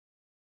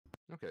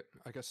Okay,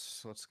 I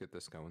guess let's get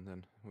this going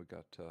then. We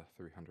got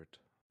 300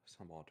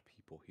 some odd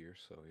people here,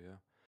 so yeah.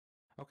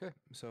 Okay,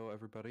 so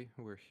everybody,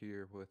 we're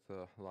here with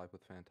Live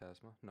with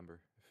Phantasma,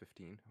 number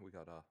 15. We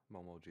got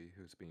Momoji,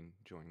 who's been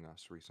joining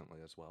us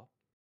recently as well.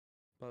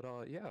 But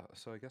yeah,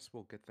 so I guess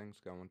we'll get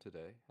things going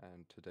today,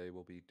 and today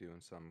we'll be doing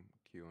some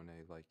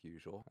Q&A like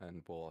usual,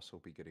 and we'll also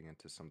be getting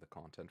into some of the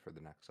content for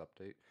the next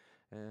update,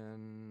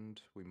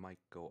 and we might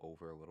go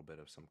over a little bit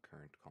of some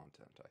current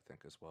content, I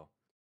think, as well.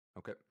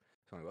 Okay,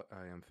 so anyway,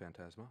 I am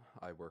Phantasma.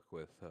 I work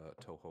with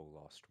Touhou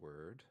Lost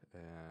Word,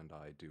 and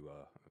I do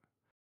a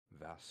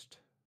vast...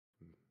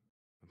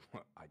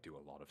 I do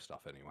a lot of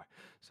stuff anyway,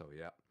 so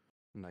yeah.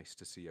 Nice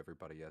to see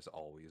everybody as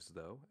always,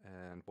 though,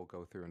 and we'll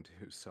go through and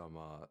do some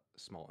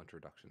small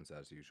introductions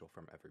as usual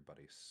from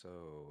everybody.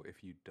 So,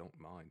 if you don't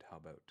mind, how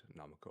about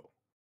Namako?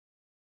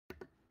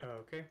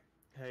 Okay.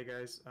 Hey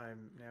guys,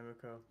 I'm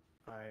Namiko.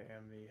 I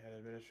am the head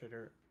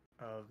administrator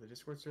of the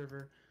Discord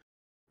server.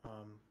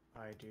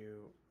 I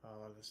do a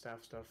lot of the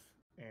staff stuff,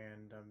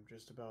 and I'm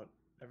just about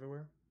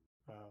everywhere.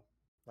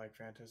 Like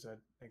Fanta said,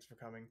 thanks for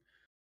coming,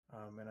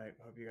 and I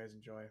hope you guys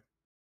enjoy.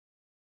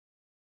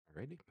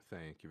 Alrighty,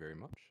 thank you very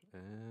much.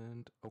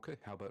 And okay,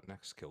 how about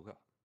next, Kilga?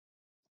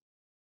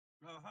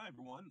 Hi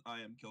everyone, I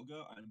am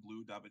Kilga. I'm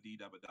Blue Dabba Dee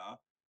Dabba Da,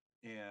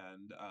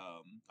 and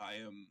I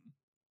am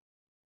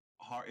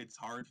hard. It's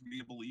hard for me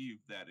to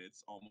believe that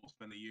it's almost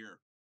been a year.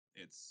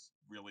 It's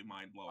really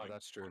mind blowing. Oh,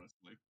 that's true.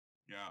 Honestly,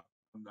 yeah.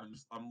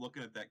 I'm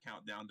looking at that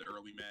countdown to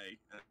early May,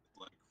 and it's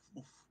like,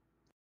 oof.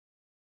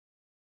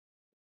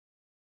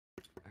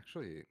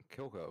 Actually,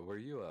 Kilga, were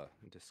you a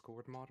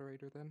Discord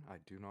moderator then? I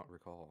do not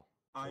recall.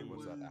 I Or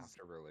was that was.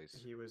 after release?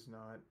 He was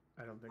not.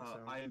 I don't think so.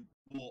 I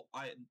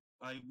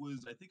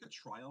was. I think a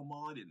trial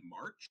mod in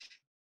March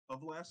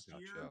of last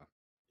year.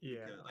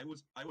 Yeah. I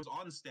was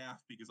on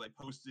staff because I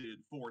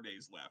posted 4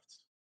 days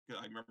left.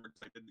 Because I remember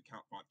because I did the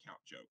count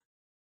joke.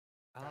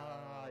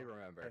 I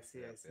remember. I see.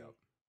 Yep.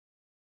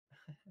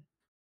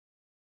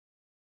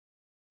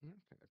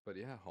 Okay, but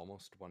yeah,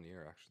 almost 1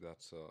 year. Actually,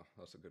 that's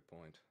a good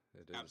point.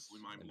 It is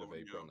Absolutely end of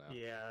mind-blowing, April yeah. now.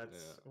 Yeah,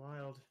 it's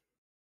wild.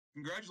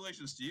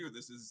 Congratulations to you.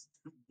 This is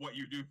what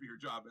you do for your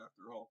job,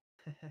 after all.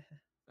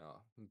 Oh,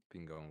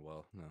 been going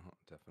well. No,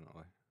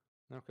 definitely.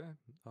 Okay.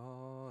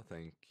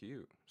 Thank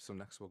you. So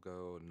next we'll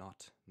go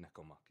not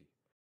Nekomaki.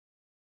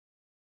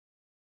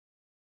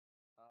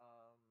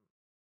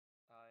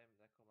 I'm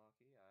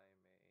Nekomaki. I'm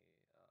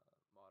a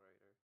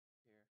moderator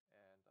here,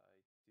 and I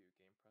do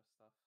game press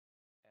stuff,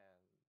 and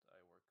I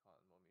work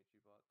on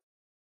Momiji Bot.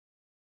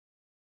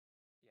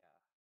 Yeah.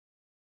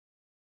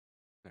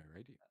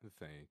 Alrighty.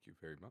 Thank you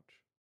very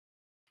much.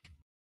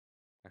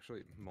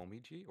 Actually,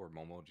 Momiji or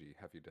Momoji,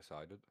 have you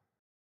decided?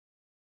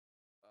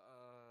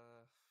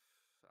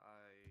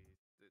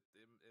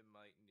 It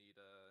might need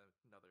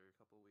another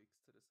couple weeks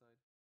to decide.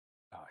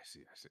 Oh, I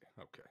see.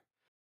 Okay.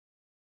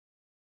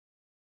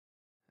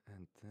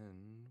 And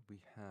then we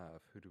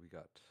have, who do we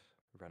got?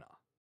 Rena.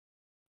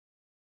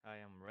 I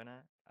am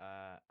Rena.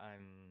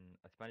 I'm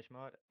a Spanish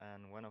mod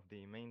and one of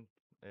the main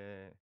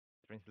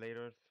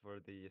translators for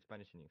the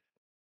Spanish news.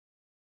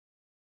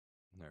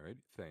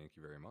 Alright, thank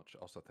you very much.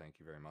 Also, thank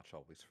you very much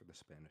always for the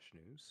Spanish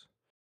news.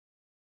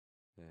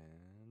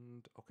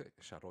 And, okay,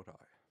 Shadow Die.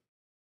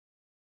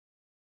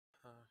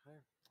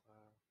 Hey,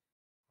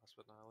 last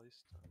but not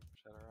least, I'm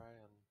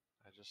Shadoweye, and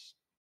I just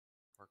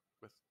work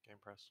with Game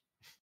Press.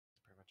 That's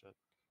pretty much it.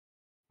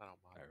 I don't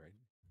mind. Alright.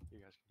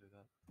 You guys can do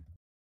that.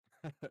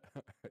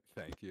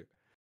 Thank you.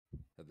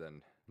 And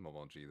then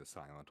Momoji, the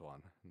silent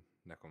one.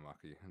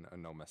 Nekomaki.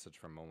 No message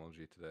from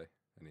Momoji today.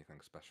 Anything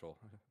special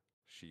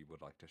she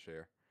would like to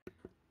share?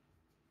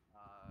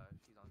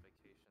 She's on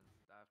vacation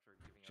after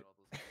giving out all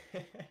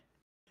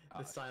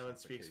those. The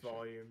silence speaks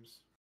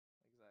volumes.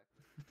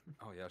 Exactly.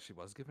 Oh yeah, she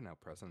was giving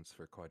out presents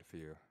for quite a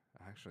few.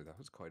 Actually, that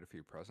was quite a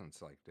few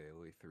presents, like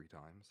daily, 3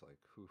 times. Like,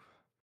 whew.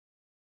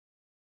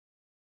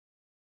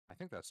 I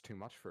think that's too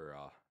much for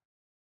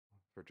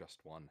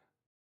just one.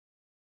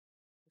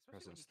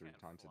 Especially presents when you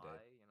 3 times fly, a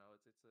day. You know,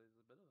 it's a bit of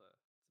a thing, you know.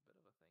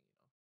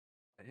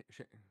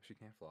 She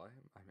can't fly.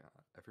 I mean,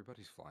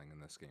 everybody's flying in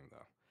this game,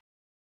 though.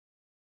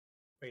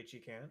 Wait, she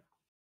can't?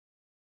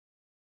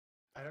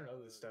 I don't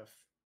know this stuff.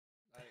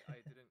 I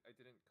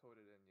didn't code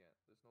it in yet.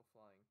 There's no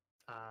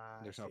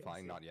flying. There's no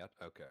flying, not yet.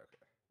 Okay.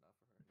 Not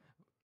for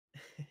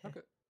her. No.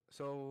 Okay.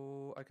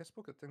 So I guess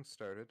we'll get things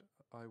started.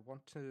 I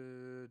want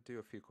to do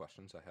a few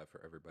questions I have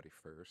for everybody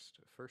first.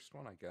 First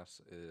one, I guess,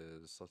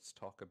 is let's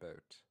talk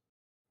about,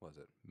 what is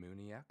it,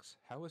 Mooney X?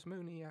 How is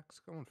Mooney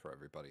X going for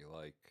everybody?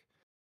 Like,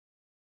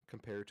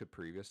 compared to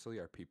previously,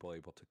 are people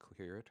able to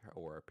clear it,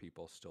 or are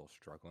people still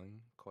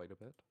struggling quite a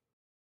bit?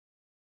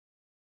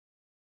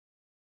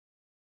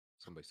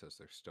 Somebody says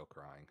they're still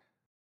crying.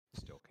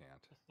 Still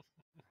can't.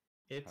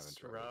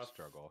 It's rough.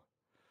 Struggle.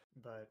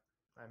 But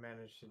I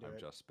managed to do it. I'm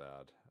just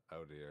bad.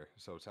 Oh dear.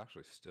 So it's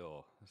actually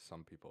still,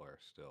 some people are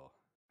still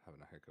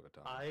having a heck of a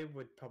time. I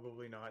would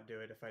probably not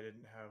do it if I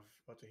didn't have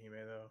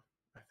Otohime, though.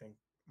 I think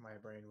my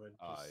brain would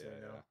just say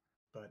no. Yeah.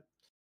 But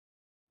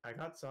I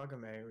got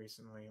Sagame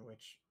recently,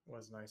 which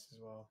was nice as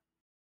well.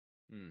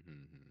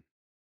 Mm-hmm.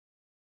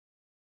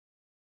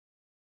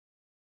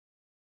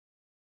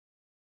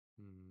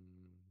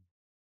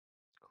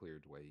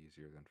 Cleared way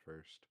easier than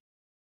first.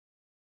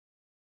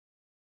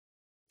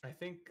 I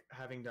think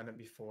having done it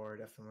before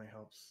definitely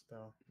helps,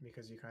 though,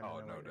 because you kind of Oh,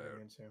 know no what you're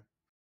getting doubt. into.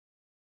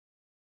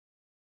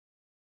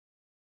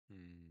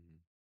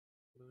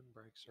 Moon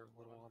breaks are a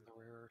little on the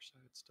rarer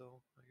side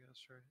still, I guess,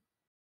 right?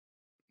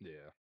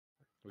 Yeah.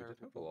 We There are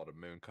did have a people- lot of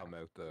moon come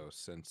out though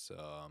since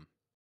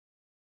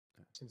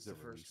Since the the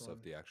first release one.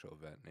 of the actual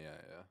event.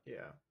 Yeah, yeah.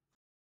 Yeah.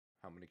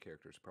 How many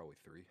characters? Probably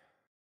 3,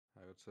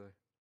 I would say.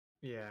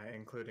 Yeah,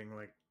 including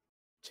like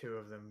 2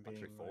 of them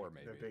being Actually 4 like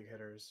the maybe. big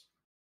hitters.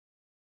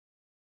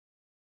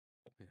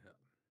 Yeah.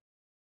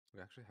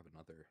 We actually have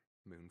another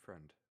moon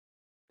friend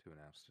to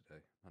announce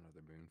today.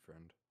 Another moon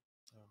friend.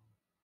 Oh.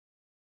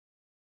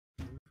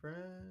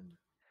 Friend.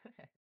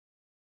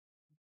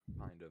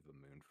 Kind of a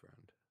moon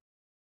friend.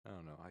 I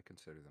don't know. I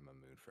consider them a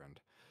moon friend.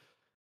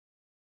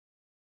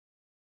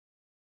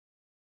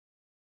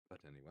 But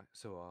anyway,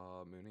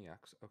 so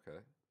Mooniacs, okay,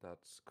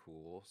 that's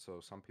cool. So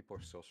some people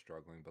are still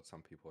struggling, but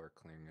some people are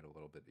clearing it a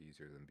little bit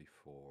easier than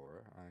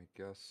before. I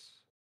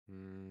guess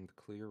the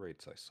clear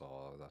rates I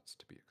saw, that's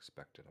to be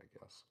expected, I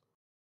guess.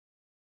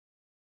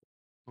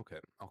 Okay,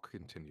 I'll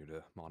continue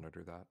to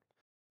monitor that.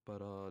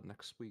 But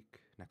next week,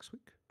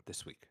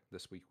 this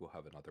week we'll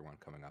have another one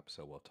coming up,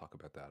 so we'll talk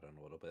about that in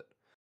a little bit.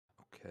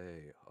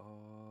 Okay,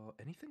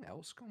 anything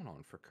else going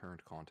on for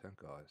current content,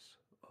 guys?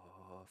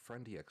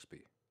 Friend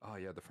EXP. Oh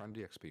yeah, the Friend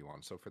EXP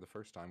one. So for the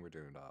first time, we're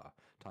doing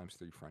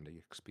 ×3 Friend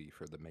EXP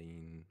for the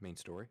main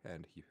story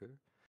and here.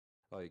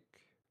 Like,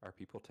 are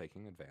people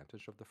taking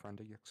advantage of the Friend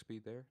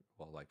EXP there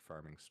while like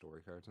farming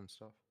story cards and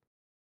stuff?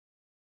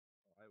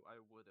 I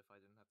would if I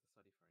didn't have to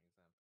study for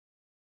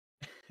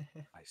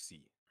an exam. I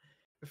see.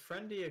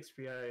 Friend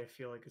EXP, I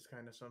feel like is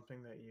kind of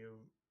something that you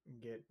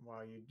get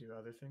while you do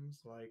other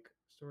things like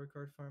story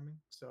card farming.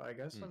 So I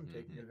guess I'm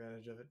taking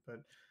advantage of it,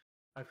 but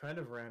I kind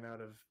of ran out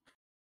of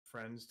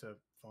friends to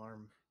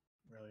farm,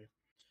 really.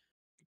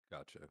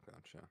 Gotcha.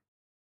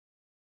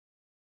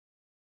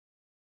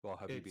 Well,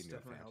 have you It's been doing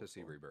definitely Fantasy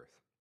helpful. Rebirth?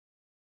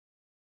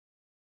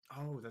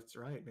 Oh, that's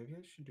right. Maybe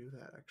I should do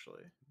that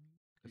actually. You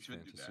Because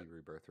should do Fantasy that.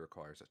 Rebirth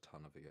requires a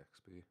ton of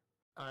EXP.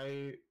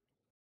 I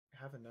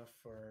have enough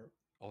for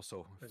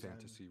Also, Zen.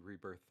 Fantasy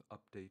Rebirth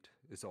update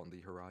is on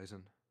the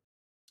horizon.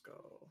 Let's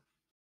go.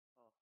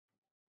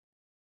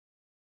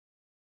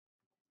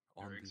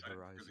 On Very the excited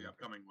for horizon. the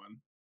upcoming one.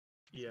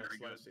 Yes, very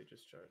good. last day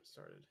just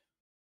started.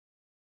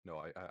 No,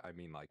 I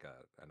mean like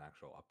an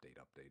actual update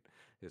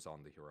is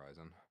on the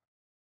horizon.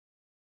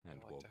 And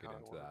like we'll to get how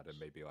it into that in works.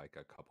 maybe like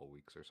a couple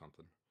weeks or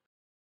something.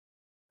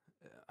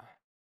 Yeah.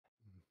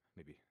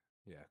 Maybe,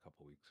 yeah, a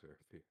couple weeks or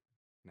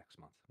next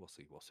month. We'll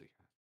see.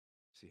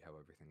 See how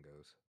everything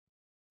goes.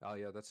 Oh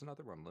yeah, that's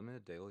another one.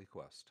 Limited daily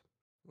quest.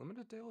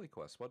 Limited daily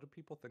quest. What do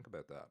people think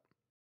about that?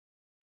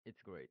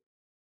 It's great.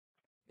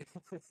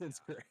 It's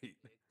great.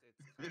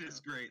 It is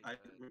great. I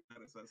good. agree with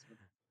that assessment.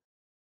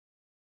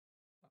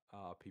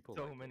 People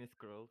So like many it.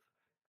 scrolls.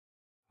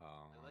 I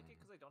like it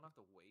because I don't have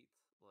to wait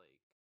like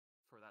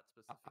for that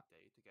specific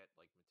day to get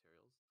like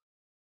materials.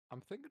 I'm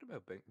thinking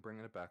about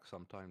bringing it back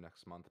sometime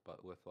next month,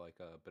 but with like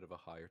a bit of a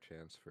higher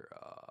chance for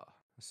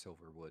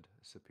Silverwood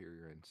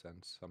Superior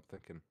Incense. I'm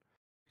thinking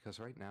because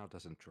right now it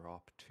doesn't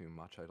drop too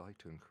much. I'd like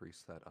to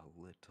increase that a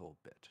little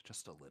bit,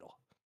 just a little.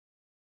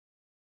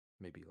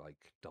 Maybe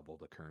like double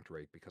the current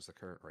rate because the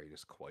current rate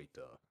is quite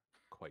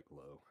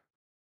low.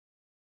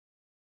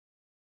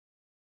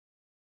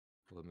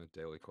 Limited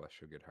daily quest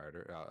should get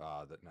harder.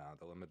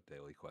 The limited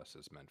daily quest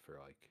is meant for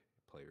like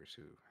players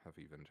who have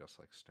even just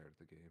like started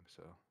the game,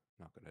 so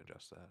not gonna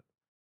adjust that.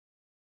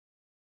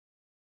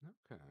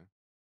 Okay.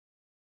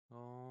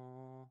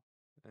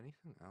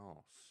 Anything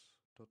else?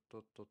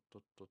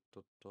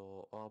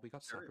 Oh, we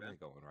got Very Sagame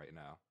going right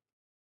now.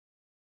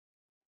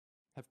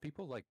 Have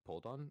people like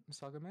pulled on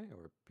Sagame,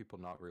 or people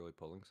not really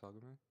pulling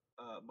Sagame?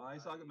 My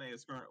Sagame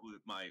is currently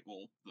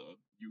the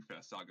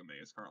UFES Sagame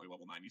is currently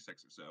level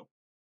 96 or so.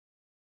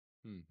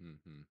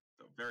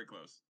 So very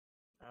close.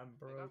 I'm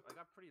broke. I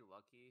got pretty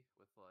lucky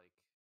with like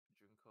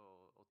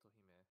Junko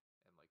Otohime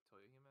and like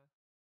Toyohime.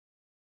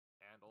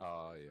 And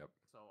also Raisin, Yep.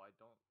 so I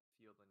don't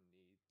feel the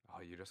need.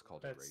 Oh, you just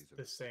called it That's Raisin.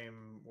 the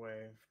same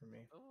way for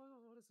me. Oh,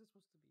 what is this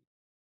supposed to be?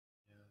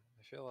 Yeah,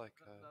 I feel like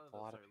a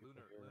lot of Sorry,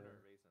 people lunar here,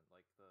 raisin,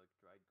 like the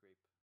dried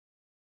grape.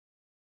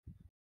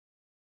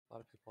 a lot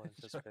of people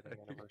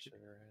anticipating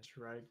anniversary, right?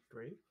 Dried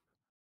grape?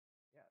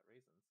 Yeah,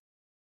 raisins.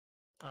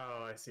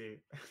 Oh, I see.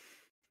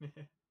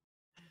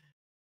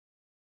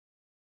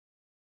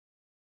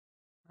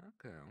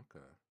 Okay.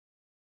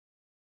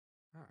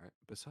 All right.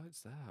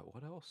 Besides that,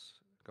 what else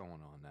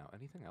going on now?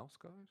 Anything else,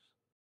 guys?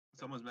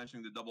 Someone's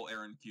mentioning the double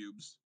Aaron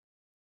cubes.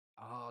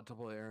 Oh,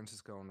 double errands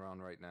is going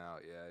around right now.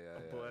 Yeah.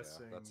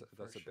 Blessing. That's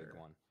for a big sure.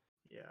 one.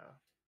 Yeah.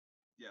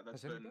 Yeah,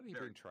 that's Has been anybody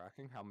very been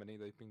tracking how many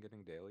they've been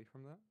getting daily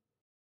from that?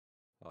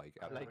 Like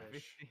I at Like most?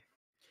 wish. 50.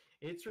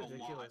 It's A lot.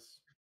 ridiculous.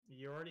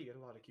 You already get a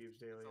lot of cubes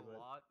daily, It's a but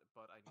lot,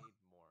 but I need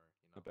more.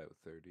 You know. About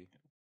 30.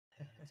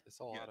 It's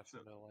a lot of so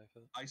fun to life.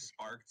 I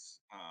sparked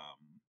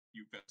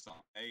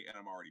UFSI, and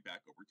I'm already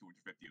back over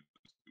 250 of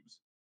those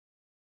tubes.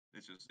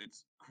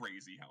 It's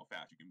crazy how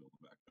fast you can build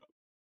them back up.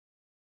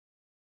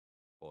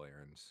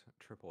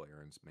 Triple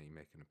errands may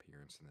make an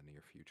appearance in the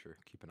near future.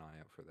 Keep an eye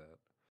out for that.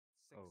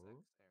 6x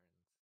Oh.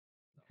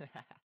 errands. No.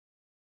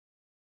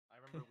 I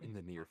remember we In the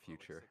used to near talk about, like,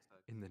 future.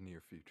 6x. In the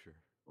near future.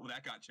 Well,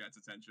 that got Chat's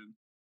attention.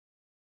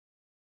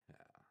 Yeah.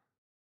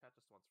 Chat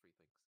just wants free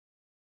things.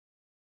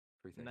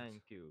 Free things. 9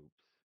 cubes.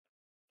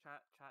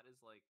 Chat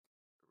is like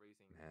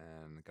raising.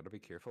 Man, gotta be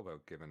careful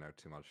about giving out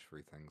too much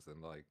free things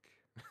and like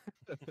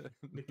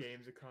The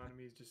games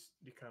economy just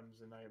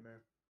becomes a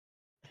nightmare.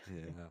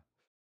 Yeah.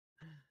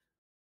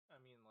 I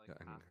mean, like, Yeah,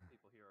 half the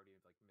people here already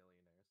like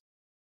millionaires.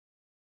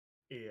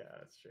 Yeah,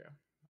 that's true.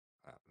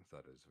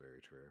 That is very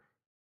true.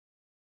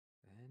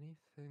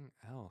 Anything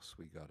else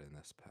we got in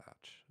this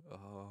patch?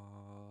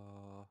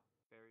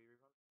 Fairy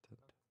rerun.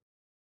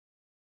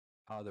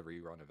 The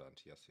rerun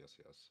event. Yes.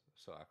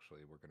 So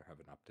actually, we're gonna have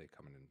an update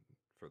coming in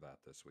for that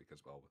this week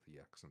as well with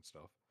EX and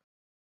stuff.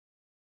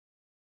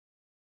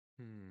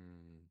 Ever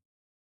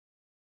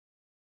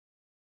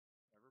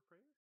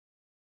prayer?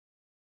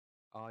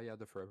 Yeah,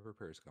 the Forever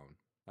Prayer's going.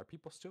 Are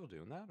people still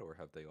doing that, or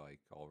have they like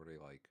already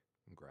like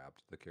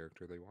grabbed the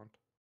character they want?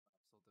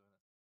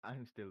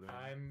 I'm still doing it.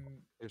 I'm still doing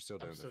it. You're still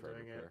doing I'm still the Forever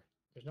doing it. Prayer.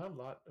 There's not a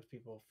lot of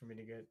people for me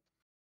to get,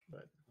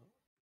 but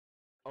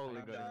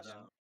Only I got got, it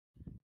down.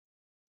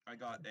 I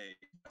got a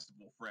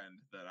festival friend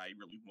that I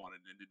really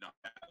wanted and did not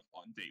have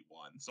on day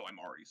one, so I'm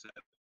already set.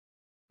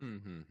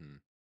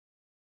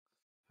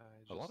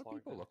 A lot of logged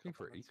people in looking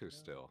couple for months Iku ago.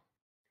 still.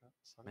 Got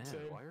some Man,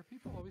 Same. why are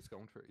people always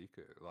going for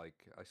Iku?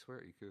 Like, I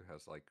swear Iku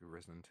has like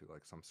risen to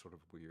like some sort of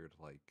weird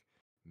like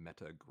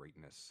meta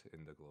greatness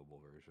in the global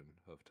version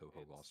of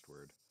Touhou Lost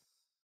Word.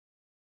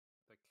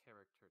 The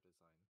character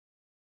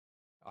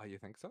design. You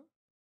think so?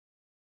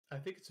 I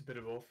think it's a bit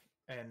of both.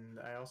 And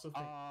I also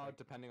think like,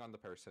 Depending on the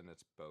person,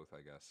 it's both,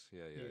 I guess.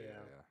 Yeah.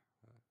 Yeah.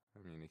 I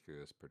mean, Iku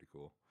is pretty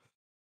cool.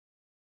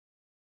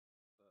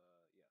 Yes.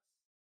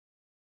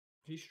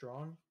 he's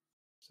strong,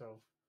 so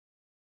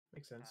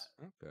makes sense.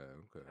 Okay.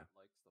 Cat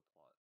likes the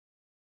plot.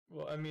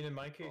 Well, I mean, in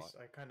my case,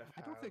 Well, I kind of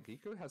I don't think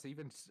Iku has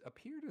even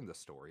appeared in the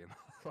story in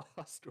the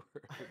Lost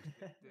Word.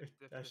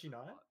 Has she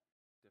not? Plot.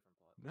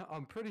 Different plot. No,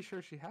 I'm pretty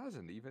sure she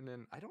hasn't. Even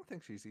in, I don't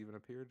think she's even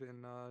appeared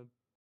in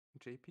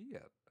JP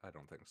yet. I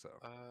don't think so.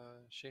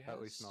 She has.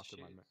 At least not to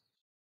my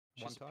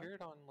She's one time?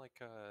 appeared on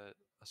like a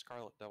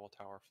Scarlet Devil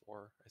Tower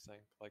floor, I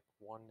think, like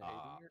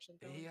 180 or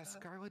something. Yeah, like that.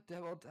 Scarlet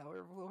Devil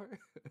Tower floor.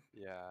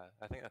 Yeah,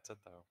 I think that's it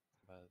though.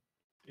 But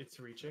It's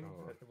reaching.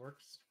 Oh. That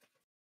works.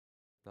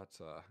 That's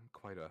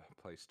quite a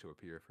place to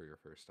appear for your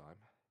first time.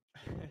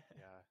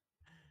 yeah,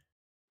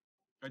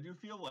 I do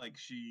feel like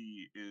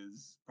she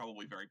is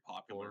probably very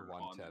popular Or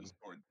on the 110.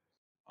 Discord,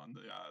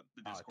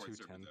 the Discord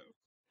server 210. though.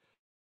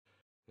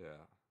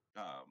 Yeah.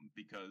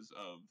 Because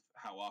of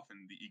how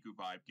often the Iku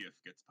Vibe GIF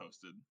gets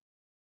posted.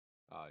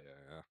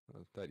 Yeah.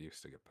 That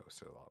used to get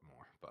posted a lot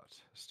more, but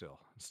still,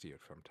 see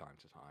it from time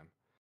to time.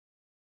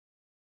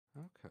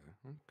 Okay.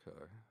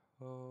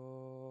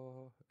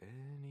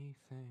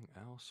 Anything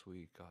else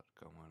we got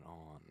going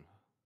on?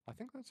 I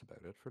think that's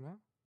about it for now.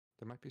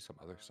 There might be some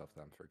other stuff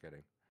that I'm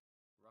forgetting.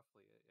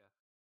 Roughly it, yeah.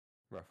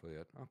 Roughly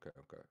it. Okay.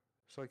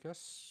 So I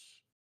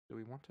guess, do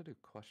we want to do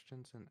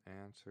questions and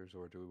answers,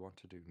 or do we want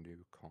to do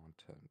new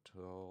content?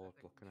 I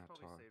think Looking we should at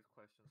probably time. save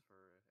questions for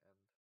end.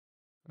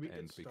 We could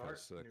And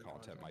because start the new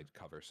content content. might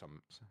cover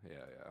some.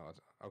 Yeah.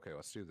 Okay,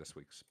 let's do this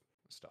week's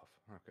stuff.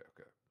 Okay.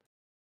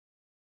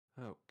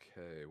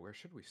 Okay, where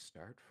should we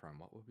start from?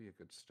 What would be a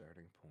good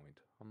starting point?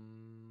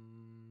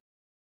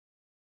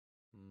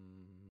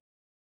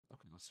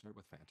 Okay, let's start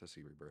with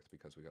Fantasy Rebirth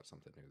because we got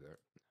something new there.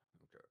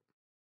 Okay.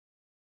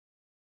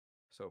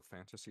 So,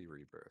 Fantasy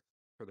Rebirth.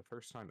 For the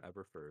first time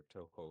ever for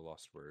Touhou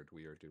Lost Word,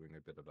 we are doing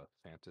a bit of a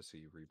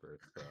Fantasy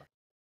Rebirth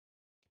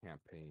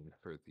campaign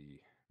for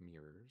the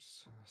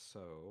mirrors.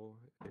 So,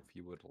 if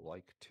you would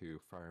like to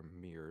farm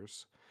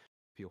mirrors,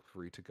 feel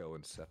free to go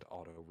and set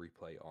auto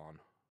replay on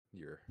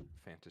your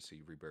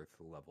Fantasy Rebirth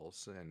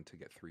levels and to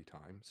get 3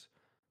 times,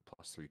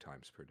 plus 3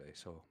 times per day.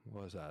 So,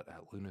 what was that?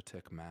 At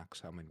Lunatic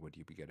Max, how many would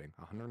you be getting?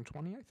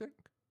 120, I think?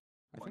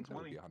 I think that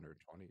would be 120,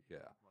 yeah. Money,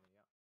 yeah.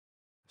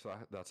 So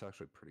that's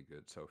actually pretty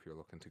good. So if you're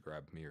looking to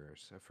grab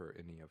mirrors for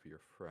any of your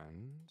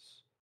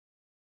friends,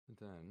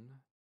 then...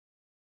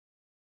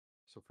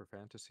 So for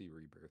Fantasy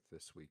Rebirth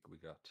this week, we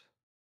got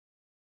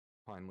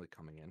finally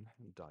coming in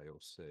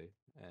Diose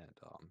and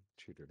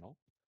Chudernal.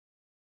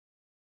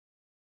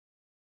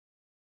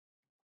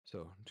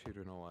 So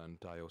Chudernal and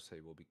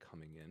Diose will be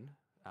coming in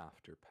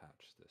after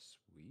patch this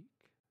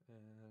week.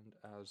 And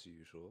as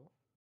usual,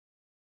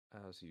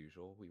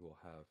 we will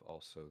have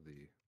also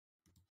the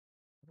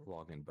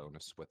login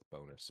bonus with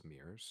bonus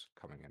mirrors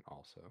coming in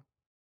also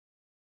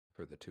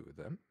for the 2 of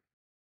them.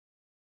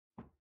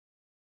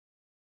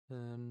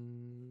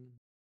 Then,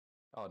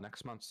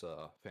 next month's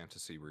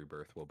Fantasy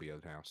Rebirth will be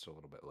announced a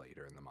little bit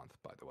later in the month,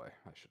 by the way.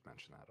 I should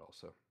mention that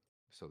also.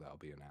 So that'll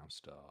be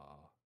announced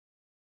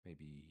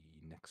maybe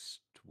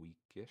next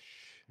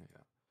weekish.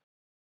 Yeah.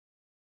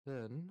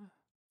 Then,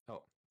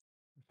 oh,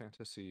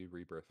 Fantasy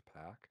Rebirth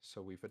pack.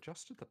 So we've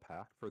adjusted the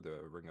pack for the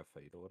Ring of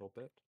Fate a little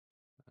bit,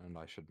 and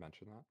I should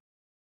mention that.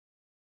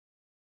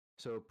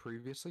 So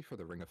previously for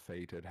the Ring of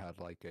Fate, it had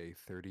like a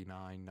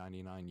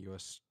 $39.99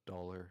 US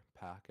dollar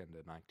pack and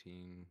a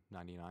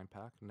 $19.99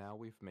 pack. Now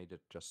we've made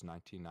it just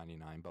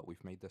 $19.99, but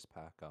we've made this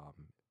pack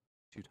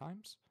 2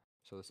 times.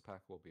 So this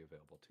pack will be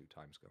available 2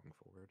 times going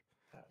forward.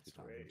 That's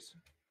 2 great. times.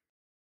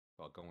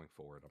 Well, going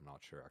forward, I'm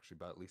not sure actually,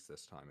 but at least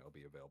this time it'll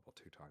be available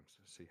 2 times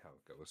to see how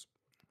it goes.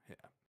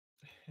 Yeah.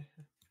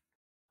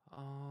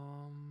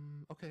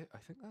 Okay, I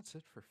think that's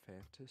it for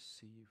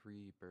Fantasy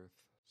Rebirth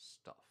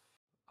stuff.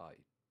 I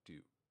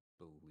do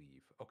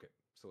believe. Okay,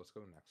 so let's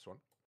go to the next one.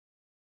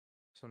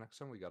 So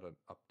next one we got an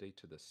update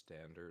to the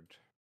standard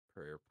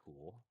prayer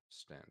pool.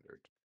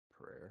 Standard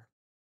prayer.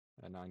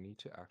 And I need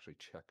to actually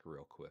check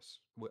real quick.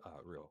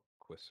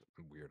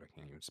 Weird, I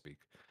can't even speak.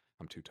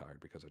 I'm too tired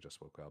because I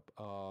just woke up.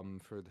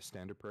 For the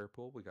standard prayer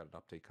pool, we got an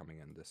update coming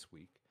in this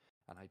week.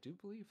 And I do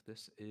believe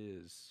this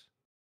is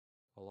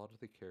a lot of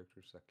the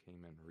characters that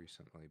came in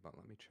recently, but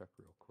let me check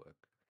real quick.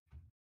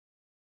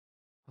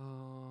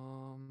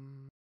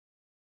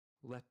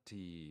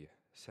 Letty,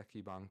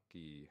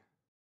 Sekibanki,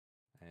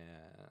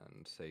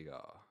 and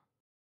Sega.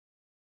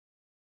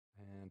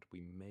 And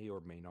we may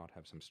or may not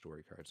have some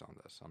story cards on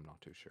this. I'm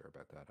not too sure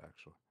about that,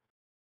 actually.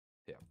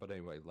 Yeah, but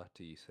anyway,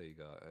 Letty,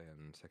 Sega,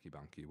 and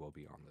Sekibanki will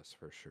be on this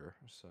for sure,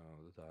 so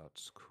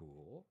that's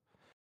cool.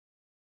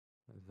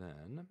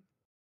 Then,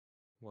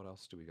 what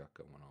else do we got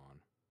going on?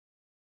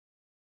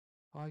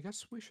 I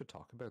guess we should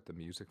talk about the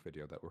music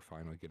video that we're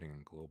finally getting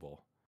in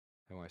global.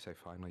 And when I say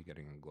finally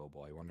getting in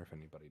global, I wonder if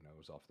anybody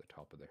knows off the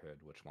top of their head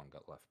which one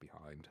got left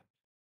behind.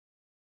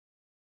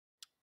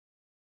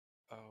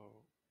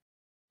 Oh,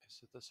 is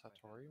it the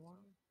Satori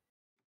one?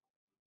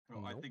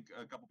 Oh, I Nope. think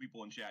a couple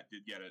people in chat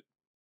did get it.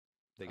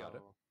 They got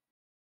it? Oh,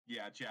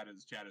 Yeah, chat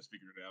has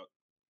figured it out.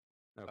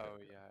 Okay. oh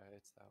Okay. yeah,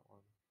 it's that one.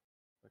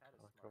 The Chat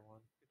is Kaneko smart.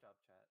 one. Good job,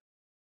 chat.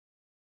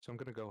 So I'm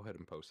going to go ahead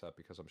and post that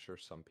because I'm sure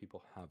some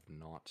people have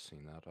not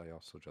seen that. I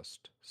also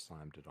just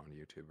slammed it on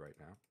YouTube right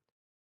now.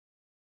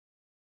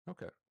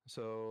 Okay,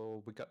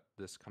 so we got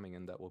this coming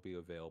in that will be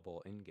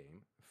available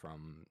in-game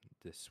from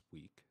this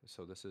week.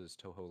 So this is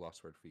Touhou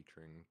Lost Word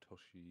featuring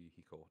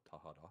Toshihiko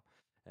Tahara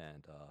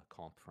and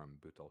comp from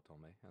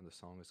Butotome. And the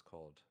song is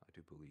called, I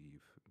do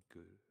believe,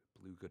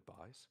 Blue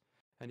Goodbyes.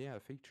 And yeah,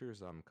 it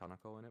features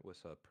Kanako in it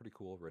with a pretty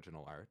cool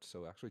original art.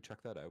 So actually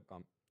check that out.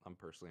 I'm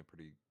personally a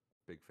pretty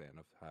big fan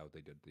of how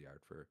they did the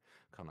art for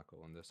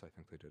Kanako in this. I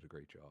think they did a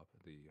great job,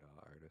 the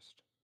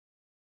artist.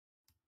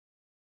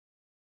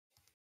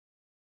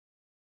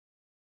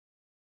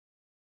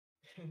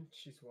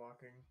 She's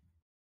walking.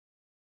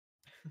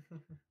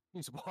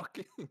 He's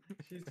walking.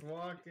 She's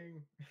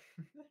walking.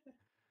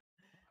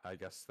 I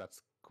guess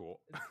that's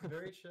cool. It's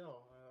very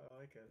chill. I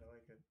like it. I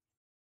like it.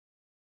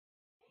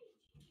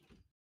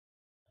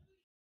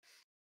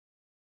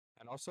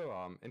 And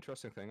also,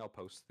 interesting thing, I'll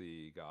post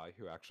the guy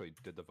who actually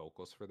did the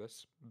vocals for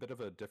this. Bit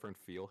of a different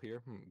feel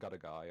here. Got a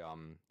guy,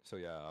 so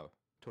yeah,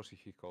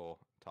 Toshihiko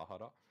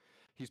Tahara.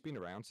 He's been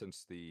around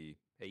since the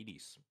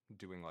 80s,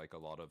 doing like a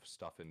lot of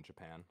stuff in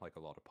Japan, like a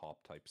lot of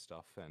pop type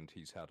stuff, and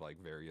he's had like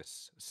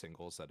various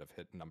singles that have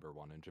hit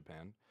 #1 in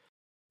Japan.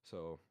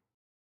 So,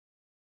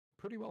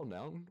 pretty well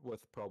known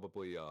with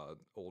probably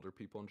older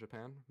people in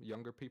Japan.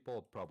 Younger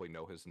people probably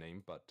know his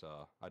name, but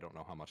I don't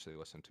know how much they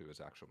listen to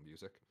his actual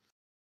music.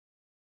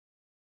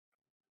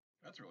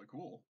 That's really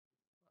cool.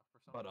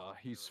 For But someone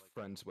he's like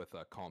friends with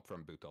a comp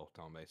from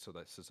Butotome, so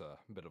this is a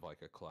bit of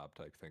like a collab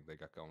type thing they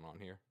got going on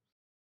here.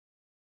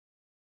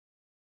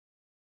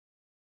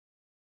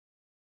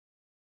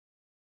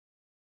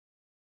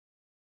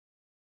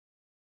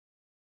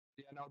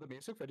 Yeah, no, the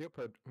music video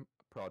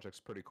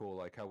project's pretty cool.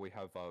 Like how we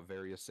have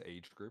various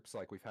age groups.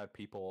 Like we've had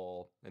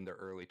people in their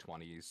early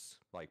 20s,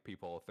 like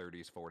people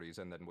 30s, 40s,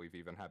 and then we've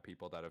even had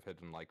people that have hit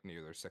in like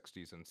near their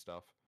 60s and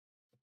stuff.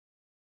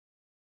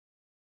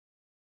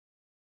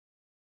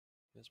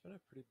 There's been a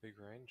pretty big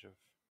range of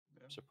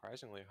Yeah,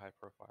 surprisingly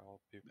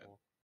high-profile people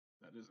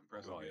that is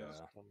impressive. Oh, yeah.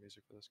 yeah. on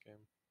music for this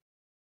game.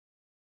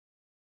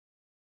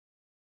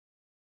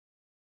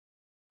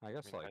 I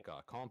guess mean, like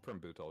comp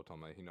from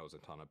Butotome, he knows a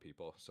ton of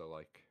people, so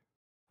like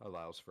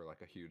allows for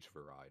like a huge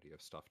variety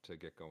of stuff to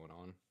get going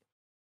on.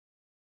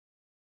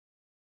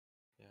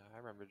 Yeah, I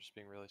remember just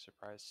being really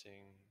surprised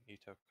seeing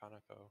Ito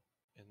Kaneko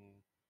in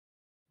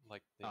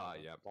like the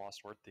Yeah.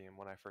 Lost Word theme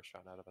when I first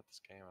found out about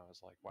this game. I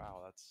was like,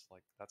 wow,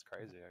 that's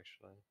crazy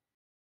actually.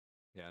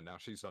 Yeah, now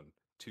she's done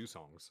 2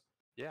 songs.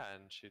 Yeah,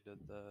 and she did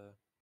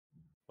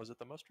was it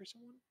the most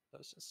recent one?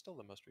 It's still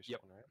the most recent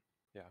Yep. one, right?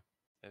 Yeah,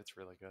 it's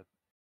really good.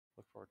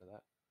 Look forward to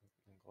that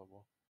in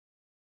global.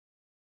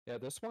 Yeah,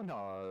 this one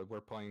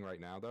we're playing right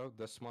now though.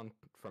 This one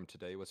from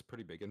today was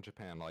pretty big in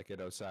Japan. Like it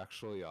was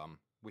actually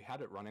we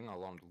had it running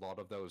along a lot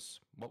of those,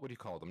 what would you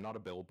call them? Not a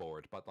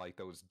billboard, but like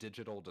those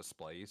digital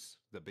displays,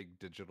 the big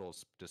digital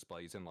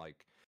displays in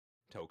like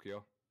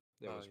Tokyo.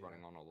 It Oh, was yeah.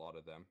 running on a lot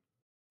of them.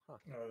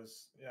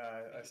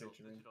 Yeah, I see what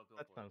you mean. Digital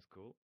That billboard. sounds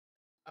cool.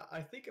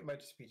 I think it might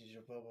just be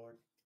digital billboard.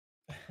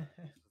 It's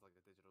just like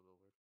a digital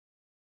billboard.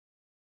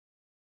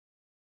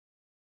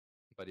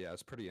 But yeah,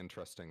 it's pretty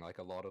interesting. Like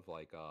a lot of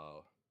like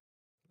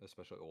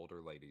especially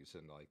older ladies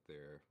in like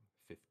their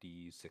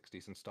 50s,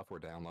 60s and stuff were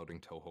downloading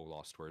Touhou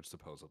Lost Words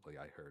supposedly,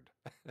 I heard.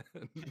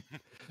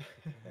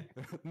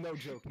 No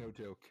joke, no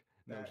joke.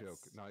 No joke.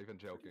 That's Not even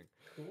joking.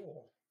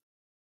 cool.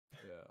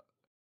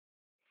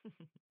 Yeah.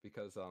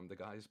 Because the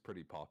guy's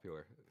pretty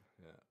popular.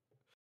 Yeah.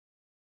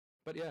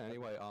 But yeah,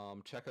 anyway,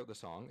 check out the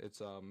song.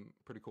 It's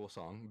pretty cool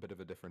song, bit of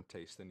a different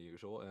taste than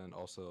usual, and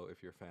also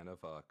if you're a fan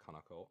of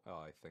Kanako,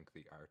 I think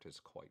the art is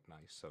quite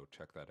nice, so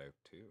check that out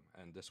too.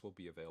 And this will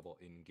be available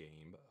in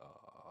game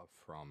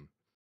from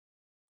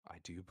I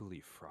do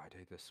believe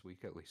Friday this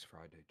week, at least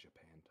Friday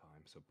Japan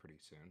time, so pretty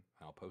soon.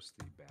 I'll post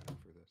the banner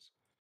for this.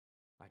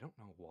 I don't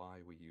know why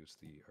we use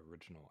the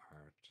original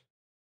art,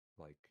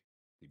 like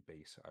the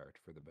base art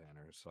for the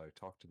banners. So I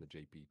talked to the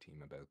JP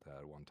team about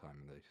that one time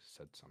and they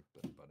said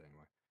something, but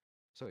anyway.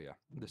 So yeah,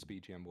 this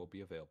BGM will be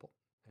available.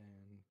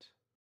 And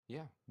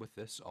yeah, with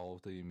this, all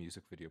of the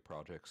music video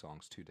project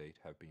songs to date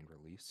have been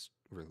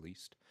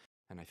released.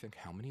 And I think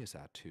how many is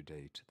that to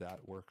date?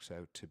 That works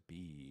out to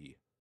be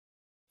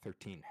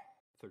 13.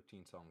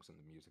 13 songs in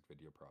the music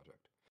video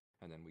project.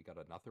 And then we got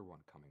another one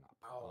coming up.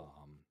 Wow.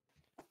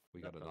 We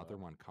got That's a another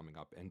lot. one coming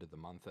up end of the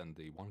month, and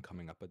the one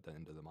coming up at the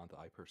end of the month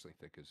I personally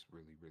think is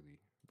really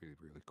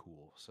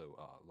cool. So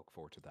look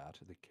forward to that.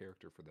 The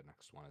character for the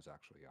next one is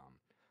actually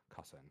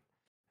Kasen.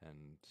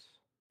 And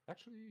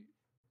actually,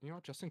 you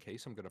know, just in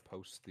case, I'm gonna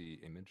post the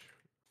image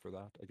for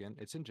that again.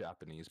 It's in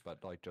Japanese,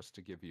 but like just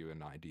to give you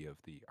an idea of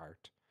the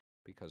art,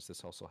 because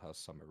this also has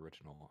some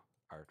original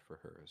art for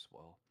her as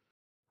well.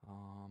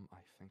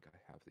 I think I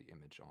have the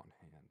image on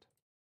hand.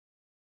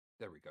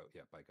 There we go.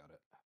 Yep, I got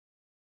it.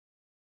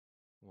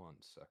 One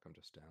sec, I'm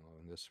just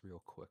downloading this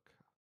real quick.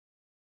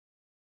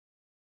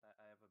 I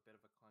have a bit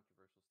of a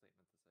controversial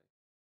statement to say.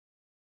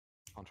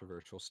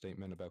 Controversial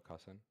statement about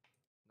Kasen.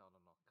 No.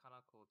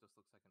 Kanako just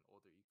looks like an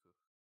older Iku.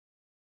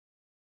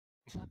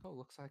 Kanako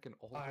looks like an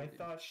older. I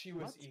thought she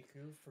was What?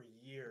 Iku for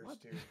years,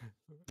 What? dude.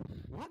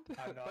 What?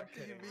 I'm not What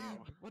do you kidding mean?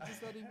 you. What does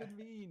that even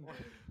mean?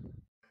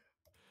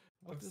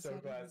 What I'm does so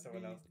that glad even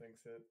someone mean? else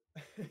thinks it.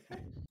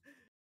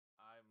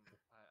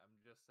 I'm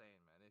just saying,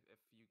 man. If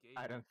you gave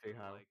I don't see Iku,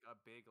 how. like a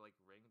big like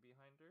ring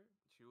behind her,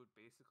 she would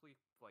basically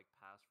like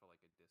pass for like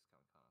a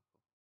discount Kanako.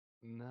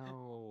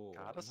 No,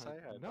 Gotta say,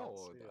 I don't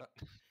no, see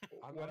it.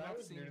 I'm When I not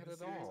was seeing new to it the at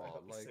series, I all.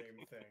 thought the Like, same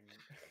thing.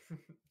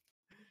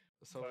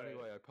 so But-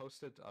 anyway, I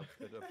posted a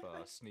bit of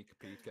a sneak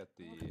peek at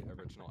the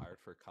original art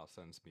for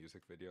Kasen's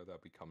music video that'll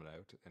be coming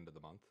out end of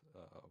the month.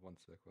 One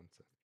sec.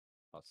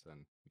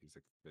 Kasen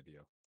music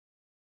video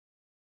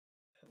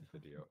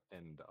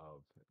end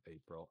of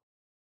April.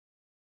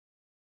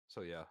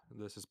 So yeah,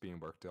 this is being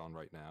worked on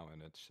right now,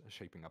 and it's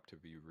shaping up to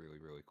be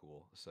really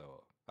cool.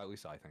 So at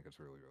least I think it's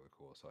really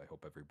cool. So I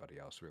hope everybody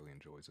else really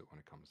enjoys it when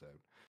it comes out.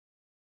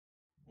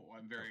 Well,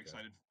 I'm very Okay.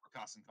 excited for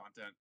Kasen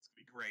content. It's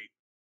gonna be great.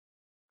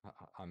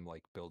 I'm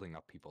like building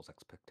up people's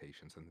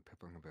expectations, and the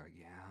people are gonna be like,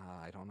 "Yeah,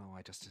 I don't know,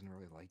 I just didn't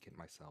really like it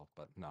myself."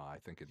 But no, I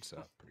think it's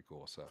pretty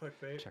cool. So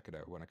Clickbait. check it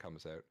out when it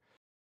comes out.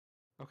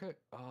 Okay,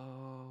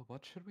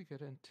 what should we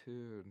get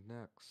into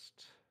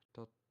next?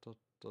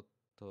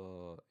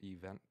 The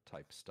event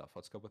type stuff.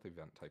 Let's go with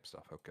event type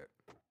stuff. Okay.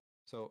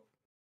 So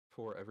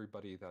for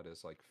everybody that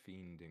is like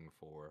fiending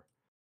for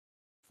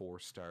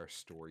 4-star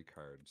story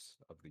cards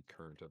of the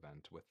current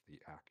event with the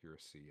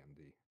accuracy and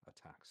the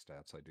attack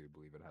stats, I do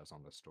believe it has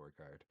on the story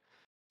card.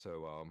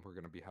 So we're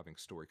going to be having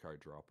story card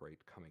drop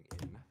rate coming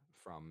in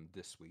from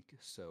this week.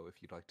 So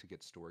if you'd like to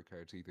get story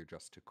cards, either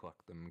just to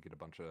collect them, get a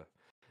bunch of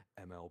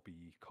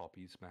MLB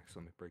copies,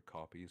 maximum hit break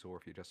copies, or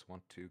if you just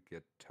want to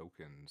get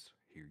tokens,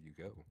 here you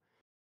go.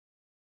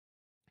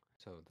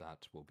 So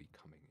that will be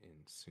coming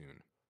in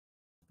soon.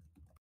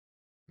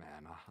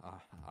 Man,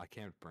 I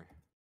can't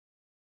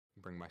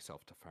bring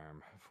myself to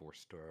farm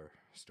 4-star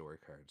story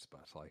cards,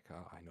 but like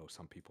I know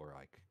some people are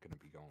like gonna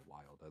be going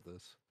wild at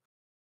this.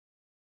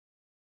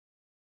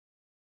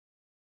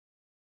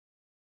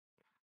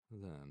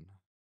 Then,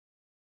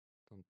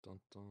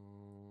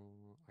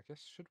 I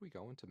guess should we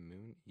go into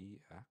Moon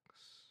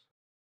EX?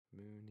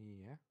 Moon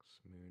EX?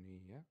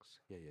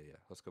 Yeah.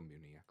 Let's go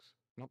Moon EX.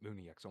 Not Moon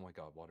EX. Oh my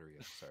God, Water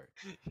EX. Sorry,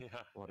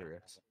 Yeah. Water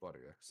EX. Water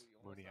EX. We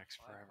almost Mooney have X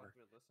forever.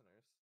 500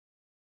 listeners.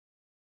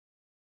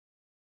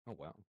 Oh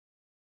wow.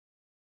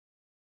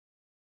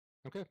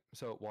 Okay,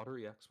 so Water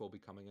EX will be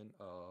coming in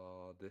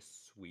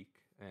this week,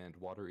 and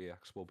Water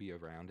EX will be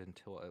around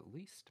until at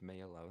least May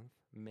 11th.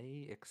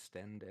 May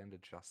extend and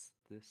adjust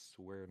this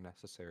where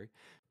necessary,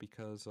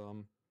 because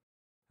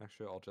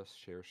actually I'll just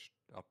share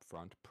up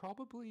front.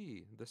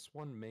 Probably this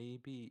one may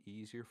be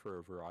easier for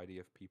a variety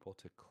of people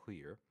to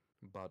clear,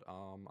 but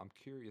I'm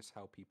curious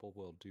how people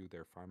will do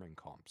their farming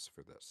comps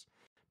for this,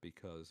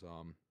 because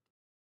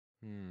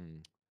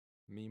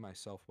me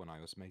myself, when I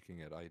was making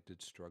it, I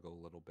did struggle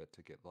a little bit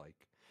to get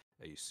like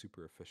a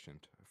super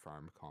efficient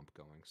farm comp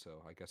going.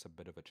 So I guess a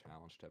bit of a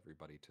challenge to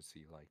everybody to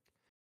see like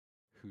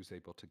who's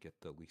able to get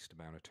the least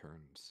amount of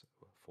turns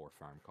for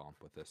farm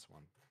comp with this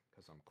one,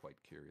 because I'm quite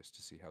curious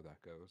to see how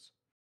that goes.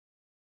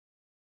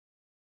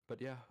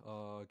 But yeah,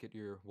 get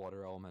your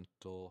water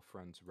elemental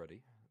friends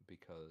ready,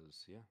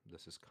 because yeah,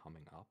 this is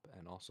coming up,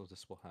 and also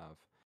this will have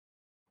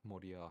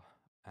Moria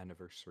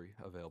anniversary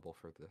available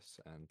for this.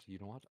 And you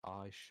know what?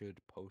 I should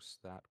post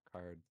that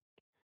card.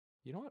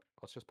 You know what?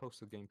 Let's just post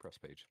the Game Press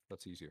page.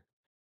 That's easier.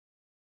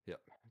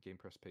 Yep, Game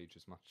Press page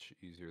is much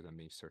easier than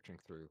me searching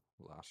through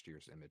last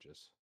year's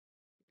images.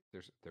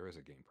 There is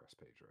a Game Press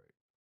page, right?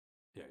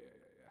 Yeah.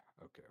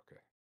 Okay.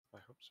 I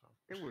hope so.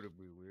 It would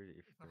be weird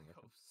if I there wasn't.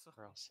 hope so.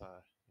 Or else,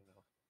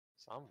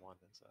 someone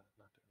is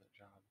not doing their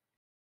job.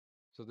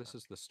 So this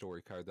is the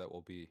story card that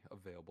will be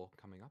available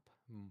coming up.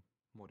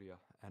 Moria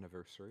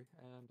Anniversary.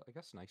 And I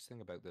guess nice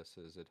thing about this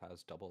is it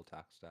has double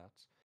attack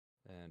stats,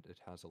 and it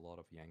has a lot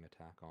of Yang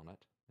attack on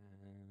it,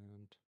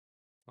 and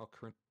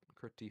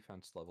crit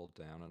defense level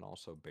down, and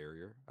also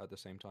barrier at the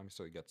same time,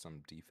 so you get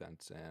some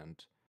defense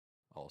and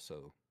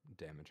also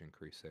damage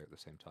increase there at the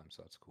same time,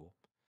 so that's cool.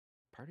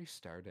 Party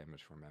star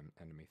damage from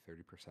enemy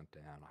 30%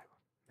 down.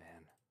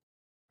 Man,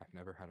 I've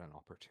never had an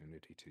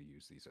opportunity to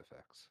use these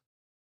effects.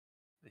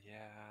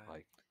 Yeah.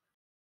 Like,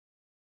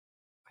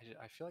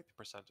 I feel like the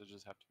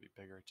percentages have to be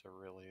bigger to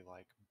really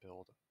like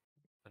build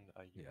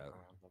a unit Yeah.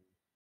 around them.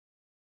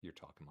 You're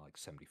talking like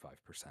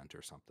 75%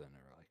 or something,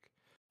 or like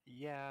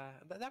Yeah,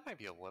 that might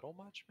be a little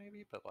much,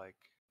 maybe, but like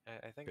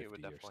I think it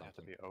would 50 or definitely have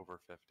to something. be over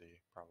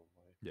 50,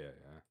 probably. Yeah.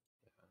 Yeah.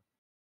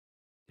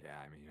 Yeah,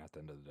 I mean, at the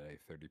end of the day,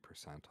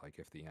 30%, like,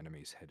 if the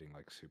enemy's hitting,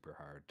 like, super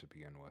hard to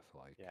begin with,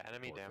 like, Yeah,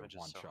 enemy or if they're damage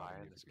is so high one-shotting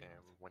in you to this begin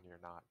game with. when you're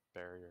not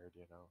barriered,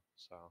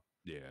 so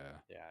Yeah.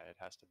 yeah, it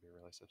has to be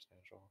really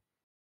substantial.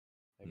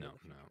 Maybe No,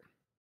 in the future.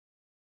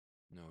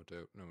 no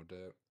doubt, no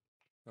doubt.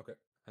 Okay,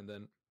 and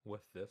then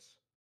with this,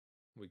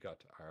 we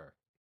got a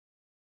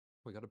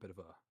bit of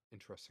a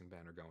interesting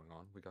banner going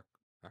on.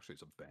 Actually,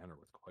 it's a banner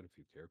with quite a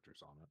few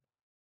characters on it.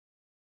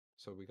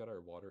 So we got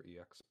our Water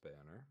EX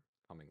banner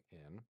coming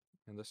in,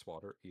 and this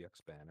Water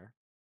EX banner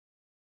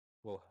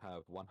will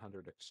have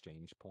 100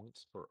 exchange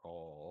points for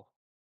all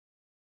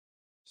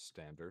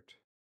standard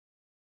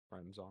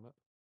friends on it.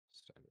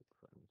 Standard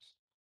friends.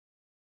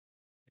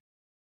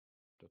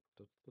 Da,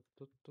 da, da,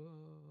 da, da.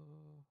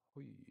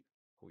 Hoi.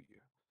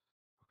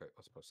 Okay,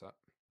 let's post that.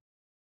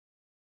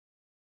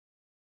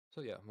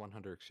 So yeah,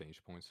 100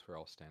 exchange points for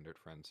all standard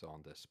friends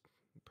on this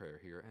prayer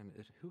here. And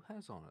who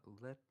has on it?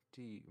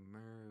 Letty,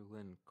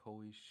 Merlin,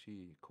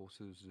 Koishi,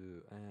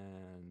 Kosuzu,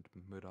 and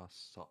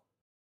Murasa.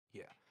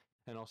 Yeah.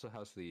 And also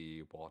has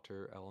the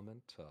water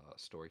element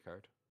story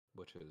card,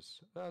 which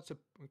is that's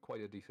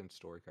quite a decent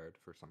story card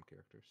for some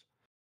characters.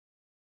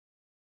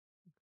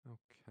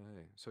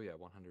 Okay, so yeah,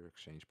 100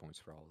 exchange points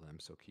for all of them,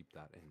 so keep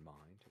that in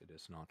mind. It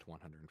is not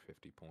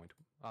 150 point.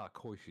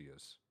 Koishi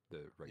is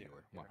the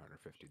regular yeah.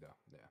 150 though,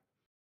 yeah.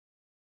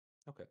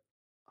 Okay.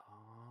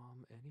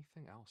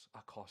 Anything else?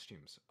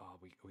 Costumes.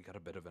 We got a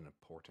bit of an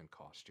important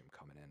costume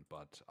coming in,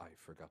 but I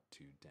forgot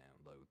to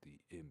download the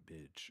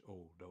image.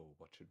 Oh no,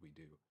 what should we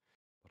do?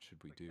 What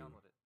should we Quick, do?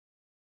 download it.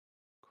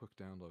 Quick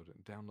download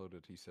it. Download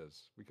it, he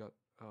says.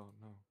 Oh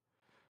no.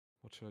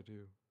 What should I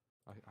do?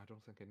 I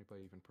don't think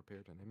anybody even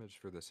prepared an image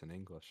for this in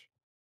English.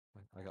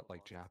 I got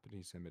like Lost.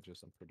 Japanese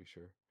images, I'm pretty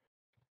sure.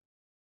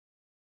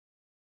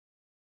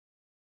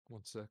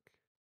 One sec.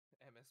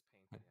 MS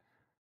Paint,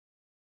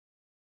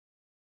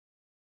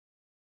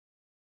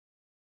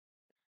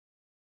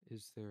 yeah.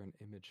 Is there an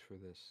image for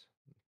this?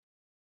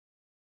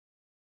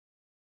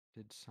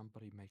 Did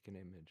somebody make an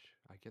image?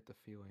 I get the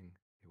feeling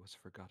it was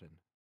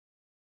forgotten.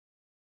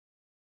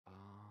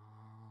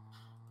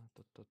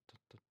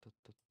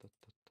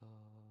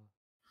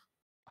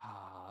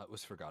 It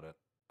was forgotten.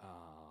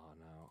 Oh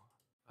no.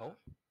 Oh,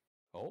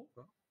 oh,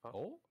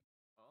 oh,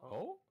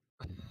 oh,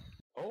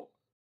 oh,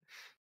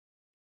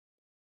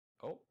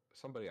 oh!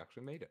 Somebody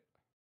actually made it.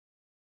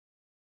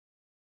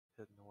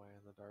 Hidden away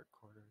in the dark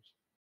corners.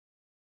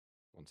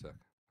 One sec.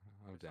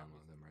 I'm For some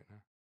downloading them reason, right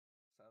now.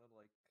 Sounded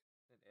like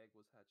an egg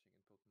was hatching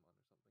in Pokemon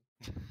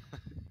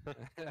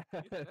or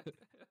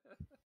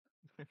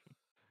something.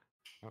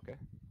 Okay.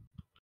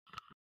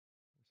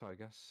 So I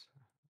guess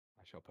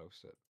I shall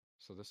post it.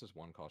 So this is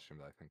one costume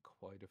that I think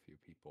quite a few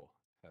people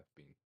have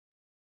been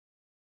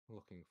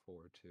looking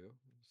forward to.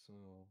 So,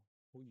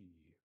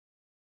 whee.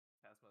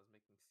 Phantasma is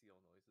making seal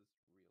noises.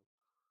 Real.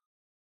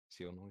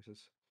 Seal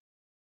noises.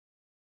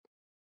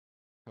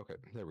 Okay,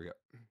 there we go.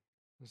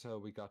 So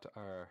we got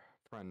our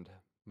friend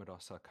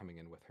Murasa coming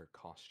in with her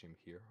costume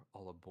here,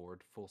 all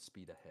aboard, full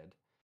speed ahead.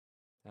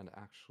 And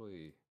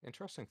actually,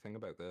 interesting thing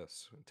about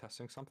this,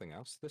 testing something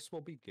else, this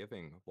will be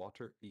giving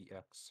Water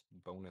EX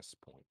bonus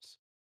points.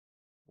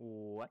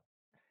 What?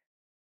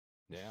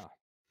 Yeah.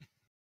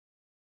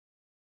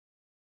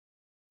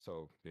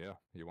 So, yeah,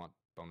 you want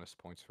bonus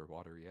points for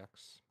Water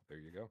EX? There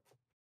you go.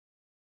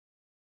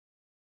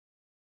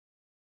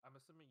 I'm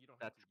assuming you don't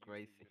That's have to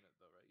use crazy. the unit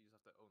though, right? You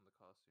just have to own the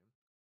costume.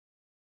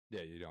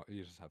 Yeah, you don't.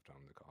 You just have to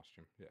own the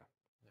costume. Yeah.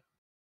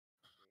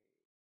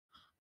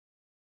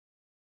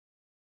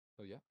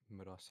 So yeah,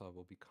 Murasa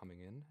will be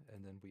coming in,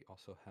 and then we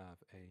also have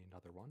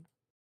another one.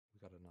 We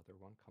got another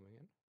one coming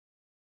in.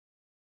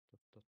 Da,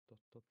 da, da,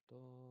 da, da.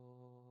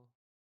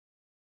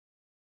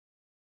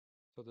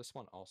 So this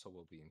one also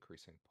will be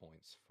increasing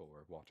points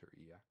for Water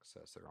EX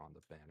as they're on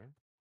the banner.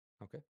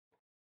 Okay.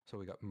 So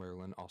we got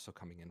Merlin also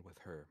coming in with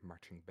her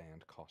marching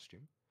band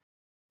costume.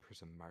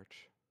 Prism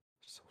March,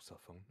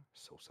 Sosaphone.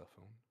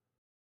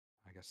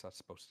 I guess that's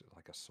supposed to be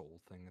like a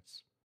soul thing.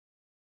 It's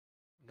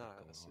No, got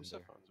a going on there.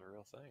 sousaphone's a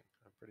real thing.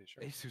 I'm pretty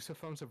sure. A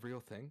sousaphone's a real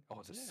thing? Oh,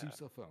 it's a Yeah.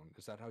 sousaphone.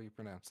 Is that how you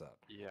pronounce that?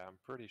 Yeah, I'm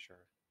pretty sure.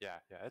 Yeah,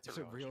 it's It's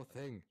a real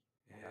instrument. thing.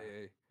 Yeah.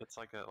 Yay. It's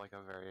like a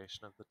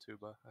variation of the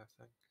tuba, I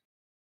think.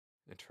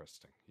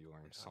 Interesting. You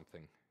learn Yeah.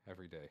 something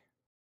every day.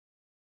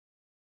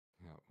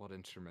 What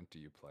instrument do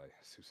you play?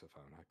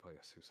 Sousaphone. I play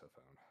a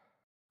sousaphone.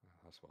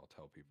 That's what I'll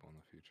tell people in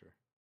the future.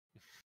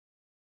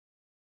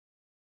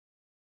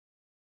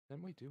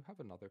 Then we do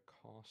have another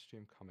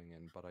costume coming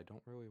in, but I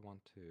don't really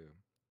want to...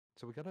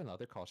 So we got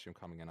another costume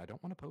coming in. I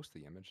don't want to post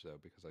the image, though,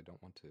 because I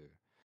don't want to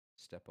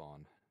step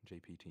on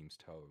JP Team's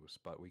toes.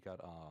 But we got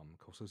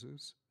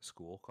Kosuzu's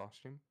school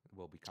costume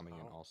will be coming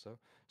in Oh. also.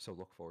 So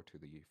look forward to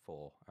the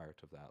full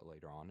art of that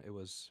later on. It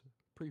was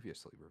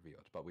previously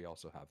revealed, but we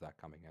also have that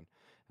coming in.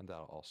 And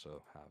that'll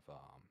also have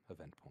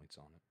event points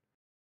on it.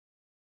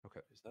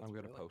 Okay, That's I'm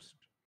going to really post...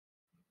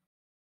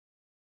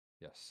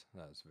 Yes,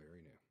 that is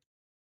very new.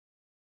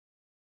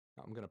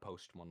 I'm going to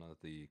post one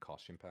of the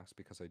costume packs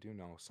because I do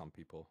know some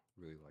people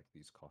really like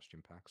these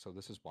costume packs. So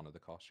this is one of the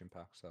costume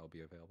packs that will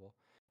be available.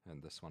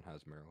 And this one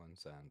has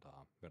Merlin's and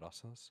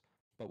Mirasa's.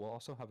 But we'll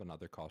also have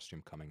another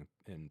costume coming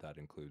in that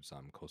includes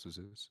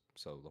Kosuzu's.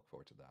 So look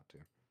forward to that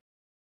too.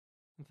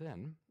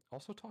 Then,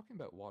 also talking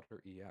about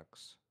Water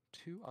EX,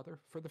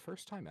 for the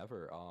first time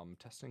ever,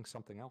 testing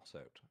something else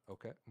out.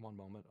 Okay, one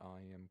moment, I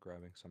am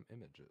grabbing some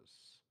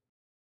images.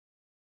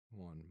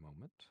 One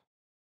moment.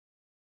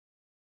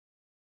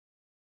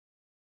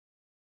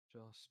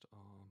 Just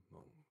a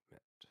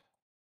moment.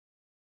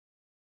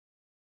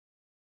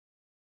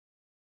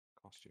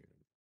 Costume.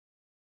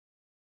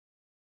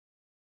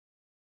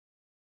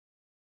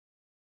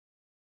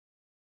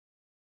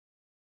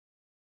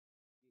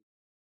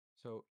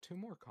 So 2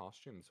 more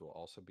costumes will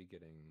also be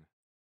getting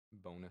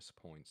bonus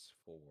points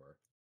for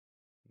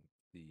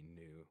the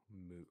new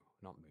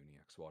not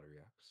Moonix, Water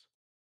EX.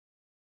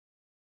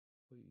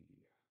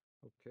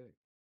 Okay.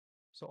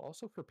 So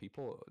also for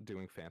people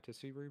doing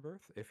Fantasy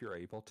Rebirth, if you're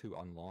able to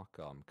unlock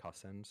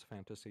Kasen's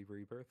Fantasy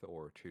Rebirth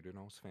or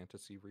Chudeno's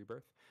Fantasy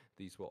Rebirth,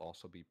 these will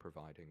also be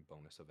providing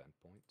bonus event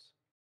points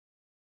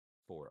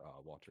for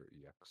Water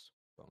EX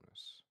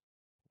bonus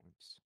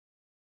points.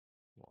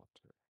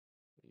 Water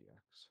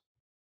EX.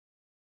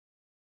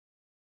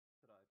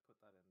 Should I put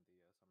that in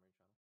the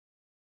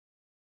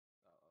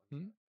summary channel?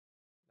 Hmm?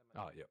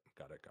 Never mind. Yep,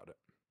 got it.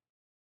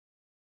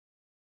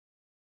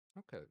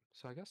 Okay,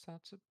 so I guess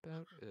that's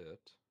about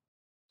it.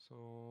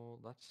 So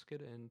let's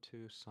get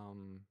into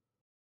some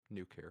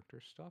new character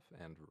stuff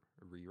and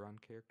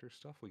rerun character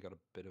stuff. We got a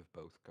bit of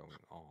both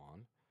going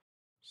on.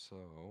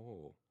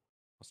 So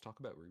let's talk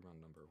about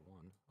rerun number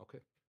 1. Okay,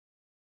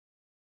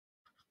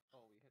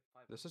 Oh, we hit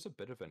 500. this is a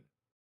bit of an...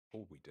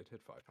 Oh, we did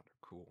hit 500.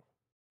 Cool.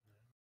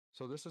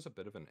 So this is a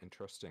bit of an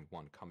interesting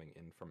one coming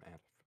in from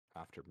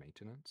after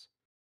maintenance.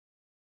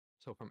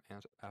 So from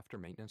after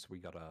maintenance, we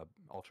got a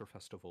Ultra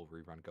Festival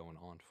rerun going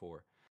on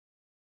for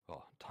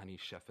Tiny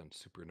Chef and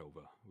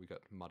Supernova. We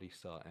got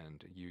Marisa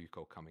and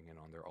Yuiko coming in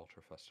on their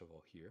Ultra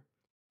Festival here.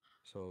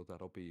 So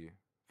that'll be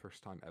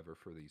first time ever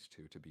for these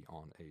two to be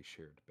on a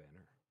shared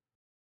banner.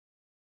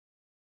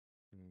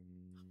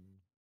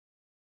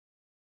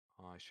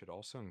 I should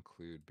also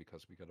include,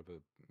 because we got a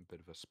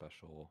bit of a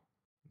special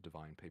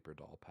Divine Paper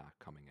Doll pack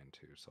coming in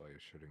too, so I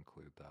should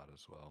include that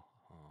as well.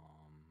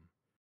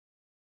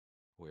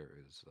 Where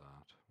is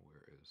that?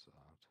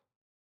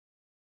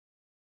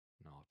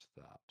 Not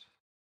that.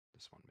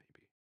 This one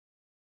maybe.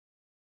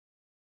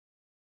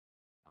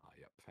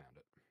 Yep, found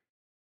it.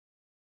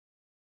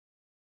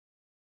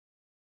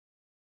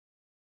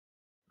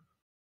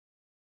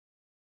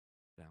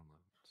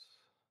 Downloads.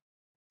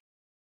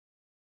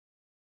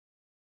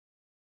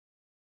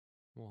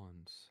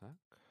 One sec.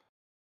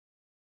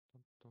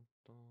 Dun, dun,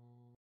 dun.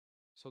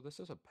 So this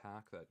is a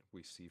pack that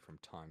we see from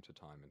time to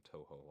time in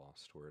Touhou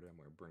Lost Word, and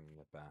we're bringing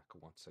it back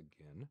once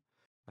again.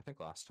 I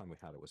think last time we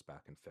had it was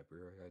back in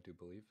February, I do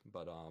believe,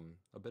 but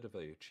a bit of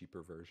a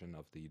cheaper version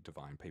of the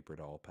Divine Paper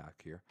Doll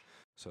pack here.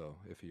 So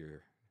if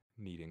you're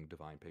needing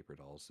Divine Paper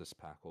Dolls, this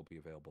pack will be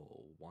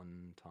available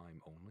one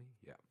time only.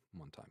 Yeah,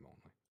 one time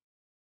only.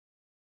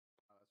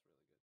 Oh, that's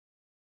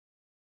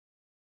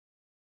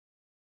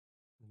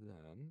really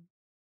good.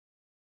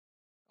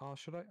 Then,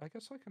 should I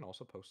guess I can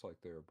also post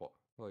like their,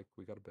 like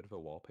we got a bit of a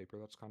wallpaper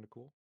that's kind of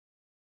cool.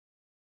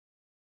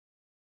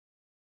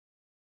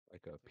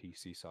 Like a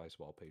PC size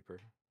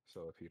wallpaper.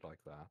 So if you'd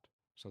like that.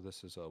 So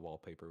this is a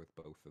wallpaper with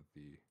both of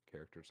the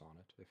characters on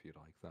it, if you'd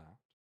like that.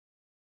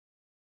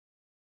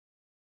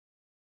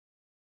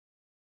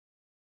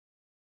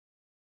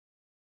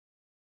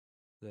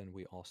 Then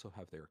we also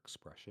have their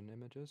expression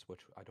images,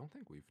 which I don't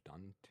think we've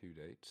done to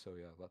date. So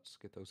yeah, let's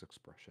get those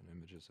expression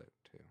images out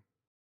too.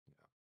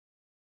 Yeah.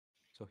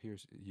 So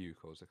here's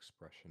Yuko's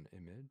expression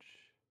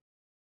image.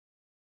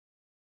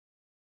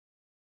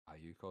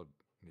 Yuko,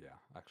 yeah,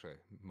 actually,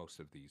 most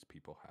of these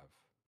people have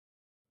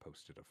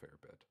posted a fair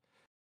bit.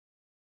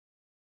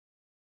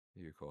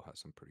 Yuko has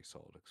some pretty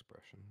solid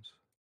expressions.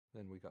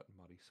 Then we got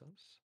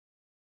Marisa's.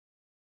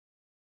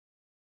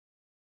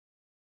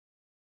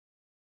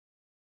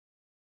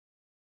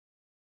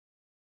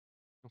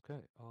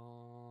 Okay,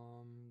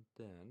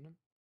 then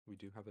we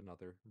do have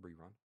another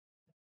rerun.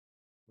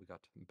 We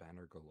got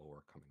Banner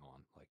Galore coming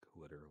on, like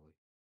literally.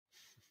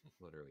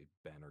 Literally,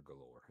 Banner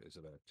Galore is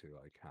about to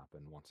like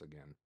happen once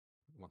again.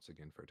 Once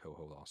again for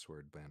Touhou Lost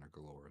Word, Banner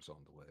Galore is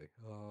on the way.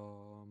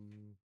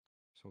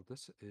 So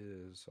this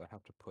is, I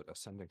have to put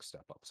Ascending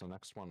Step Up. So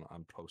next one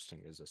I'm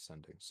posting is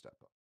Ascending Step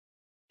Up,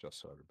 just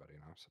so everybody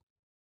knows.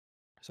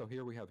 So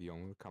here we have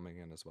Yomu coming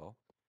in as well.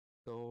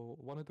 So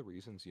one of the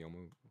reasons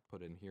Yomu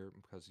put in here,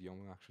 because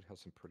Yomu actually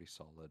has some pretty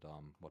solid,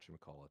 water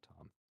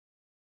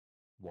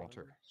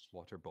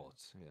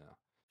bullets, yeah.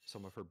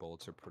 Some of her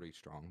bullets are pretty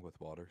strong with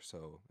water,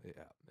 so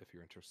yeah, if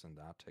you're interested in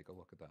that, take a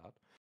look at that,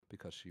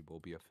 because she will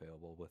be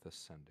available with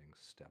Ascending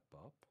Step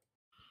Up.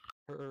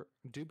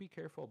 Do be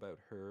careful about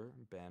her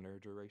banner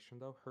duration,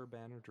 though. Her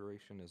banner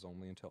duration is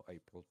only until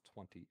April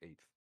 28th,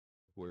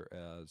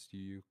 whereas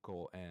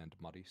Yuko and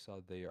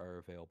Marisa, they are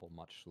available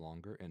much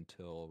longer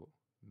until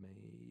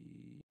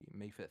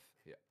May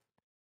 5th, yeah.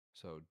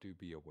 So do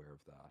be aware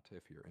of that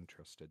if you're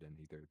interested in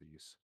either of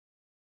these.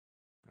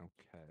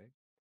 Okay.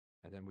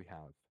 And then we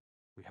have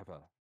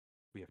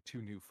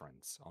two new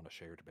friends on a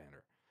shared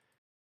banner.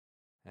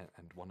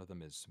 And one of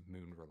them is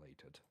moon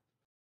related.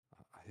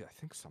 I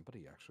think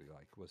somebody actually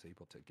like was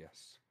able to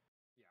guess.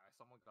 Yeah,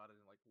 someone got it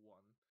in like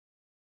one.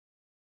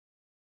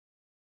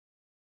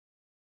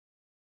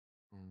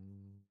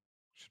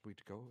 Should we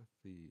go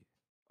with the...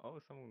 Oh,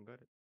 someone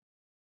got it.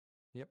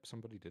 Yep,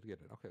 somebody did get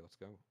it. Okay, let's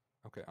go.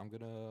 Okay, I'm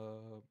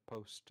gonna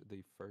post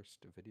the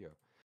first video.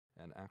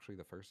 And actually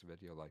the first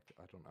video, like,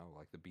 I don't know,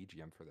 like the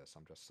BGM for this,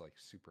 I'm just like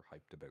super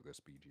hyped about this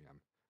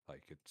BGM.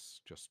 Like it's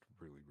just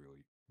really,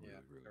 really, really,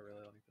 Yeah, really I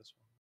really good. like this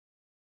one.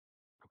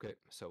 Okay,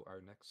 so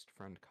our next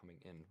friend coming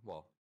in,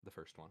 well, the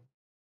first one.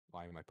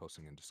 Why am I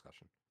posting in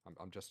discussion?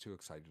 I'm just too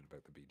excited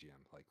about the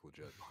BGM, like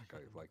legit. Like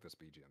I like this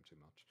BGM too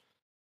much.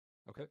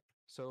 Okay,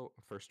 so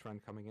first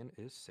friend coming in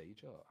is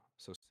Seija.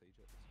 So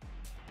Seija is...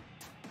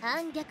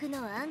 反逆の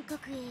暗黒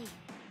英雄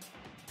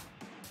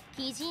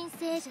鬼人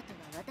聖者とは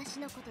私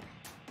のことだ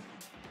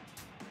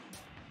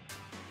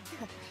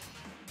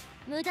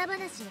無駄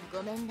話は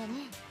ごめんだ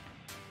ね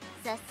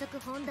早速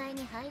本題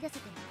に入らせ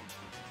ても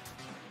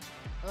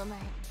らうお前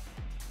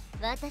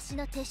私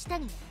の手下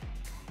にな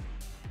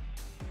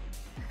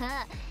ら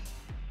ないかあ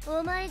あ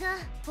お前が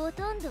ほ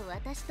とんど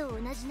私と同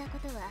じなこ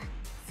とは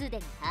すで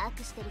に把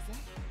握してるぜ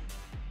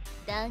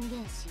断言し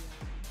よ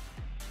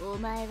うお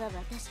前は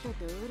私と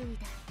同類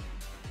だ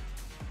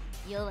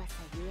弱さ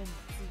ゆえについて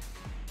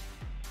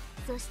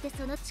そして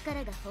その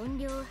力が本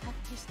領を発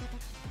揮した時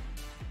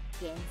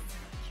幻想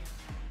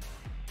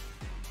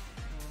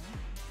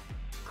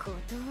郷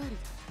断るだ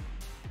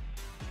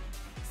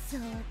そう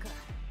か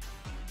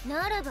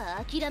なら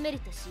ば諦める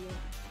としよ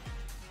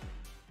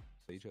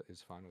う Seija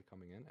is finally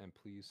coming in, and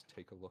please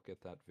take a look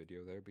at that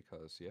video there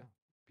because, yeah,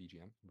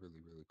 BGM,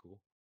 really, really cool.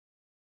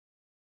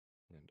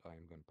 And I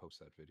am going to post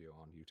that video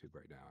on YouTube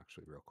right now,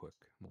 actually, real quick.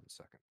 1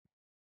 second.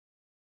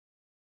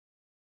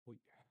 Wait.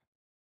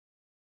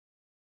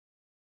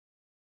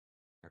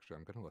 Actually,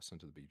 I'm going to listen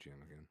to the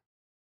BGM again.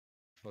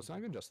 Well, it's not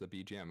even just the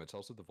BGM, it's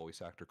also the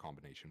voice actor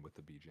combination with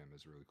the BGM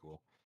is really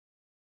cool.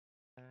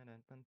 Dun,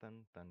 dun, dun,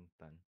 dun, dun,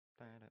 dun,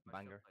 dun, I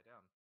banger. upside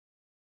down.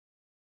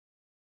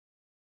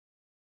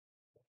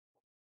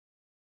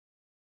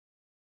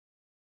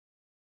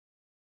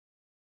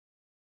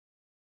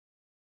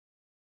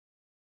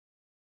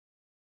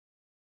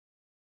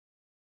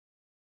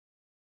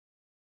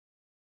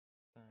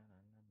 Dun,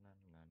 dun, dun,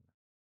 dun, dun.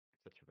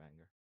 Such a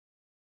banger.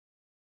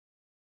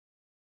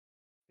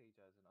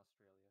 Seija is in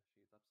Australia.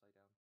 She's upside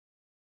down.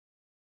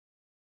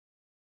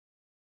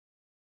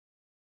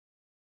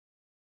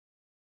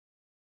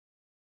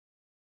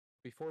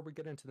 Before we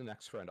get into the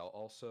next friend, I'll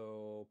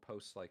also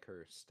post like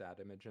her stat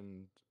image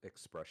and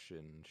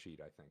expression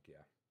sheet, I think,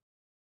 yeah.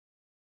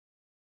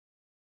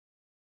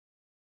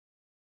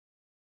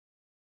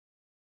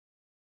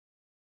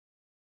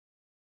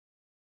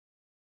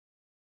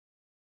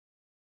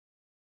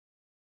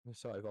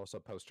 So I've also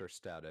posted her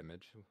stat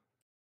image.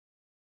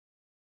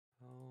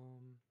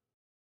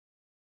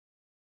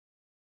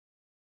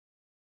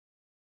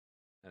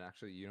 And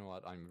actually, you know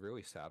what? I'm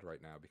really sad right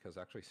now because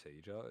actually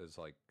Seija is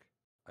like,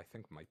 I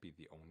think might be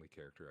the only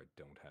character I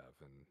don't have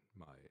in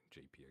my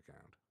JP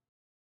account.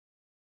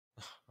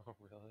 Oh,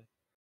 really?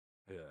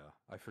 Yeah,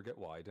 I forget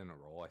why I didn't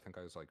roll. I think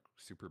I was like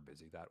super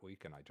busy that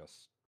week and I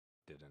just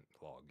didn't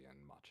log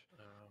in much.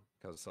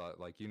 Because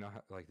like you know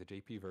like the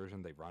JP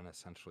version, they run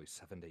essentially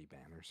 7-day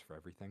banners for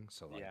everything.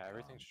 So like yeah,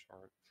 everything's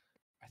short.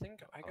 I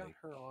think I got Like,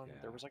 her on.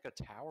 yeah. There was like a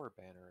tower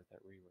banner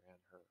that reran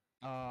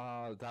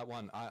her. That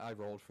one, I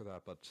rolled for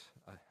that, but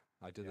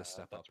I did Yeah, the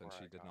step that's up and where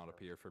she I did got not her.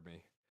 appear for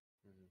me.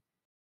 Mhm.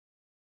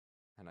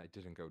 And I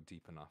didn't go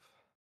deep enough.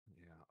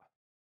 Yeah.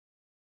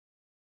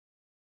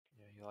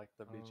 Yeah, you liked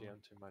the Oh.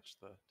 BGM too much.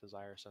 The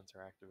desire sensor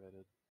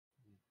activated.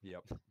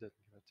 Yep. Didn't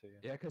give it to you.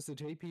 Yeah, because the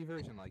JP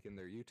version, like in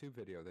their YouTube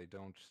video, they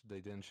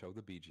didn't show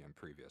the BGM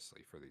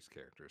previously for these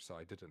characters, so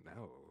I didn't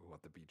know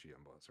what the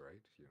BGM was,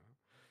 right? You know.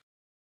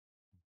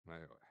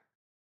 Anyway.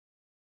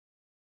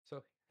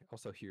 So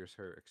also here's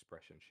her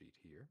expression sheet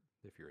here,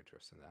 if you're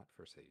interested in that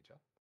for Seija.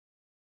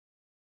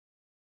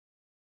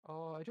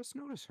 Oh, I just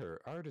noticed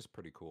her art is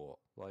pretty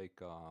cool.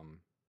 Like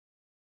on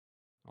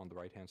the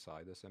right hand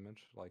side, this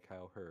image, like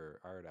how her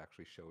art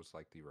actually shows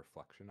like the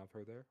reflection of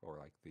her there, or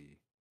like the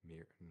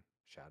mirror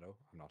shadow.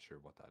 I'm not sure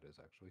what that is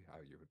actually,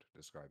 how you would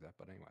describe that,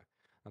 but anyway,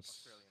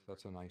 that's a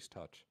Australian nice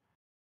version of touch.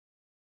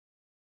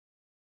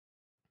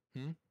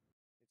 Hmm?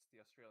 It's the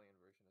Australian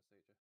version of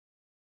Seija.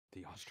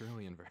 The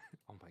Australian version.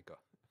 Oh my god.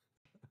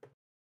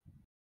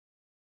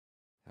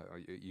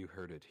 You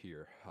heard it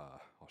here,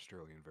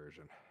 Australian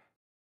version.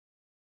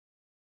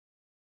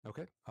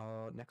 Okay,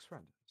 next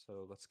friend.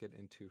 So let's get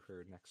into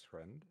her next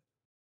friend.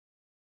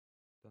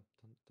 Dun,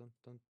 dun, dun,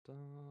 dun,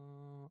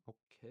 dun.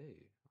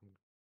 Okay.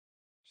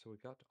 So we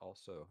got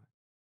also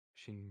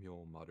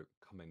Shinmyo Maru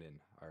coming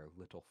in, our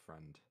little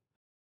friend.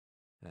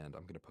 And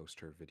I'm gonna post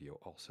her video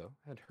also.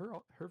 And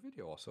her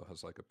video also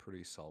has like a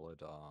pretty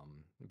solid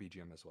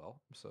BGM as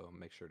well. So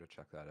make sure to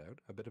check that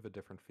out. A bit of a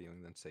different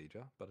feeling than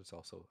Seija, but it's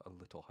also a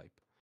little hype.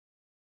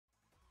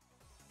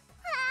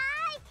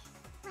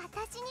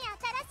 私に新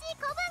しい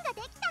子分が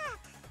でき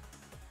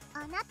た。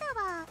あなた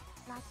は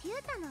ラピュ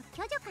ータの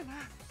巨女か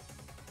な。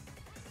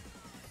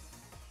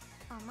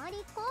あま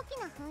り高貴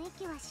な雰囲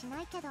気はし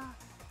ないけど、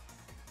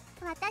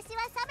私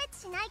は差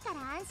別しないから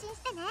安心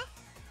してね。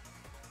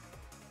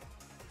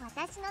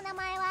私の名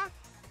前は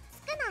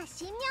スクナ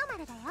神妙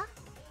丸だよ。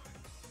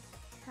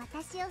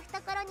私を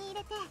懐に入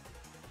れて、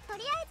と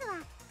りあえずは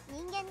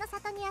人間の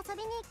里に遊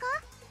びに行こ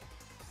う。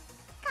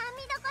甘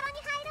味どころに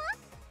入ろ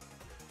う。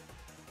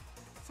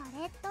そ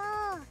れと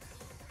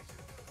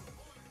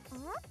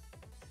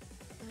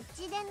う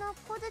ちでの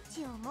小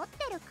槌を持っ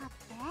てるかっ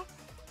て？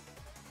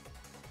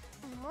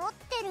持っ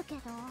てるけ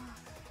どダ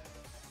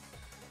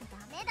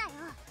メだよ、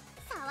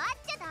触っ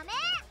ちゃダメ。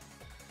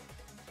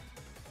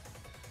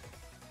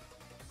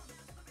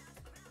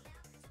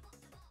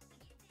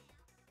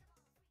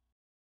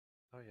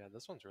 Oh yeah,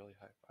 this one's really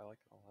hype. I like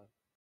it a lot.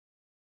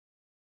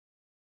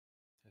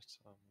 It's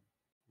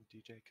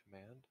DJ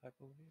Command, I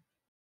believe.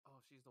 Oh,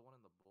 she's the one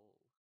in the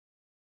bowl.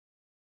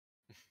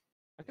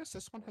 I guess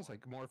this one has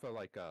like more of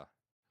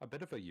a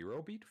bit of a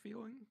Eurobeat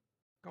feeling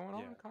going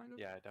on, kind of.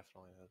 Yeah, it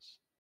definitely is.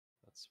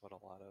 That's what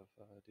a lot of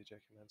DJ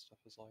Command stuff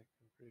is like.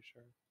 I'm pretty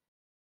sure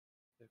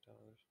they've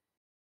done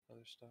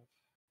other stuff.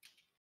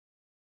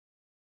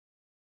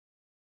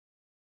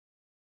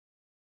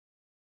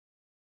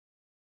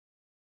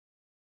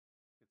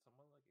 Could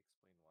someone like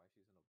explain why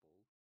she's in a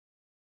bowl?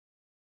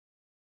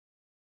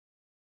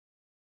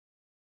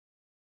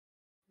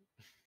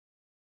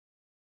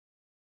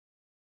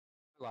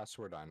 Last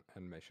word on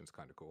animation's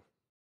kind of cool.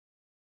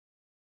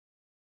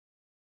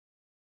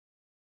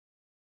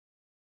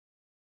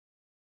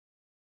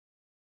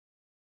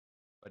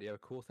 But yeah, the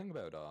cool thing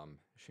about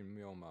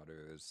Shinmyo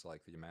Maru is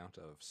like the amount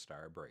of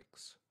star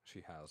breaks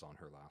she has on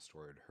her last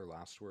word. Her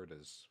last word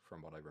is,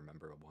 from what I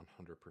remember, a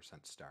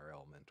 100% star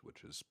element,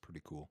 which is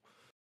pretty cool.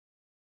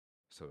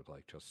 So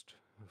like just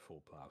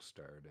full plow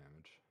star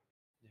damage.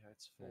 Yeah,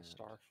 it's full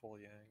star, full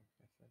yang,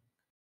 I think.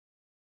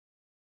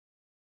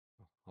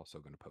 Also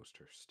going to post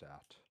her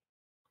stat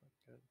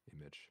Quite good.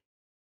 image.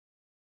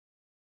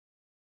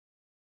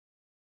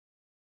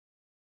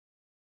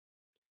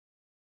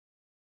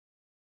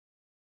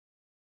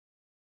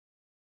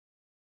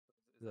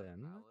 Is that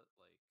mallet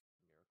like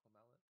Miracle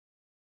Mallet?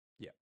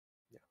 Yeah.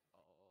 Yeah.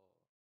 Oh.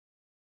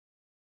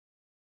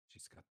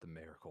 She's got the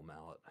miracle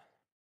mallet.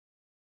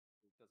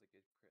 Does it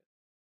get crit?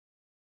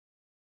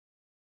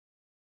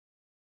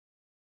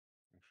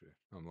 Actually,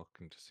 I'm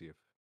looking to see if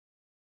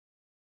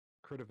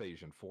crit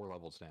evasion 4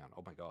 levels down.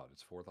 Oh my god,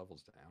 it's 4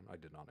 levels down. I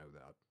did not know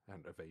that.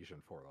 And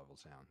evasion 4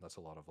 levels down. That's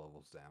a lot of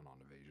levels down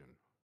on evasion.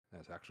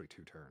 That's actually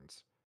 2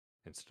 turns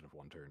instead of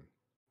 1 turn.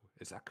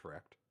 Is that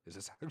correct? Is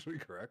this actually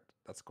correct?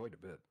 That's quite a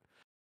bit.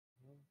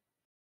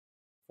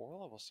 4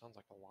 levels sounds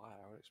like a lot.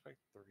 I would expect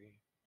 3.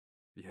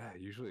 Yeah,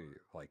 usually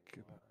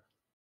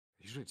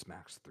usually it's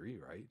max 3,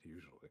 right?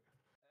 Usually.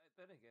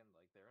 Then again,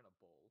 like they're in a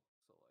bowl,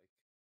 so like.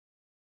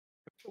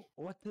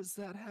 What does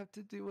that have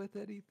to do with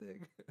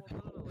anything?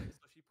 Well, no. Like,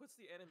 so she puts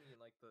the enemy in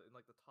like the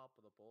top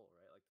of the bowl,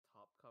 right? Like the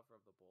top cover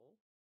of the bowl.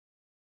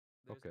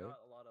 There's Okay. not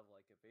a lot of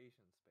like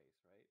evasion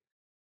space, right?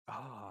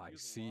 Ah, I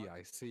see.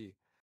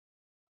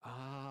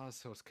 Ah,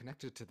 so it's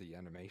connected to the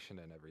animation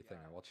and everything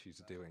and what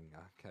she's doing.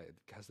 Okay,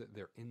 because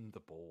they're in the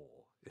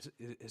bowl.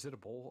 Is it a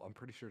bowl? I'm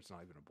pretty sure it's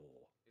not even a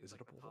bowl. It's Is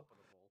like it a the bowl? top of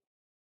the bowl.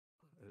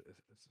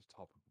 It's the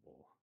top of the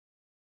bowl.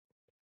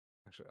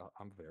 Actually,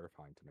 I'm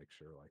verifying to make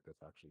sure like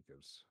this actually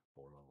goes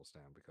 4 levels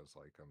down because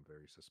like I'm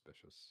very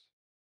suspicious.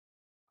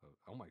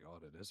 Oh my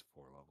god, it is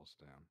 4 levels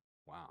down.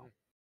 Wow. Hmm.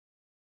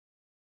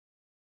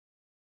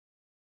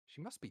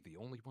 She must be the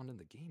only one in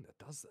the game that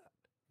does that.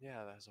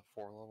 Yeah, that has a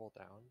 4 level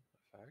down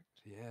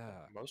effect.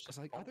 Yeah, Most of because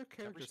like other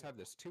characters every have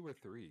this 2 or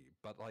 3,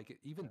 but like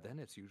even Yeah. then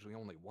it's usually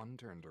only 1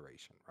 turn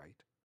duration,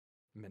 right?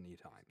 Many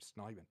times,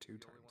 not even 2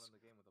 He's the only one turns. in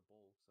the game with a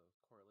bull, so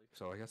correlation.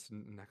 So I guess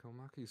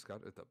Nekomaki's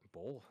got the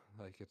bull,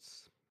 like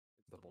it's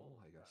the bull, bull,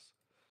 I yeah. guess.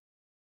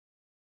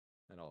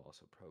 And I'll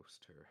also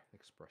post her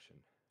expression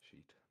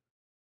sheet.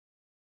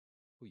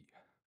 Whee.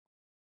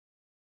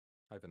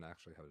 I haven't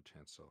actually had a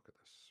chance to look at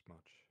this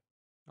much.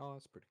 Oh,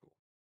 that's pretty cool.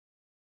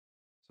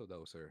 So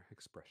those are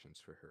expressions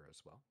for her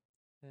as well.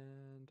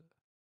 And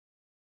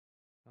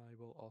I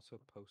will also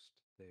post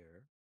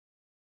there.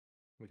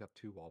 We got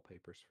 2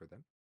 wallpapers for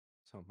them,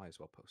 so might as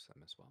well post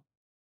them as well.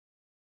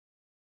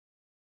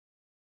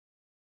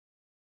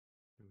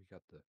 And we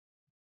got the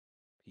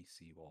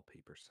PC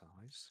wallpaper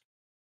size.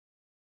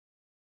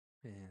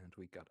 And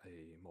we got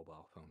a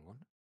mobile phone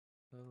one.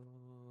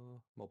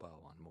 Mobile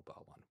one.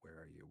 Where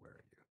are you? Where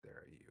are you?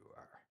 There you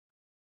are.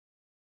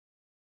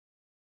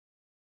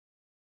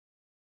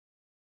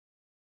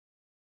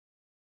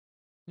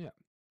 Yeah,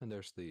 and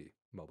there's the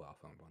mobile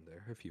phone one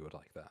there, if you would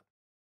like that.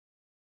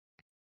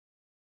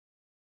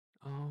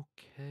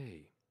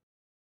 Okay.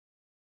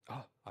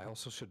 Oh, I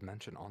also should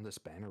mention on this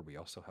banner we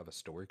also have a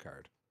story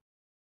card.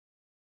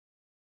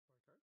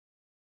 Story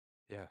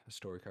card? Yeah, a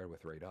story card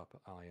with Rate Up.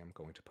 I am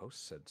going to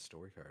post said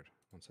story card.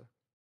 One sec.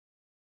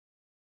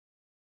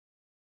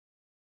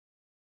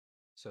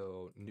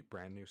 So,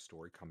 brand new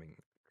story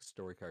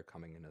card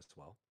coming in as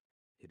well.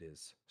 It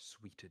is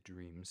Sweet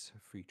Dreams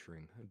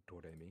featuring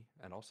Doremi,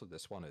 and also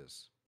this one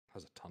has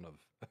a ton of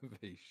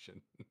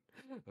evasion,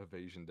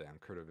 evasion down,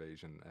 crit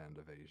evasion and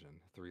evasion,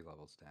 3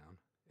 levels down.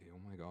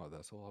 Oh my god,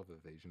 that's a lot of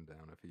evasion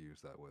down if you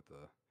use that with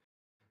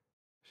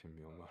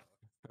Shimyoma.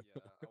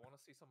 Yeah, I want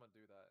to see someone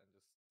do that and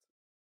just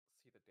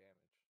see the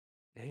damage.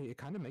 Hey, it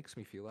kind of makes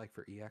me feel like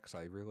for EX,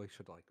 I really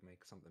should like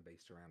make something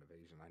based around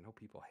evasion. I know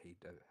people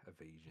hate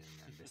evasion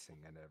and missing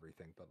and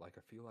everything, but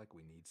like I feel like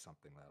we need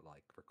something that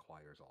like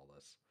requires all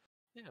this.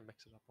 Yeah,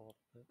 mix it up a little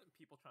bit.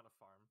 People trying to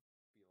farm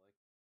be like.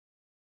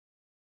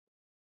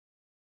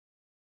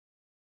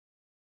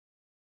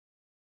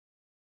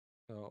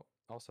 So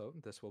also,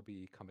 this will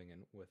be coming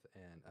in with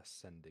an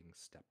ascending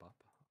step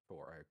up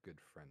for our good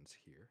friends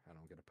here, and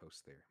I'm gonna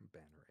post their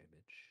banner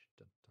image.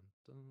 Dun, dun,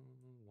 dun.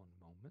 One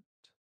moment.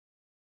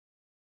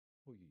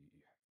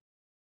 Whee.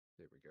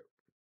 There we go.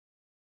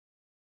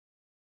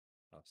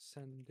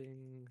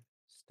 Ascending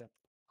step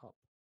up.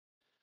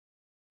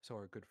 So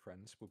our good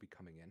friends will be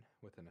coming in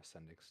with an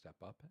ascending step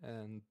up,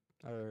 and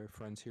our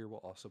friends here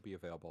will also be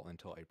available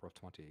until April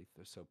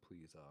 28th, so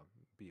please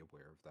be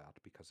aware of that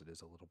because it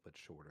is a little bit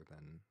shorter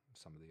than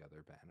some of the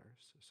other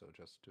banners, so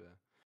just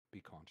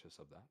be conscious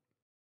of that.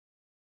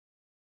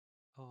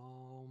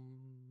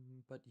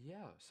 But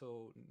yeah,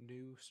 so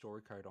new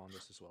story card on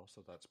this as well,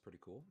 so that's pretty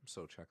cool,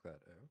 so check that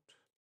out.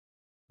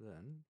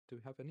 Then, do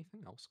we have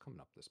anything else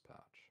coming up this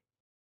patch?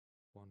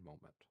 One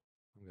moment.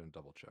 I'm going to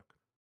double check.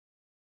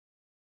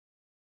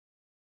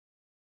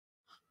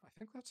 I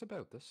think that's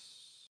about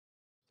this.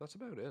 That's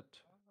about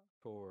it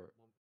for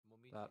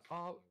Momichi's that.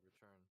 return.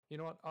 You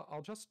know what?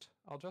 I'll just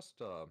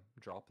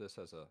drop this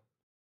as a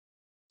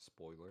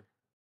spoiler.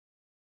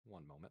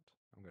 One moment.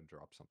 I'm going to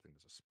drop something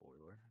as a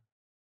spoiler.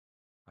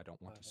 I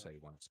don't want to say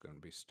when it's going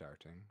to be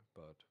starting,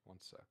 but one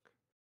sec.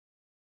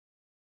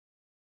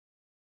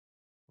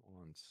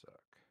 One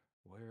sec.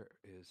 Where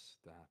is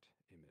that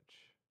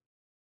image?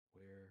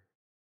 Where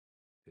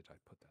did I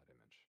put that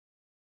image?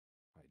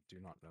 I do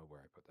not know where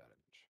I put that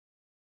image.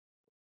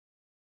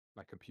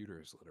 My computer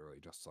is literally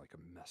just like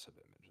a mess of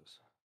images.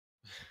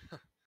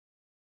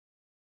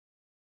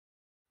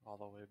 All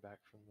the way back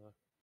from the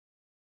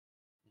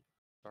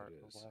start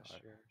It of is.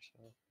 last year,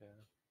 so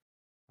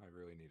yeah. I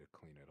really need to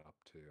clean it up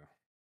too.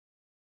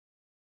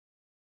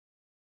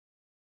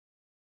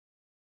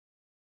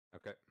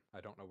 Okay, I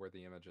don't know where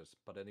the image is,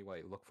 but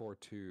anyway, look forward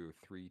to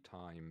 3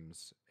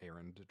 times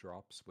errand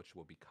drops, which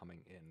will be coming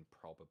in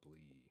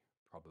probably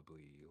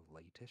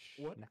late-ish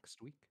What?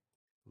 next week.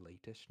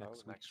 Late-ish Oh, next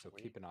week, next so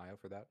week? keep an eye out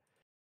for that.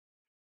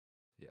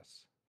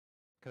 Yes,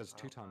 because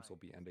 2 times will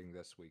be ending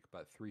this week,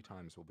 but 3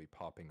 times will be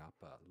popping up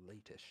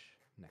late-ish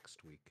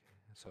next week,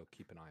 so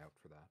keep an eye out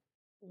for that.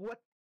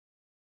 What?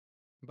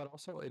 But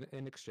also,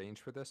 in exchange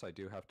for this, I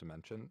do have to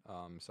mention,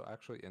 so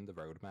actually in the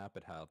roadmap,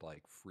 it had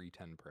like free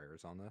 10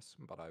 prayers on this,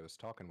 but I was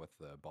talking with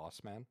the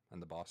boss man,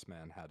 and the boss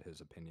man had his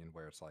opinion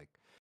where it's like,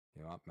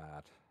 you know what,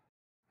 Matt,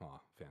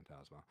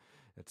 Phantasma,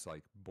 it's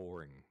like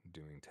boring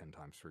doing 10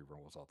 times free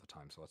rolls all the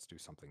time, so let's do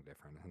something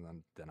different.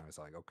 And then I was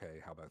like,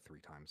 okay, how about 3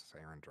 times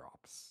errand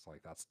drops?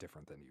 Like, that's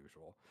different than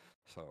usual.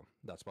 So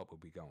that's what we'll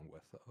be going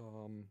with.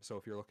 So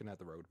if you're looking at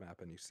the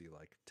roadmap and you see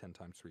like 10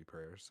 times 3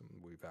 prayers,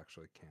 we've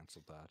actually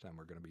canceled that, and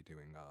we're going to be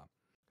doing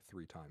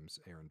 3 times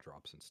errand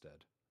drops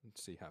instead.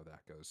 See how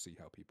that goes, see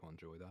how people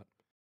enjoy that.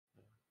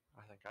 Yeah.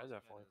 I think I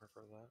definitely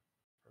prefer that.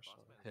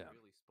 personally. Bossman is Yeah.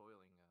 really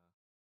spoiling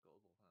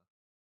Global,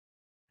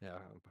 huh? Yeah,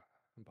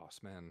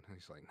 boss man,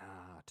 he's like,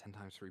 nah, 10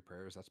 times 3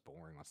 prayers, that's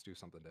boring. Let's do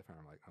something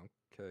different. I'm like,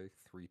 okay,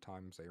 3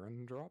 times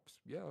Aaron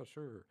drops? Yeah,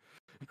 sure.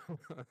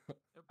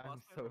 I'm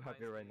Bossman so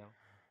happy reminds right me. now.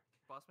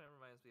 Bossman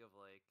reminds me of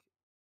like,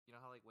 you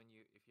know how like when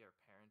if you're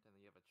a parent and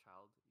you have a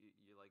child,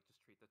 you like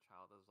just treat the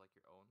child as like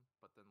your own.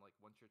 But then like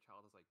once your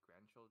child has like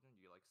grandchildren,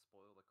 you like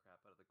spoil the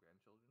crap out of the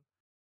grandchildren.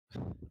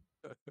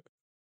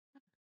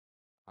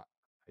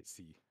 I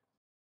see.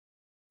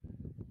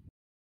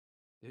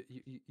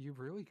 You're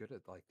really good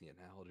at like the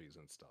analogies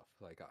and stuff.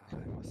 Like I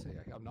must say,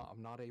 I'm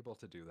not able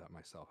to do that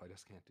myself. I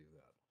just can't do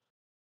that.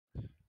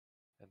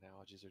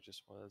 Analogies are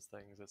just one of those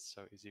things that's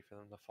so easy for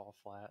them to fall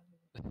flat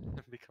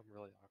and become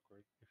really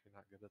awkward if you're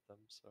not good at them.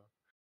 So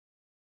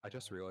I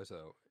just realized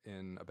though,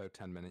 in about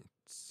 10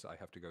 minutes, I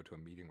have to go to a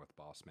meeting with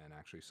Boss Man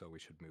actually, so we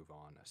should move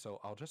on. So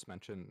I'll just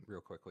mention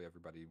real quickly,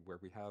 everybody, where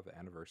we have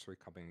anniversary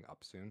coming up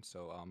soon.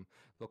 So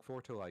look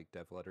forward to like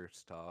dev letter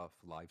stuff,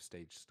 live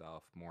stage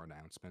stuff, more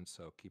announcements.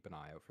 So keep an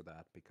eye out for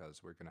that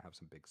because we're gonna have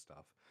some big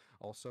stuff.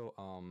 Also,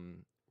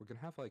 we're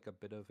gonna have like a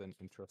bit of an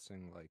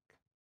interesting like.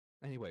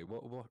 Anyway,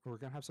 we're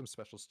gonna have some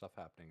special stuff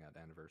happening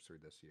at anniversary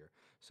this year.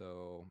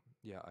 So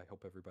yeah, I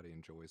hope everybody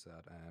enjoys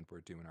that, and we're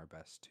doing our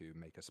best to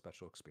make a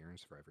special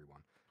experience for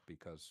everyone.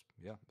 Because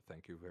yeah,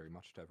 thank you very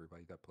much to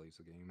everybody that plays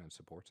the game and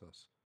supports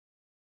us.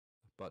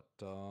 But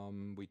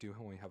we do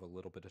only have a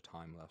little bit of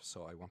time left,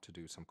 so I want to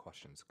do some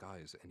questions,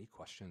 guys. Any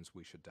questions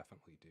we should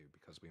definitely do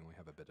because we only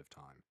have a bit of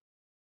time.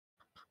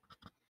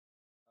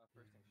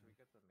 First thing, should we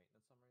get the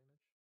maintenance summary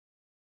image?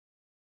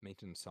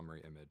 Maintenance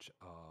summary image.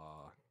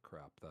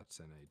 Crap, that's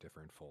in a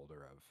different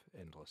folder of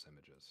endless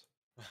images.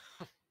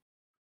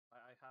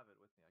 I have it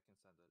with me. I can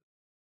send it.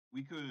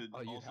 We could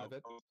Oh, you also have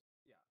it? post,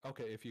 Yeah.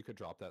 Okay, if you could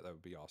drop that, that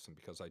would be awesome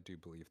because I do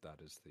believe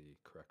that is the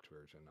correct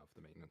version of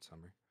the maintenance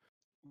summary.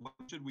 when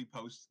should we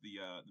post the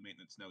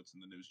maintenance notes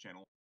in the news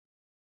channel?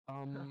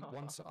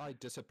 Once I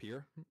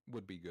disappear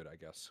would be good, I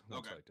guess.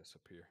 Once Okay. I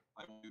disappear.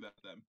 I will do that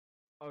then.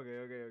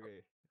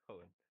 Okay.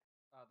 Hold on.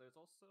 There's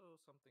also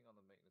something on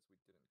the maintenance we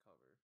didn't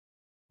cover.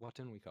 What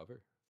didn't we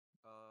cover?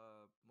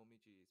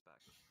 Momiji is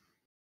back.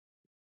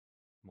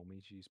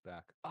 Momiji's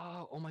back.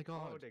 Oh my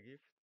god! Oh, the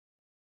gift.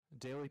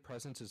 Daily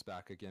Presence is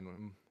back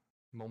again.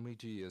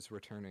 Momiji is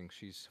returning.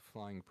 She's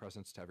flying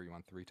presents to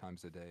everyone 3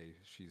 times a day.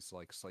 She's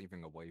like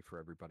slaving away for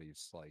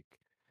everybody's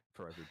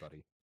for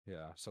everybody.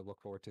 Yeah, so look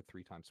forward to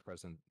 3 times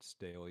presents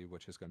daily,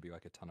 which is going to be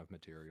like a ton of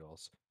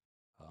materials.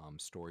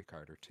 Story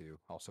card or 2.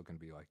 Also going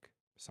to be like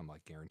some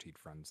like guaranteed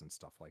friends and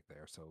stuff like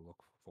there. So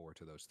look forward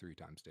to those 3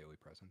 times daily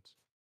presents.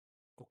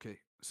 Okay,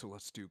 so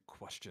let's do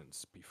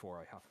questions before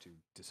I have to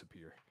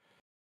disappear.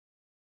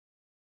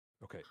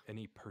 Okay,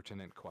 any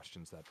pertinent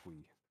questions that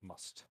we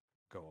must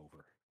go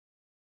over?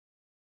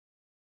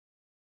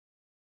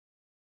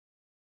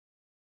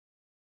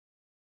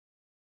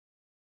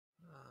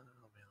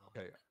 Oh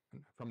man. Okay,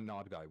 from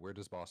Nod Guy, where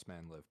does Boss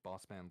Man live?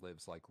 Boss Man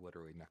lives like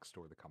literally next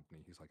door to the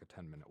company. He's like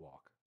a 10-minute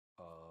walk.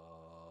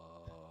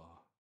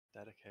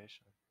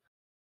 Dedication.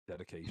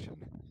 Dedication.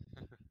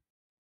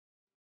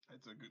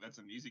 That's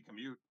an easy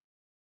commute.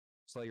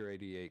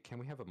 Slayer88, can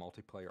we have a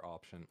multiplayer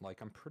option?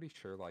 Like, I'm pretty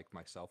sure, like,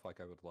 myself,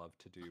 like, I would love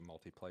to do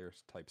multiplayer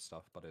type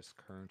stuff, but it's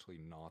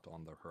currently not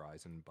on the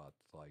horizon, but,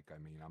 like, I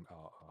mean,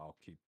 I'll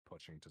keep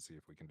pushing to see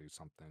if we can do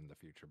something in the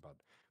future, but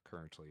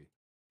currently,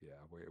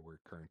 yeah, we're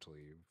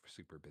currently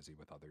super busy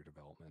with other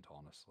development,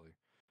 honestly.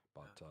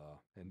 But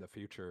in the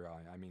future,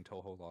 I mean,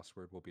 Touhou Lost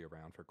Word will be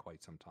around for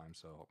quite some time,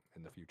 so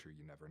in the future,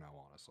 you never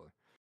know, honestly.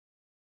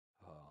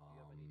 Do you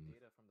have any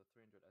data from the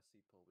 300 SC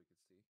poll we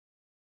could see?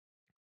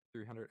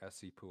 300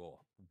 SC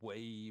pool.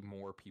 Way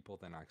more people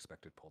than I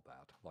expected pulled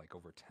that. Like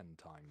over 10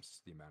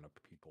 times the amount of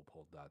people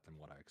pulled that than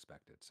what I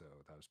expected. So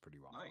that was pretty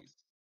wild.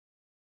 Nice.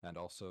 And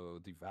also,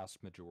 the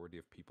vast majority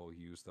of people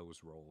use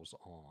those roles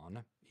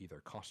on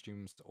either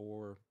costumes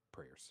or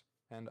prayers.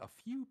 And a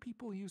few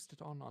people used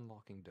it on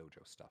unlocking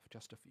dojo stuff.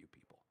 Just a few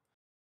people.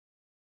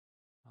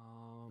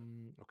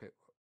 Okay,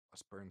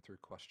 let's burn through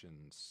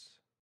questions.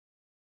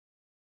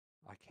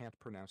 I can't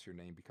pronounce your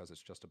name because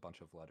it's just a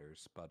bunch of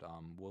letters, but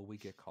will we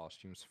get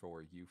costumes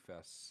for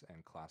UFES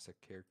and classic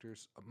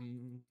characters?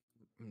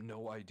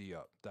 No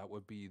idea. That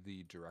would be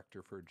the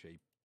director for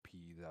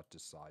JP that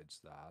decides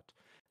that,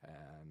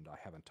 and I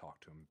haven't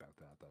talked to him about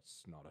that.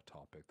 That's not a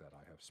topic that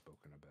I have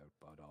spoken about,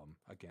 but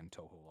again,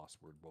 Touhou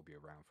Lost Word will be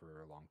around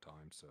for a long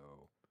time,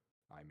 so,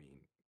 I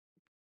mean,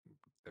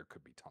 there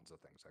could be tons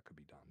of things that could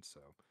be done,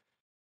 so,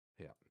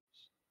 yeah.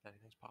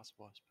 Anything's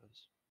possible, I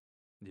suppose.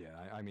 Yeah,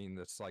 I mean,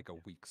 that's like a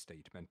weak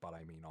statement, but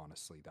I mean,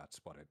 honestly, that's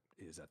what it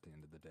is at the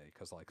end of the day.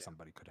 Because, like,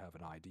 somebody could have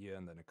an idea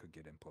and then it could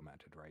get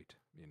implemented, right?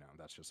 You know,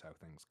 that's just how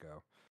things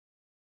go.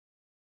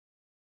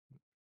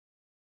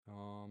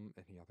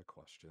 Any other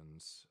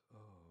questions?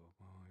 Oh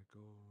my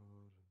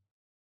god.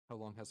 How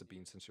long has it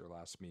been since your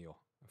last meal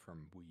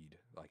from weed?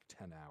 Like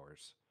 10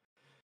 hours.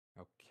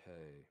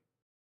 Okay.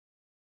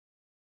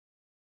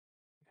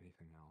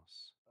 Anything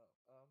else?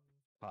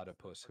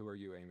 Platypus, who are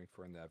you aiming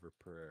for in the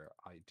Everprayer?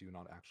 I do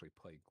not actually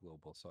play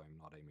global, so I'm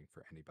not aiming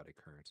for anybody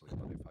currently.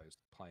 But if I was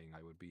playing,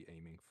 I would be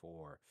aiming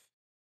for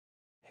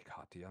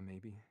Hikatia,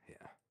 maybe.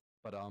 Yeah.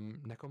 But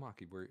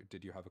Nekomaki,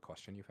 did you have a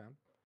question you found?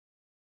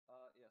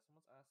 Yeah,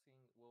 someone's asking,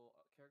 will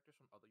characters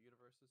from other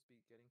universes be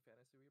getting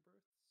fantasy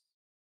rebirths?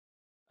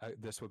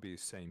 This would be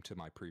same to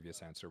my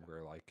previous answer, Okay.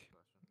 where like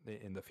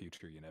in the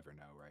future you never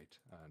know, right?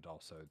 And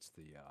also it's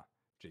the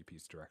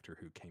JP's director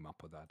who came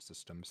up with that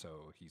system,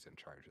 so he's in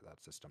charge of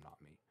that system, not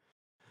me.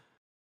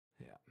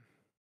 Yeah.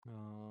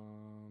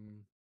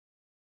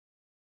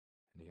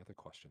 Any other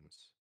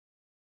questions?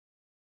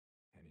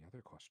 Any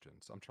other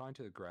questions? I'm trying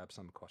to grab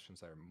some questions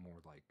that are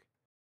more like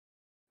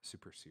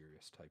super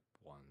serious type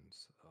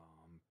ones.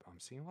 I'm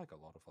seeing like a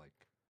lot of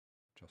like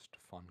just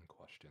fun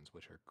questions,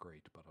 which are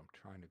great, but I'm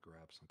trying to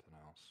grab something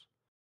else.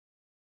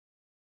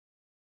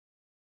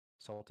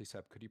 Salty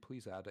Seb, could you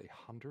please add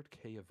a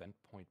 100k event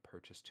point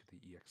purchase to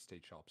the EX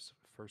state shops?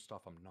 First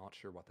off, I'm not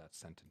sure what that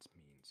sentence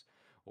means,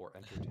 or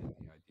entertain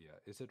the idea.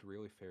 Is it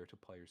really fair to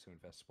players who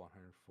invest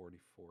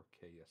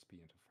 144k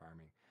SP into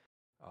farming?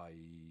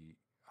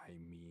 I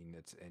mean,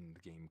 it's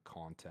in-game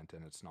content,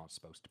 and it's not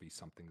supposed to be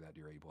something that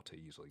you're able to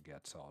easily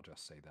get, so I'll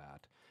just say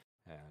that.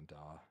 And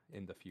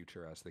in the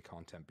future, as the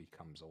content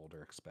becomes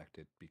older, expect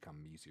it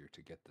become easier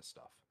to get the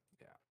stuff.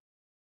 Yeah.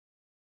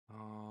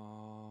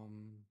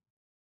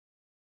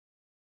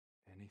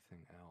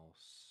 Anything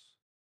else?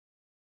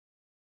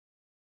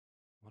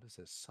 What is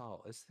this?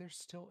 Sal, is there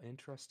still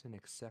interest in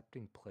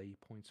accepting play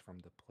points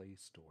from the Play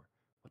Store?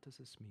 What does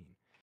this mean?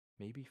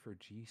 Maybe for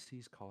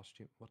GC's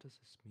costume? What does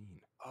this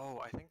mean? Oh,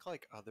 I think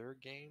like other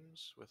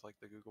games with like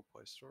the Google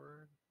Play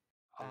Store,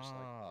 there's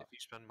like if you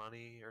spend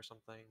money or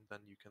something, then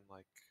you can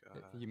like.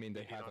 You mean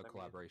they you know have a what I mean?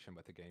 collaboration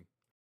with the game?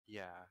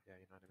 Yeah, yeah,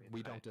 you know what I mean.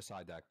 We don't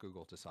decide that.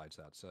 Google decides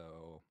that.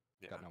 So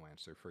Yeah. got no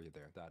answer for you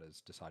there. That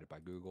is decided by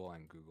Google,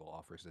 and Google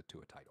offers it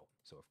to a title.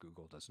 So if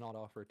Google does not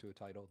offer it to a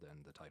title,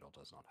 then the title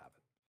does not have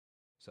it.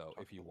 So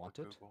if you want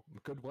it, Google.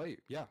 good way.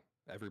 Yeah,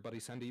 everybody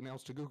send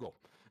emails to Google.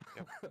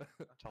 Yep.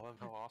 Tell them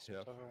how awesome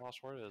Yep. Touhou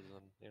Lost Word is,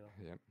 and you know.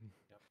 Yep.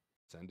 Yep.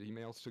 Send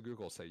emails to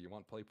Google. Say you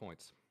want play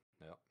points.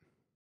 Yep.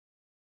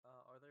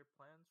 Are there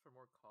plans for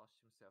more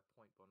costumes to have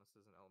point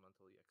bonuses in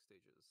Elemental EX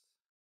stages?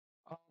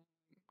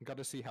 Got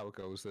to see how it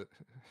goes.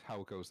 How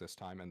it goes this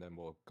time, and then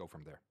we'll go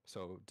from there.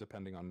 So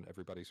depending on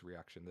everybody's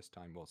reaction this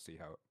time, we'll see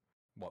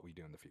what we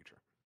do in the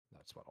future.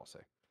 That's what I'll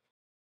say.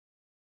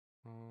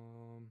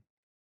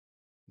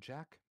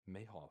 Jack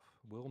Mayhoff,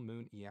 will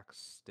Moon EX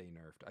stay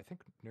nerfed? I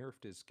think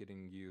nerfed is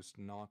getting used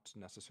not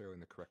necessarily in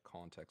the correct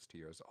context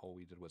here, as all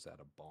we did was add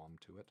a bomb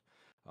to it.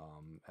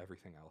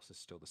 Everything else is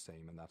still the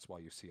same, and that's why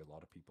you see a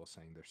lot of people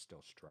saying they're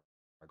still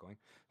struggling.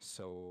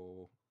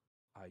 So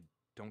I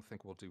don't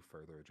think we'll do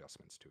further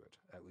adjustments to it,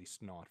 at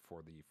least not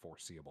for the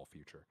foreseeable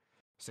future.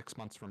 6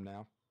 months from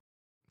now,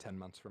 10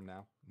 months from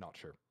now, not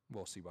sure.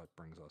 We'll see what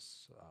brings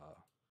us,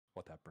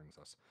 what that brings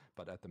us.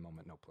 But at the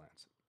moment, no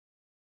plans.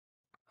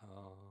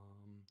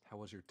 How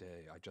was your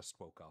day? I just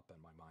woke up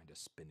and my mind is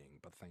spinning,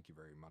 but thank you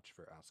very much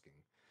for asking.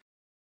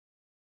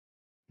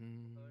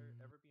 Will there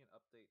ever be an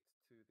update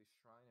to the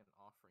Shrine and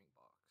Offering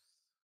box?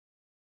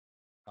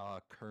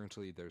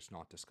 Currently, there's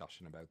not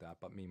discussion about that,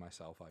 but me,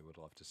 myself, I would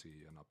love to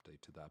see an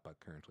update to that,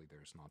 but currently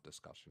there's not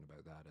discussion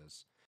about that,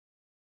 as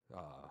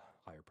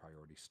higher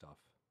priority stuff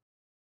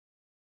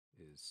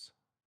is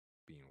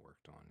being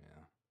worked on,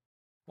 yeah.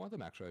 One of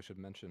them, actually, I should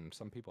mention,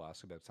 some people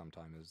ask about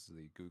sometime, is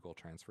the Google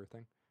Transfer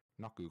thing.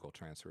 Not Google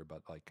Transfer,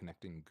 but like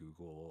connecting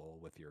Google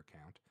with your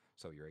account,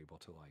 so you're able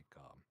to like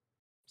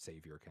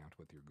save your account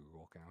with your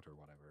Google account or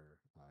whatever.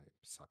 I'm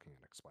sucking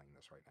at explaining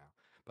this right now.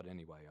 But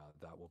anyway,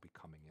 that will be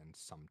coming in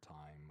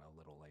sometime a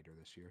little later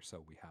this year,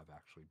 so we have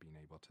actually been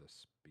able to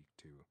speak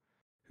to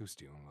who's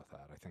dealing with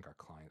that. I think our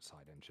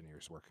client-side engineer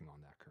is working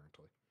on that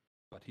currently.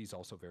 But he's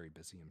also very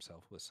busy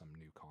himself with some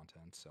new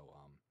content, so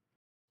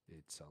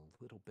it's a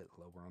little bit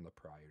lower on the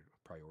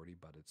priority,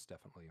 but it's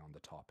definitely on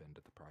the top end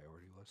of the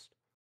priority list.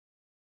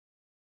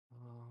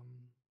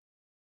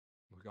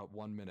 We got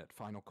 1 minute.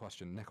 Final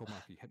question.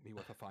 Nekomaki, hit me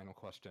with a final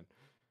question.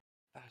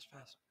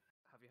 Fast.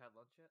 Have you had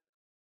lunch yet?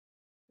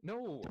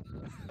 No!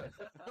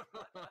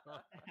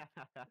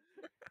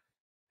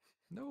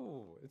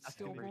 No, it's That's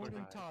still gonna be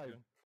morning fine.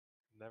 time.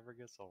 Never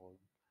gets old.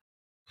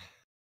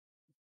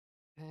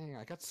 Dang,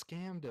 I got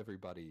scammed,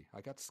 everybody. I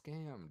got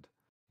scammed.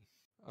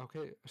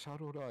 Okay,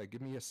 Shadow,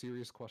 give me a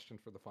serious question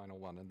for the final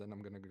one, and then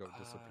I'm gonna go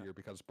disappear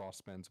because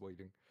Boss Man's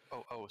waiting.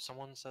 Oh,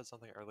 someone said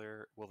something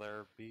earlier. Will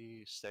there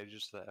be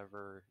stages that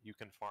ever you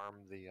can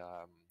farm the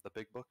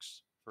big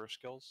books for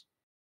skills?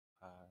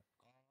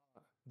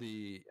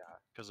 The Yeah,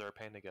 because they're a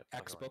pain to get.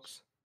 X otherwise.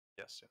 books?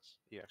 Yes,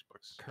 EX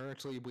books.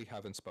 Currently, we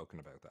haven't spoken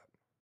about that.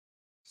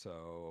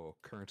 So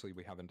currently,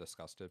 we haven't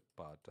discussed it.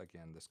 But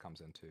again, this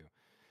comes into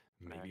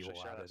maybe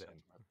we'll add it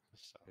in.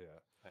 So,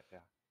 yeah, yeah,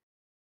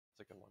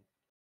 it's a good one.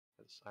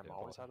 I'm Yeah,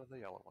 always well- out of the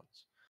yellow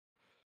ones.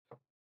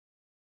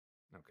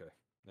 Okay.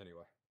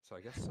 Anyway, so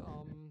I guess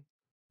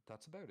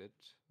that's about it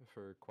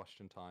for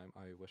question time.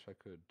 I wish I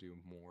could do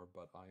more,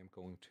 but I am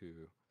going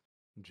to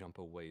jump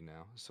away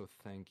now. So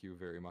thank you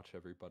very much,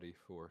 everybody,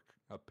 for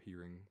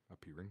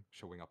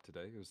showing up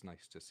today. It was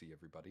nice to see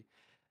everybody.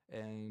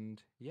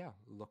 And yeah,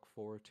 look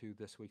forward to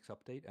this week's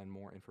update and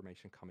more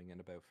information coming in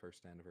about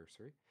first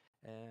anniversary.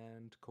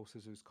 And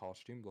Kosuzu's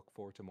costume, look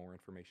forward to more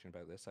information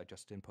about this. I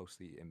just didn't post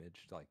the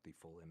image, like the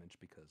full image,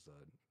 because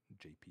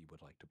JP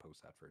would like to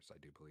post that first, I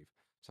do believe.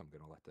 So I'm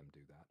going to let them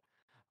do that.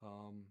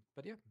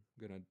 But yeah,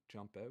 I'm going to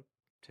jump out.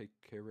 Take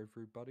care,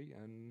 everybody,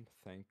 and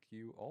thank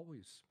you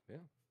always. Yeah.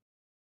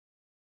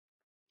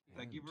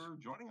 Thank you And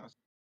for joining us.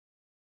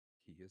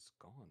 he is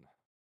gone.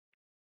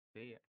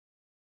 See ya.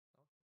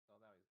 Oh,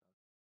 now he's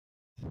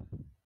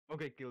gone.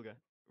 Okay, Kilga.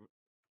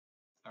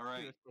 All right.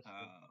 Serious question.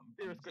 I'm,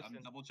 Serious I'm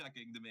question. double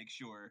checking to make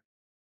sure.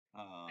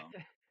 I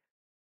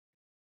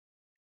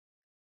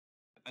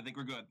think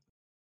we're good.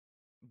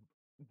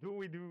 Do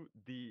we do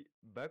the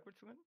backwards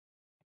one?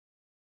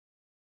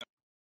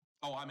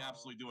 Oh, I'm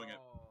absolutely doing it.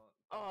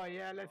 Oh,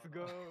 yeah, let's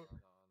go. No.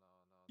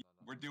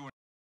 We're doing it.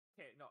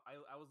 Okay, no,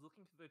 I was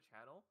looking through the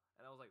channel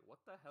and I was like, what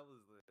the hell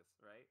is this,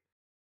 right?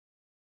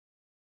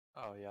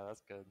 Oh yeah,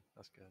 that's good.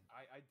 That's good.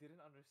 I didn't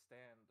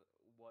understand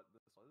what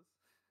this was.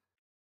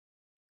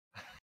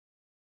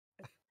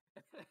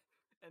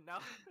 And now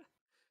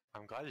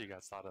I'm glad you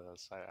guys thought of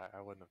this. I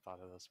wouldn't have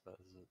thought of this, but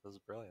this is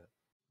brilliant.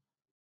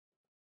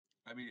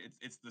 I mean,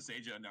 it's the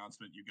Seija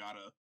announcement. You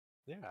gotta.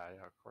 Yeah,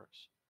 of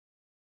course.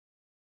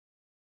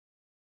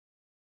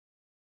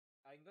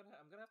 I'm gonna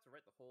have to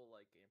write the whole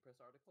like Game Press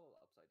article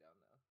upside down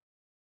now.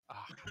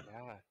 Ah,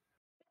 yeah.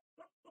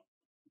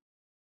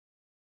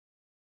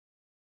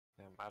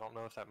 I don't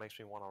know if that makes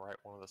me want to write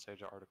one of the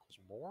Sage articles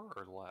more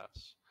or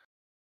less.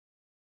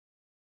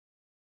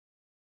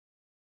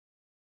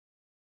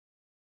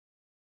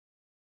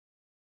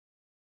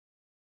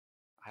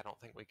 I don't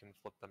think we can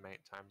flip the mate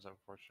times,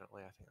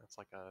 unfortunately. I think that's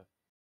like a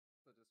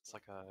it's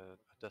like a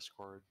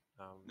Discord.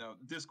 No,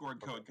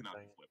 Discord code cannot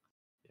be thing. flipped.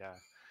 Yeah.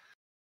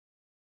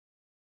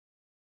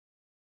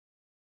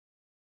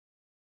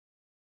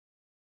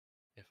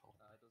 If only.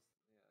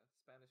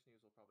 Spanish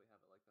news will probably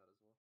have it like that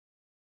as well.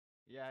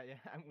 Yeah,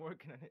 I'm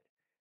working on it.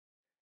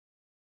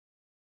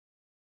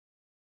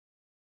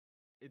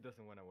 It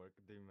doesn't want to work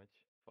too much.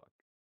 Fuck.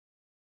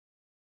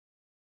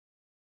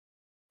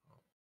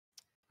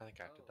 I think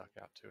I have to duck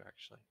out too,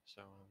 actually.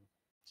 So,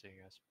 see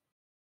you guys.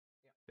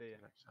 Yeah. See ya.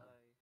 Next time.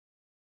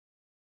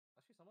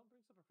 Actually, someone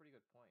brings up a pretty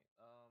good point.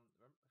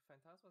 Remember,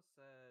 Phantasma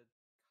said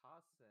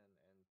Kasen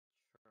and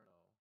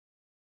Cherno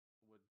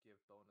would give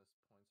bonus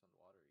points on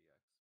Water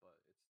EX,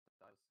 but it's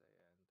Dase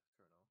and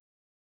Cherno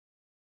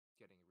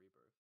getting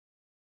Rebirth.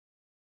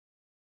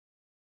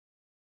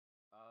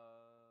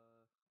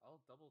 I'll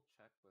double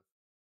check with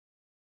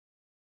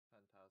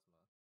Phantasma.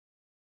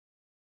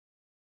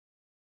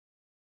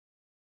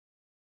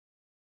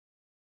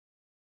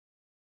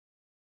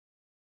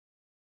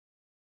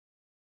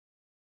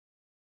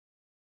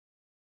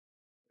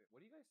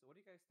 What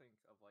do you guys think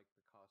of like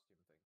the costume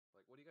thing?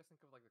 Like, what do you guys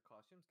think of like the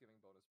costumes giving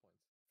bonus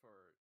points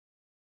for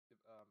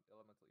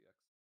Elemental EX?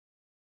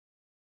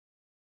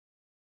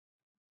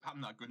 I'm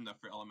not good enough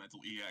for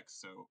Elemental EX,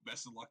 so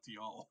best of luck to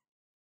y'all.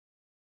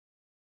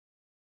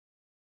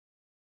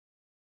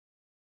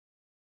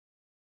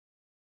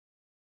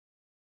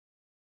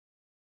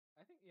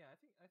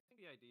 I think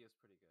the idea is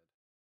pretty good.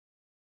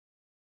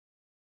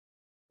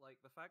 Like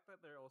the fact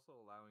that they're also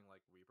allowing like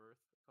Rebirth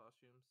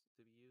costumes to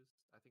be used,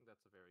 I think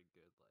that's a very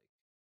good like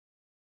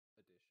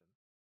addition.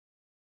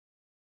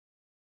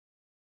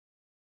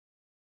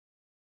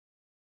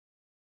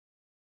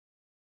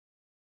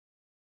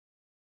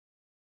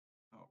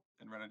 Oh,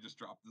 and Rena just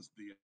dropped the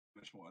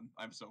Spanish one.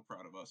 I'm so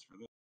proud of us for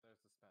this.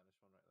 There's the Spanish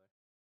one right there.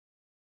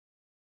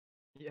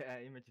 Yeah,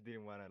 Image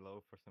didn't want to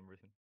load for some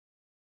reason.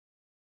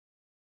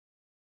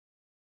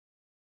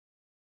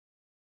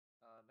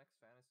 Next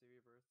Fantasy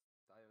Rebirth,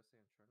 Diose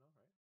and Cherno,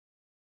 right?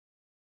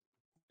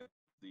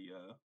 The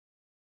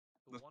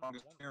one,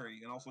 strongest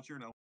carry, and also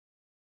Cherno.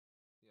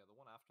 Yeah, the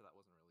one after that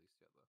wasn't released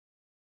yet though.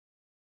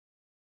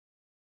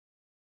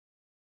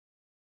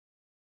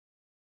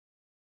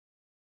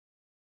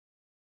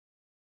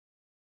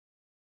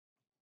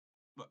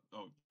 But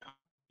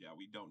yeah,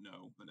 we don't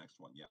know the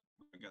next one yet.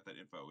 I got that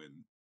info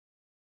in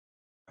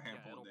a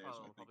handful of days.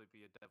 It'll probably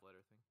be a dev letter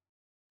thing.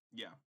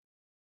 Yeah.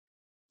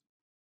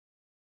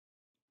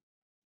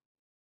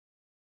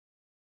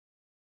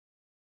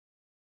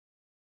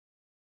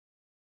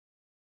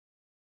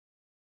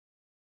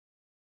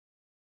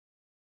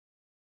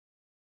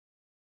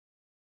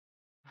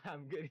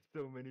 I'm getting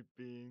so many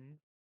pings.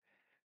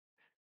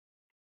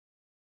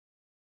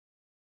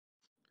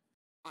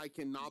 I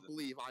cannot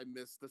believe I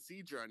missed the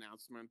Siege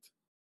announcement.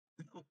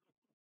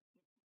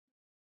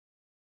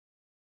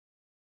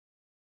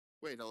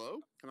 Wait, hello?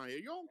 Can I hear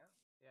y'all?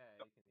 Yeah,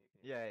 you can.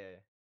 Yeah.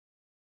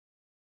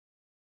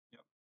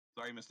 Yep.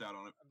 Sorry you missed out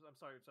on it. I'm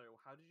sorry.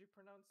 How did you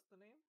pronounce the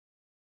name?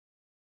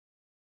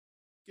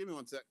 Give me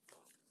one sec.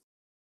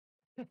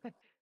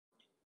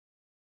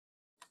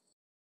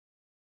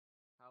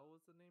 How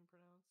was the name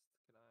pronounced?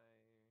 Can I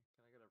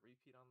get a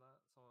repeat on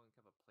that? Someone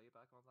have a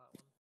playback on that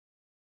one?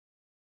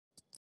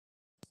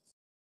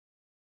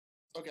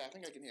 Okay, I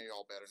think I can hear you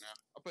all better now.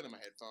 I'll put in my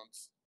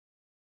headphones.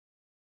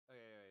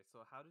 Okay, so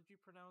how did you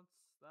pronounce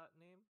that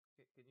name?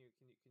 Can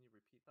you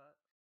repeat that?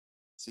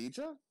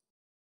 Seja?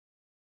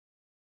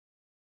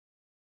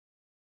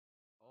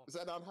 Oh, Is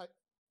that not how?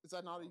 Is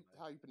that not Oh, man.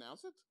 how you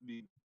pronounce it?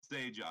 The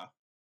Seja.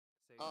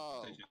 Sage.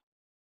 Oh, Seja.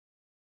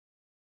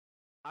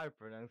 I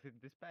pronounce it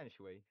the Spanish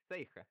way.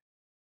 Ceja.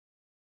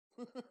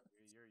 You're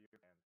man.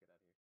 Get out of here.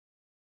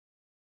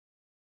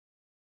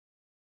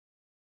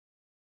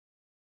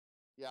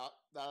 yeah.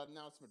 That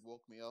announcement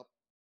woke me up.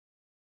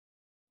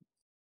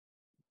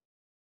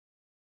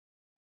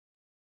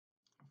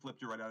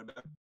 Flipped you right out of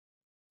bed.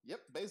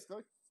 Yep,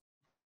 basically.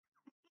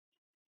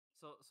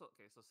 So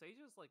okay, so Sage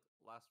is like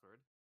last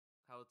word,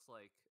 how it's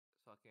like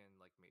fucking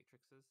like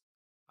matrices.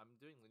 I'm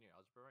doing linear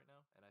algebra right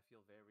now, and I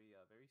feel very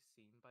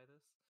seen by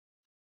this.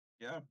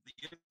 Yeah, the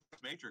inverse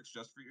matrix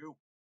just for you.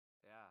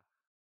 Yeah.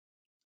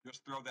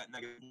 Just throw that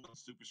negative one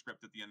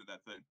superscript at the end of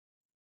that thing.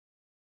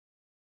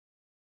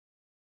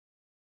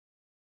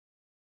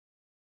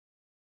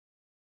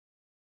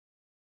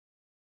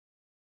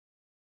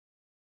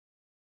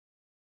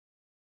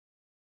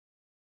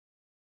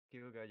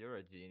 Kilga, you're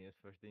a genius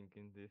for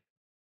thinking this.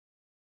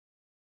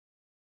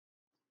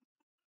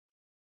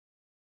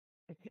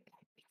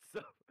 it's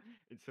so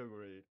it's so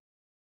great.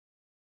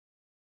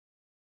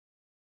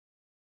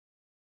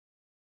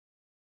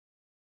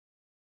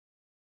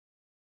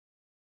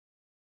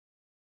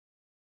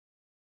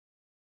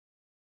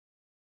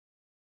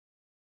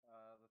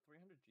 The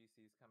 300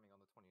 GC is coming on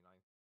the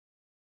 29th.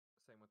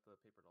 Same with the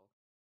paper doll.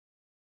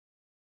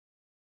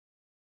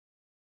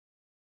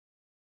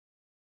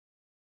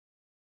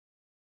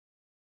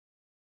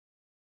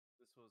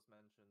 This was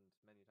mentioned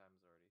many times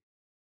already.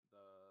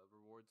 The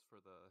rewards for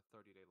the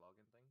 30-day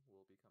login thing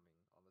will be coming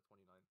on the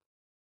 29th.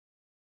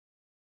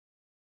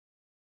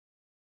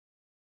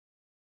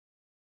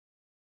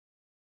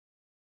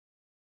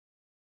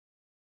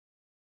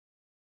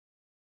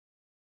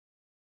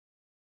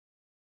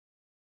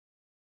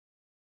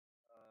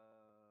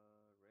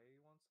 Ray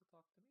wants to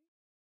talk to me?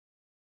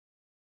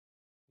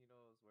 He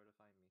knows where to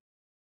find me.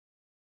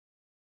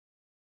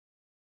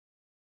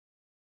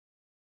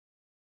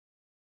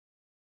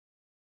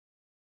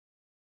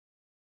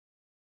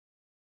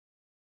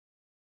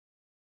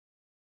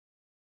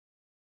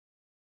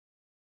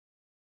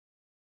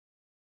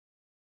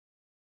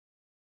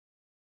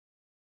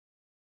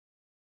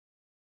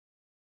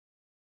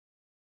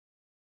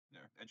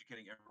 There,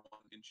 educating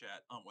everyone in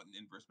chat on what an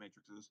inverse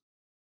matrix is.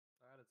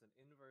 Alright, it's an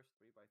inverse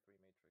 3x3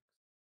 matrix.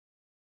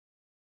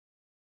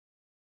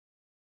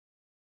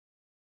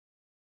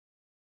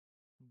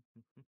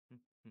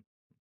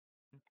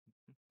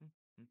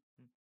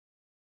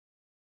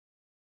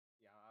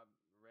 Yeah,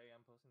 Ray,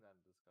 I'm posting that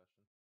in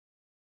discussion.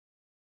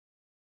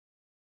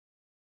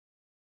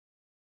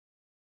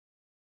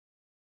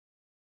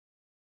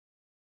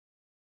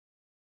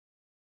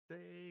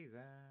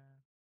 Sega.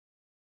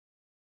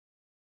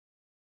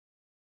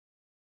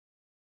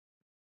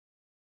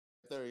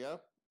 There we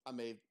go. I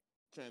may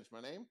change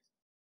my name.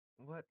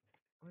 What?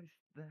 What is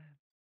that?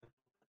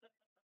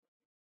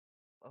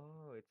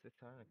 Oh, it's a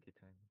Sarnaki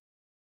time.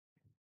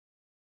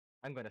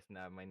 I'm gonna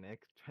snap my neck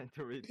trying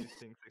to read these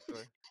things, I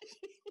swear.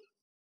 This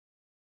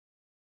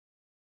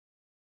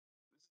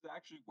is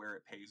actually where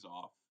it pays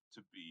off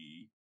to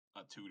be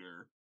a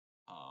tutor,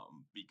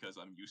 because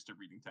I'm used to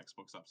reading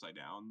textbooks upside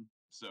down.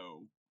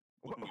 So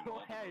looking at all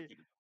the Why?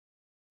 rotated,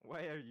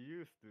 Why are you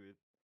used to it?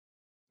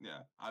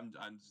 yeah, I'm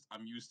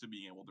used to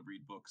being able to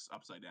read books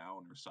upside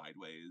down or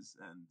sideways,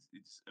 and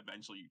it's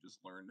eventually you just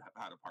learn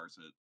how to parse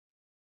it.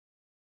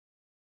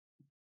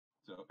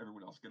 So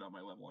everyone else get on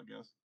my level, I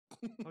guess.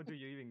 How do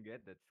you even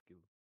get that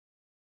skill?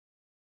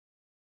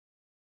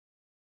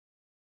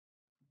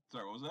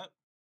 Sorry, what was that?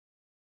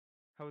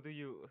 How do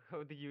you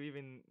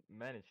even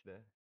manage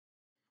that?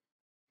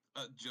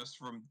 Just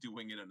from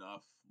doing it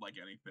enough, like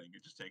anything,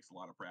 it just takes a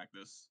lot of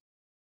practice.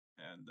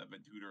 And I've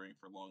been tutoring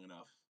for long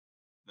enough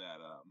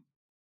that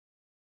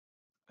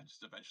I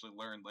just eventually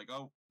learned, like,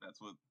 oh,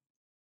 that's what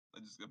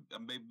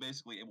I'm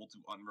basically able to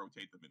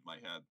unrotate them in my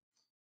head.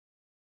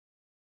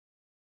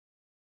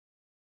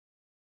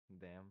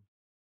 Damn.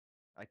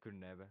 I could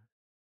never.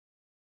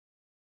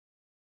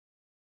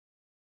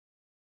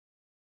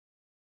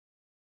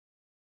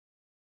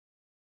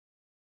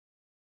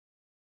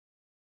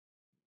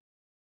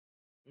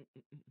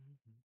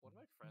 One of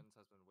my friends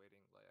has been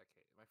waiting, like,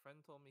 okay, my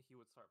friend told me he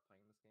would start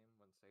playing this game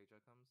when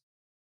Seija comes.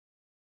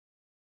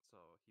 So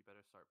he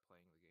better start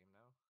playing the game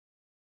now.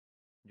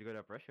 You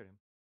gotta pressure him.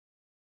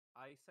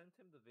 I sent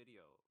him the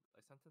video.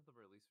 I sent him the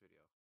release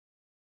video.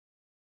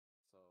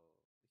 So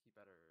he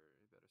better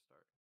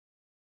start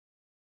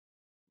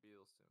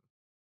real soon.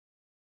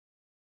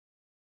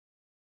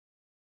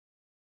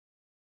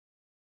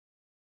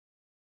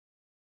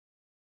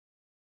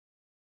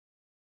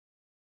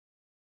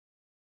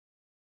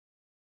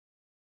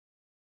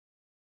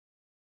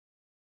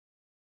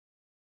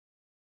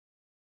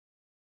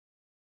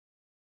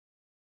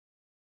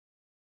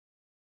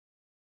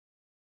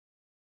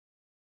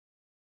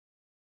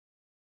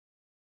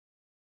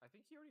 I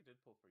think he already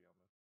did pull for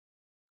Yomu.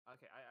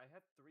 Okay, I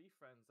had 3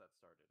 friends that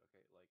started,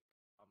 okay, like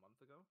a month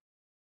ago.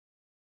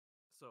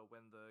 So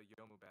when the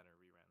Yomu banner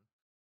reran.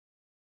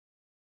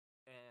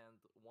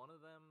 And one of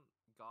them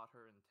got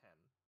her in 10.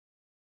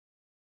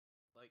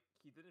 Like,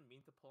 he didn't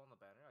mean to pull on the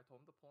banner. I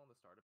told him to pull on the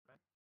starter banner.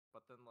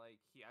 But then,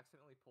 like, he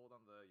accidentally pulled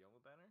on the Yomu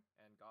banner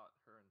and got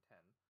her in 10.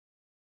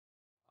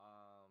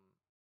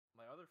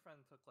 My other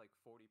friend took, like,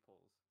 40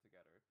 pulls to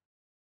get her.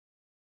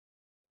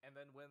 And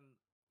then when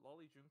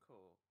Lolly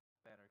Junko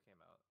banner came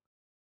out,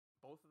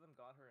 both of them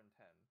got her in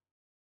 10.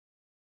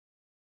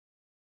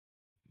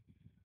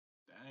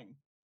 Dang.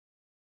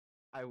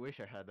 I wish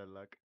I had that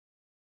luck.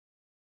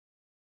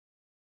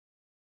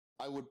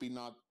 I would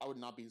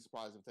not be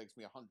surprised if it takes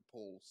me 100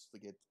 pulls to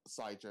get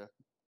Saija.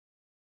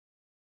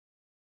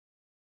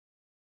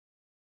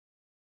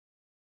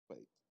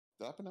 Wait,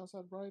 did I pronounce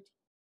that right?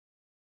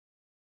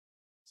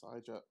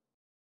 Saija.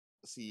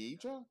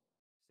 Sieja?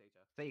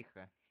 Seija.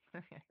 Seija.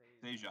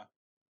 Deja.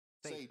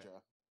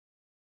 Saija.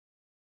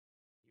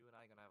 You and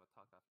I are gonna have a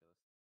talk after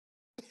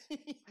this.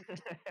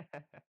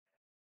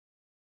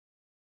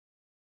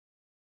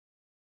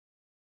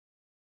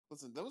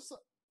 Listen, there was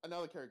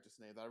another character's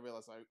name that I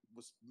realized I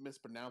was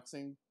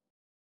mispronouncing.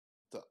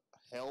 The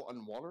hell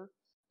on water?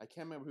 I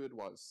can't remember who it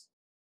was.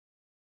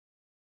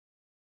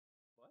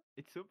 What?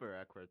 It's super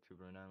awkward to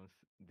pronounce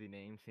the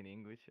names in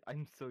English.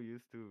 I'm so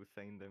used to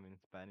saying them in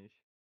Spanish.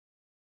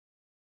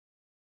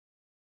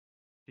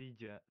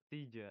 Tija,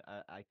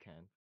 I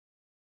can't.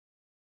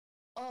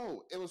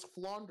 Oh, it was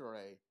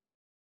Flandre.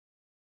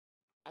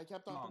 I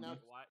kept on Flandre.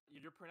 pronouncing. Why?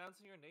 You're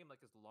pronouncing your name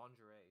like it's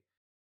lingerie.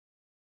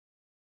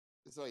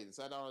 So wait, is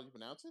that how you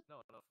pronounce it?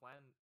 No, it's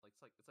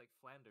like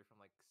Flander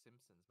from like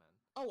Simpsons, man.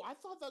 Oh, I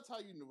thought that's how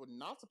you were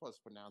not supposed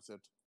to pronounce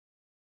it.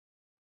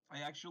 I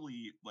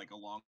actually, like a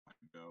long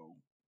time ago,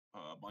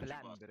 a bunch of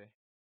us, Flandre.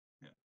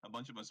 a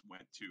bunch of us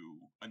went to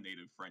a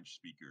native French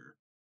speaker,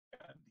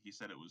 and he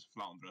said it was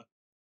Flandre.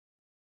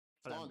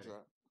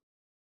 Flandre.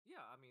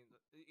 Yeah, I mean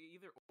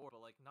either or,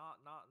 but like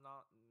not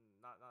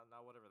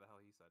whatever the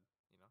hell he said,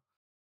 you know.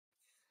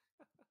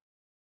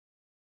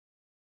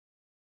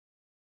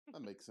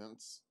 That makes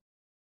sense.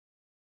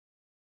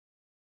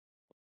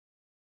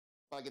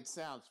 Like it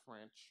sounds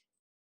French.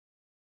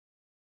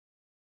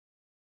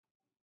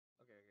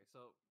 Okay.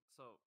 So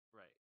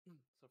right.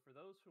 So for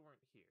those who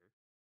weren't here,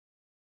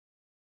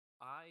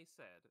 I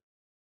said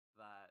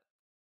that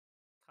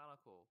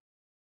Kanako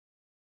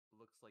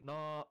looks like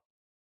No,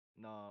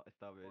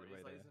 stop it or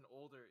right there. is an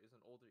older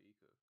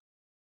Iku.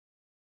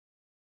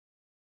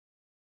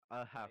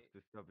 I'll have Right?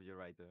 to stop you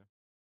right there.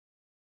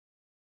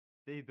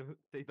 They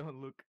don't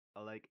look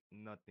like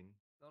nothing.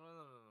 No.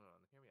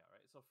 Hear me out,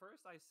 right? So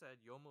first I said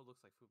Yomo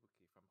looks like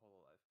Fubuki from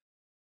Hololive,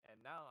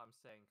 and now I'm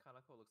saying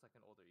Kanako looks like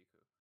an older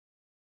Iku.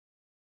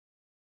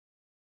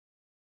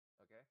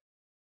 Okay.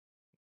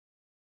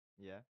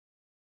 Yeah.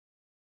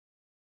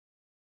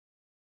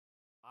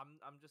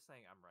 I'm just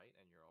saying I'm right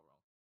and you're all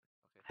wrong.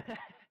 Okay.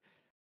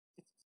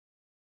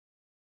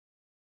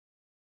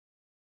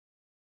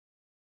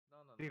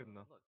 No.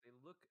 Tirno. Look, they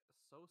look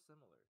so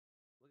similar.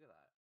 Look at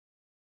that.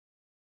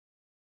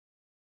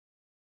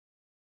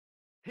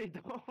 They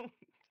don't.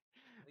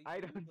 They I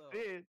do, don't though.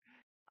 see it.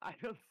 I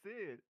don't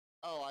see it.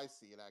 Oh, I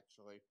see it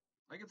actually.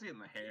 I can see it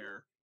in the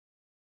hair,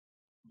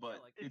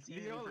 but like, it's the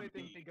easy only for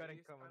thing me. they got in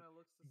face common. kind of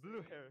looks the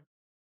Blue same. hair.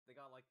 They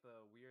got like the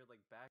weird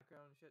like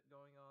background shit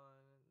going on.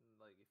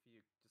 Like if you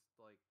just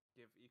like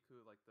give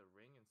Iku like the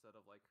ring instead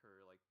of like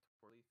her like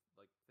twirly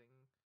like thing,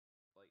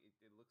 like it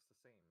looks the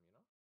same, you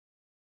know?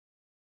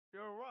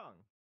 You're wrong.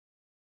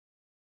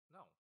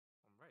 No,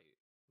 I'm right. It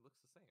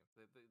looks the same.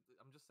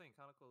 I'm just saying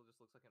Kanako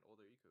just looks like an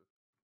older Iku.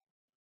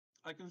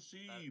 I can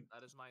see.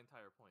 That is my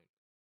entire point.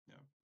 Yeah,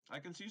 I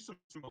can see some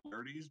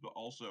similarities, but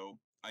also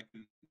I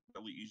can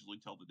really easily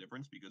tell the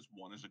difference because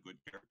one is a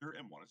good character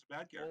and one is a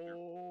bad character.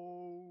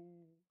 Oh,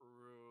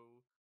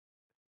 True.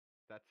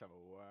 that's a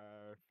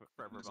word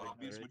Forever It's bomb.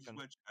 obvious which comparison.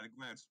 switch at a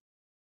glance.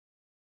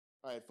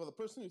 All right, for the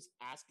person who's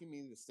asking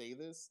me to say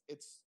this,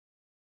 it's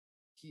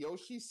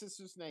Kiyoshi's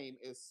sister's name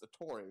is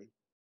Satori.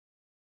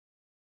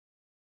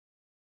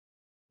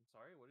 I'm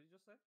sorry, what did you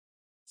just say?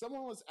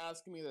 Someone was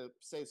asking me to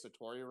say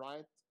Satori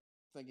right,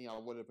 thinking I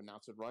would have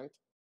pronounced it right.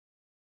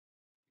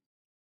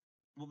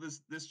 Well,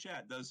 this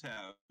chat does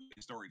have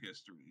a storied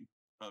history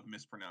of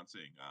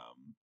mispronouncing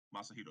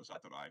Masahiro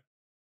Satorai.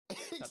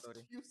 Satori.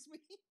 Excuse me?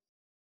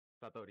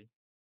 Satori.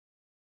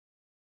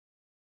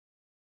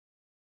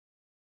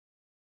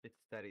 It's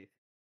studies.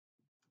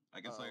 I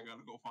guess I Uh-oh.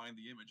 gotta go find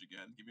the image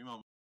again. Give me a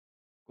moment.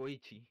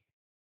 Koichi.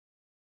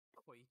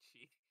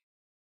 Koichi.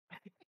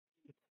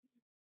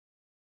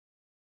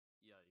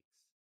 Yikes.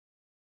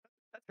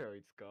 That's how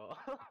it's called.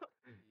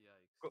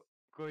 Yikes.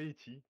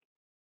 Koichi.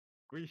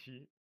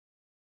 Koichi.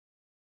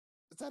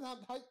 Is that not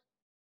how...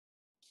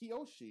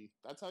 Kiyoshi?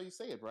 That's how you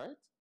say it, right?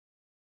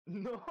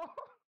 No.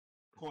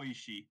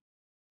 Koishi.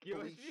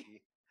 Kyoshi.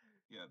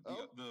 Yeah,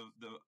 Oh.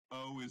 the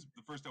O is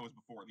the first O is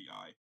before the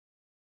I.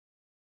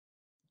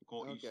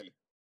 Koishi. Okay.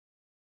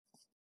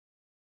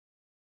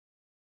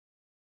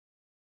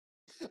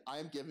 I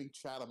am giving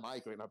Chad a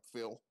migraine. I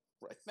feel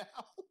right now.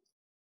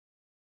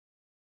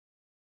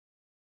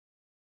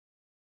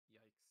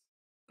 Yikes.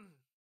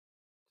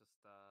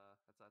 Just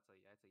that's a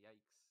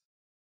yikes.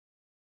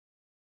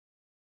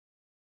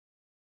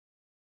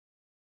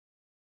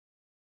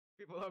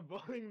 People are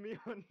bullying me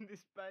on the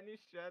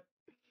Spanish chat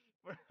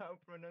for how to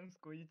pronounce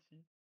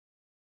Koichi.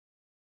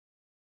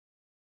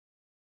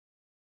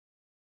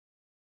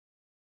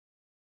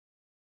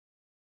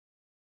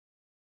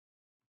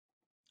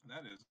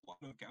 That is a lot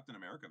of Captain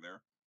America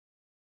there.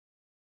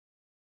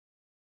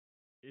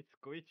 It's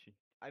Koichi.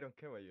 I don't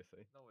care what you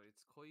say. No,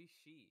 it's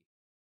Koishi.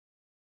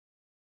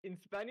 In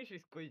Spanish,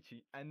 it's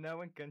Koichi, and no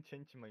one can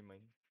change my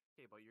mind.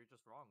 Okay, but you're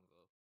just wrong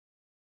though.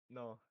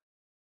 No,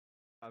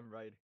 I'm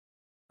right.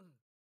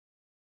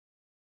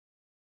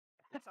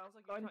 It sounds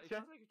like you're trying. It Concha.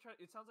 sounds like you're trying.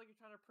 It sounds like you're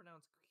trying to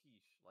pronounce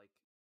quiche, like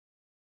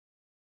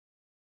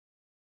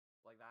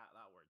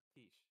that word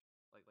quiche,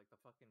 like the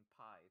fucking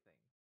pie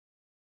thing.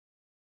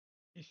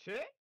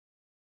 Quiche?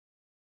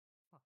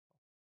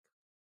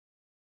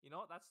 You know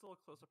what? That's still a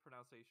closer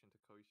pronunciation to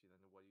koishi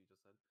than what you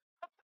just said.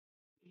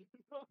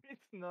 No,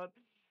 it's not.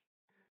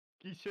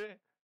 Quiche.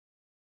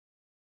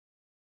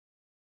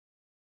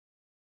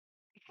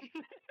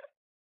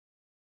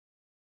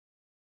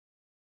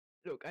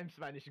 Look, I'm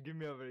Spanish. Give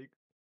me a break.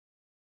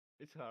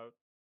 It's hard.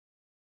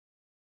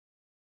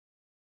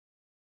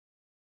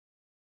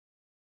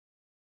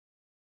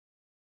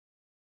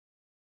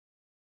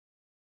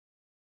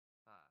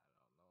 I don't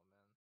know, man.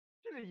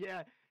 Actually,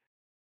 yeah.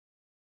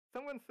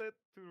 Someone said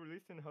to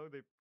listen how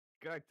the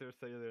characters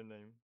say their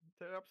name.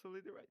 They're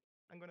absolutely right.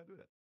 I'm gonna do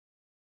that.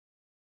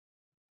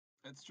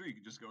 That's true. You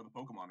could just go the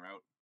Pokemon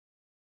route.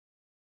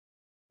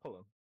 Hold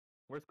on.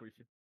 Where's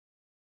Koichi?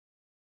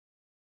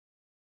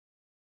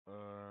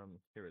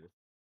 Here it is.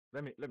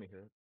 Let me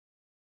hear it.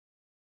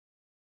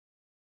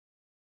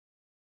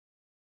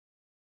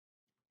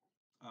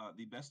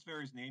 The best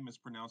fairy's name is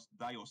pronounced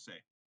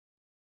Dayose.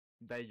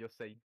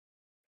 Daiyosei.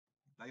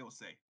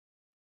 Dayose.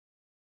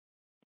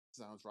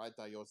 Sounds right,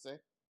 Dayose.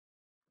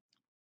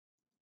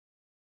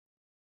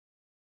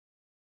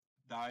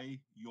 Dayose.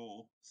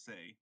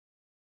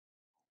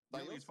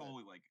 Really, it's Dayose.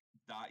 probably like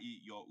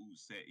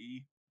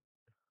Dai-yo-u-sei,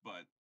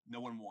 but no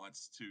one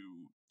wants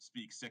to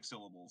speak 6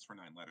 syllables for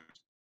 9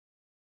 letters.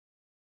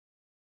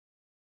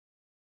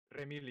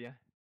 Remilia.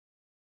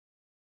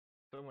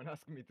 Someone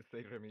asked me to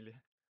say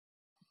Remilia.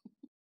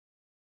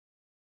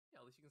 Yeah,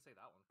 at least you can say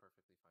that one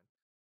perfectly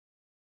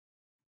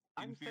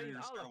fine. I'm saying Inferior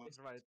all of Scarlet it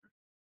right. Spectre.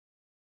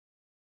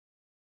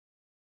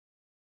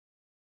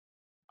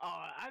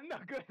 Oh, I'm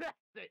not good at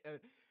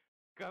it.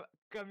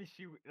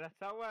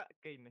 Kamishirasawa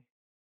Keine.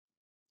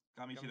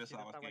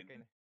 Kamishirasawa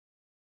Ken.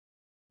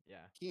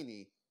 Yeah,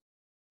 Kini.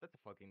 that's a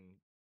fucking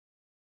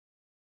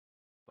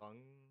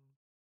tongue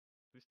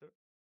twister.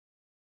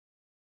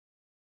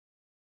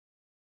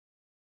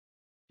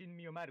 Shin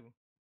Miyomaru.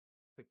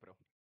 Soy pro.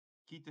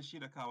 Kita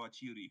Shirakawa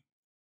Chiri.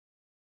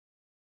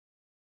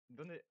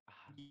 ¿Dónde?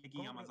 Geki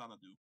 ¿Cómo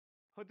Yamazanadu.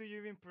 How do you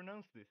even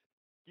pronounce this?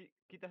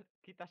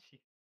 Kitashi.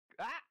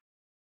 Ah!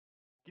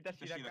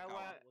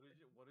 Kitashirakawa.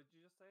 What did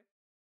you just say?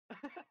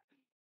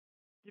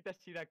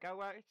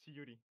 Kitashirakawa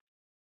Shiyuri.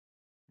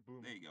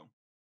 Boom. There you go.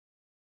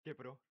 ¿Qué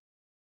pro?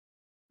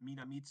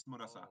 Minamitsu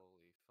Murasa.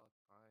 Holy fuck!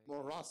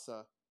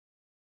 Morasa.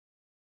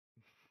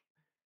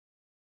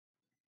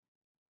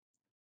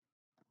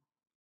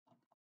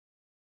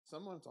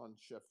 Someone's on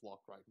shift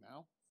lock right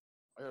now.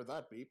 I heard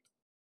that beep.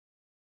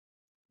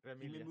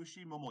 Remilia.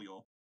 Himimushi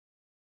Momoyo.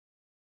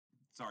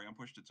 Sorry, I'm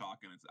pushed to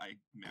talk and I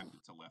mapped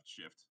it to left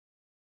shift.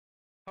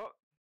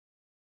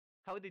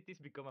 How did this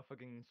become a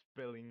fucking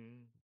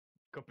spelling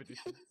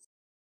competition?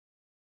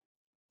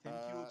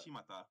 Tenkyu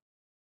Chimata.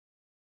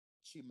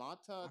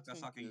 Chimata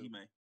Wakasaki Tenku.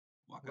 Hime.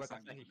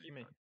 Wakasaki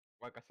Hime.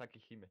 Wakasaki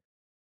Hime.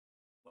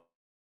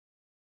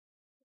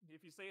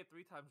 If you say it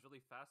 3 times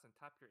really fast and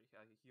tap your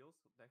heels,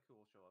 Deku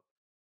will show up.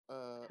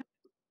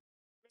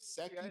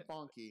 Seki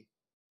Bonky.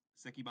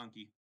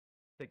 Sekibanki.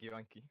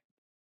 Sekibanki.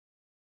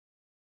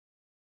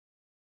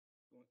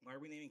 Why are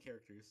we naming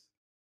characters?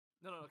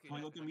 No, okay.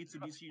 Toyota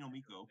Mitsubishi no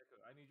Miko.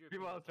 Deku, I need your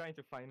People are opinion. trying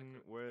to find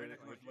Deku, where.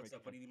 Alright, what's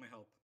up? What do you need my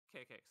help?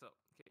 Okay, so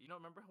you know,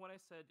 remember when I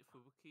said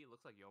Fubuki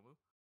looks like Yomu?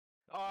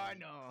 Oh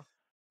no!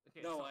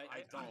 Okay, No, so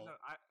I don't.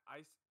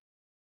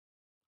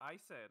 I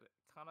said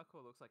Kanako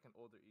looks like an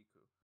older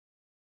Iku.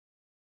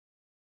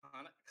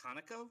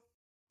 Kanako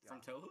from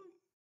Yeah. Touhou?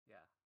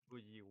 Yeah.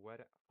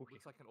 Fujiwara.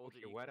 Looks like an older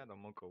Fujiwara Iku. no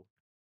Moko.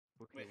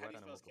 Wait, how do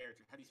you Fujiwara no spell his Moko.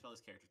 character? How do you spell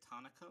his character?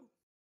 Tanako?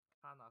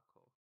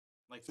 Kanako.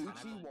 Like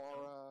Tanako?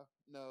 Fujiwara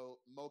no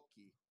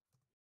Moki.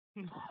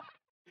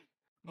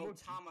 Oh,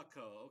 Moki.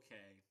 Tamako.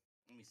 Okay.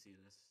 Let me see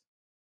this.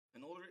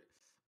 An older.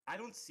 I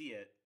don't see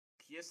it.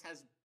 He just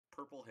has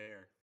purple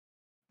hair.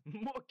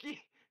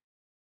 Moki.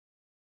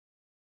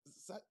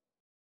 Is that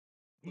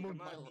Look, I'm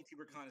Moki. not a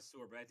VTuber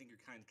connoisseur, but I think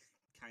you're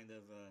kind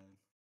of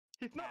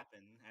He's not.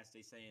 capping, as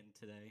they say in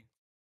today.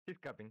 He's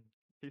capping.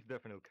 He's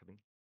definitely capping.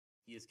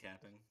 He is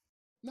capping.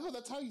 No,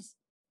 that's how you.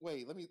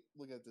 Wait, let me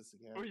look at this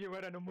again.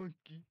 Fujiwara no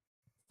Monkey.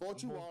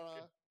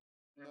 Fujiwara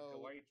Remco, no.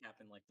 why are you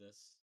capping like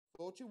this?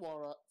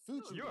 Fujiwara.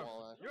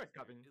 Fujiwara. You're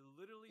capping. It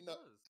literally No.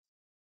 does.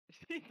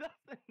 He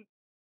doesn't.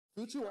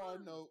 Fujiwara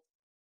does. no.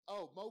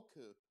 Oh,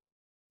 Moku.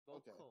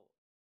 Okay. Boko.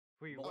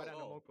 Fujiwara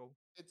no Oh. moko.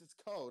 It's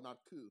ko, not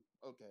ku.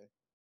 Okay.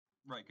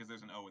 Right, because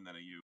there's an O and then a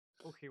U.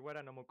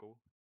 Fujiwara no moko.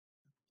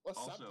 Well,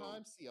 Also-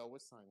 sometimes the O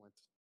is silent.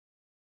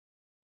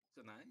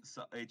 So nice.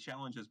 So a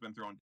challenge has been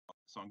thrown down,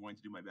 so I'm going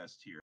to do my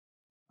best here.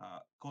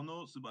 こ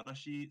の素晴ら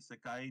しい世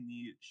界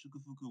に祝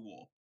福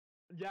を.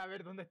 Ya, a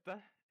ver, ¿dónde está?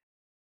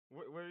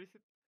 Where is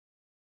it?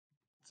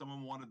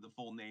 Someone wanted the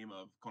full name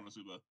of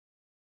Konosuba.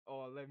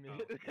 Oh, let me Oh.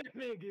 let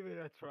me give it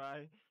a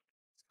try.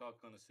 It's called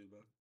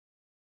Konosuba.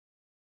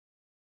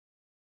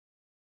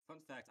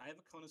 Fun fact, I have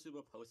a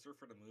Konosuba poster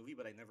for the movie,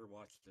 but I never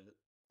watched it.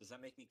 Does that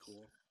make me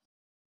cool?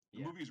 The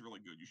Yeah. movie is really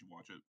good. You should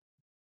watch it.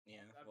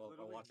 Yeah, I've well, I'll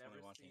literally watch when never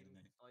I watch seen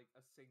anime. like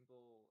a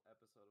single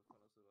episode of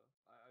Konosuba.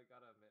 I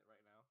gotta admit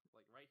right now,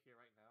 like right here,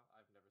 right now,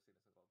 I've never seen a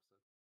single episode.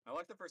 I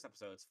like the first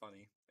episode. It's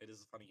funny. It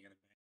is a funny anime.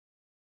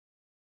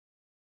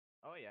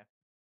 Oh yeah.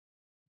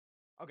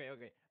 Okay.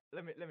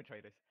 Let me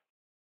try this.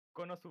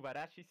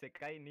 Konosubarashi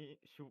sekai ni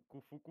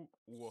shukufuku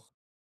wo.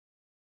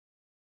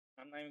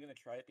 I'm not even gonna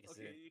try it because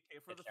Okay,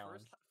 for a the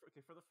challenge.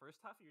 for the first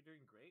half, you're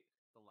doing great.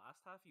 The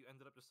last half, you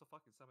ended up just so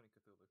fucking summoning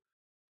Cthulhu.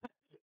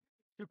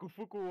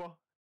 Shukufuku wo.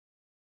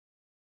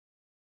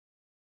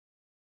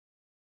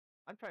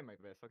 I'm trying my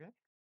best, okay?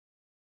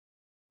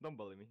 Don't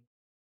bully me.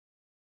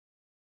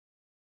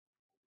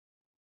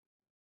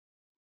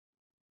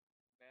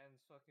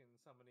 Man's fucking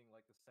summoning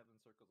like the 7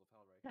 circles of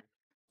hell right here.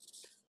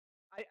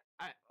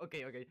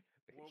 Okay.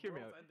 Hear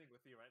me World's out. ending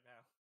with you right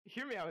now.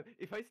 Hear me out.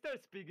 If I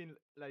start speaking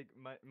like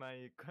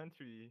my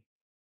country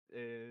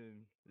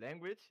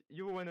language,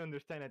 you won't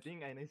understand a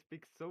thing, and I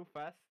speak so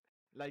fast,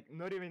 like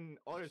not even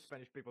other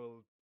Spanish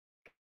people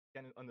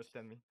can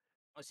understand me.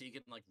 Oh, so you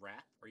can like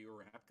rap? Are you a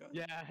rap guy?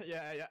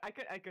 Yeah.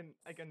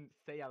 I can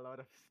say a lot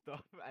of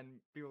stuff, and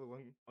people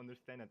won't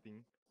understand a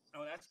thing. I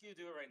would ask you to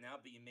do it right now,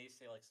 but you may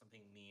say like something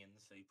mean,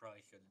 so you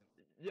probably shouldn't.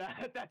 Yeah,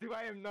 that's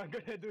why I'm not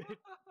gonna do it.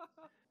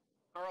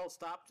 Carl,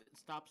 stop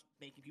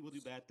making people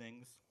do bad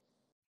things.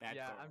 Bad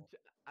Yeah, Carl.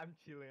 I'm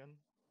Chilean,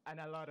 and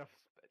a lot of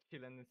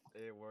Chilean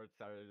words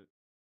are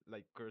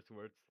like curse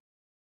words.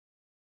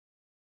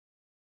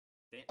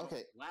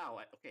 Okay. Wow.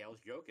 Okay, I was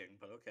joking,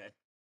 but okay.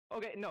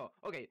 Okay, no,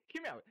 okay,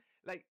 hear me out.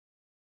 Like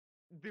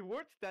the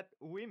words that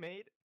we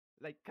made,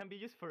 like can be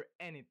used for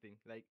anything.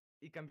 Like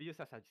it can be used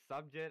as a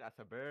subject, as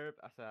a verb,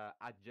 as a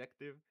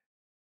adjective.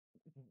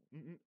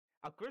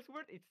 A curse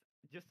word, it's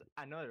just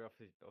another of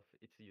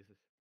its uses.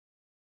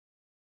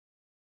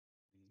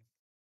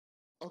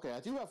 Okay,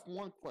 I do have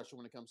one question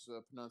when it comes to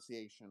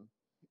pronunciation.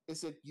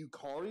 Is it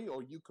Yukari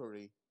or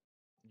Yukari?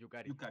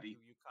 Yukari. Yukari.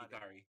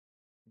 Yukari.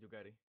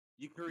 Yukari.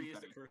 Yukari is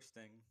the Yukari. curse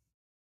thing.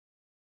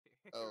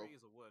 Oh. Hickory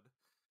is a wood.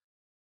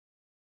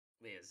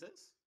 Wait, is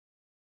this?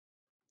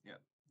 Yeah.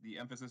 The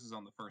emphasis is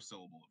on the first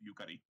syllable of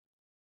Yukari.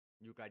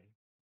 Yukari.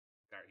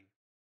 Yukari.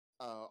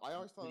 I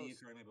always thought What do it you was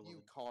currently believe?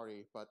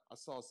 Yukari, but I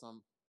saw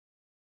some.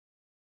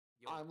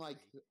 I'm like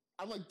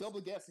Yokari.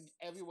 double guessing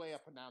every way I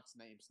pronounce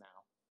names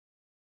now.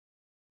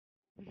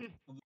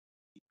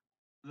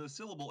 The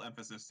syllable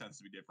emphasis tends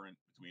to be different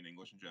between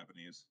English and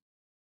Japanese.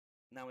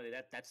 No,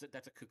 that's a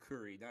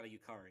kukuri, not a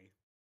yukari.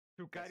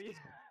 Yukari.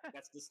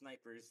 That's the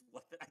sniper's.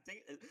 What I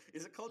think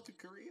is it called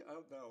kukuri? I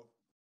don't know.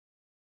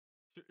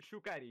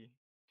 Shukari.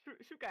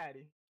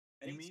 Shukari.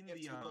 You mean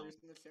Any the, two players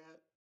in the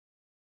chat?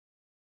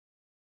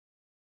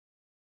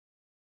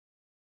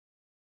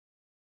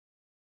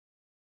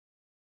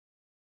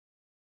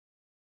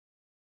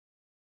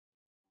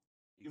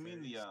 You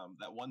mean the Yukaris.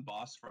 that one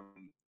boss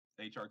from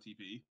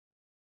HRTP?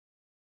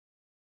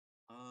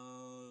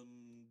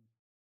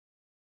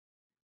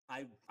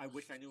 I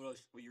wish I knew what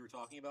you were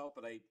talking about,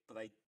 but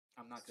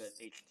I'm not good at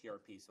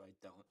HTRP, so I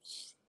don't.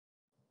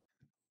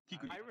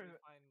 Kikuchi.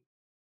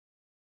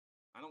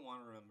 I don't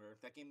want to remember.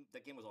 That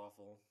game was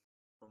awful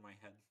for my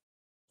head.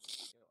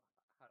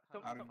 How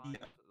How do did you he-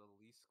 find the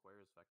least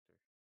squares vector?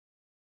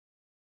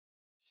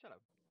 Shut up.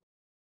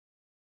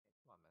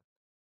 Come on, man.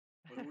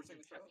 What were we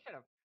saying? Shut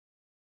up.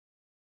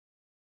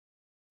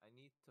 I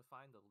need to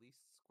find the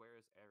least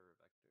squares error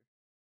vector.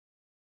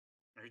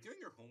 Are you doing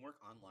your homework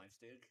on live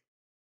stage?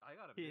 I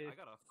gotta He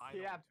find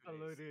He it in 2 days.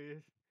 absolutely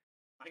is.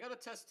 I got a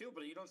test too,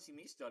 but you don't see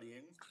me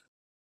studying.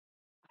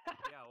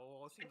 Yeah,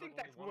 well, it seems think like only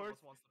that's one of worse.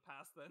 us wants to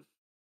pass then.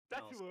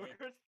 That's No,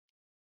 worse.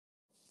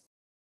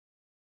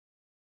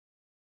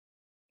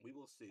 We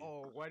will see.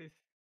 Oh, what is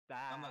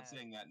that? I'm not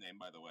saying that name,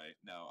 by the way.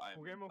 No, I'm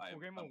Juguemos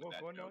the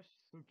bad Goku no joke.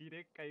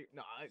 Sukire Kai.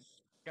 No,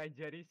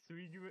 Kaijari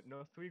Suigu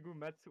no Suigu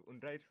Matsu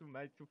Unraisu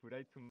Maitsu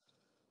Furaisu.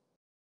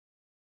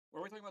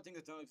 Were we talking about things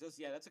that don't exist?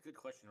 Yeah, that's a good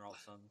question,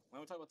 Ralph-san. Why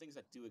don't we talk about things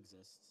that do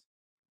exist?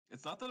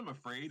 It's not that I'm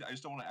afraid. I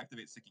just don't want to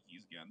activate sticky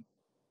keys again.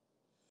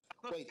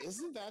 Wait,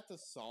 isn't that the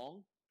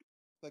song?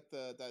 Like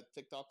that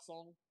TikTok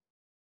song?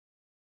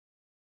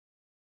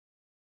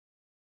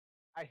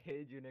 I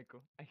hate you,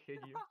 Neko. I hate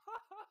you.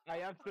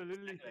 I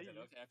absolutely hate you.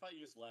 Okay, I thought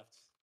you just left.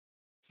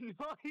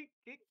 No, he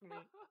kicked me.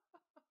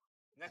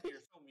 Now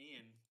you're so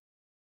mean.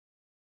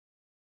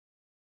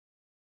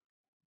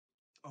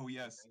 Oh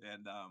yes,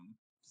 and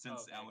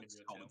since Okay, I can Alex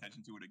do it called too.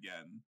 attention to it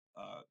again,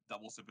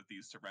 double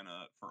sympathies to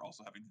Rena for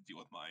also having to deal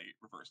with my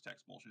reverse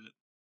text bullshit.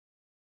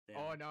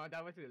 Oh Damn. no,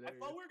 that was I hilarious.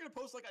 thought we were gonna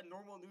post like a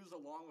normal news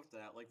along with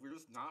that. Like we're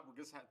just not. We're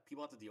just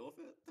people have to deal with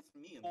it. That's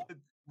mean.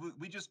 Well,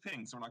 we just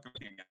pinged, so we're not going to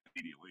ping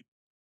immediately.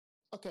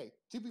 Okay,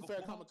 to be fair,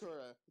 Well-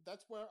 Kamakura,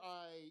 that's where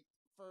I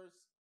first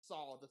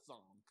saw the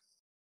song.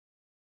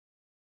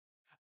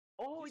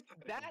 Oh, He's it's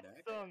not gonna come that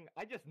back. song.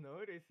 I just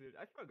noticed it.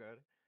 I forgot.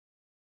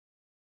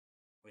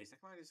 Wait,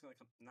 Nekomaki's gonna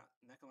come. Not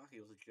Nekomaki.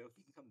 It was a joke.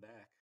 He can come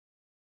back.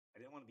 I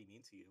didn't want to be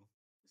mean to you.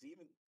 Is he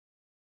even?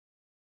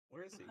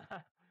 Where is he?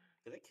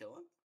 Did I kill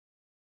him?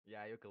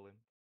 Yeah, you kill him.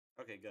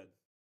 Okay, good.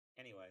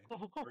 Anyway,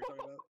 what are we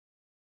talking about?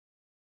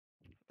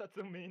 That's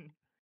so mean.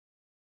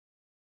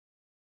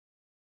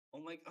 Oh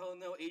my! Oh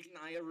no, Agent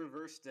Aya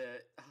reversed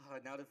it.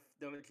 Now the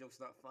joke's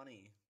not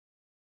funny.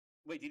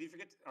 Wait, did you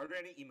forget? Are there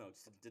any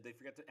emotes? Did they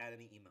forget to add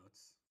any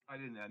emotes? I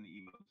didn't add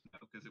any emotes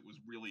because it was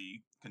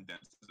really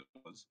condensed as it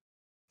was.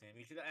 Damn,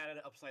 you should have added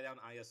an upside down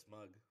Aya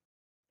smug.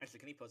 Actually,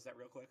 can you post that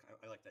real quick?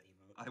 I like that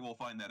emote. I will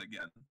find that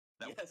again.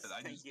 That Yes,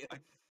 thank you.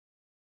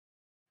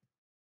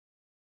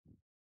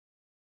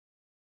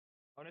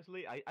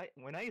 Honestly, I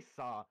when I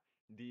saw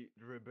the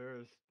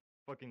reverse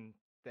fucking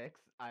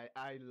text, I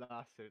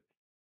lost it.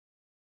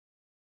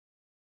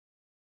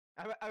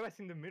 I was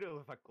in the middle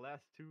of a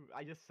class too.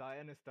 I just saw it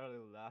and I started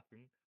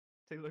laughing.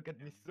 They look at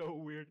me so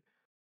weird.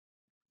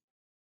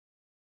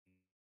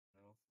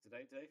 No, did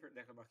I hurt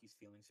Nekomaki's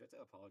feelings? You have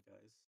to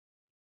apologize.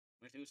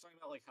 Like, he was talking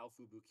about like how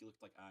Fubuki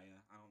looked like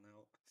Aya. I don't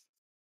know.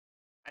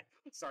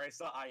 Sorry, I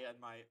saw Aya and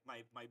my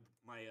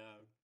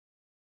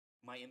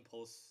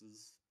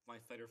impulses, my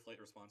fight or flight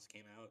response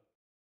came out.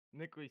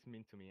 Nico is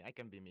mean to me. I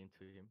can be mean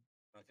to him.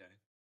 Okay,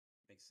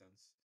 makes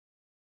sense.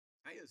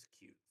 Aya's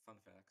cute. Fun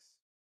facts.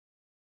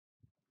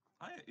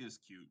 Aya is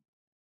cute.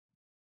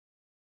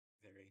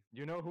 Very.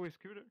 You know who is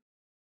cuter?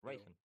 Who?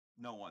 Raisin.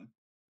 No one.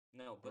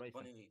 No, but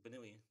Raisin.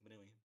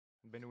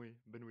 Banui.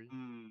 Benui.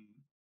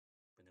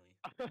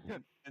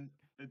 And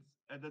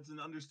that's an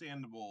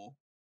understandable.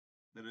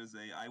 That is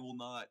a. I will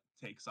not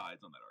take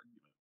sides on that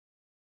argument.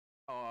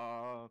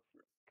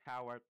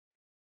 Coward.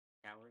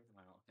 Coward?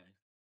 Wow, okay.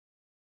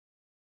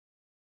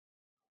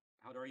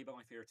 I would argue about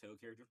my favorite Touhou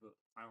characters, but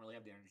I don't really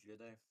have the energy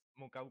today.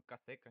 Mucauca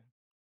seca.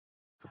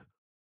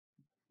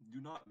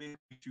 Do not make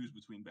me choose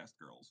between best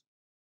girls.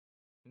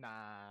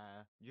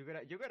 Nah, you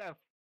gotta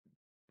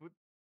put,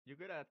 you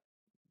gotta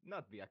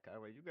not be a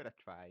coward. You gotta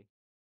try.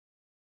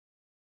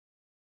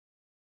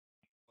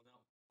 Oh no,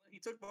 he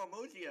took my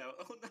emoji out.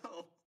 Oh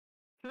no.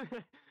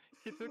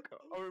 He took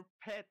our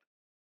pet.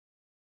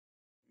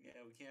 Yeah,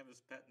 we can't have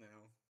his pet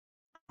now.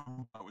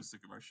 I was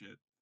sick of our shit.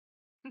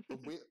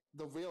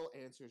 The real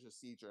answer is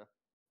Asidra.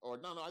 Or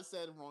no, I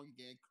said it wrong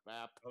again.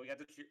 Crap. Oh, we got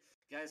the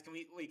guys. Can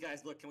we wait,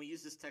 guys? Look, can we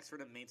use this text for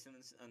the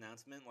maintenance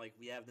announcement? Like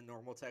we have the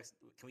normal text.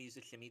 Can we use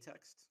the shimmy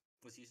text?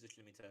 Let's use the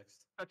shimmy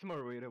text. That's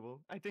more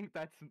readable. I think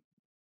that's.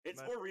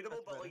 It's But more readable,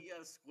 that's but better. like you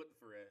gotta squint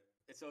for it.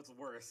 So it's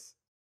worse.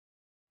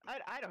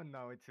 I don't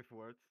know. It's if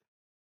words.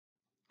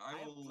 I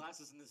have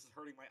glasses and this is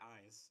hurting my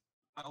eyes.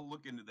 I'll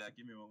look into that.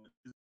 Give me a moment.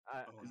 Is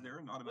there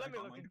an Let automatic me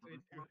look online into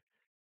it too.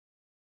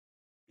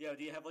 Yeah,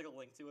 do you have like a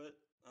link to it,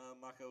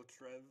 Mako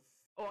Trev?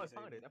 Oh, I How do you say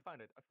found your it. I name? found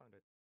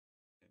it.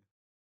 Okay.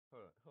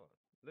 Hold on.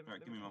 Let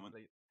Alright, give me a moment.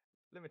 translate.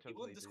 Let me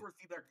People in translate. Discord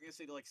feedback are gonna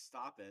say to like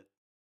stop it.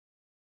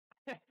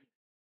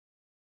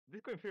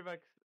 Discord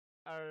feedbacks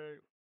are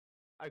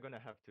gonna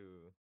have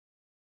to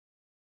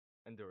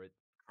endure it.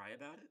 Cry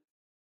about it.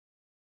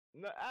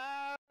 No,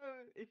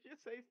 if you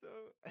say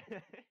so.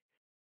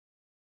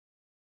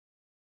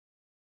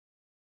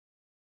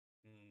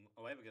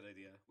 Oh, I have a good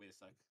idea. Wait a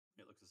sec.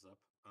 Let me look this up.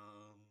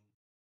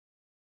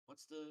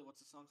 What's the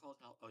song called?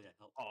 Help. Oh yeah,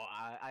 help. Oh,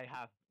 I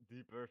have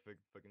the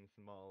perfect fucking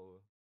small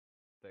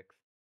text.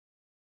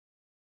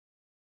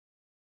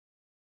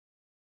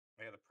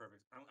 I got the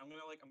perfect. I'm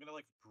gonna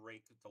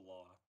break the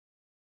law.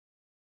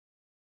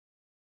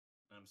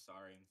 I'm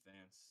sorry in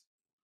advance.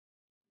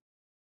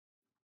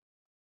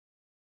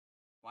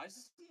 Why is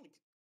this in like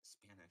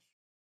Spanish?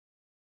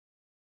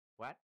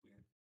 What?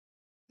 Weird.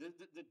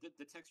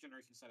 The text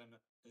generation side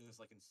is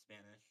like in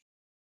Spanish.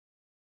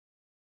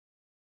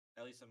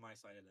 At least on my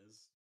side it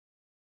is.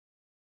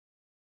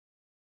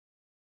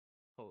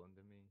 Hold on,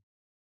 let me.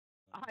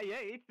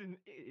 Yeah, it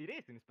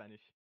is in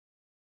Spanish.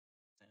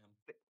 Damn.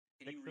 Te-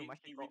 Can you texto read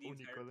mágico the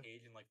entire único.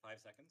 page in like 5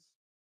 seconds?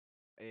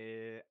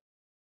 I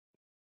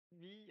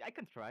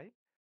can try.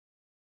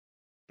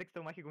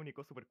 Texto mágico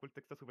único, super cool,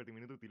 texto super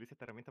diminuto. Utiliza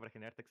esta herramienta para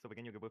generar texto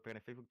pequeño que puedes pegar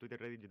en Facebook, Twitter,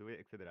 Reddit, YouTube,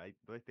 etc. Hay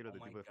dos estilos Oh de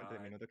my tipo de fuente de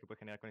god. minutos que puedes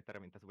generar con esta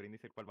herramienta.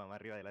 Superíndice, el cual va más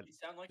arriba de la You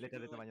sound like you're letra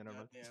de doing like tamaño a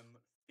normal. goddamn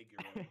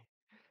Figaro.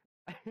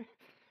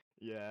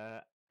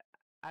 Yeah,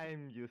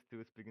 I'm used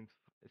to speaking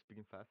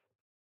fast.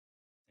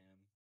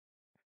 Damn.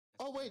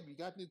 Oh wait, we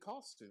got new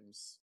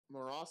costumes.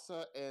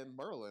 Marasa and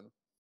Merlin.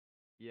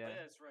 Yeah. Oh yeah,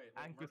 that's right.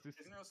 Wait, And Kususu.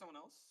 isn't there someone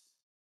else?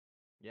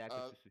 Yeah,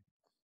 Kususu.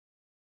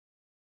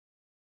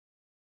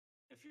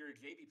 If you're a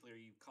JP player,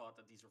 you call out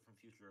that these are from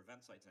future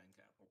events like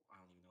Zencap. I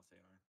don't even know if they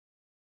are.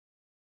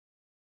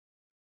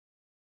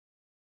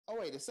 Oh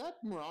wait, is that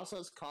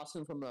Murasa's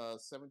costume from 17.5?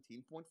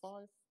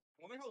 I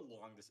wonder how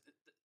long this.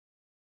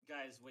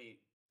 Guys, wait.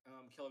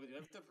 Kelvin, do you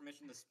have the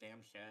permission to spam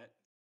chat?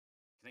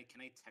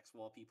 Can I text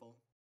wall people?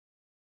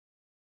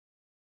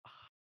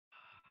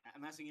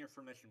 I'm asking your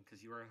permission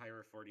because you are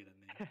higher authority than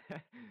me.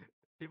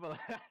 People are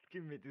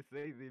asking me to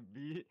say the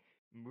B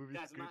movie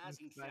Guys, I'm not script in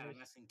asking chat. Spanish.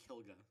 I'm asking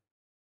Kilga.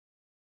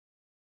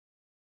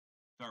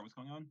 Sorry, what's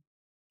going on?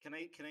 Can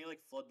I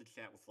like flood the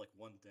chat with like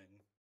one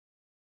thing?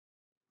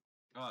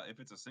 If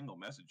it's a single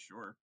message,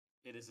 sure.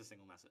 It is a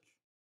single message.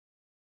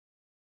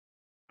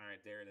 All right,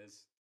 there it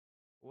is.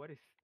 What is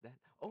that?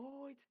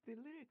 Oh, it's the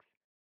lyrics.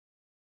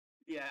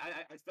 Yeah,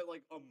 I spent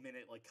like a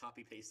minute like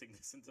copy pasting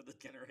this into the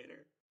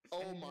generator.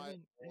 Oh my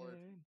lord.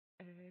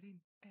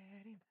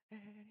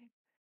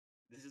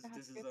 This is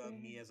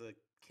me as a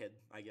kid,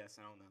 I guess.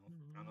 I don't know.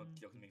 I don't know what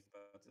Kyoko makes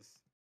about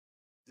this.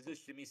 This is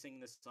Shimmy singing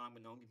this song,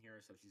 but no one can hear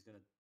her, so she's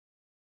gonna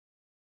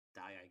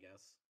die, I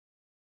guess.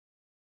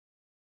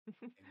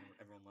 And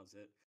everyone loves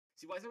it.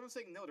 See, why is everyone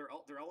saying no? They're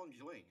all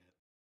enjoying it.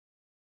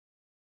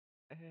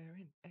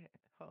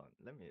 Hold on,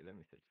 let me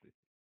search this.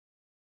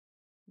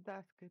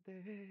 I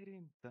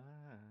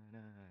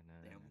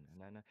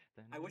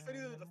wish I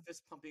knew the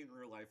fist pumping in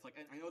real life. Like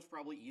I know it's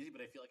probably easy,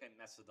 but I feel like I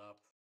mess it up.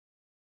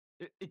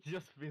 It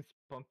just fist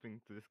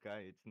pumping to the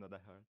sky. It's not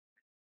that hard.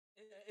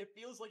 It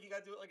feels like you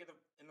gotta do it like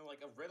in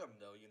like a rhythm,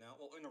 though. You know,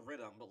 well, in a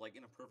rhythm, but like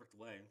in a perfect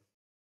way.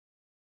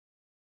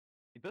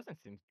 It doesn't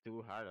seem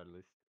too hard, at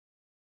least.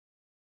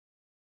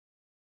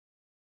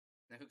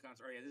 Neko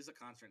concert. Oh yeah, this is a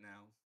concert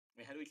now.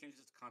 Wait, how do we change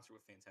this to concert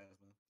with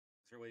Phantasma?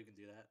 Is there a way you can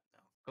do that? No.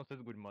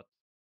 Concert with mods.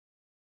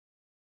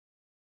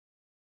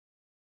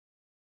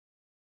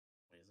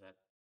 Wait, is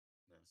that?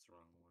 No, it's the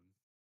wrong one.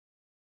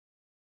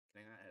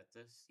 Can I not edit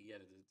this? He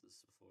edited this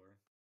before.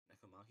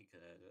 Nekomaki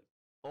could edit it.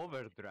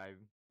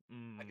 Overdrive.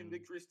 I can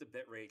decrease the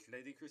bit rate. Should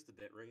I decrease the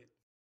bit rate?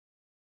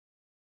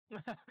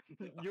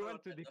 You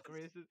want to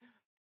decrease it?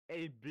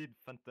 8-bit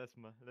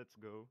Phantasma. Let's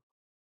go.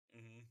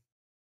 Mm-hmm.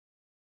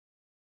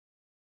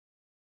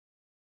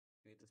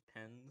 Wait, this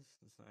pens?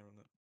 This, I don't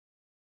know.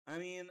 I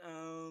mean,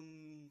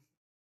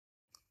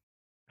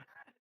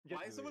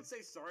 why does someone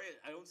say sorry?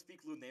 I don't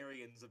speak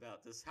Lunarians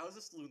about this. How is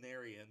this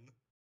Lunarian?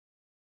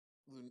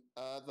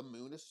 The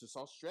moon is just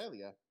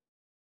Australia.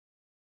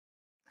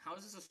 How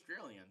is this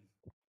Australian?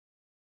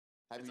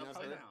 Have It's you not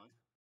upside heard? down.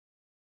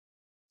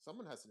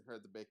 Someone hasn't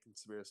heard the big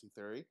conspiracy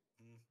theory.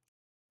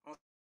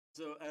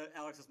 Also,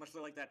 Alex, as much as I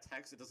like that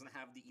text, it doesn't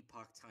have the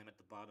epoch time at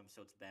the bottom,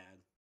 so it's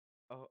bad.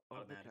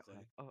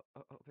 Automatically.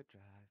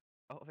 Overdrive.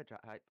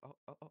 Overdrive.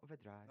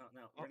 Overdrive.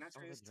 No, we're not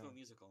turning this into a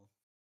musical.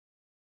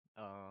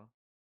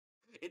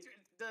 It's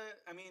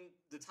I mean,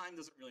 the time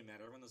doesn't really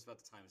matter. Everyone knows about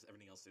the times.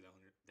 Everything else they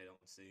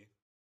don't see.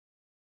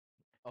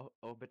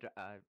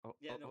 Overdrive.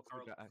 Yeah, no,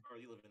 Carl,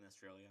 you live in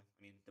Australia.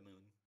 I mean, the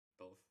moon,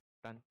 both.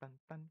 Alright,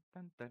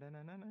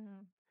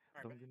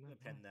 I'm gonna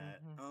pen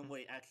that.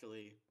 Wait,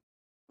 actually,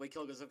 wait,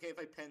 Kilgo, is it okay if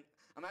I pen?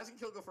 I'm asking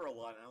Kilgo for a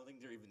lot, and I don't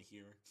think they're even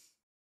here.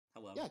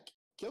 Hello. Yeah,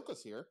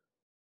 Kilko's here.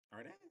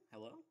 Are they?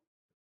 Hello.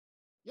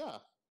 Yeah.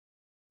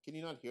 Can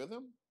you not hear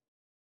them?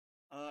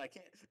 I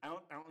can't. I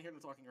don't hear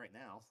them talking right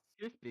now.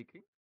 You're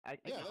speaking.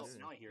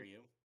 Now I hear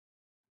you.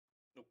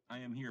 Nope. I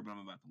am here, but I'm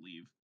about to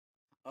leave.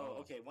 Oh,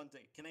 okay. One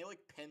thing. Can I like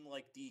pen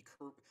like the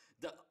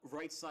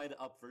right side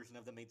up version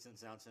of the Made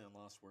Sense Announcement and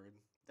Lost Word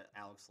that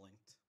Alex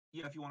linked?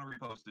 Yeah, if you want to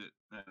repost it,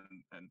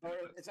 and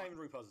it's not even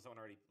reposted. Someone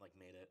already like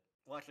made it.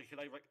 Well, actually, should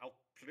I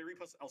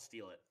repost? I'll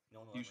steal it. No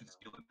one will you ever should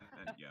know. steal it.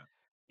 And yeah.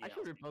 I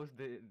should repost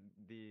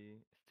the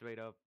straight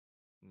up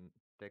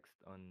text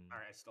on. All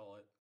right, I stole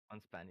it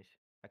on Spanish.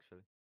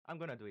 Actually, I'm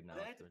gonna do it now.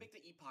 Then I have to pick the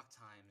epoch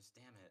times.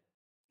 Damn it.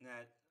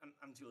 Nah,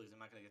 I'm too lazy.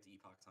 I'm not gonna get the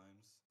epoch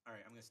times. All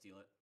right, I'm gonna steal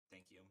it.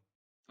 Thank you.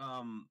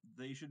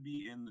 They should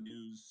be in the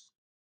news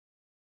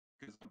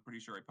because I'm pretty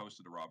sure I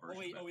posted a raw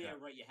version. Yeah,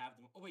 right. You have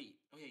them. Wait.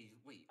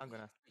 I'm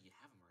gonna. You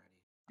have them already.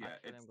 Yeah,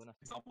 actually,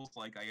 it's almost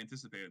like I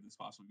anticipated this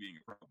possibly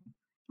being a problem.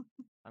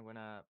 I'm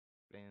gonna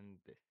plan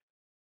this.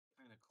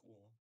 Kind of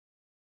cool.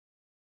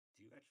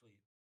 Do you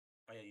actually?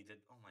 Oh yeah, you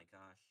did. Oh my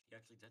gosh, you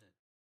actually did it.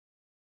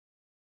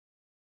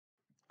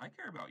 I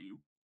care about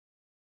you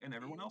and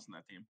everyone else in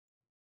that team.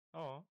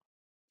 Oh.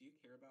 Do you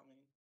care about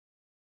me?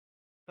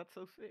 That's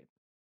so sweet.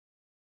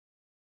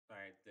 All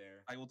right,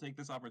 there. I will take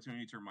this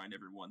opportunity to remind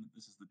everyone that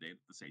this is the day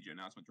that the Seiji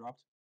announcement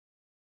dropped.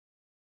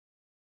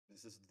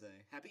 This is the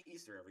day. Happy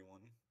Easter,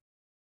 everyone.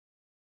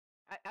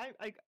 I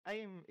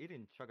am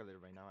eating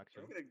chocolate right now.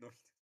 Actually, I'm gonna ignore.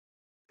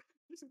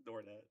 Just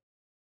ignore that.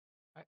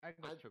 I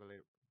got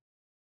chocolate.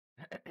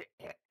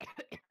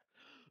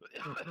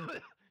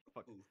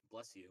 Fuck. Ooh,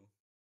 bless you.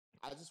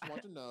 I just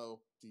want to know,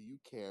 do you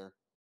care?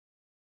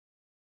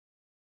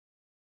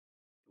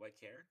 Do I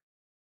care?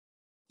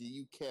 Do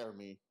you care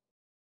me?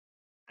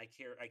 I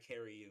care. I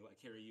carry you. I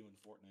carry you in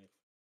Fortnite.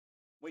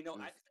 Wait, no.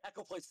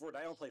 Echo plays Fortnite.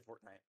 I don't play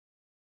Fortnite.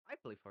 I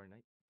play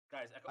Fortnite.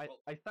 Guys, Echo.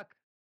 I suck.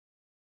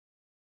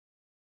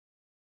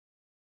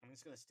 I'm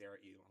just gonna stare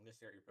at you. I'm gonna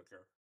stare at your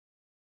picture.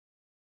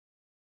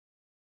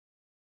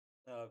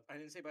 I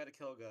didn't say bye to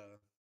Kilga.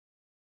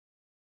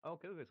 Oh,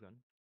 Kilga's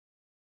gone.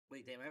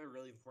 Wait, damn! I have a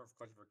really important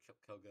question for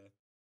Koga.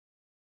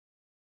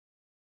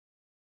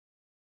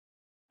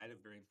 I had a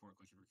very important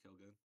question for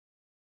Koga.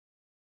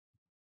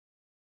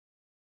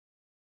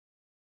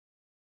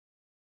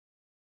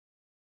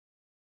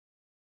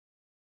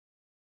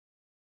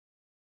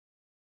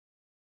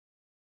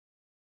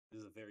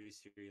 This is a very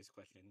serious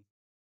question.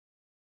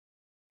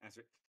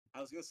 Answer.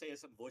 I was gonna say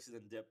some voices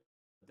in Dip.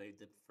 They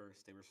dipped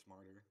first. They were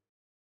smarter.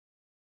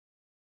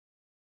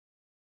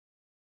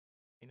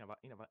 Inaba,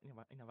 inaba,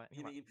 inaba, inaba,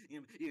 Inaba,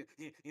 inaba,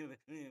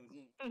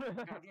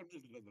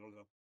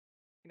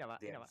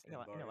 Damn, inaba, spin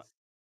inaba, inaba. bars.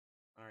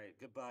 All right,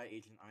 goodbye,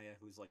 Agent Aya,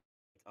 who's like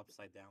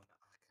upside down.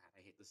 Oh god,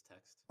 I hate this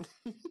text.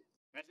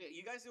 Actually,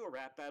 you guys do a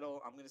rap battle.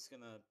 I'm just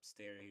gonna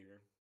stare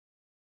here.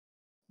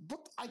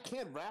 But I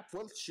can't rap.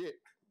 Well,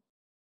 shit.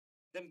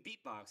 Then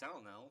beatbox. I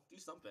don't know. Do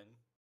something.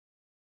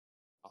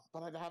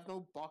 But I have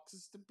no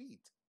boxes to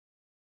beat.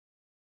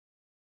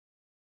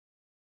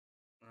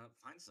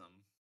 Find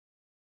some.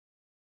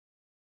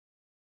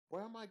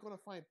 Where am I going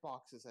to find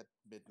boxes at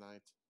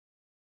midnight?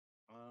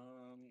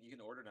 You can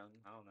order them.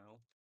 I don't know.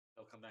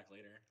 They'll come back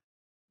later.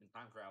 In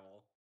time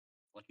travel.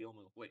 Like you'll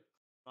move. Wait.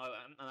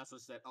 I'm not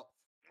supposed to say. Oh.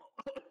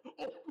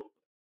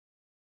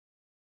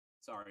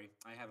 Sorry,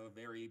 I have a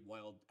very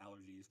wild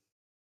allergies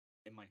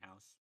in my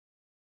house.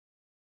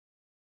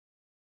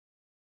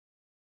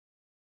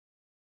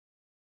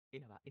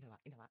 Inaba, inaba,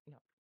 inaba,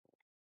 inaba.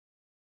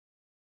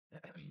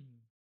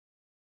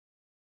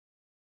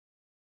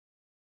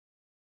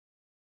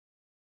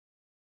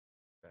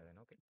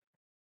 Okay.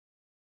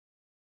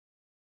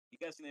 You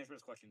guys can answer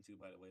this question too,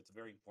 by the way. It's a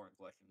very important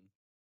question.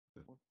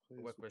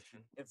 What question?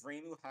 If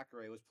Reimu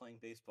Hakare was playing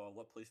baseball,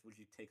 what place would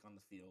you take on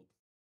the field?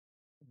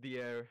 The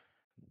air.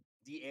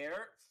 The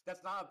air?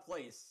 That's not a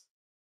place.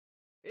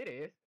 It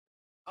is.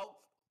 Oh,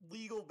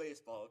 legal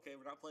baseball. Okay,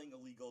 we're not playing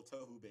illegal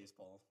Touhou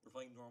baseball. We're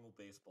playing normal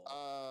baseball.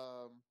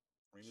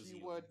 She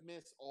Reimu's would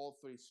miss all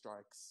 3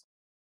 strikes.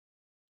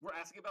 We're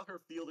asking about her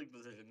fielding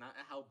position, not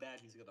how bad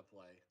she's gonna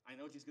play. I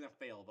know she's gonna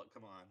fail, but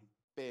come on.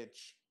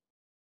 Bitch.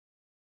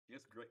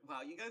 She's great.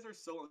 Wow, you guys are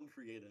so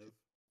uncreative.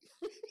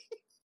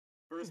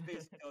 First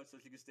base coach, so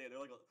she can stay there.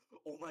 Like,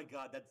 oh my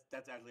god,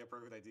 that's actually a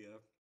perfect idea.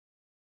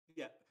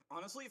 Yeah,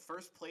 honestly,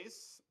 first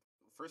base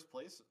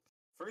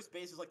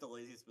is like the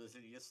laziest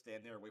position. You just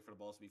stand there and wait for the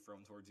balls to be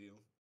thrown towards you,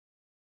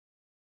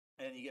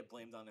 and then you get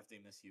blamed on if they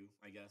miss you.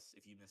 I guess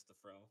if you miss the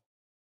throw,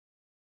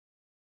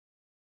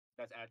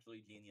 that's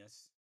actually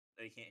genius.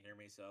 They can't hear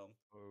me, so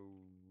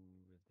Oh,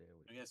 there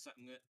we I go. guess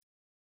something that.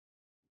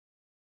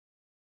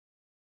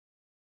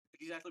 If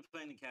he's actually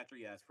playing the catcher,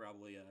 yeah, it's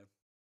probably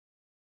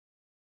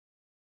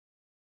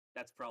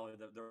that's probably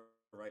the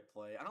right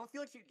play. I don't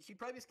feel like she'd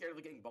probably be scared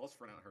of getting balls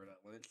thrown at her,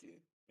 wouldn't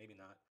she? Maybe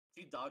not.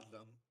 She dodged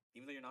them,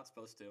 even though you're not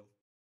supposed to.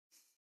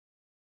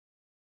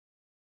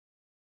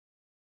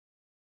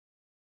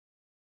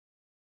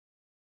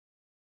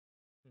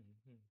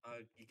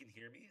 You can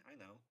hear me? I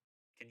know.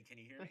 Can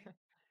you hear me?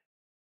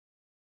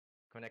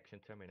 Connection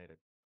terminated.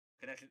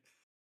 Connection.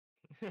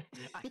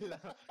 I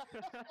love.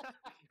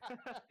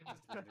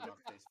 Just wanted to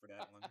rock face for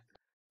that one.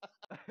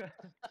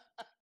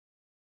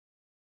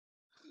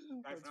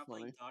 Guys, That's we're not funny.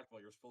 playing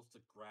dodgeball. You're supposed to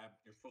grab.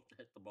 You're supposed to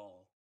hit the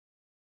ball.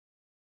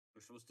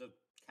 You're supposed to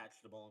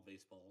catch the ball in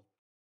baseball.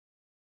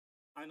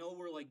 I know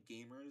we're like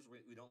gamers.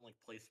 We don't like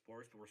play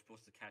sports, but we're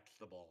supposed to catch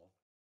the ball.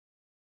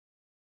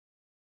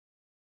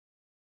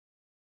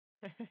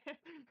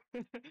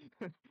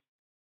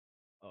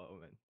 Oh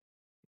man,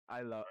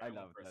 I love Alright, I went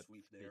love for a that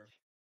sweep speech. there.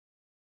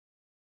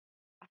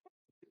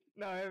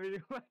 Now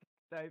everyone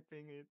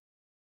typing it.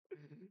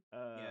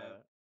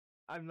 Yeah.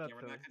 I'm not Yeah,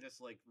 we're so. not gonna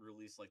just like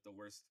release like the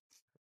worst.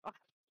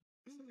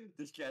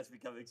 This chat's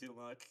becoming too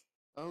much.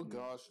 Oh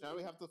gosh, now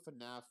we have the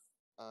FNAF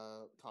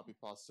copy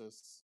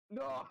pastas.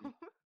 No.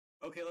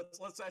 Okay,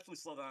 let's actually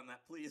slow down on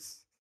that,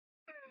 please.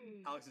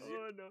 Alex,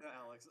 Oh no.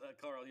 Alex,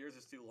 Carl, yours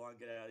is too long.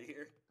 Get out of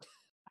here.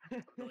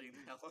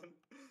 Deleting that one.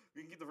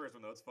 We can keep the first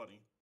one though. It's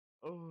funny.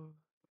 Oh.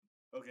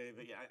 Okay,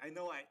 but yeah, I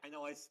know I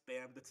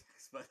spammed the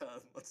text, but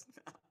let's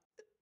not.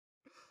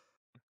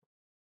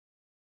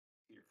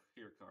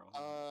 Here,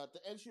 Carl. To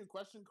answer your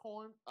question,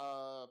 Corn,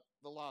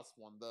 the last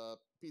one, the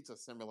pizza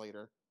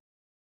simulator.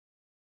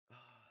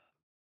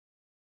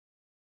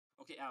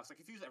 Okay, Alex, I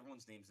confuse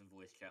everyone's names in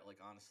voice chat. Like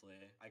honestly,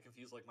 I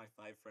confuse like my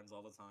 5 friends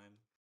all the time,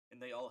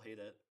 and they all hate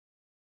it.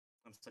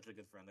 I'm such a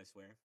good friend, I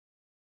swear.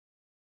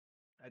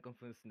 I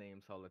confuse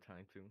names all the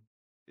time too.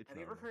 It's Have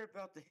you ever normal. heard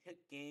about the hit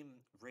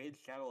game Raid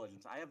Shadow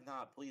Legends? I have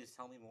not. Please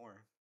tell me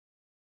more.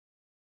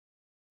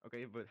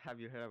 Okay, but have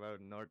you heard about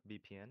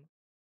NordVPN?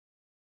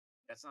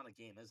 That's not a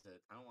game, is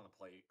it? I don't want to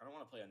play. I don't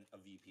want to play a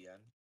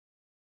VPN.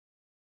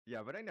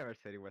 Yeah, but I never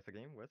said it was a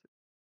game, was it?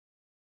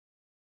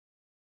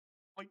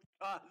 Oh my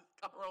God,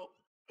 Carl.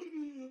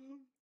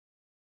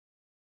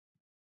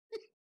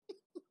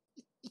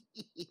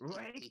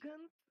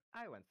 Raycons?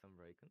 I want some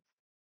Raycons.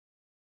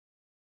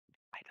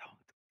 I don't.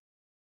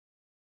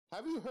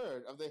 Have you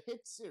heard of the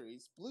hit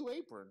series Blue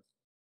Apron?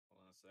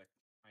 Hold on a sec.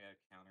 I got a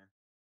counter.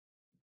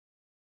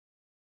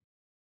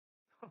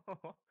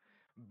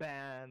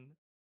 Ban.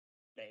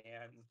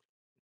 Ban.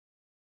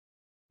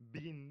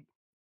 Bean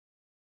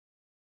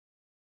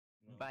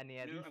No.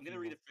 I'm gonna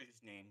read baneadísimo. a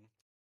fish's name.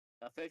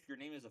 A fish. Your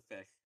name is a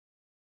fish.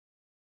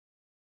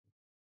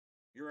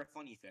 You're a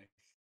funny fish.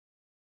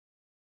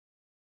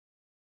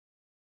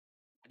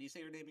 How do you say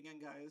your name again,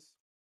 guys?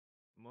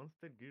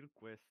 Monster Gear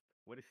Quest.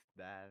 What is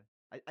that?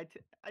 I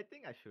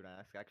think I should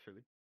ask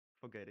actually.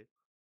 Forget it.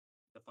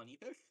 The funny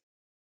fish?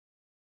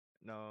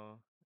 No,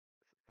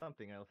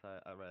 something else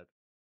I read.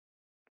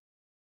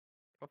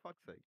 For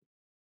fuck's sake.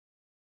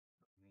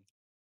 Mm.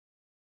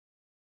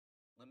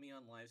 Let me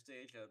on live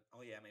stage.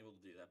 Oh yeah, I'm able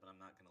to do that, but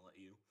I'm not gonna let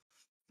you.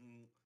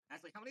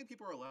 Actually, how many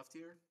people are left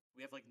here?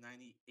 We have like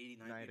 90,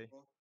 89 90.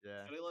 people.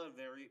 Yeah. Should I let a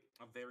very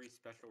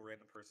special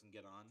random person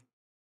get on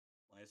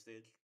live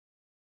stage?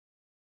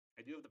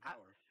 I do have the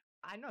power.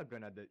 I'm not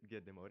gonna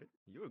get demoted.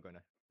 You're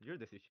gonna. Your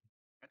decision.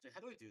 Actually,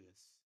 how do I do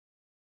this?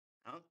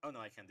 I don't. Oh no,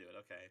 I can do it.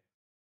 Okay,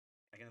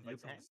 I can You invite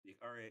someone can? to speak.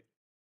 All right,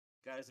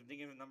 guys, I'm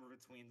thinking of a number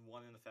between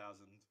 1 and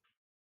 1,000.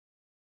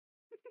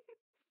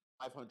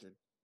 500.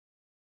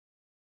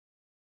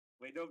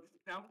 Wait, no.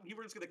 Now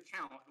people are just gonna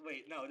count.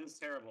 Wait, no, this is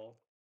terrible.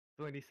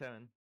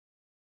 27.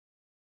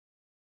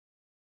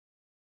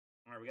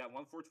 All right, we got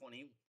 1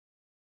 420.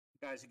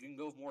 Guys, you can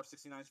go more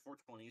 69s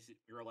 420s.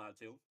 You're allowed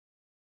to.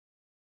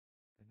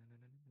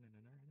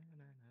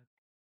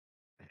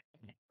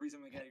 Reason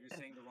again, you're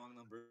saying the wrong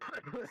number.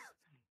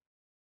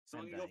 So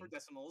I'm I'm gonna go for dying.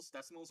 decimals.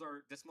 Decimals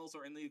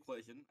are in the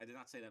equation. I did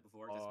not say that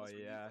before. Oh Decimals are in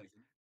the yeah.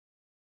 equation.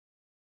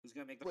 Who's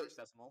gonna make the Wait. first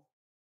decimal?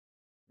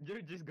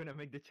 You're just gonna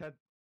make the chat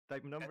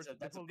type numbers the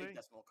That's a whole big day?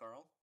 decimal,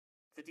 Carl.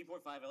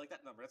 15.5. I like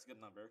that number. That's a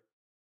good number.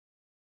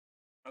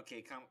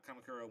 Okay,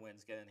 Kamakura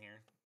wins. Get in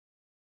here.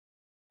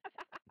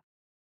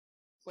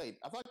 Wait,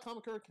 I thought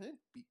Kamakura can't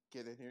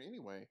get in here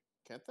anyway.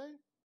 Can't they?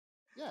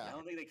 Yeah. I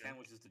don't think they can,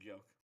 which is the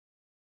joke.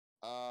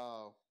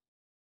 Oh.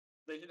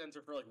 They should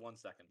enter for like 1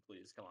 second,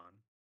 please. Come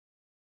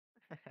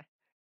on.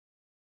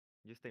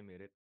 You stay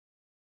muted.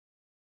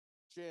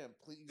 Jim,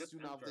 please Just do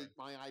not enter. leak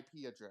my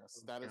IP address.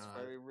 Oh, That is God.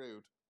 very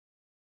rude.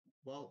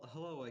 Well,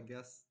 hello, I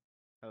guess.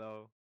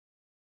 Hello.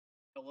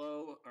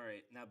 Hello. All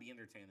right, now be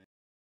entertaining.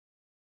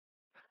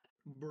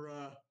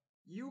 Bruh.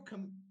 You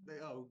come.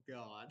 Oh,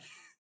 God.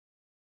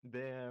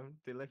 Damn,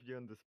 they left you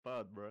on the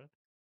spot, bro.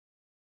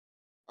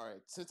 All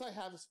right, since I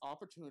have this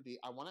opportunity,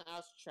 I want to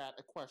ask chat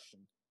a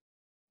question.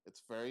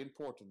 It's very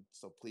important,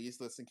 so please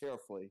listen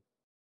carefully.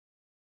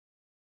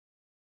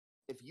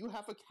 If you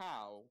have a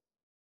cow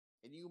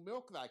and you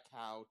milk that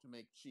cow to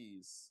make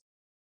cheese,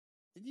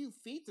 then you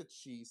feed the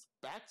cheese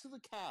back to the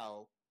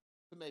cow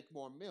to make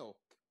more milk.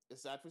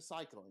 Is that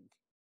recycling?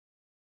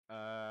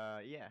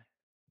 Yeah.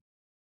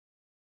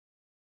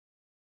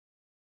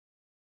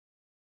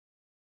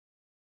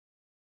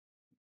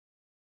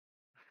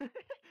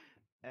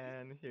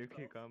 And here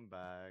he come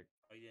back.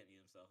 Oh, he didn't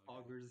mute himself. Okay.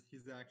 Augers,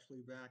 he's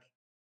actually back.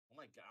 Oh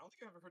my god, I don't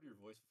think I've ever heard your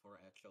voice before,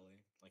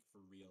 actually. Like, for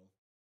real.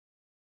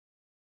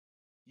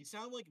 You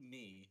sound like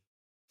me.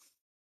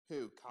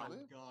 Who, Oh,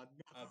 Kamu? God.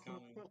 No.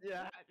 Kamu.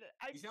 Yeah,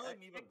 You sound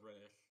like me, but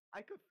British.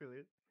 I could feel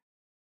it.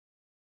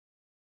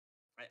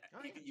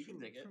 Oh, yeah, You can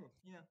true, dig it. true.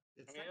 Yeah,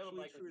 it's I mean, I know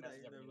the actually mic, like, true that messes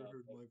you everything never up,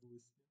 heard but- my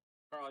voice.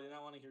 Carl, I did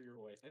not want to hear your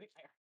voice.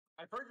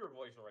 I've heard your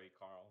voice already,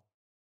 Carl.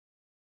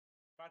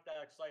 It's not that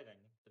exciting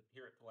to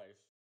hear it twice.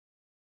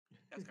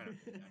 That's kind of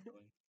funny,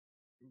 actually.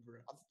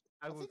 Bruh.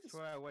 I I will think this-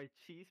 try white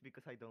cheese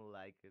because I don't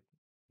like it.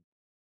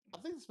 I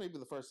think this may be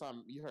the first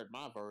time you heard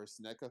my verse,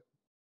 Niku.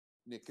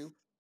 Niku?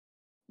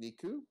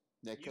 Niku?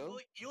 Neko?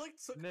 You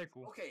took.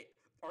 Neku. Okay,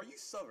 are you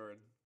Southern?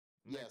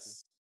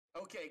 Yes.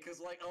 Okay, because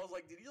like I was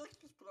like, did you like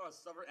just put on a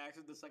Southern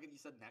accent the second you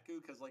said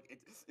Neku? Because like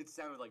it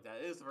sounded like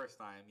that. It is the first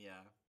time, yeah.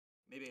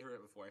 Maybe I heard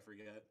it before. I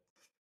forget.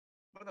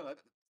 But no,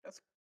 that's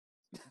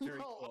very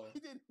No, cool. I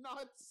did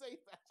not say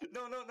that.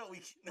 No,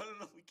 we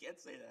can't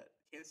say that.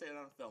 Can't say it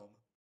on film.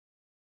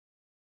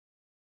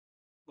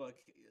 Look,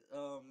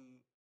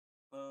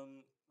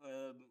 I'm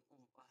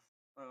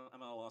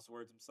at a lost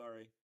words. I'm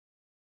sorry.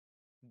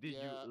 Did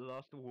Yeah. you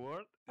lost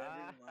word?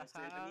 Everyone last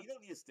stage. I mean, you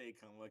don't need to stay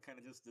calm. I kind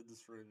of just did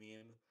this for a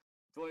meme.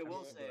 So I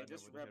will Yeah. say, I Glad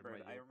just nobody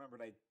heard my remembered.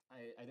 joke.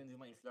 I didn't do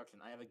my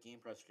introduction. I have a Game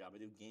Press job. I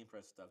do Game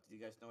Press stuff. Did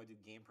you guys know I do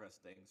Game Press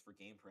things for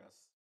Game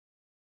Press?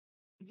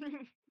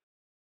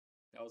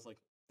 That was like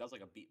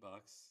a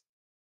beatbox.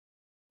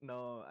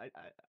 No,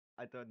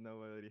 I thought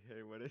nobody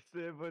heard what I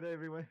said, but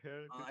everyone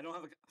heard. I don't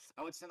have a.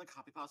 I would send a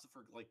copy pasta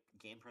for like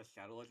Game Press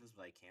Shadow Legends,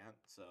 but I can't.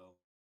 So,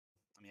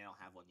 I mean, I don't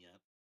have one yet.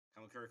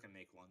 Kamakura can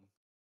make one.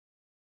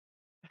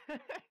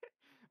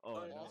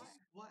 Oh no.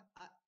 What?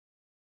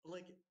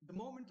 Like, the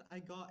moment I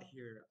got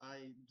here,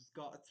 I just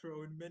got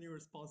thrown many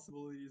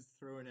responsibilities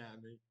thrown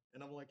at me.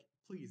 And I'm like,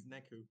 please,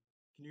 Neku,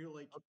 can you,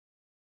 like...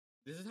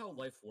 This is how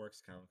life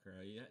works,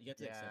 Kamakura. You have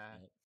to accept Yeah.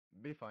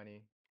 that. Be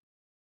funny.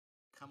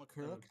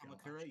 Kamakura, Oh,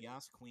 Kamakura,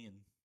 Yas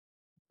Queen.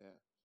 Yeah.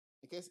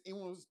 In case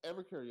anyone was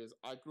ever curious,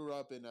 I grew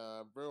up in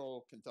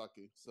rural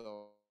Kentucky,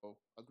 so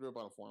I grew up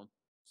on a farm.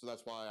 So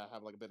that's why I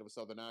have like a bit of a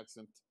southern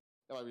accent.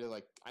 That I really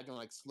like. I can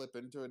like slip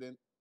into it in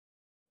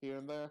here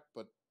and there,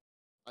 but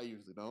I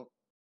usually don't.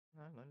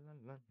 La, la, la,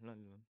 la, la,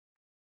 la.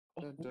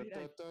 Dun, Oh, dun, wait, dun,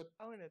 I dun.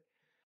 found it.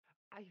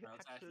 I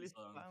Let's actually actually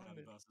slow down the found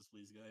counting it. process,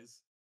 please,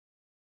 guys.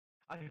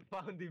 I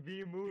found the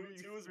B movie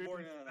two is script more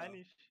in now.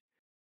 Spanish.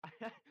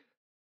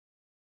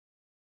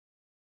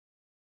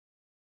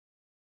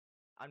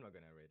 I'm not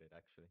gonna rate it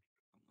actually.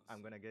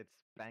 I'm gonna get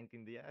spanked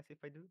in the ass if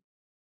I do.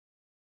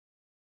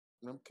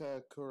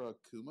 Rumka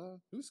Kurakuma?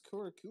 Who's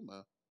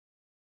Kurakuma?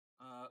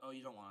 Oh,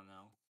 you don't want to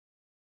know.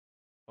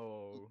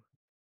 Oh,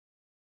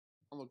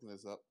 I'm looking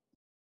this up.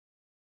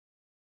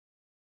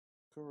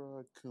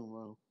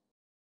 Kurakuma.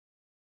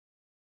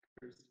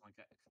 Oh my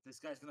God. This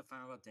guy's gonna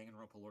find out about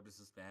Danganronpa Lord. This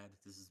is bad.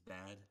 This is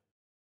bad.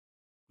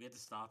 We have to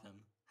stop him.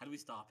 How do we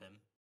stop him?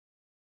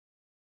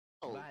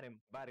 Oh, bat him,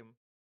 bat him.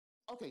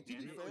 okay. To be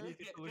Ban- fair,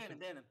 easy solution.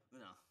 Ban him.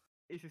 No.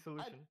 Easy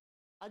solution.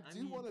 I I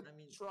do mean- want to I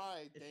mean,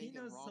 try if he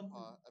knows Danganronpa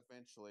something-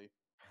 eventually.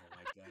 Oh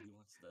my God, he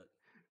wants that.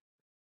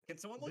 Can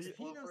someone Do look you- If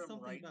he for knows him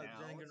something right about now?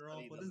 so that he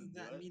Danganronpa, doesn't doesn't do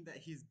that it? mean that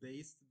he's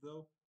based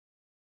though?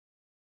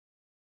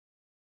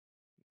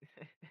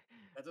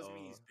 That doesn't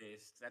mean Oh. he's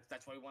based.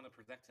 That's why we want to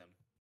protect him.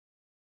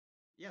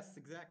 Yes,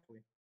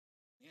 exactly.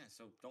 Yeah,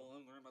 so don't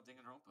let him learn about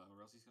Danganronpa,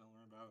 or else he's gonna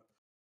learn about.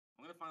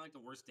 I'm gonna find like the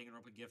worst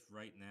Danganronpa gift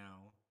right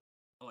now.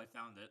 Oh, I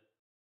found it.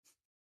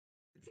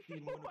 It's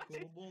the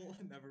Monokuma Bowl.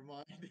 Never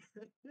mind.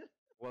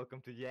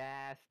 Welcome to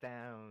Yas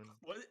Town.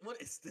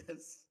 What is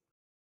this?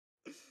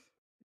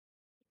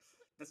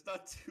 That's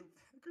not too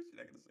bad. You're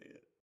not gonna say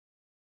it.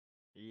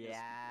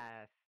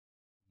 Yes.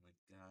 Oh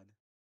my God.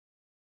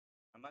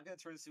 I'm not gonna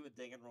turn this into a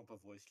Danganronpa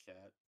voice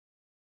chat.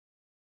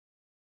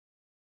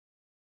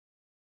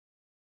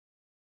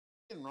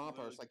 Danganronpa is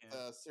Literally like can't.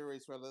 the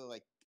series where they're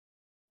like,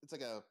 it's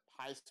like a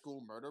high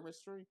school murder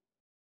mystery.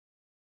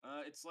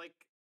 It's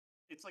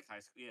like high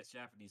school. Yeah, it's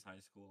Japanese high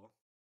school.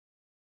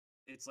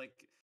 It's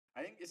like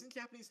I think isn't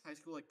Japanese high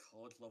school like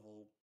college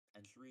level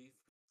entry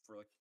for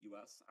like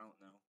US? I don't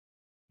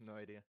know. No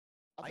idea.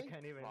 I I think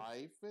can't even-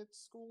 private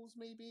schools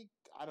maybe.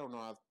 I don't know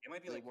how It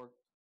might be they like work.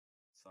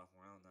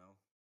 sophomore. I don't know.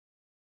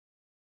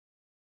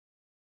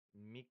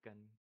 Mikan.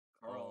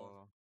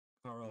 Carl.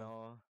 Oh, Carl.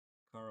 no.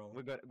 Carl.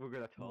 We're gonna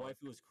My talk. wife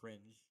was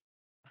cringe.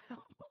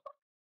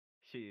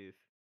 She is.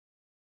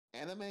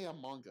 Anime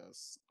Among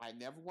Us. I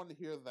never want to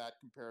hear that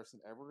comparison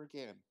ever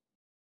again.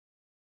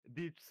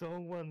 Did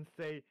someone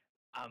say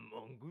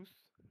Among Us?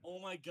 Oh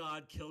my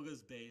God,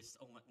 Kilga's based.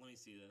 Oh, let me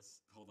see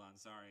this. Hold on,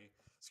 sorry.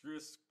 Screw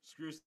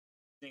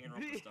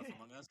Danganronpa stuff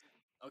among us.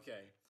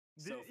 Okay,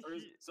 so Did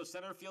first, he- so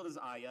center field is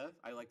Aya.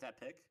 I like that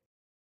pick.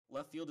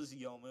 Left field is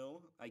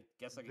Yomu. I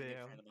guess I can get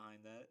Damn. kind of behind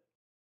that.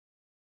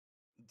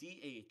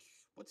 DH.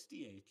 What's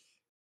DH?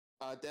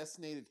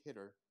 Designated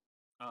hitter.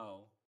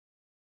 Oh.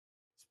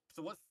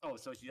 So what? Oh,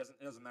 so she doesn't.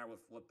 It doesn't matter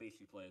what base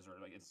she plays, or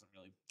like it doesn't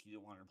really. You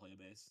don't want her to play a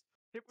base.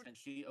 He put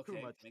Tenchi. too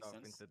Okay, much makes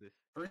stuff sense. into this.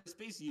 First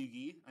base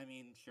Yugi. I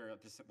mean, sure,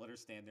 just let her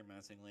stand there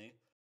menacingly.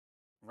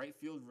 Right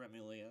field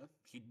Remilia.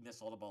 She'd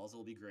miss all the balls.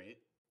 It'll be great.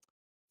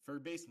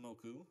 Third base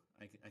Moku.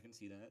 I can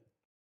see that.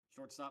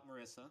 Shortstop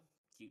Marissa.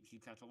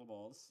 She'd catch all the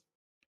balls.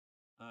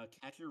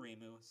 Catcher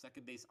Reimu.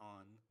 Second base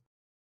On.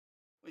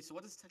 Wait, so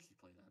what does Tenchi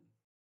play then?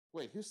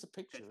 Wait, who's the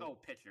picture?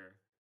 Pitcher.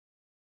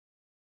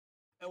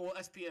 Oh, well,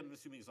 SP, I'm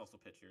assuming is also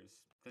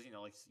pitchers. Because, you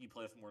know, like, you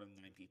play with more than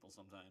 9 people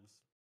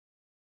sometimes.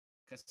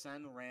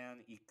 Kasen, Ran,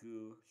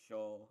 Iku,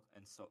 Sho,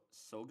 and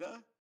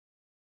Soga?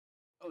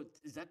 Oh,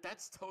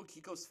 that's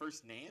Tokiko's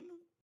first name?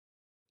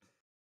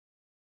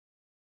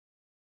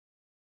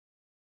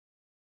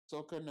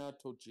 Soka no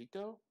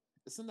Tojiko?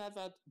 Isn't that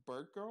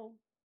bird girl?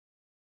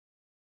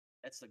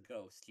 That's a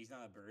ghost. He's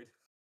not a bird.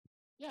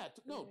 Yeah,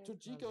 no, Yeah,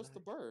 Tojiko's the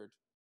nice. bird.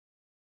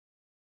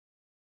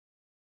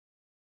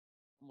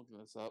 I'm looking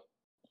this up.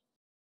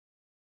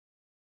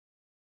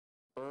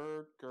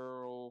 Bird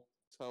girl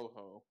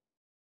Touhou.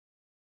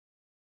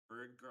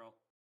 Bird girl.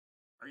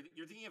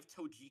 You're thinking of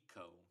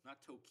Tojiko, not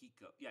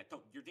Tokiko. Yeah,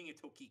 you're thinking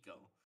of Tokiko.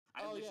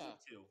 I Oh, mentioned yeah.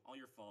 it too. All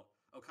your fault.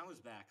 Oh,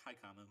 Kamu's back. Hi,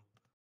 Kamu.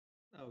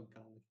 Oh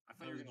God. I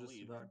thought you were was gonna just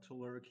leave. about to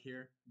lurk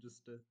here.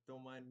 Just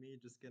don't mind me.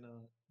 Just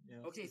gonna,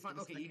 Okay, just fine.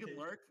 gonna Okay, you can spectate.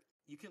 lurk.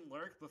 You can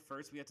lurk, but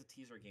first we have to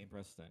tease our Game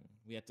Press thing.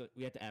 We have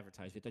to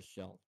advertise. We have to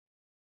show.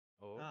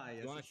 Oh, Ah,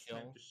 yes, wanna it's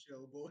time show? to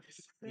show,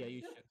 boys. Yeah,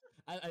 you should.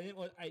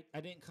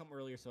 I didn't come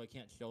earlier, so I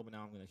can't show. But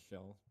now I'm gonna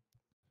show.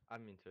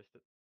 I'm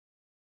interested.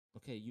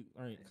 Okay, you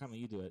all right? Nice. Kamu,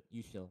 you do it.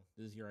 You show.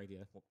 This is your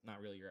idea. Well,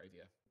 not really your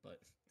idea, but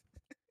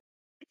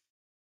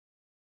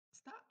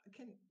Stop.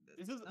 Can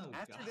this is oh,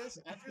 after God. this.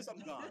 After this, I'm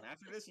gone.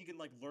 After this, you can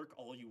like lurk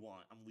all you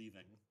want. I'm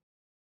leaving.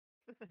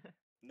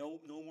 No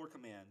more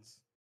commands.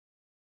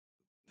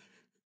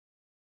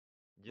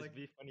 Just Like-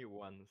 be funny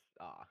once.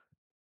 Ah.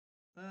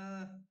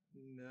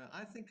 No.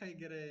 I think I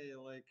get a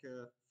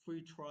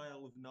free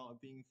trial of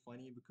not being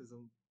funny because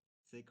I'm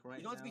sick right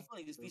You don't have now. to be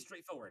funny. Just be so-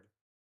 straightforward.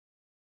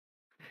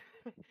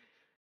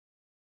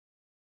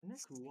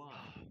 Neku, why?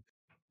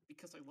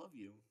 Because I love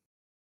you.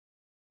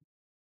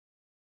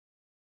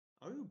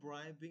 Are you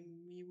bribing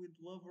me with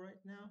love right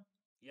now?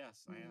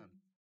 Yes, I am.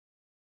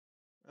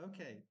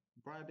 Okay,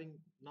 bribing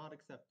not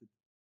accepted.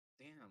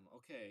 Damn.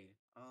 Okay.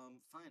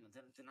 Fine.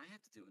 Then I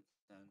have to do it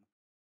then.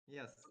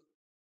 Yes.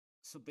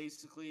 So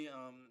basically,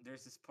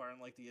 there's this part in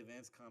like the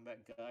advanced combat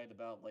guide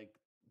about like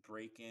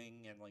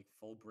breaking and like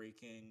full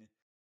breaking,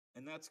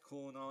 and that's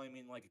cool and all. I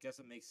mean, like I guess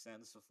it makes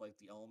sense with like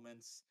the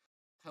elements.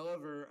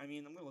 However, I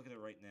mean, I'm gonna look at it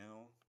right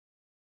now.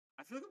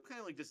 I feel like I'm kind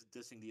of like just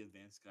dissing the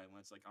advanced guide when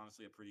it's like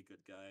honestly a pretty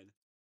good guide.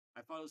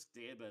 I thought it was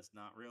dated, but it's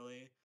not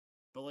really.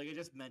 But like it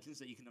just mentions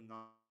that you can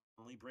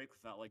anomaly break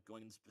without like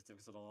going into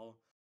specifics at all.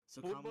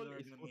 So Football commonly are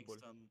is gonna make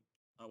football.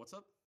 some. What's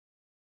up?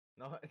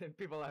 No,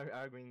 people are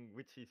arguing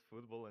which is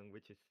football and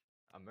which is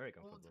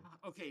American Well,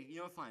 football. okay, you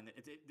know, fine.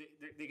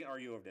 They can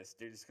argue over this.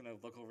 They're just gonna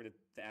look over the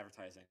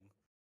advertising.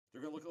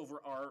 They're gonna look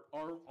over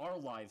our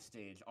live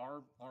stage,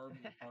 our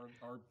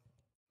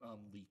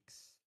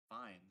leaks.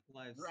 Fine,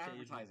 Live we're stage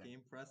with advertising.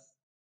 Game Press.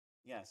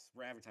 Yes,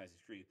 we're advertising.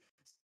 Screw.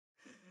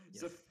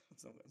 Yes.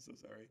 I'm so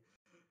sorry.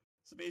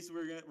 So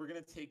basically, we're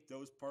gonna take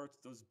those parts,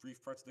 those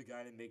brief parts of the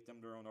guide, and make them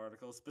their own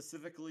article.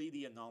 Specifically,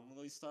 the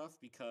anomaly stuff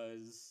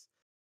because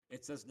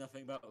it says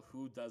nothing about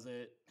who does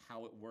it,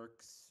 how it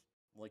works,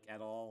 like at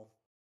all.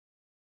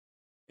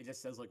 It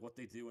just says like what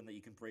they do and that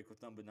you can break with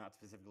them, but not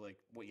specifically like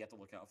what you have to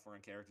look out for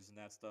in characters and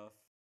that stuff.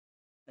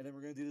 And then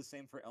we're gonna do the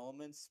same for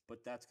elements,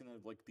 but that's gonna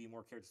like be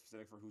more character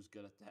specific for who's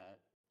good at that,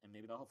 and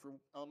maybe that'll help for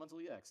elemental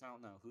EX. I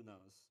don't know. Who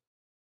knows?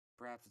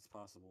 Perhaps it's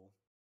possible.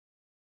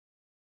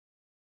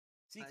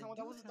 See, I Colin,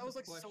 do that have was a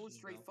like so question, though.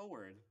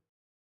 straightforward.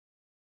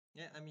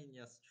 Yeah, I mean,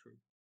 yes, true.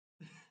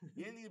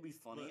 You didn't need to be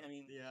funny. But, I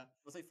mean, yeah,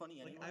 was I funny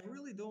like anyway? I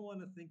really don't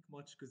want to think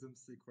much because I'm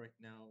sick right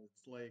now.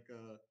 It's like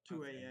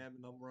 2 Okay. a.m.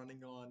 and I'm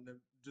running on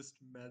just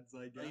meds,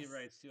 I Oh, guess. you're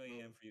right. It's 2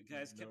 a.m. for you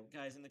guys. No.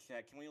 Guys in the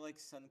chat, can we like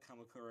send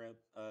Kamakura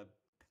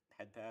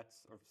head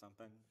pats or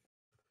something?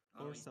 I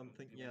don't Or know,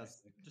 something. people might Yes,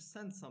 stick. just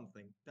send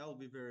something. That will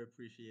be very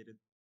appreciated.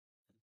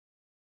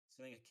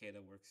 Sending a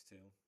Kata works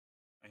too.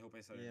 I hope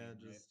I said her Yeah,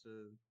 name right. just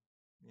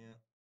yeah,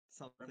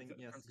 something.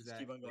 Yes, Just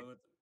keep on exactly. going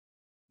with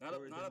not a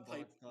Gordon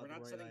pipe. Bot's got We're the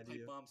not right sending pipe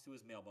idea. bombs to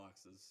his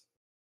mailboxes.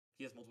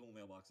 He has multiple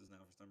mailboxes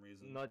now for some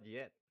reason. Not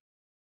yet.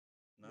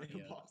 Not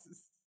yet.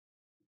 Mailboxes.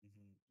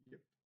 Mm-hmm.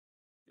 Yep.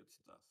 Good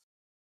stuff.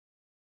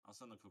 I'll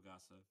send the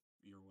Kogasa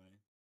your way.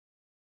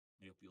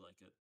 I hope you like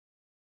it.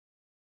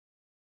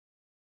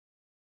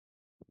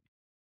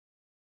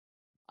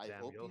 I Damn,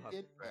 hope you'll you have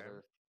get to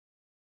better.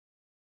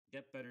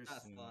 Get better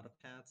That's soon. a lot of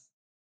pats.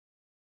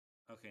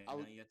 Okay, I now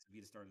would- you have to be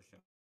the star of the show.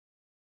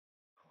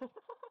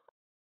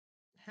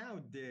 How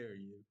dare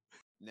you?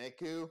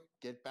 Neku,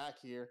 get back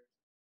here.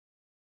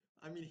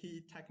 I mean,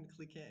 he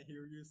technically can't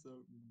hear you, so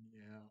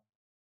yeah.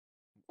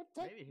 What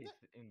tech- Maybe he's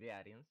in the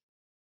audience.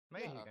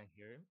 Maybe he Yeah. can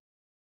hear him.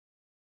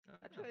 Uh,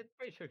 Actually, I'm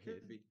pretty sure he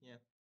could is. be. Yeah,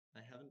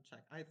 I haven't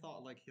checked. I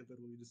thought like he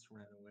literally just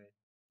ran away.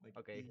 Like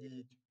Okay.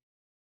 yeet.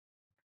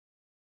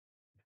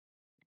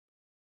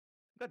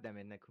 God damn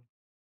it, Neku.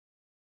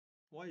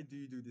 Why do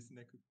you do this,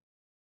 Neku?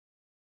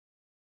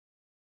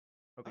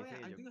 Okay, Oh yeah,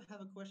 say I it. do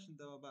have a question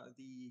though about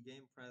the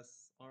Game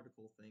Press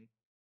article thing.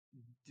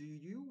 Do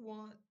you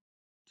want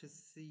to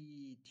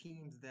see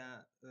teams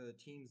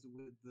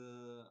with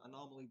the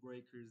anomaly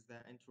breakers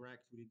that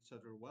interact with each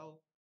other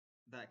well,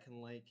 that can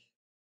like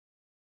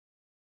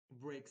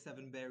break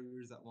 7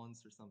 barriers at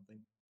once or something,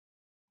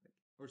 like,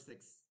 or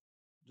 6,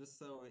 just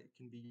so it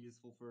can be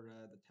useful for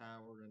the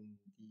tower and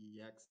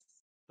the X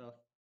stuff,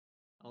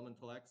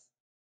 Elemental X.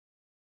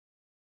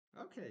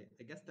 Okay,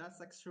 I guess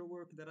that's extra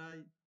work that I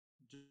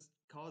just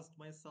caused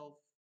myself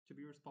to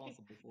be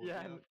responsible for.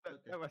 Yeah, Yeah, that,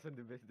 okay. that wasn't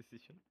the best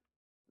decision.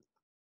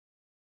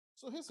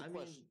 So here's a I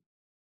question. mean,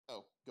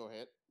 Oh, go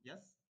ahead.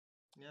 yes.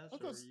 Yeah, Of sure,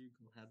 course. you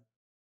go ahead.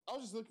 I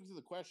was just looking through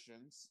the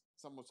questions.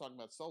 Someone was talking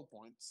about soul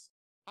points.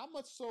 How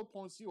much soul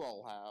points you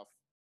all have?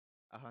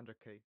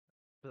 100k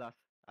plus.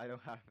 I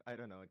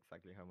don't know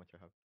exactly how much I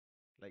have.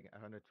 Like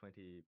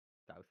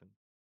 120,000.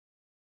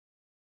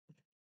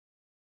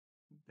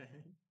 Dang.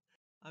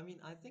 I mean,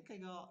 I think I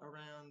got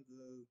around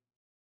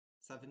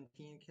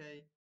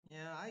 17k.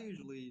 Yeah, I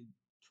usually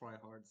try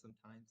hard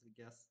sometimes, I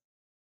guess.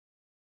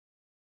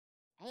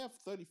 I have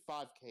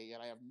 35k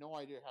and I have no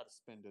idea how to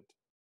spend it.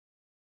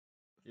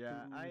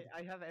 Yeah, Food.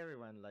 I have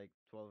everyone like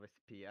 12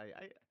 SP.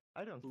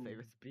 I don't save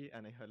Food. SP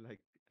and I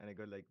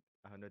got like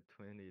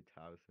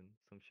 120,000,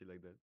 some shit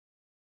like that.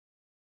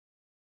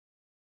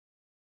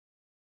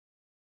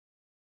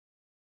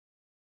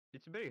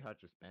 It's very hard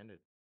to spend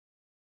it.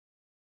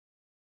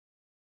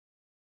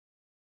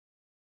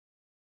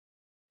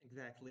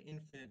 Exactly.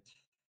 Infinite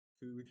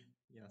food.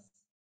 Yes.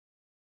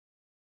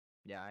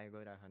 Yeah, I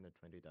got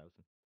 120,000.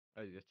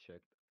 I just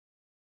checked.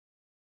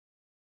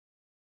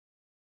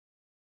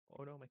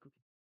 Oh no, my cookie.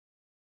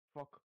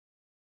 Fuck.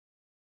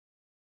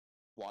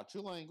 Watch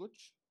your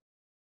language.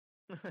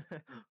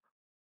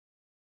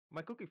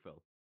 My cookie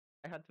fell.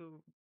 I had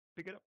to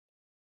pick it up.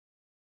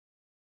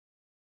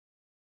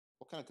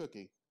 What kind of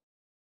cookie?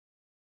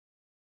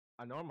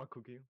 A normal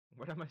cookie.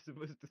 What am I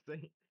supposed to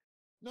say?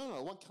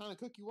 No. What kind of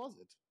cookie was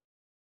it?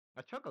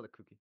 A chocolate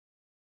cookie.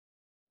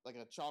 Like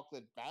a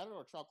chocolate batter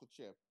or chocolate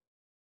chip?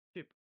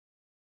 Chip.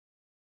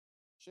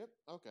 Chip?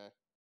 Okay.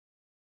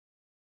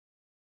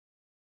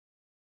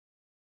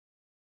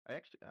 I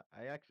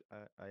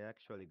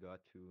actually got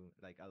to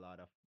like a lot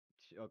of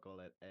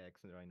chocolate eggs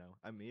right now.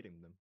 I'm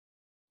eating them.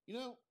 You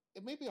know,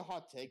 it may be a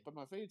hot take, but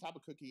my favorite type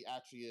of cookie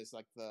actually is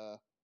like the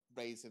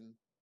raisin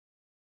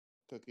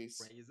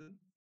cookies. Raisin?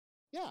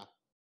 Yeah.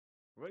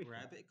 Raisin.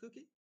 Rabbit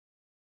cookie?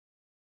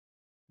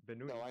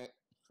 Benui. No,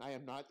 I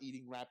am not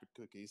eating rabbit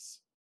cookies.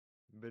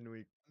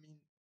 Benui. I mean,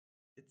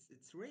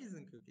 it's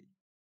raisin cookie,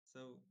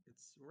 so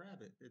it's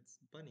rabbit. It's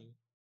bunny.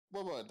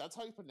 Well, that's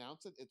how you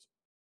pronounce it. It's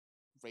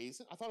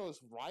raisin. I thought it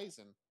was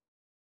raisin.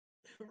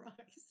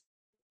 Rice.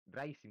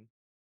 Raisin.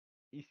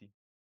 Easy.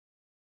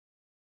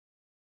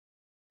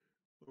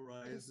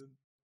 Raisin.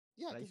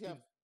 Yeah, because you have.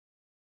 Raisin.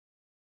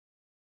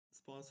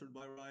 Sponsored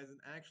by Ryzen.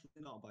 Actually,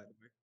 not, by the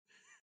way.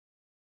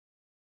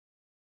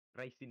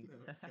 Raisin. Oh,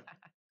 God.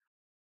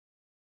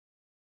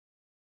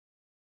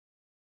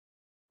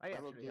 I I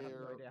wrote actually have no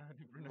there idea how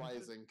to pronounce it.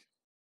 rising.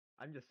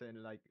 I'm just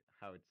saying like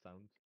how it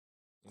sounds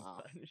in Ah.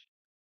 Spanish.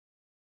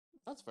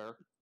 That's fair.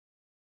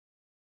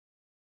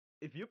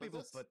 If you But people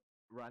this- put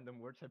random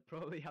words, I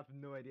probably have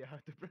no idea how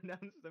to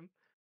pronounce them.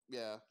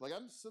 Yeah, like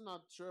I'm still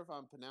not sure if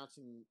I'm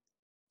pronouncing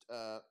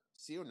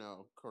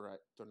Siono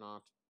correct or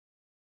not.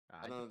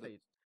 I don't just know say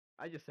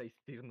I just say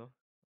stirno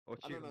or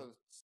I don't chirno. know if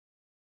it's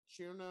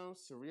Chirno,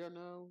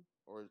 Siriano,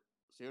 or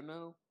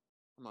Siono.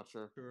 I'm not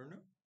sure. Cherno?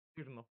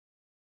 Chirno.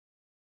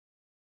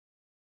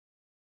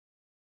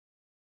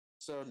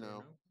 So no,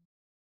 Cherno?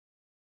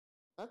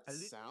 that At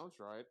least- sounds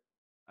right.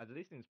 At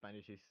least in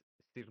Spanish is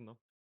stirno.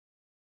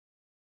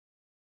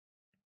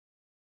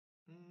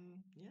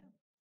 Yeah.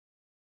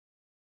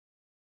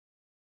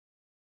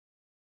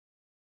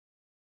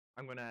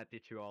 I'm gonna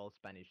teach you all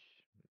Spanish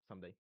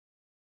someday.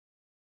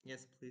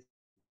 Yes, please.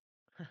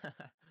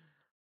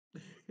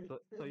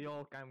 so you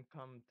all can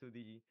come to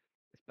the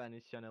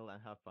Spanish channel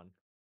and have fun.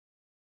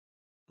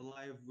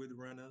 Live with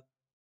Rena.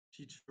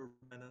 Teacher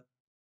Rena.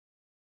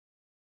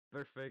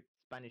 Perfect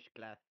Spanish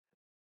class.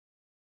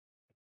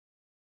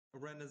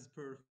 Rena's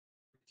perfect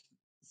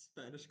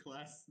Spanish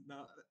class.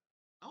 Now,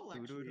 I'll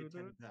actually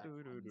attend that.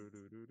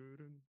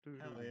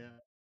 Hell yeah.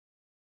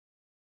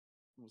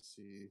 Let's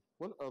see.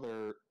 What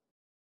other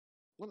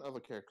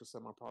characters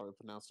am I probably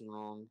pronouncing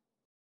wrong?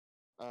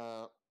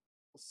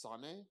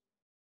 Sane?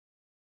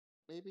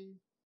 Maybe?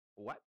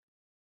 What?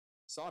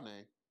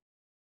 Sane.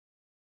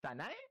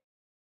 Sanae?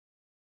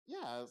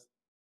 Yeah,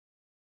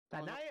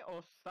 Sanae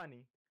or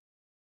Sunny?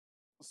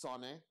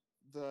 Sane,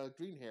 the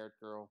green haired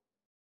girl.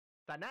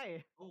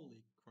 Sanae?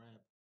 Holy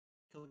crap.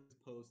 Kill his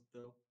post,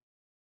 though.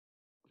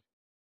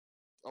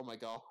 Oh my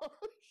gosh.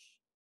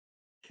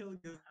 Killing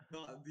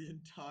got the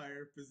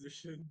entire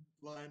position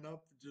lineup.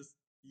 Just,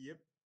 yep.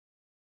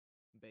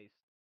 Based.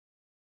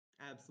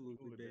 Absolutely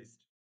Totally based.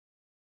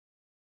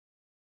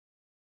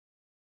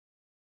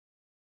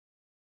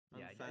 based.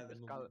 Yeah,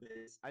 Unfathomably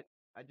based.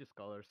 I just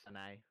call her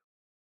Sanae.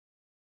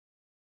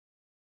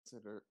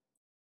 Consider.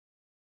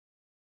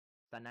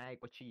 Sanae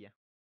Cochilla.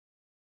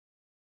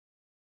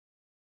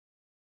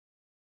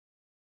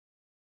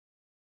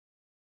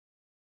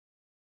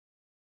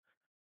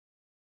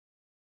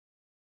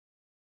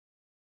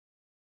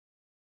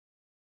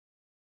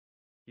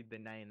 Hit the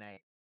 99.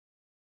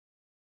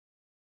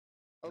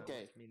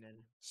 Okay.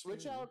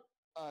 Switch Ooh.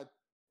 out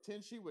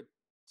Tenshi with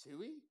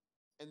Tui,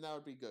 and that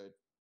would be good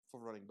for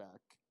running back.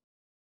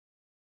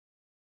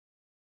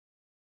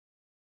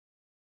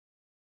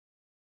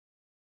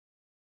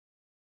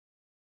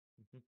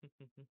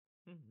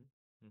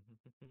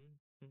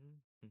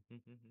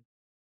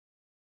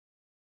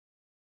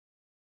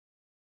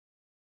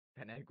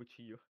 Sanae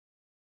Cuchillo.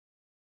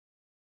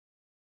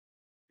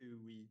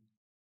 Dewey.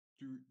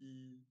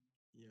 Dewey.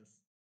 Yes.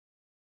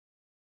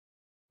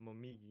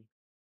 Momiji.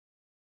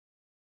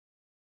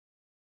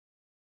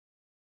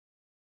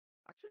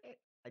 Actually,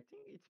 I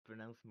think it's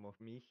pronounced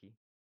Momiji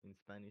in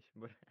Spanish,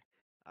 but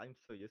I'm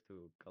so used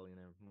to calling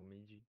her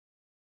Momiji.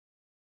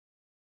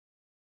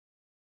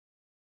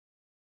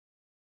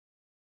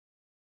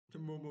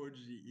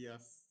 Momoji,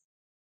 yes.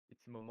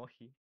 It's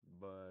Momoji,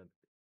 but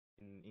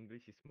in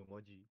English it's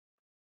Momoji.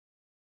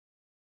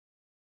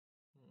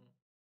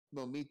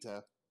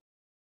 Momita.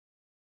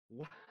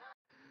 What?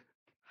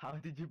 How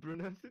did you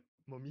pronounce it?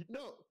 Momita?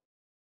 No,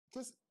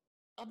 because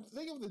I'm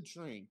thinking of the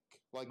drink.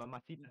 Like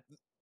Mamacita.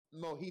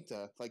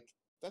 Mojita. Like,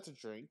 that's a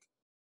drink.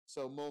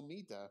 So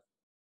Momita.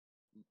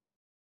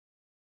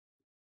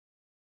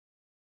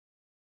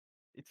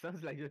 It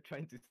sounds like you're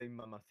trying to say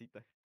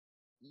Mamacita.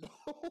 No.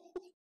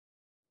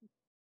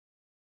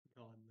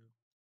 God, no.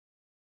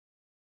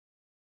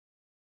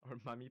 Or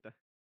Mamita.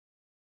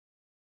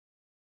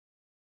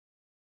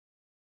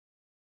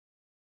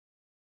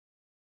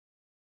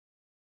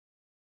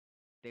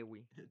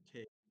 Tewi.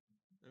 Tay.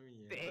 I mean,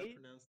 yeah, Tay? that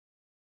pronounced.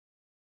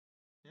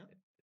 Yeah.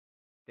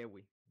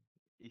 Tewi.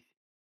 Easy.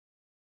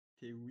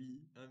 Tewi.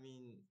 I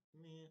mean,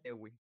 man.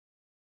 Tewi.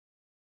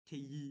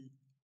 Teyi.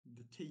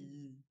 The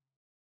Teyi.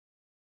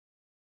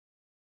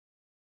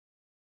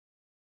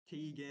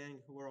 Teyi gang,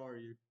 where are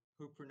you?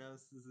 Who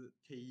pronounces it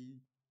Teyi?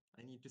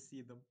 I need to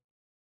see them.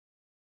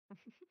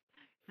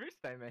 First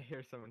time I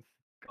hear someone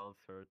calls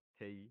her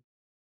Tei.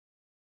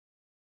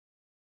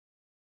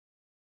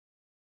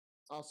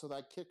 Also,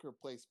 that kick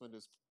replacement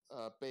is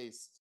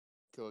based,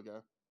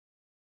 Koga.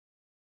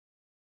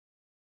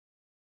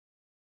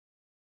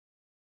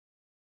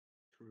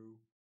 True.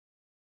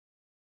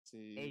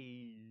 See,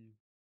 Hey,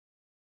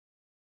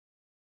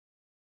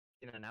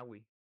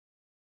 Hinanawi.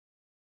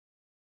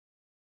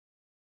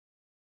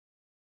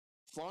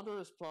 Flounder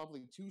is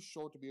probably too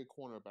short to be a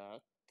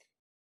cornerback.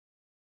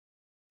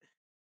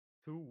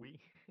 Touhou.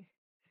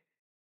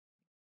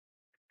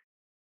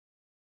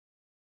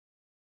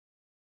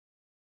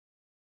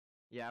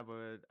 Yeah,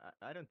 but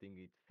I don't think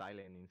it's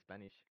silent in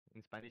Spanish.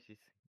 In Spanish,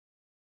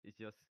 it's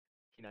just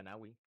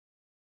Hinanawi.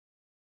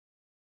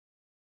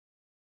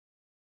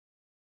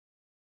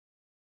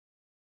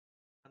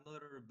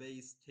 Another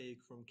base take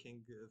from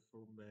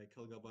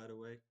Kilga, by the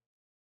way.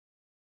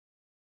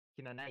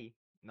 Hinanai.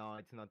 No,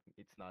 it's not.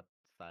 It's not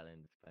silent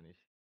in Spanish.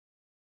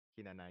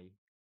 Hinanai.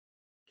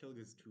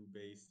 Kilga's too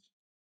based.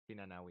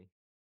 Hinanawi.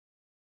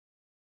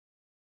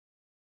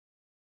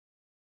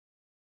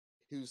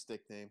 Whose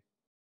nickname?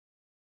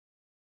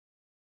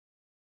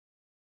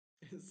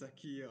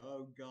 Zakia,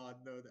 oh god,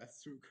 no,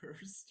 that's too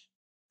cursed.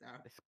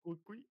 Damn.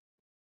 Escucui.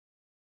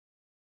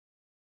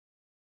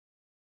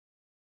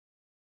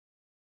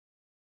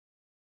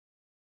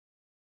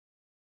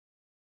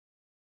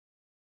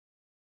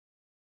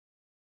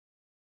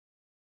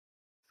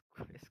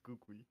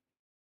 Escucui.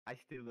 I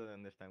still don't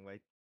understand why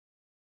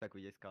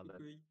Takuya is called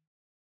that. Kukui.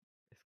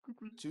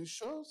 Escucui. Two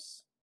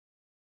shows?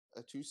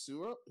 A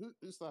Tusura?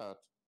 Who's that?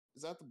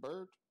 Is that the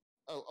bird?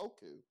 Oh,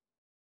 Oku.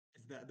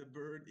 Is that the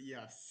bird?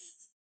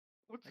 Yes.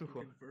 I can Utsuho.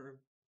 confirm.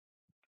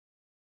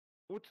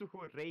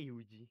 Utsuho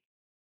Ryuji.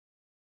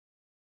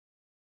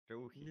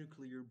 Ryuji.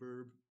 Nuclear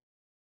burb.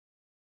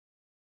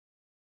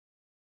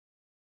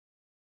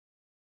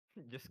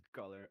 Just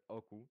color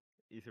Oku.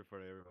 Easier for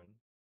everyone.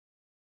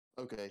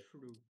 Okay.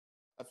 True.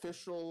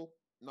 Official,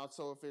 not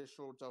so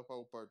official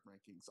Touhou bird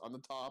rankings. On the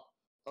top,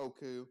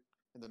 Oku.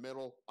 In the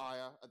middle,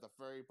 Aya. At the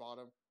very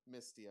bottom,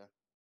 Mistia.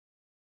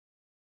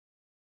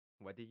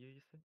 What did you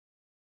just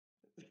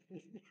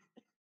say?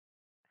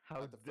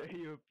 How At the dare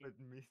you put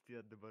Misty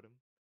at the bottom?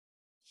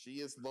 She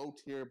is low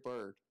tier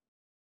bird.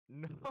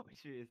 No,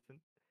 she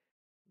isn't.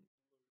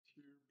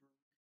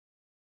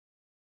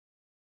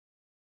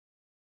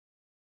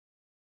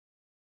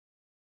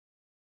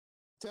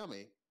 Tell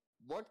me,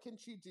 what can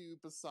she do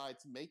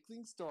besides make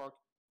things dark?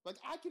 Like,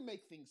 I can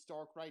make things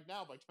dark right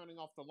now by turning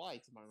off the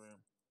lights in my room.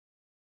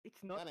 It's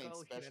not That ain't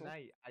called special.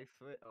 Hinanai. I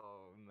swear.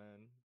 Oh man,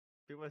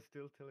 people are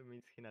still telling me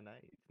it's Hinanai.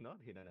 It's not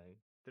Hinanai.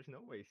 There's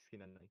no way it's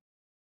Hinanai.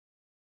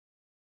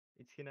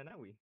 It's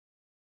Hinanawi.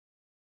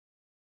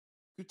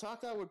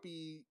 Kutaka would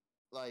be,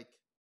 like,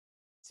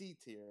 C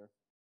tier.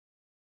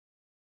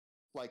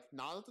 Like,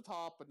 not at the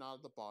top, but not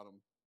at the bottom.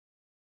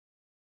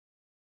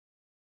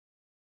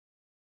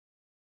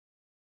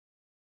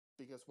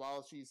 Because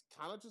while she's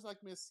kind of just like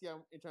Mistia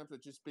in terms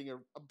of just being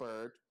a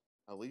bird,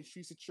 at least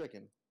she's a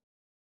chicken.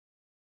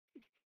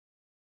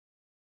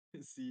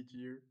 C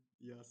tier.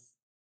 Yes.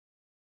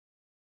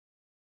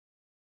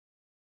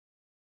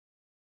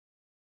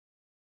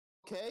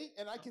 Okay,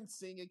 and I can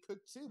sing and cook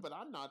too, but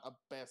I'm not a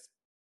best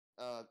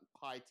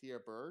high tier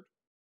bird.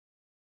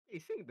 Hey,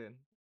 sing then.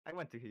 I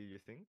want to hear you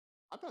sing.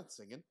 I'm not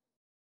singing.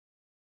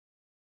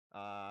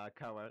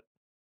 Coward.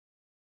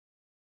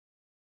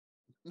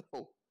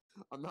 No,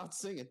 I'm not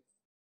singing.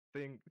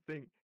 Sing,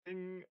 sing,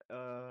 sing.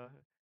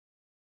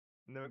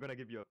 Never gonna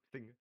give you up.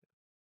 Sing.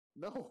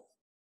 No,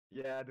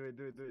 Yeah, do it,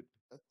 do it, do it.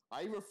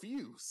 I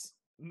refuse.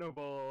 No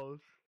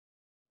balls.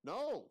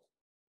 No.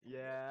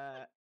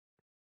 Yeah.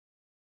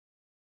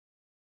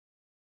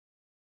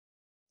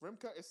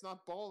 Rimka, it's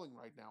not balling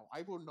right now.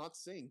 I will not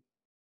sing.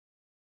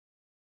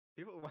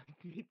 People want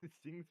me to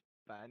sing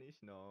Spanish?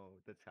 No,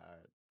 that's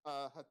hard.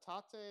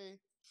 Hatate,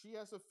 she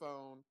has a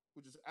phone,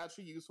 which is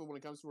actually useful when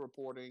it comes to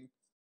reporting.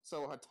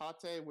 So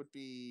Hatate would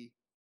be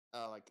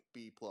like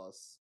B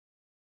plus.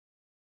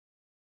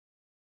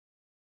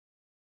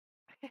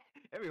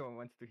 Everyone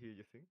wants to hear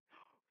you sing.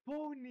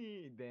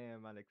 Phony!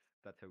 Damn, Alex,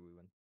 that's a good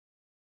one.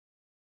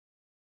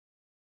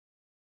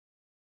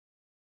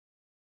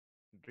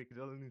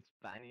 Rickroll in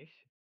Spanish?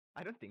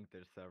 I don't think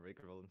there's a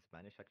Rickroll in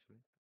Spanish actually.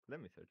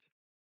 Let me search.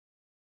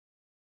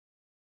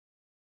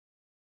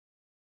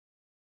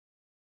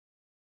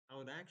 I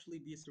would actually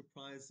be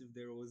surprised if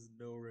there was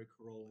no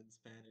Rickroll in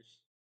Spanish.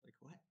 Like,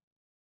 what?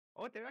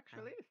 Oh, there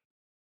actually is.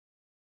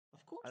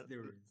 Of course I'll-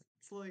 there is.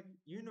 It's like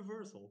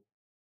universal.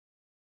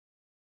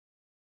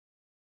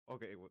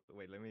 Okay,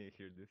 wait, let me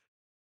hear this.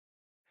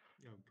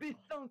 Oh This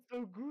god. sounds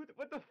so good!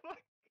 What the fuck?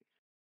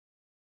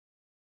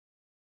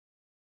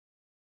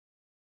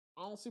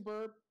 Honestly,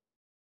 bird,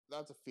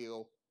 that's a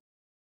feel.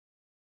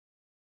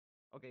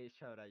 Okay,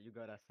 Shaura, you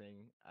gotta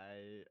sing.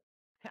 I...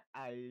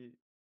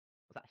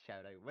 What's that,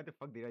 Shaura? What the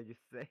fuck did I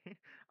just say?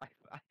 I,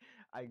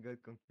 I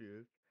got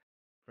confused.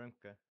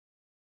 Franca,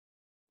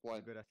 What?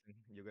 you gotta sing.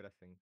 You gotta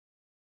sing.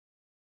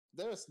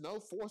 There is no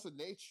force of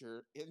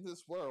nature in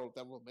this world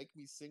that will make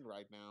me sing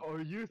right now. Or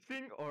you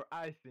sing or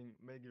I sing.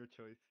 Make your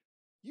choice.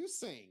 You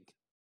sing.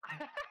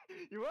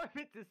 You want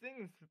me to sing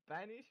in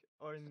Spanish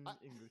or in I-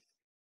 English?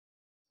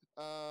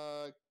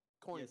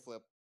 Coin Yes.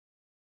 flip.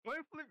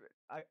 Coin flip.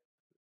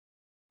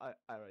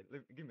 Alright.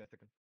 Give me a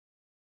second.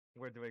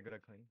 Where do I get a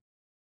coin?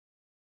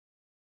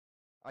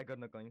 I got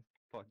no coins.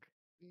 Fuck.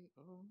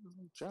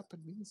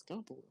 Japanese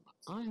couple.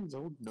 I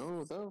don't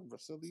know the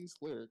rest of these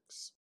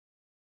lyrics.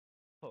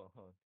 Hold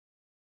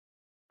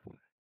on.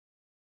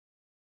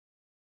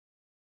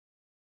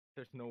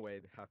 There's no way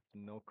they have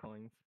no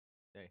coins.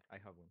 Hey, I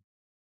have one.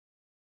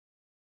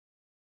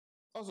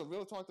 Also,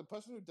 real talk, the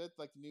person who did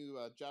like the new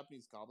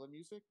Japanese goblin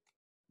music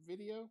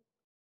video,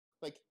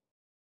 like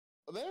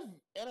their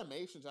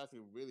animation's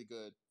actually really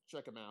good.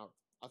 Check them out.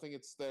 I think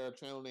it's their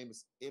channel name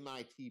is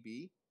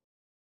MITB.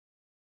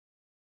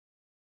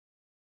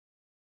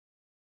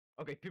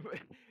 Okay, people.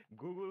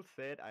 Google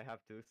said I have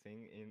to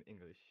sing in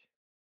English.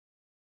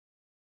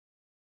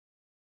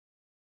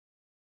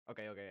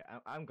 Okay,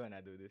 I'm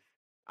gonna do this.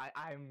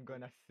 I'm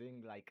gonna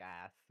sing like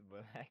ass,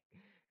 but like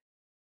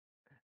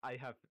I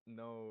have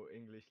no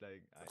English.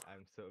 Like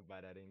I'm so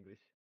bad at English.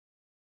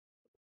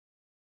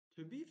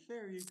 To be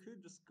fair, you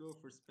could just go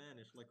for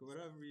Spanish, like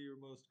whatever you're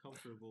most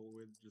comfortable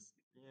with. Just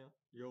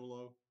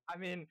YOLO. I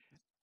mean,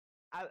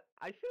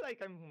 I feel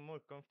like I'm more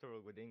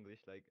comfortable with English.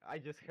 Like I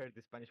just heard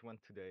the Spanish one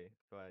today,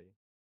 so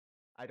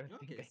I don't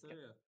think Okay, I so can.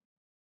 yeah,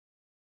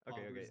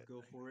 Okay. fathers,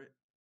 go for it.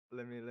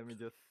 Let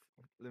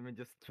me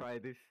just try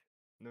this.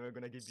 Never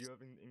gonna give you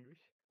up in English.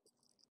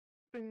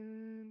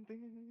 Dun, dun,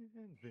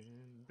 dun, dun,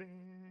 dun,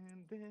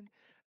 dun,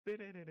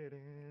 dun,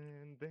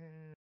 dun,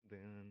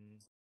 dun.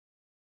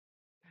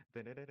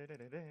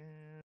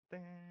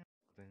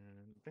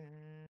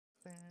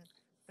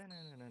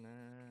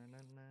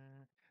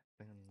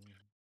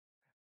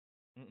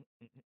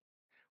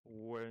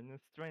 We're no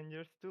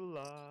strangers to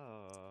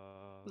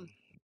love.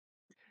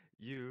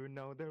 You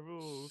know the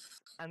rules,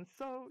 and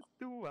so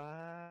do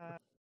I.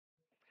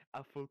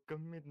 A full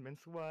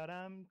commitment's what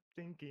I'm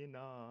thinking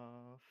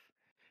of.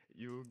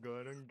 You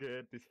gonna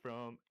get this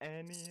from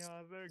any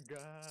other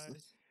guy.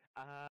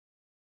 I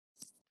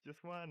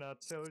just wanna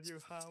tell you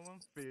how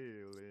I'm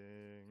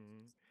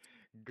feeling.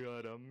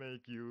 Gotta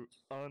make you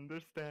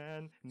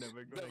understand.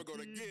 Never gonna Never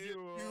gonna give give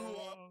you you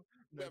up. up.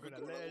 Never Never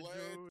gonna gonna let let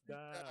you you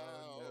down.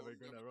 down. Never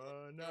gonna Never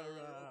run gonna turn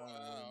around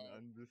around.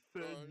 and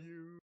desert Run.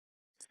 you.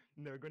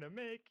 Never gonna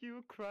make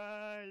you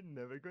cry.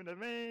 Never gonna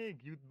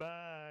make you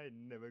buy.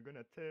 Never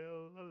gonna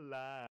tell a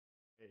lie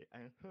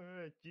and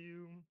hurt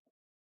you.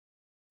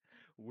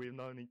 We've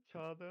known each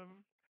other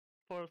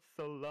for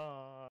so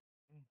long.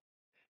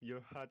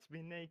 Your heart's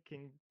been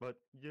aching, but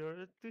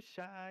you're too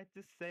shy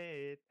to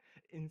say it.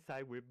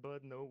 Inside we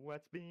both know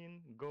what's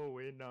been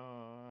going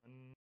on.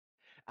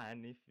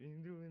 And if you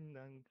do,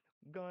 I'm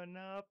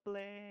gonna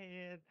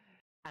play it.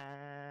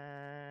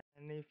 And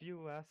if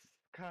you ask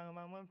how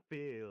I'm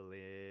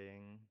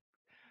feeling,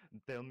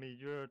 tell me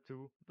you're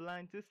too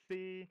blind to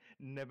see.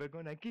 Never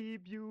gonna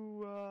give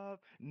you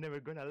up.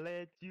 Never gonna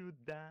let you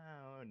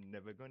down.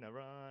 Never gonna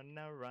run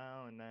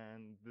around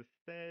and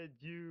desert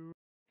you.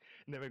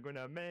 Never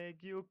gonna make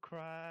you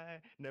cry.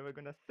 Never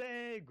gonna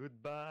say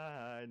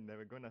goodbye.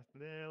 Never gonna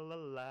tell a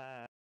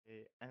lie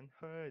and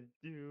hurt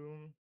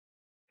you.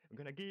 I'm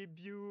gonna give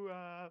you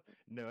up.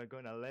 Never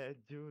gonna let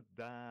you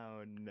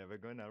down. Never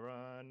gonna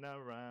run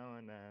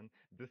around and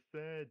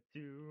desert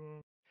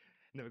you.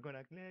 Never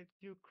gonna let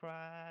you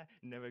cry.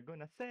 Never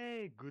gonna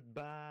say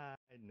goodbye.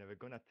 Never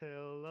gonna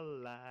tell a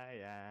lie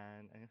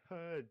and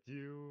hurt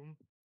you.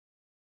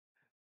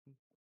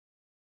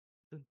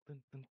 Dun,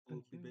 dun, dun, dun,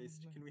 Absolutely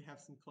based. dun, Can we have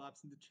some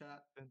claps in the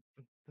chat? dun,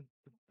 dun, dun,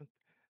 dun, dun.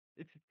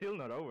 It's still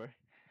not over.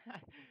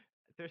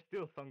 There's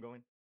still a song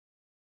going.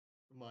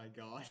 My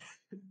God,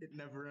 it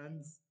never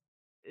ends.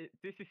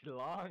 This is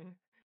long.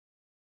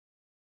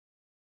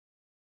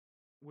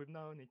 We've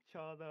known each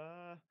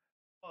other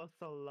for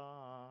so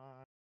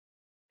long.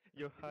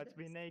 Your heart's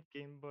been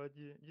aching, but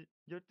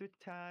you're too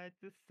tired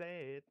to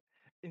say it.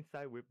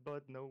 Inside, we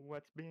both know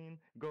what's been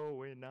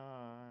going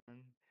on.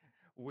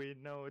 We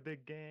know the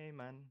game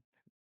and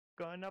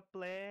gonna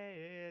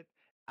play it.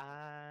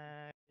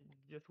 I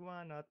just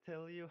wanna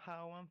tell you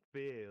how I'm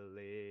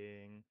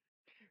feeling.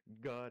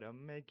 Gotta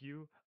make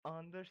you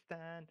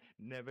understand.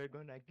 Never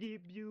gonna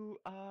give you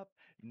up.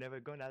 Never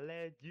gonna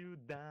let you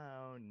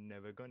down.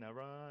 Never gonna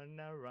run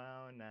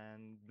around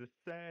and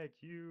desert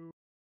you.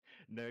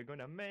 Never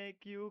gonna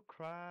make you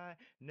cry.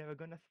 Never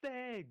gonna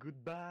say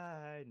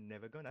goodbye.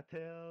 Never gonna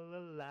tell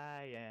a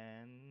lie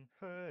and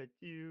hurt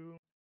you.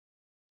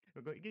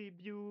 Never gonna give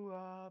you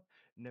up.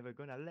 Never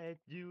gonna let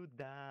you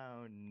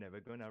down. Never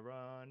gonna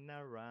run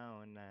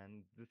around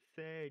and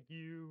desert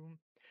you.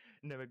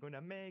 Never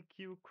gonna make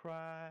you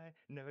cry.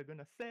 Never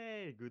gonna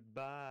say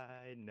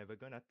goodbye. Never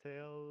gonna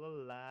tell a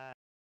lie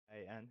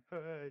and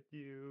hurt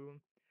you.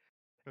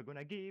 Never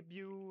gonna give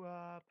you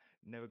up.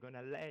 Never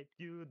gonna let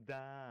you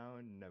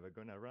down. Never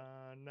gonna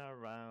run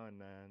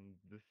around and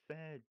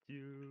desert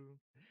you.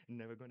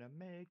 Never gonna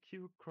make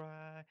you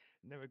cry.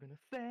 Never gonna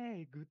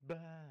say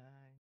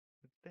goodbye.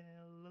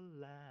 Tell a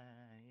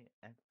lie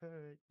and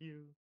hurt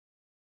you.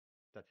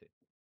 That's it.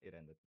 It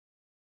ended.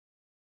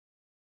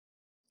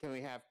 Can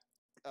we have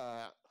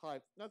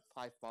not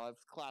high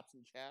fives, claps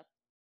in chat?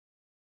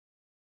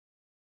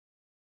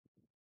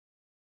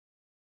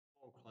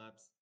 More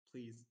claps,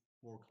 please.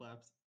 More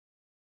claps.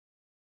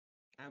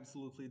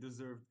 Absolutely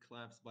deserved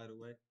claps, by the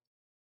way.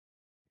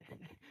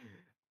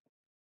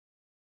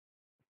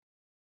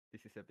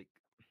 This is epic.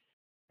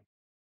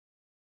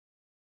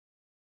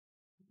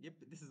 Yep,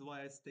 this is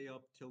why I stay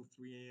up till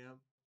 3 a.m.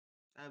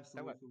 what?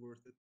 Absolutely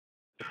worth it.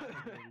 I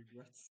have no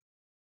regrets.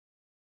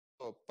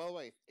 Oh, by the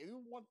way, if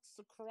anyone wants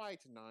to cry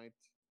tonight,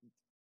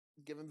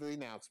 given the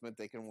announcement,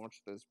 they can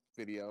watch this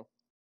video.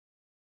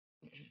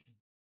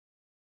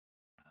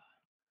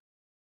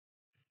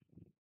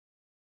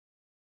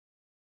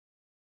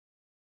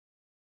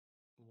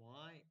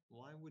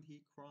 Why would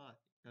he cry?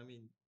 I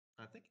mean,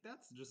 I think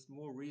that's just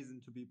more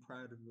reason to be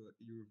proud of what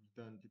you've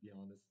done, to be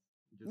honest.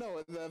 Just No,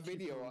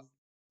 chickles.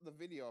 the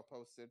video I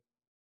posted,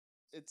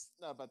 it's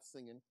not about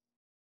singing.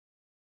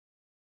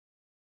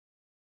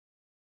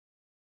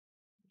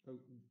 Oh,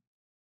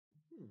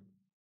 hmm.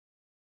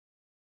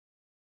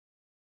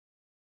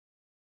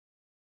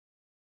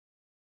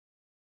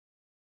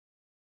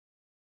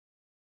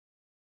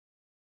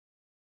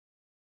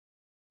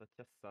 Such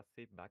a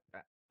sassy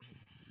backpack.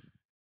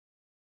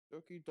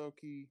 Doki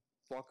Doki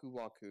Waku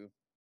Waku.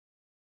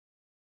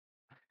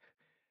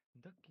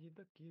 Doki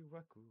doki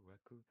waku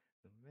waku.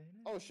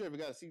 Oh shit, we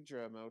got a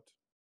CGI emote.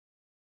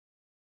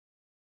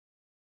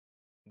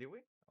 Did we?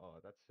 Oh,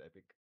 that's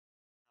epic.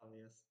 Oh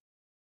yes.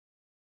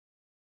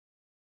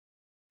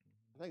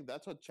 I think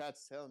that's what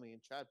chat's telling me,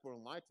 and chat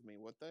wouldn't lie to me,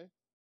 would they?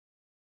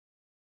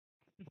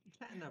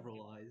 Cat never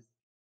lies.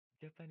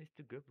 Japan is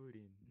to go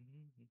in.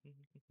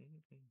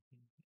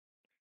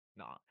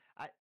 No,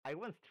 I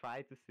once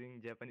tried to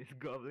sing Japanese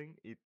gobbling.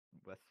 It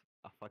was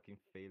a fucking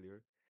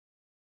failure.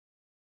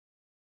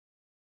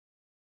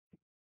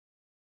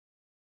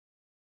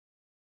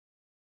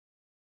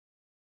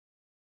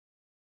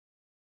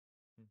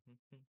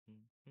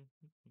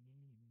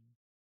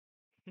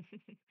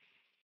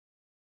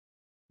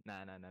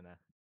 Nah, nah, nah, nah.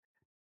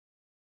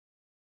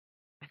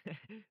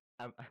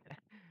 I'm,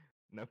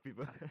 no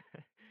people.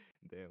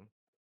 Damn.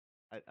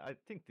 I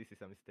think this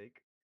is a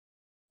mistake.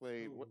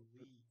 Wait, Oh, what?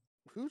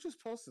 Who just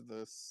posted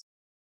this?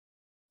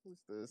 Who's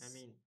I this?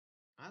 mean,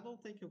 I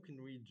don't think you can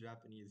read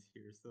Japanese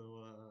here,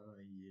 so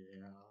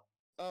yeah.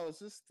 Oh, is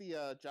this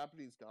the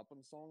Japanese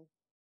Goblin song?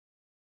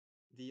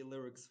 The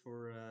lyrics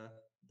for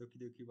Doki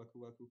Doki Waku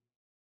Waku.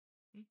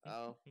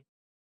 Oh,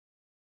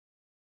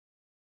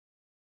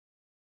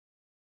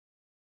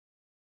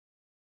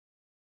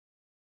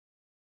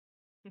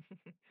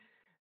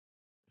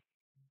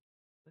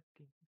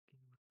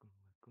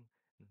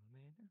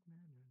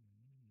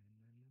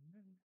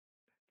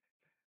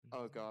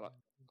 oh god,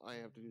 I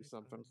have to do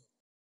something.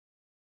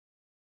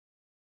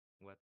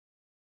 What?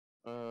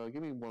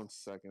 Give me 1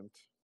 second.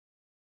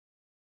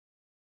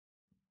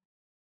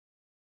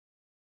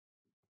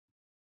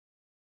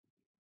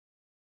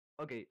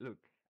 Okay, look.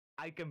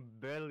 I can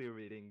barely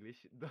read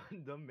English.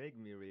 Don't make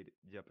me read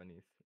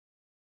Japanese.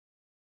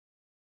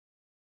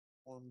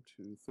 1,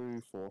 2,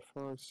 3, 4,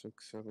 5,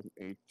 6, 7,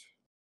 8.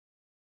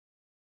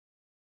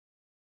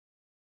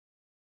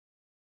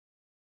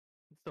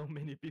 So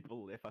many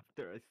people left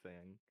after I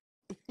sang.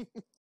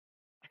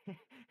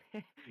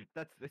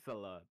 That's a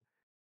lot.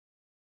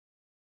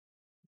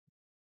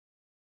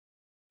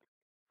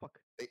 Fuck.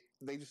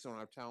 They just don't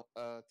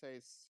have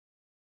taste.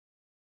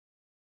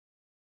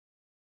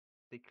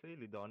 They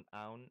clearly don't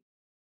own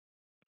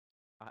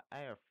an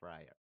air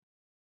fryer.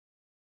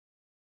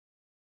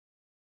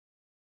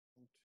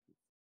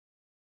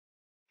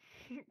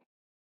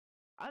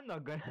 I'm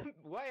not gonna.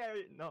 Why are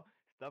you? No,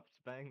 stop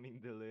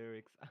spamming the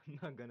lyrics. I'm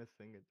not gonna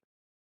sing it.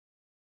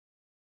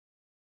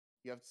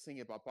 You have to sing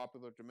it by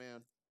popular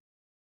demand.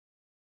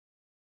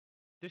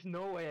 There's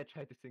no way I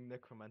tried to sing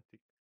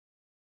necromantic.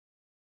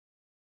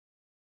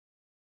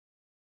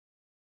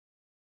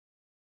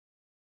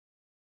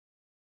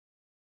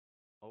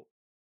 Oh,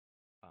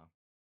 ah.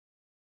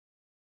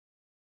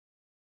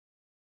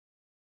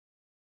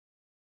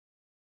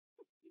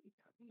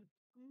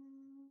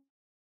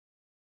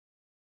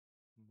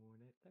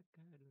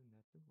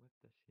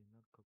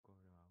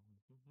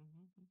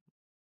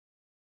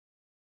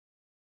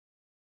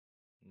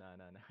 Nah,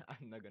 nah, nah.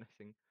 I'm not gonna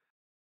sing.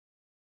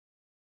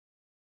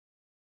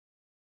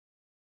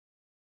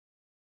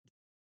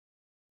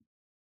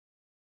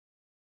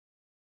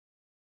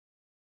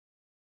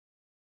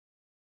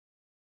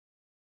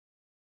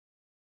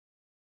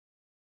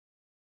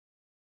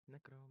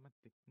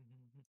 Necromantic.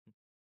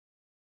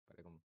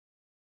 Para como.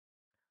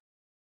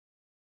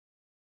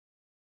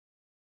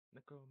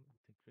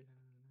 Necromantic.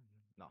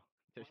 No,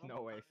 there's no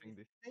Well, way I sing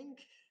this.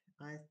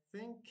 I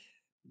think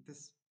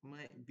this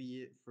might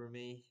be it for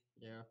me.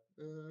 Yeah.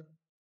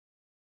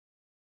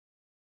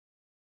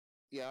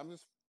 Yeah, I'm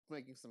just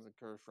making something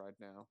cursed right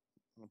now.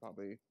 It'll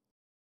probably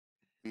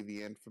be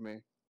the end for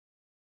me.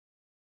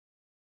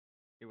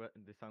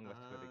 The song was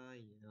too epic.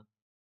 Yeah.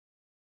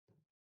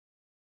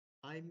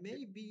 I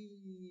may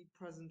be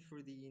present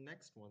for the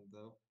next one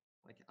though.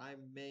 Like I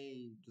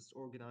may just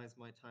organize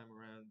my time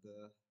around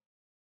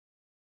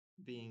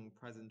being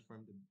present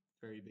from the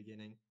very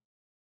beginning.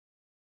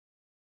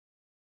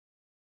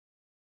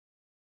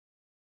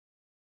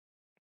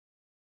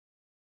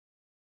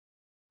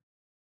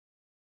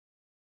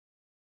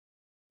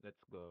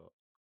 Let's go.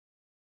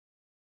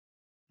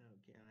 Oh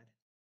god.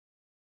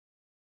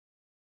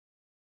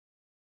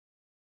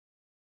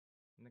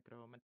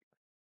 Necromantic.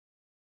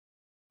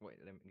 Wait,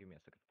 give me a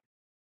second.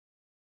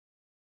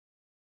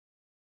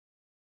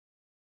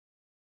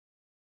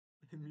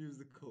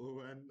 Musical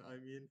one, I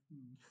mean.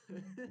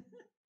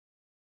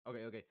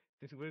 Okay.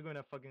 Since we're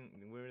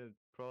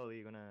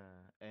probably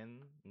gonna end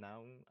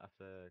now as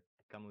a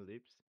Camel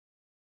Lips.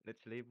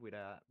 Let's leave with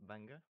a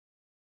banger.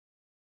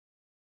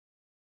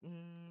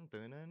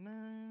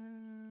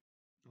 Dun-dun-dun,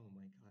 Oh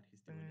my god,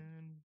 he's doing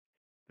it.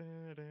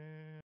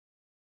 dun-dun.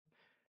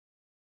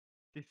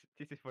 This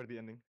is for the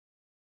ending.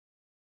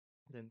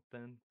 Dun,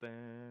 dun,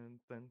 dun,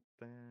 dun,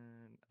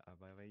 dun.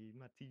 Abai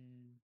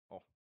mati.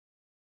 Oh.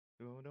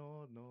 No,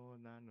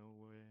 na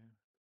nowhere.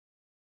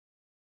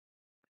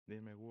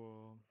 Dime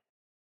wo.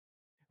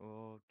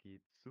 Oh,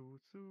 kitsu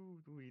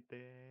su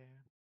duite.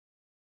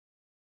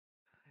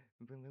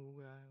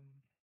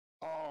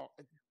 Oh,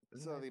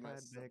 so Lai they pa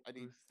messed up. I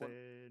deku need four.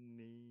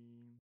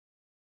 ni.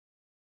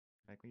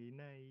 Aku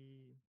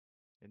inai.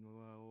 En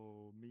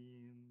wa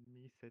min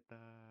miseta.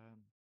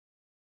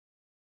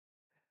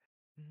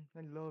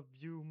 I love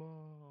you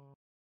more.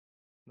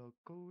 No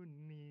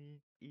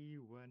kuni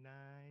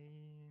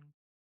iwanai.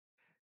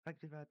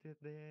 Activate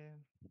de.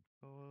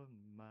 Oh,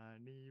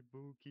 mani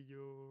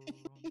bukiyo.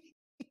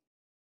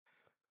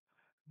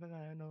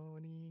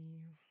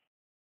 Nanoni.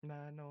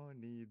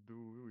 Nanoni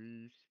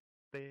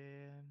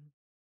duiste.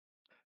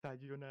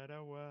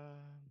 Sayonara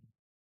wa.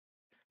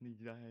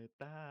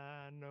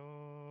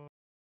 Nijaetano.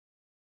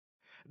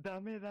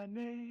 Dame da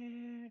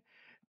ne.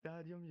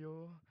 Stadium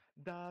yo.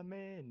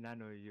 Dame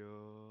nano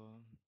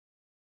yo.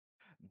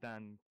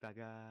 Dan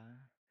taga.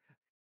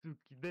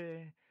 Suki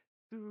de.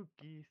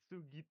 Suki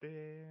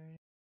sugite.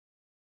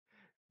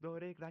 ど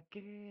れだ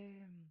け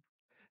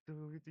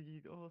数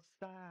字を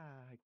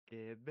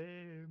叫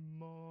で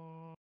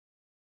も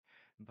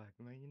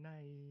僕はいな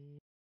い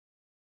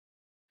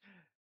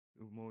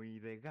思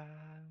い出が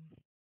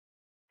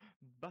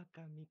バ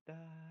カみたい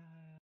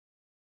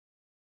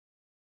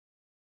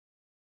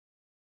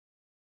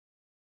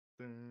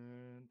トゥ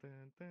ントゥ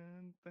ントゥ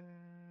ントゥ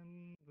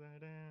ンザ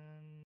ラ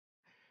ン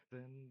ダ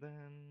ンダ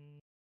ン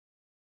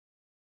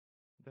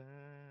ダ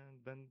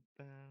ンダン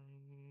ダン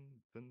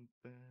ダン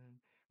ダン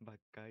バ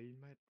カい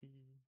まて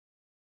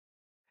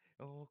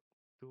おっ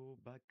と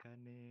バカ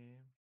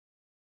ね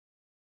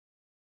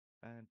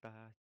あんた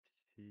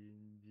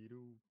信じ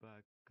るば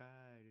か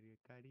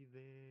り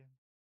で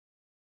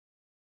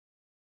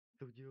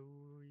強い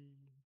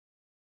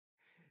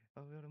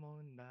俺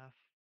もな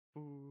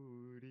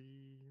ふ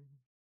り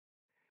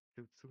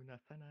切な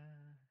さな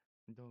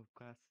ど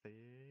かせ浴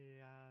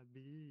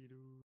び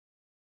る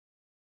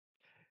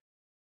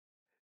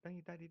た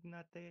ぎたり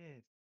なっ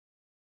て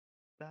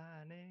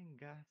種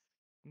が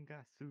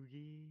過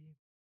ぎ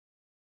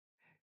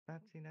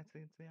夏夏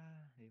や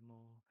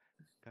も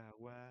変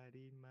わ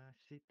りま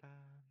した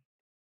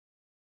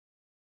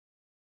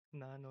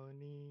なの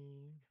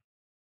に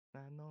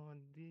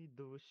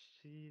どう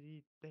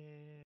し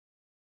て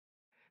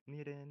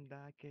2年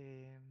だ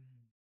け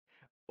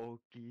大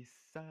き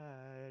さ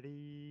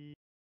り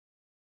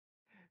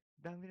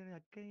ダメだ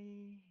け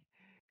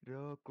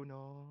ロク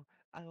の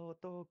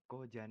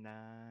男じゃ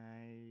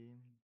ない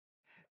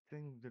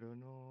全部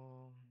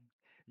の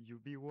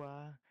指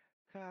輪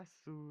か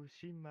す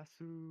しま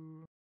す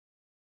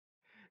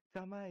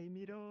甘い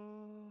み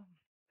ろ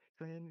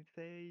先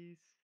生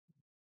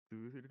す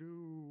る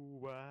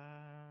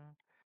わ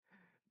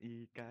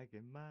いい加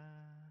減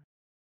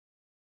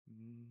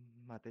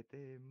待て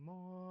て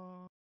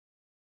も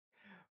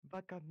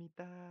バカみ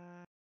たい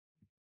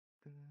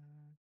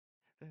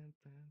タンタン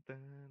タン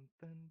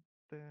タン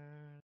タン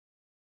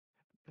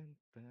タン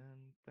タン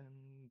タン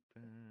タンタン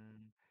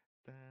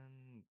タ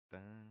ンタン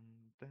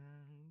タン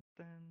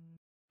タン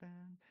タ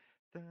ン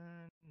タン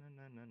ナ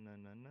ナナナナ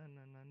ナナナ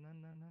ナ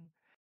ナナ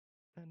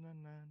タナ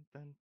ナンタ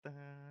ンタラ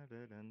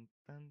ラン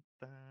タン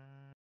タン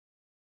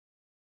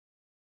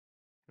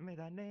ダメ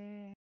だ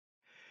ね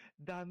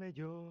ダメ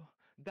よ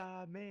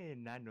ダメ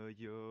なの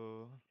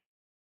よ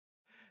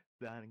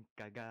なん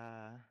か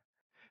が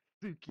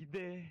好き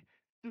で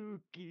好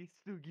き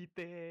すぎ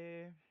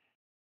て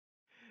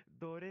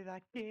どれだ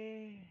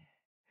け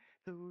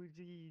数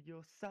字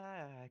を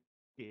避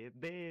け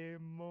で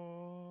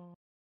も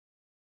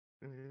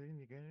意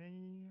味がない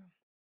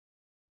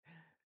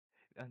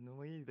あの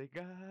思い出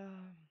が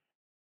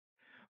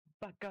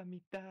バカみ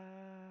たい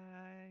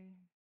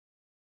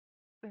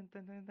タンタ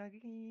ンタンだけ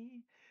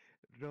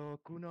ろ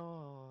く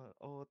の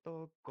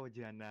男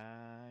じゃ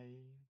ない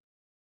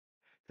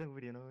サ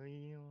ブリの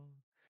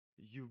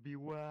指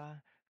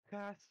輪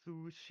かす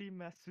し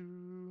ます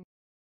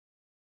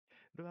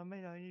ダ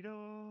メな色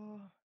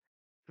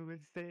それ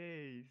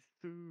せい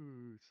す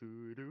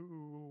る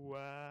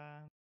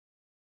わ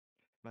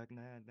バカ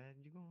なだよ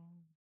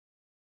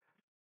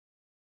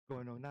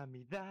この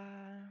涙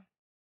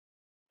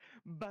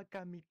バ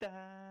カみたい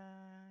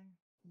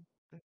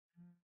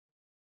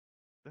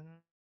ダ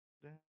ン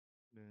ダン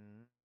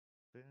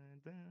ダ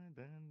ンダン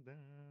ダンダ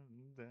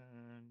ンダ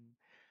ン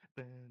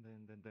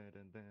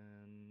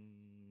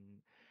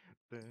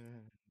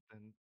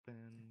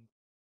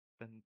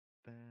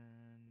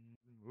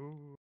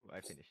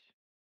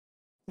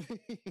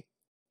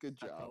Good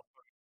That's job. all.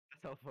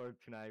 That's all for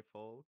tonight,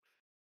 folks.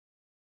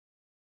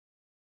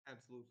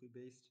 Absolutely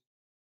based.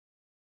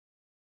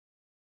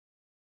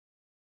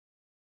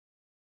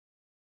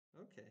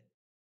 Okay.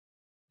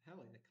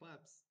 Hell yeah,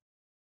 claps.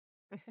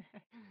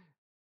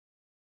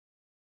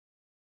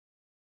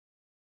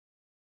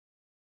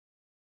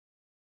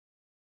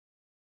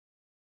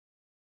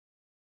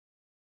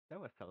 That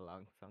was a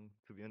long song,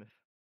 to be honest.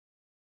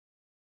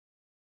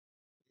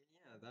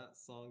 Yeah, that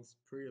song's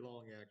pretty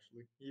long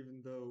actually,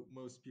 even though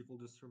most people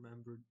just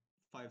remembered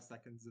 5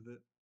 seconds of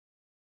it.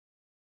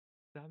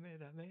 Dame,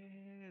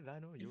 dame,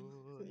 dano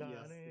yo,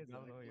 Yes, dane,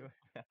 dano exactly. yo.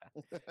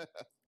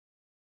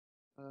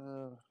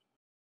 uh,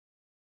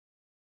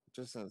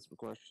 just send some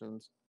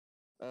questions.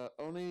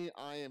 Oni,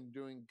 I am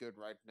doing good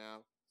right now.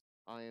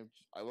 I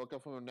woke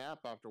up from a nap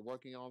after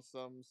working on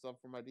some stuff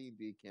for my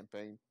D&D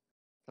campaign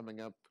coming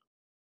up.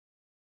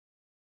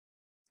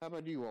 How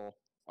about you all?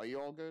 Are you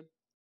all good?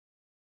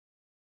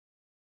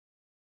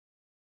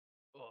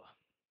 Oh,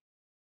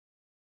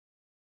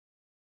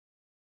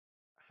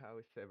 how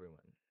is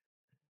everyone?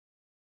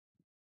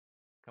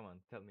 Come on,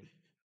 tell me.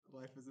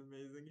 Life is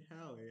amazing.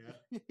 Hell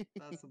yeah.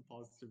 That's some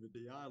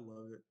positivity. I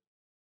love it.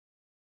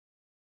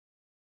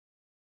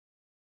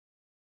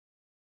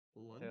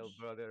 Tell Lunch?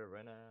 brother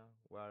Rena,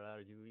 what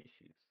are your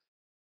issues?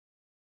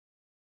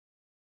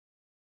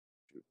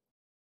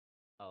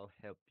 I'll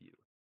help you.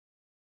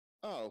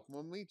 Oh,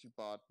 Momichi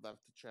bot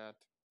left the chat.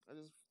 I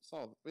just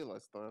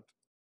realized that.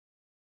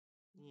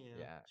 Yeah.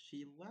 Yeah,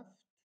 She left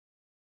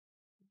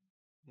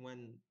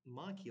when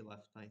Maki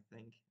left, I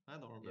think. I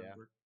don't yeah.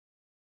 remember.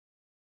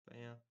 But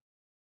yeah,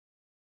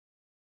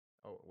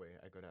 Oh wait,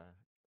 I gotta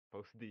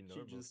post the she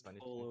normal just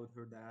Spanish news. followed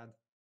her dad.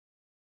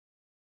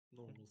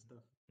 Normal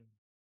stuff.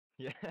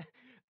 Yeah,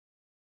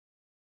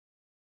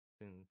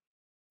 since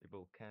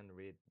people can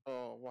read.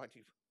 Oh, why do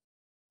you?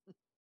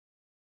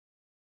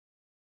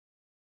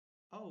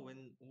 Oh,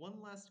 and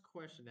one last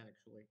question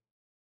actually.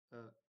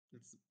 Uh,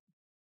 it's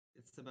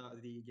it's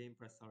about the Game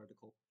Press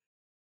article.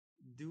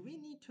 Do we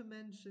need to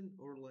mention,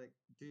 or like,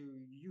 do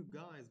you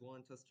guys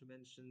want us to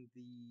mention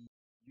the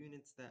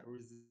units that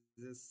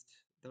resist,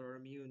 that are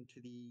immune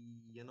to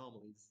the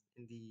anomalies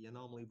in the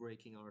anomaly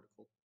breaking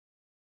article?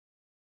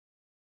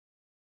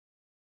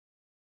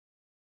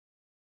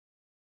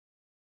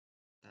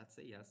 That's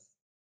a yes.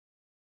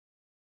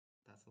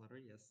 That's another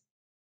yes.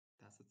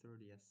 That's a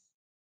third yes.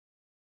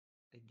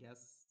 I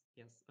guess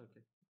yes.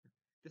 Okay.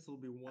 This will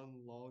be one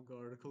long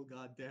article.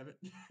 God damn it.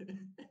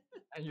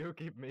 And you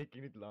keep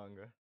making it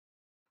longer.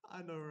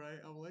 I know, right?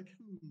 I'm like,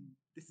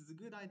 this is a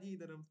good idea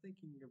that I'm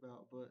thinking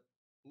about, but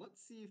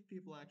let's see if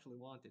people actually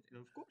want it. And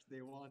of course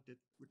they want it,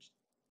 which,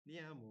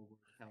 yeah, I'm over it.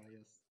 Hell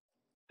yes.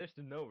 There's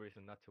no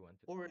reason not to want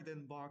it.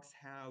 Oregon Box,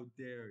 how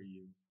dare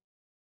you?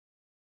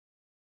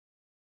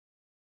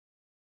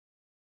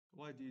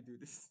 Why do you do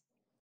this?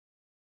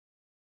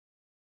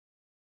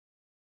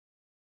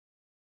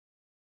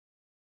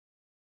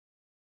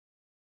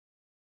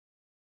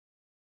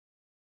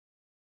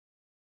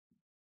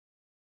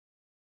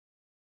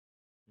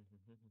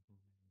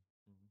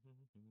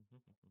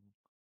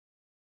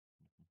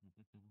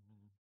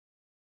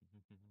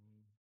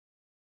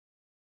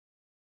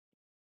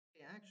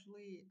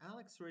 Actually,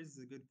 Alex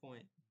raises a good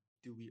point.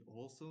 Do we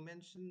also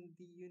mention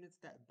the units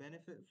that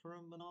benefit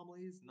from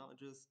anomalies, not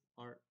just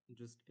are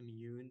just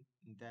immune?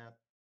 That's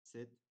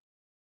it.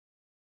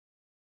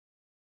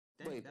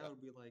 Dang, Wait, that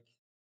would be like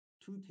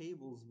 2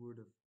 tables worth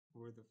of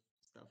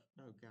stuff.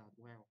 Oh god,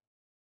 wow.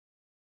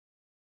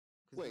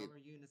 Because there wait.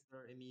 are units that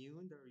are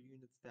immune, there are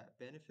units that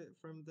benefit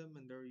from them,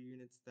 and there are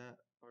units that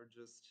are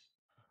just.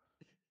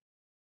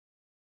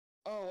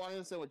 Oh, I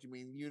understand what you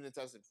mean. Units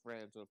as in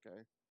friends.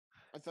 Okay.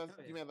 I thought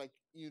Oh you yeah. meant like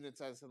units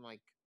as in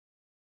like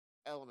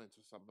elements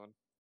or something. Oh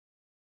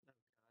god.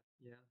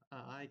 Yeah.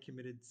 I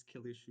committed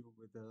skill issue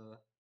with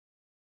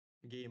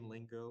game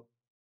lingo.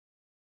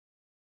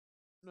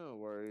 No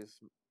worries,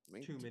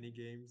 mate. Too many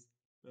games.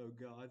 Oh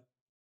god.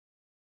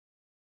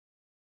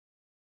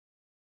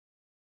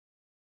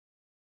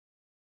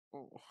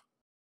 Oh,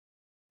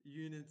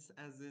 Units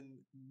as in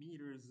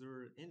meters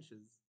or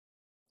inches.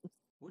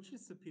 Which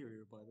is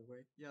superior, by the way?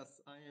 Yes,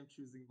 I am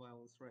choosing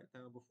violence right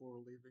now before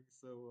leaving,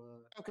 so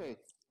okay.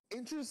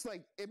 Inches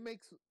like it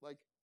makes like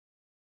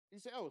you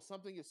say. Oh,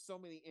 something is so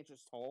many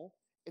inches tall.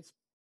 It's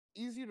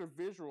easier to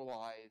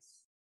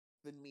visualize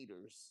than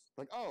meters.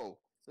 Like, oh,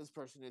 this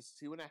person is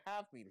 2.5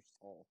 meters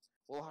tall.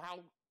 Well,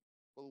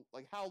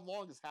 how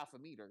long is half a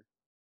meter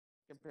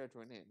compared to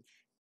an inch?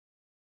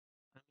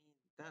 I mean,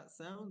 that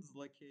sounds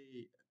like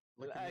an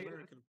Like,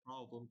 American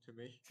problem to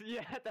me.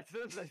 yeah, that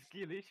sounds like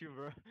skill issue,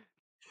 bro.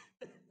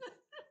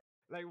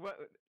 Like what?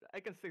 I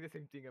can say the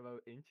same thing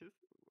about inches.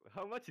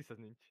 How much is an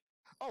inch?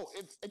 Oh,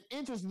 it's an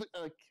inch is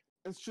like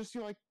it's just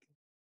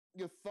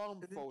your thumb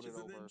An inch folded is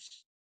an over. inch.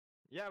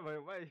 Yeah,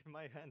 but why is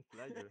my hand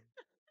larger?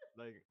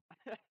 Like,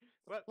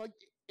 what? Like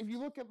if you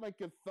look at like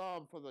your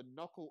thumb for the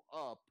knuckle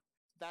up,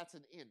 that's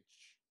an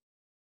inch.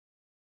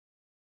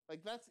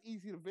 Like that's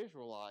easy to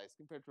visualize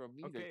compared to a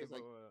meter Okay, because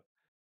but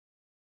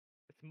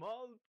like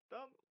small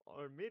thumb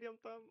or medium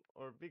thumb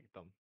or big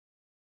thumb.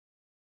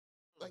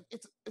 Like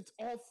it's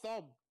all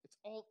thumb. It's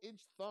all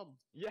inch thumb.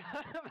 Yeah,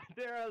 but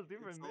there are It's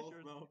different all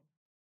measures. from.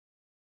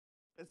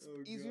 It's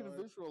Oh, easier to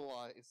God.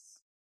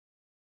 visualize.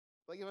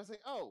 Like if I say,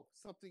 oh,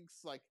 something's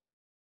like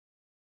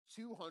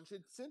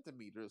 200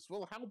 centimeters.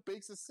 Well, how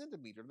big's a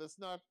centimeter? That's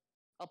not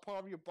a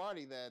part of your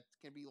body that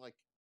can be like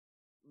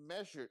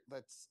measured.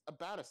 That's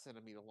about a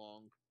centimeter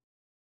long.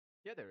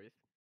 Yeah, there is.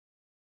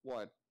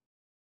 What?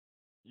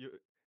 You,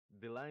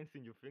 the lines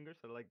in your fingers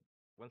are like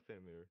 1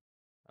 centimeter,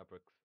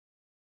 approx.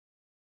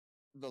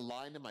 The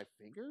line in my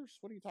fingers?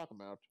 What are you talking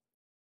about?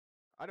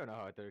 I don't know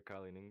how they're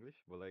called in English,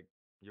 but like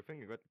your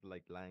finger got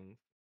like lines.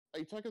 Are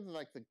you talking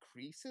like the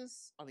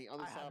creases on the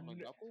other I side have of my n-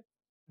 knuckle?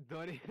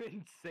 Don't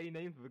even say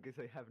names because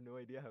I have no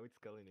idea how it's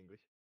called in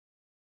English.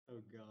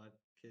 Oh, God.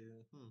 Okay.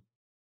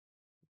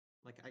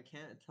 Like, I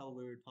can't tell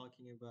what we're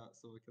talking about,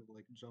 so we could,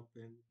 like, jump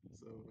in.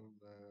 So,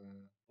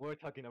 We're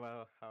talking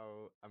about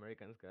how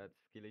Americans got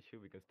skill issue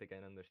because they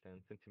can't understand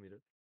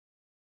centimeters.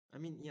 I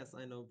mean, yes,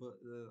 I know, but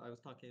I was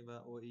talking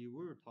about what you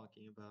were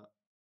talking about.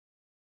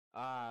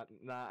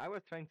 Nah, I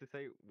was trying to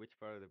say which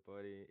part of the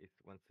body is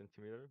 1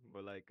 centimeter,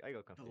 but like I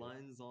got The confused.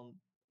 lines on.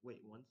 Wait,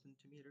 1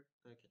 centimeter?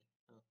 Okay.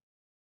 Oh.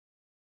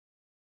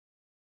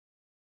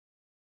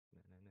 Na,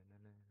 na, na,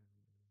 na,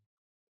 na.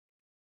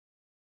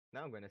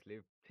 Now I'm gonna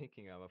sleep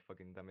thinking about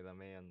fucking dame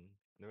dame and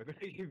never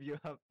gonna give you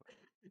up.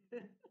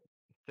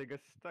 They got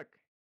stuck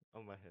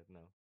on my head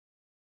now.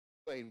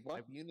 Wait,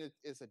 what I unit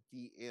is a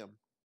DM?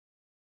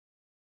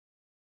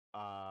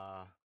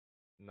 uh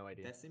no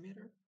idea.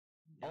 Decimeter?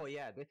 Oh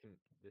Yes. yeah,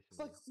 It's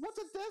like, what's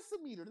a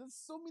decimeter? There's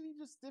so many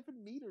just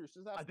different meters.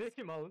 Just a have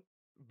decimal,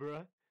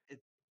 bruh.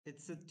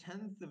 It's a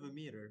tenth of a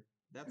meter.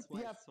 That's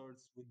why Yeah. it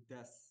starts with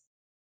dec.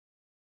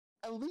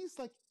 At least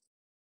like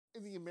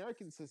in the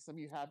American system,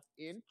 you have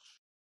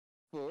inch,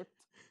 foot,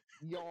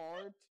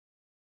 yard,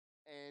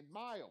 and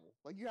mile.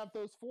 Like you have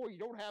those four. You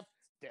don't have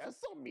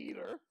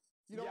decimeter.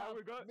 You don't Yeah, have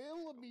we got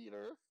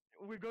millimeter.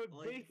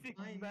 Like basic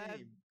my math.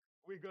 name.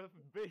 We got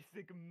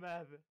basic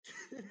math.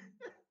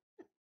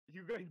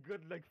 You guys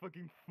got like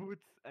fucking foot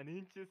and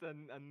inches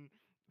and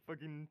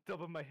fucking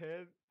top of my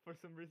head for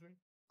some reason.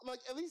 Like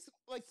at least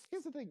like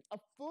here's the thing: a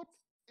foot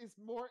is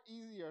more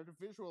easier to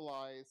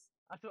visualize.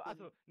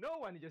 Also, no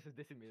one uses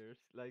decimeters.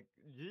 Like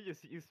you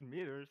just use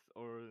meters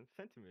or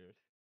centimeters.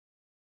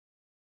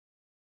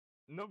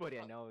 Nobody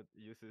I know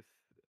uses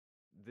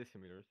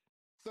decimeters.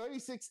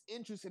 36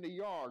 inches in a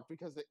yard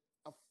because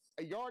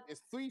a yard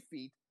is 3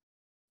 feet.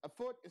 A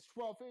foot is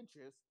 12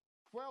 inches.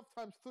 12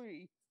 times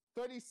 3,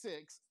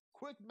 36.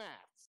 Quick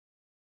maths.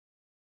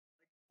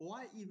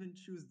 Why even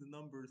choose the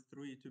number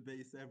 3 to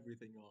base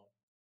everything on?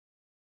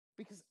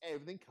 Because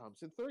everything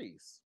comes in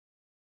threes.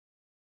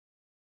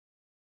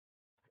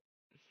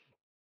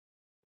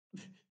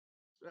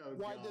 Oh,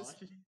 Why gosh. does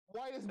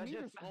That's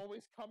meters just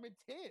always come in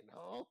 10,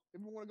 huh?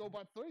 If we want to go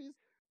by threes,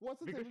 what's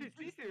the because difference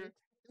it's between easier.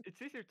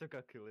 It's easier to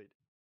calculate.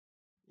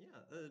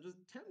 Yeah, just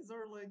tens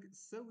are like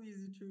so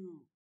easy to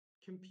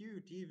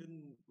compute,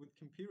 even with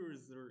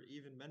computers or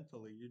even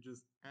mentally. You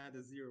just add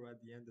a zero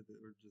at the end of it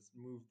or just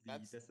move the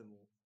That's-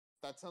 decimal.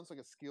 That sounds like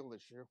a skill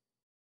issue.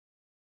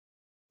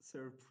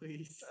 Sir,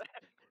 please.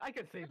 I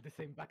can say the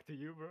same back to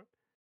you, bro.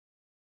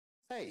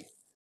 Hey,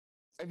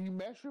 if you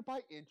measure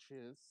by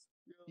inches,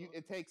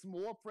 it takes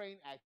more brain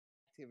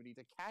activity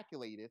to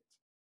calculate it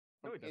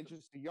No, from it doesn't.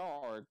 inches to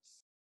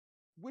yards,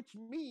 which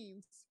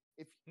means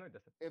No, it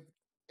doesn't.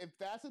 if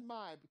that's in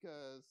mind,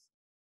 because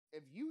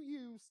if you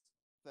use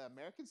the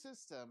American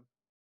system,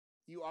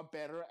 you are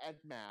better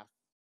at math.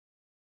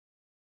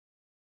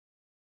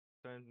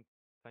 10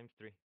 times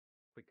 3.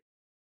 Quick.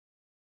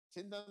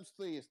 10 times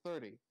 3 is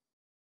 30.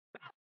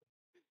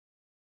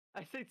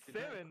 I said Good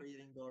night, 7.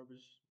 creating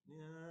garbage.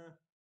 Yeah.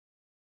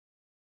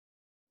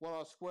 What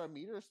are square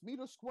meters?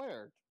 Meter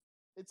squared.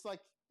 It's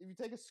like if you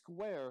take a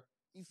square,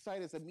 each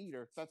side is a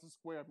meter. That's a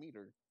square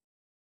meter.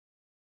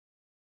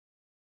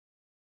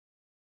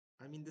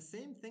 I mean, the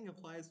same thing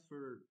applies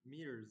for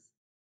meters.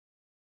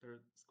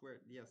 They're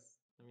squared. Yes.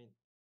 I mean,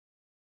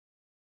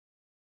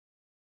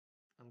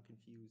 I'm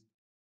confused.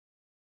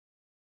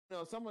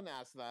 No, someone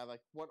asked that,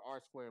 like, what are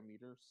square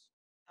meters?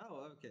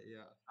 Oh, okay,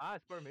 yeah.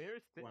 Square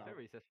meters. Wow. There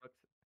is a fuck.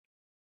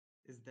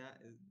 Is that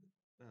is?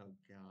 Oh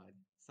God.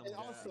 And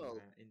Someone also,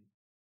 in.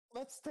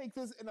 let's take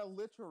this in a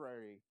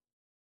literary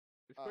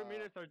Square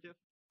meters are just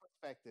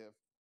perspective.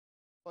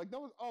 Like,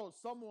 no,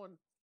 someone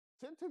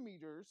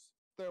centimeters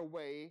their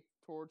way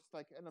towards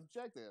like an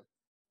objective.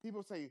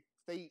 People say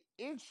they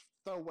inch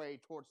their way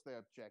towards their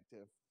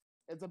objective.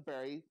 It's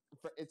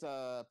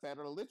a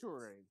better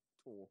literary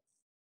tool.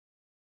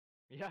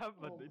 yeah,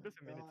 but Oh it my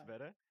doesn't mean it's God.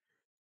 better.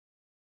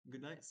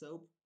 Good night,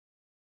 soap.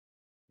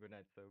 Good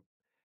night, soap.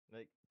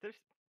 Like there's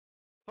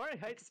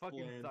Fahrenheit fucking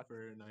Explain sucks.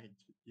 Fahrenheit.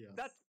 Yes.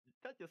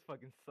 That just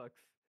fucking sucks.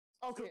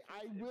 Okay, So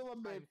I it's will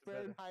admit times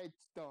better.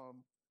 Fahrenheit's dumb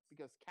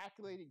because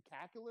calculating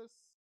calculus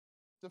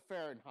to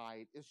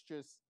Fahrenheit is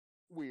just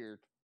weird.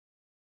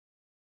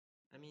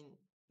 I mean,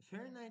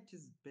 Fahrenheit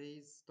is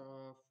based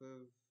off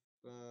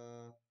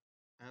of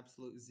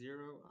Absolute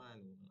zero. I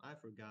don't know. I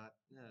forgot.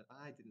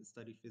 I didn't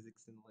study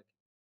physics in like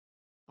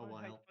a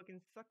Fahrenheit while.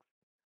 fucking sucks.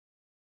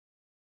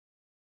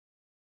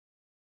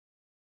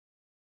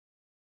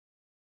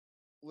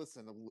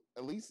 Listen,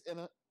 at least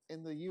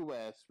in the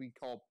U.S., we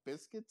call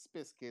biscuits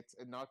biscuits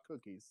and not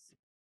cookies.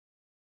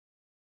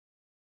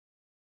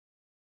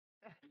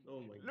 Oh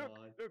my Look,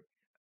 god. look.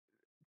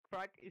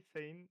 Crack is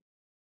saying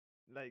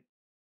like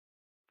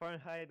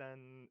Fahrenheit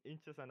and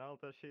inches and all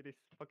that shit is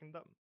fucking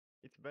dumb.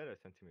 It's better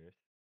centimeters.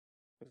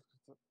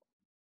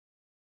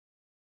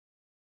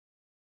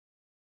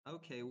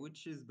 Okay,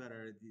 which is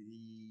better,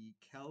 the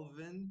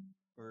Kelvin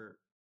or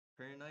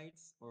Fahrenheit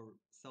or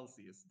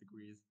Celsius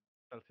degrees?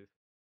 Celsius.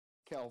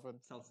 Kelvin.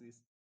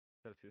 Celsius.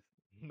 Celsius.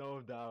 No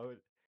doubt.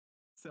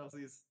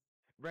 Celsius.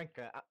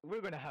 Branka,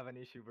 we're gonna have an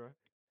issue, bro.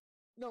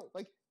 No,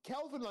 like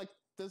Kelvin, like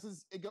this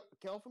is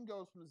Kelvin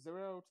goes from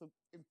 0 to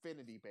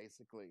infinity,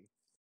 basically.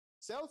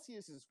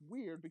 Celsius is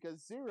weird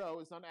because 0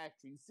 is not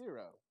actually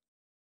 0.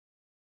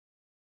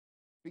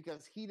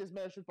 Because heat is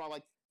measured by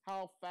like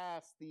how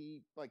fast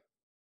the like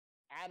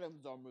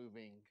atoms are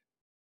moving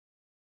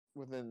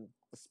within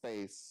the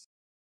space.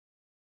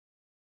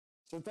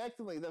 So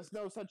effectively, there's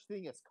no such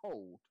thing as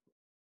cold.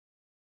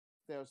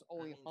 There's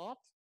only mean, hot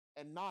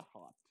and not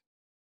hot.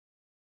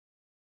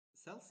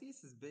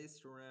 Celsius is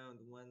based around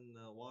when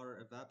water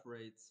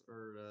evaporates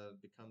or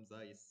becomes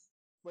ice.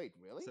 Wait,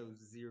 really? So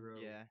zero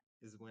Yeah.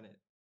 is when it.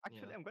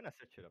 Actually, Yeah. I'm gonna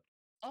search it up.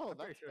 Oh, I'm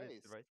pretty that's sure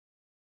based. it's right.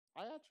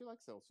 I actually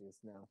like Celsius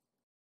now.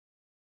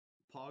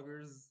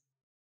 Poggers.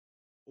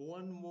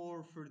 One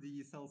more for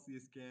the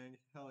Celsius gang.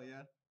 Hell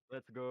yeah.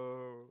 Let's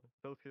go.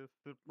 Celsius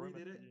We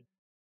did it. supremacy.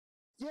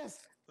 Yes,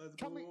 Let's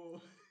Kami.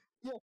 go.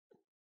 Yeah,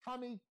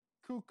 Kami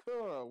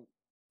Kukuro.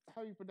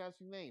 How you pronounce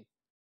your name?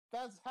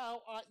 That's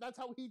how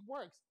heat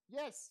works.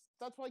 Yes,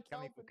 that's why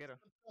Kami Kelvin is Kukero.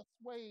 the best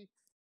way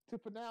to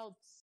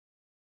pronounce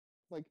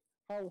like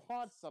how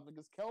hot something,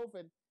 because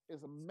Kelvin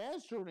is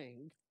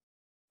measuring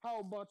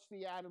how much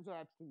the atoms are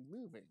actually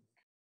moving.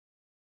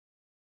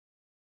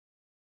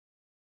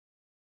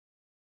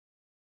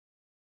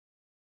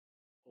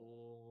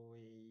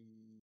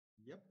 Oh,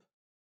 yep.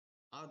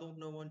 I don't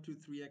know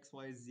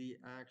 123XYZ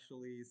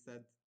actually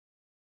said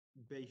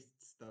based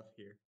stuff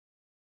here.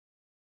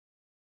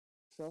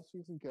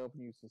 Celsius and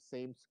Kelvin use the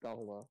same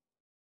scala.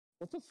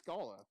 What's a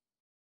scala?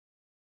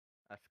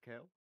 A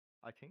scale,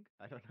 I think.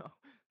 I don't know.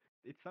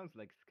 It sounds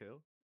like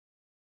scale.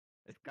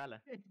 Escala.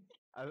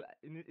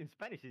 In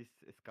Spanish is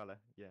escala,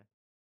 yeah.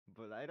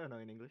 But I don't know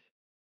in English.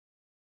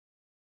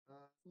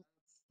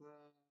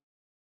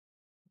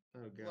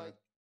 Oh god. Like,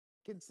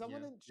 can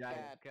someone Yeah. in Yeah,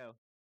 chat scale.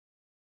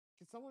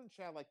 can someone in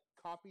chat like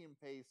copy and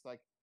paste like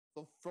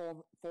the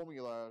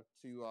formula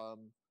to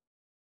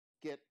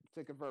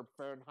convert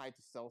Fahrenheit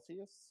to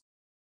Celsius?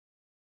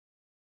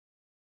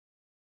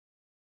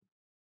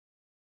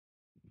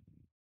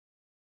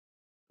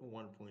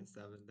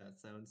 1.7. That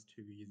sounds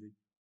too easy.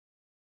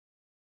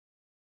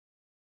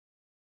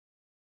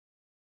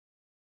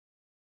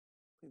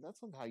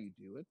 That's not how you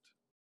do it.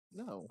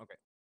 No, Okay.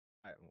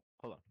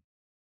 Hold on.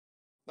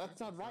 that's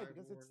not right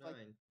because it's like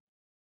 9.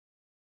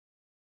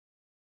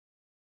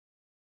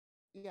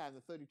 yeah,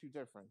 the 32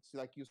 difference.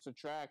 Like you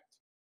subtract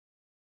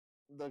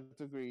the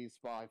degrees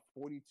by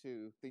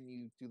 42, then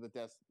you do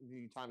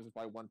you times it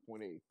by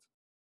 1.8.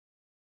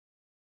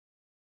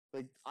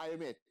 Like I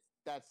admit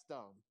that's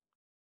dumb,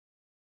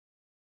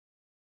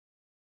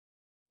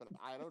 but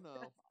I don't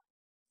know.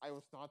 I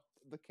was not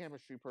the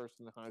chemistry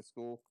person in high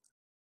school.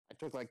 I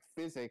took like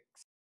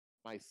physics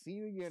my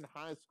senior year in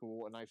high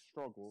school, and I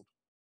struggled.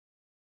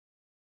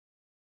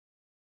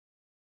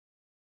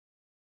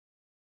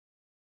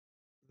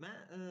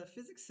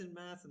 Physics and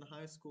math in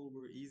high school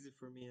were easy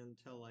for me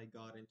until I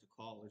got into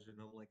college, and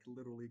I'm like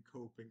literally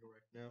coping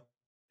right now.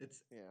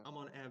 Yeah. I'm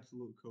on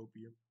absolute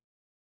copium.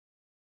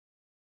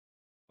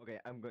 Okay,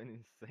 I'm going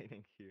insane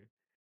in here.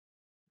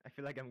 I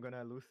feel like I'm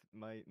gonna lose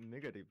my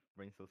negative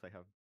brain cells I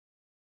have.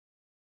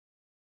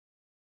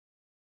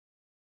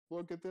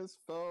 Look at this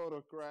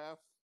photograph.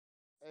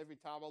 Every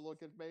time I look,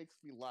 it makes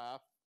me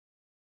laugh.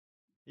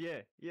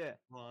 Yeah, yeah.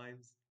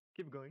 Rhymes.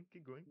 Keep going,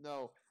 keep going.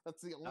 No,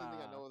 that's the only thing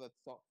I know of that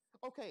song.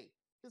 Okay,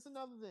 here's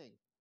another thing.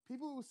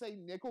 People who say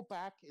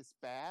Nickelback is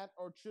bad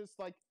are just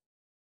like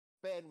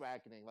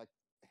bandwagoning, like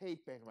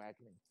hate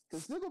bandwagoning.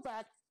 Because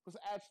Nickelback was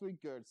actually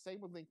good.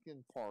 Same with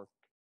Linkin Park.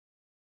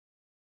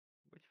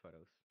 Which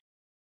photos?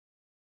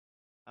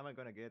 Am I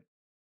gonna get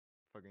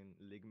fucking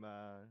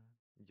Ligma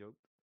joked?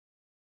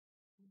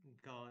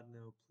 God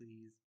no,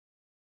 please.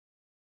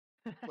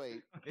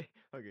 Wait, Okay,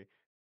 okay.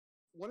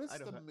 what is I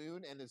don't the have.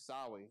 moon and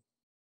Izawi?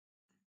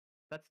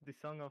 That's the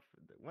song of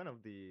one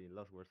of the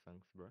Lost World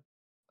songs, bro.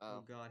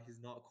 Oh god,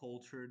 he's not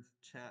cultured.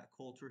 Chat,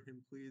 culture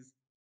him, please.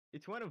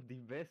 It's one of the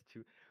best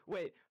too.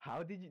 Wait,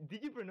 how did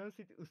you pronounce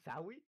it?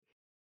 Usawi?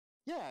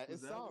 Yeah,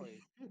 Was that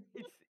Izawi.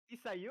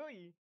 It's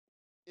Isayoi.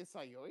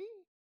 Isayoi?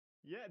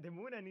 Yeah, the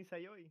moon and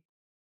Isayoi.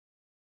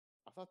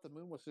 I thought the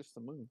moon was just the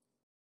moon.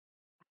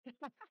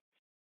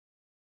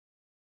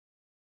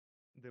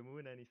 The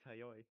moon and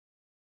Isayoi.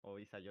 Or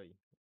Isayoi.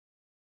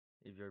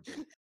 If you're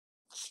brave.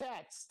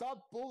 Chat,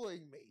 stop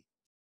bullying me.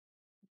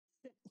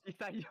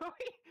 Isayoi?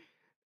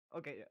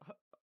 Okay,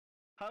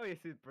 how is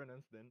it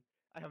pronounced then?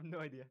 I have no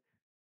idea.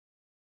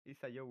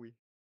 Isayoi.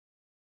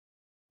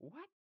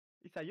 What?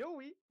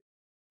 Isayoi?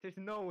 There's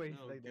no way it's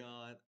Oh like that.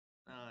 god.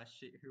 Ah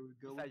shit, here we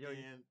go Isayoi.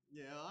 again.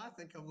 Yeah, I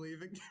think I'm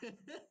leaving.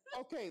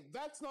 Okay,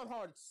 that's not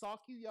hard.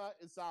 Sakuya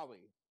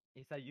Izawi.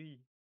 Isayoi.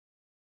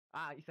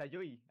 Ah,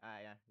 Isayoi. Ah,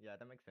 yeah, yeah,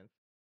 that makes sense.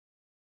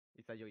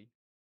 Isayoi.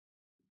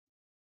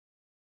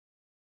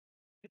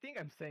 I think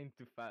I'm saying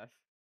too fast.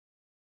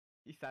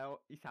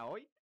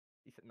 Isaoi?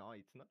 No,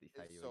 it's not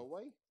Isayoi.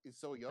 Isoe?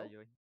 Isoyo?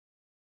 Isayoi.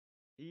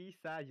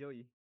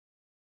 Isayoi.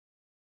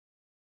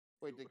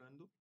 Wait,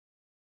 Llorando.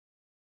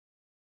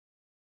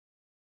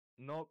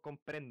 No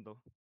comprendo.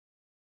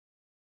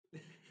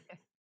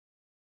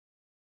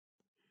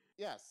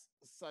 yes,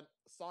 Sane.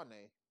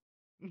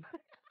 What,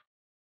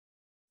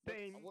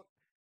 Sane. what,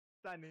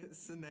 Sane.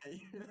 Sine.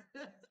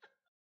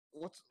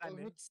 what's,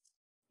 Sane.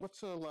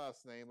 what's her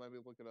last name? Let me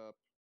look it up.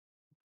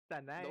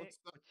 Sanae it's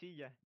not-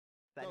 Cochilla.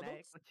 no, Sanae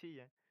don't.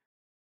 Cochilla.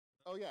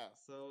 Oh yeah,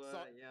 So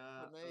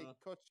yeah, Sane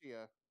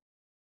Kochia.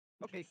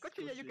 Okay,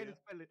 Cochilla you can Scotia.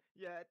 spell it.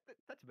 Yeah,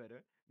 that's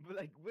better. But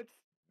like,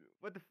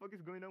 what the fuck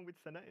is going on with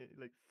Sanae?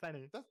 Like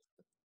Sanae. That's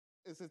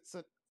is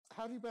it?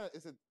 How do you bet?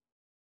 Is it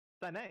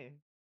Sanae.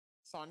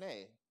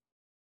 Sane?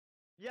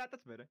 Yeah,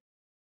 that's better.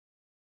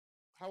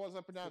 How was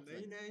I pronouncing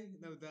it? Sine?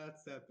 No,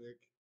 that's epic.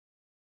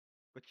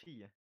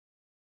 Cochilla.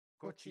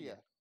 Kochia.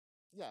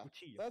 Yeah,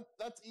 Cuchilla.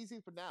 that's easy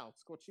to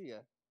pronounce. Kochia.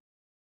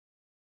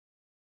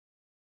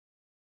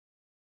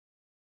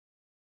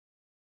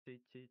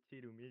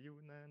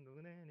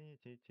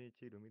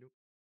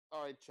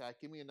 All right, chat.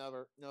 Give me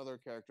another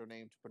character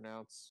name to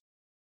pronounce.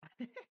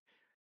 This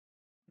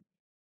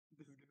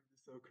is gonna be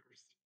so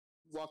cursed.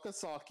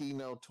 Wakasaki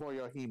no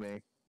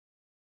Toyohime.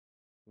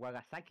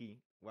 Wagasaki.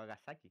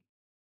 Wagasaki.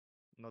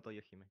 No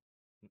Toyohime.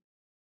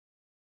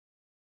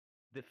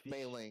 The fish.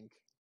 Mailing.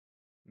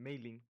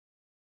 Mailing.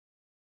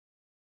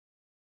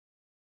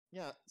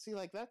 Yeah, see,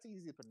 like that's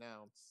easy to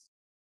pronounce.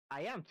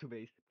 I am two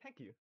based. Thank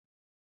you.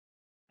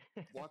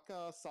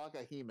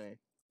 Wakasaka Hime.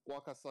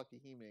 Wakasaki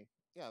Hime.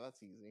 Yeah,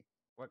 that's easy.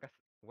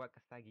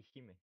 Wakasagi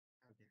Hime.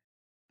 Okay.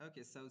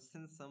 Okay, so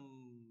since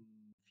I'm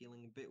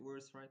feeling a bit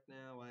worse right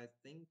now, I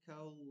think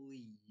I'll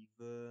leave.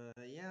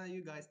 Yeah,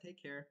 you guys take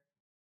care.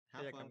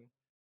 Have Yeah, fun.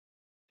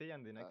 see you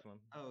on the next one.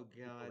 Oh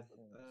god.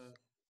 Hopefully.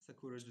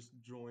 Sakura just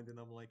joined and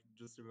I'm like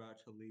just about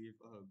to leave.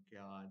 Oh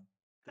god.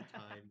 The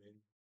timing.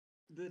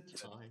 The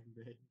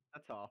timing.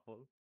 That's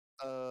awful.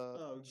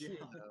 Oh Chino.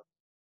 god.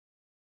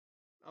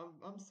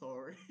 I'm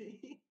sorry.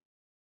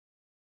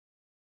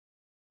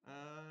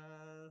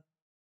 uh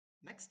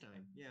next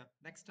time. Yeah,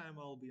 next time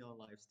I'll be on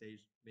live stage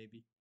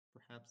maybe.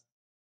 Perhaps.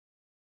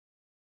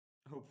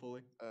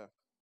 Hopefully. Uh,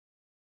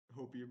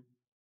 Hope you.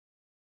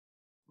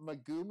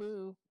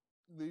 Magumu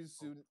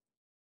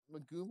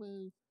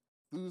Magumu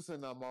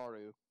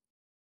Luzanamaru.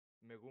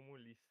 Megumu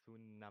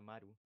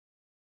Lisunamaru.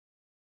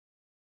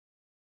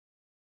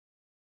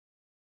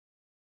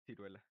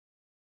 Ciruela.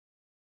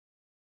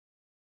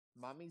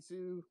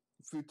 Mamizu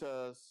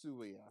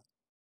Futasuya.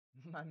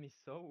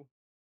 Mamisou.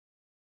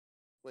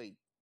 Wait,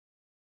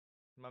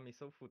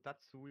 Mamisou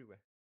Futatsuiwe.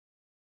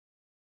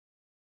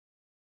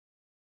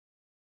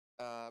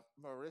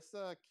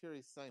 Marissa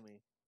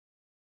Kirisami.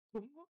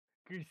 ¿Cómo?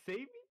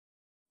 ¿Kirisame?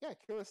 Yeah,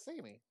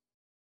 Kirisami.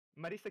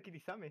 Marisa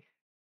Kirisame.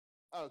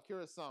 Oh,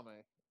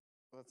 Kirisame.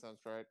 That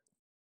sounds right.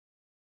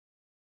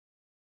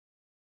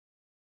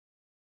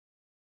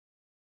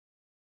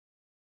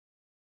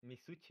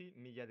 Misuchi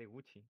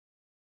Miyadeguchi.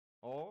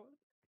 Oh,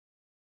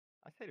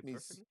 I said it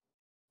perfectly.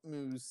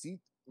 Musit.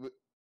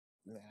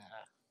 Nah.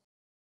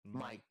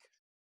 Mike.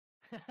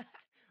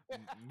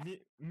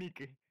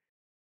 Mike.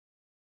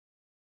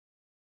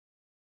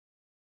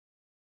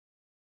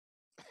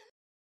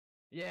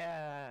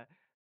 Yeah.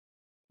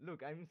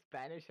 Look, I'm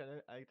Spanish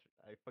and I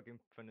fucking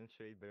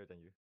pronunciate better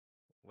than you.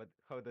 What?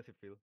 How does it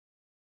feel?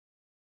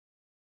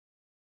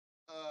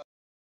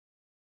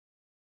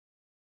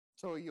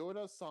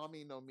 Toyota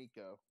Sami no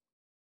Miko.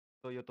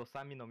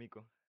 Toyotosami no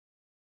Miko.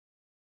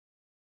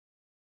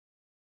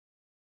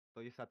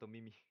 Toyosato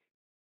Mimi.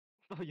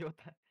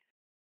 Toyota.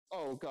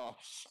 Oh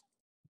gosh.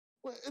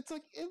 Well, it's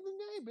like in the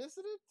name,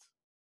 isn't it?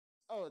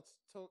 Oh, it's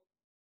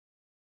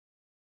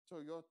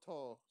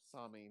Toyoto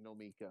Sami no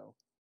Miko.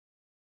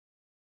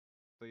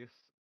 Toyos.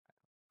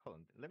 Hold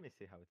on. Let me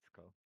see how it's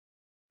called.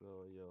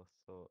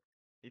 Toyoso.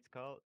 It's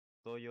called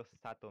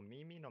Toyosato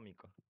Mimi no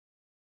Miko.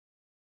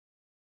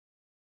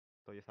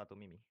 Toyosato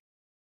Mimi.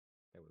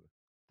 There we go.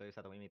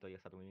 Toyosato Mimi,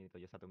 Toyosato Mimi,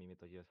 Toyosato Mimi,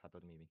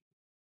 Toyosato Mimi.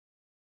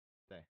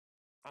 There.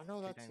 I know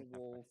Three that's a times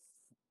wolf.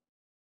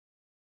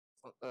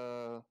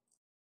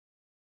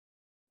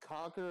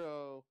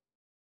 Kagero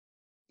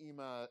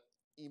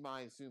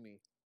Imaizumi.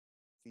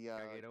 The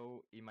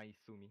Kagero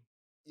Imaizumi.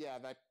 yeah,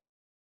 that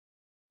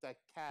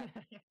cat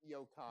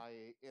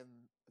yokai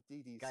in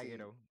DDC.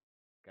 Kagero.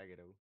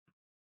 Kagero.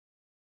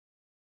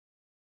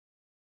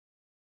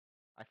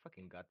 I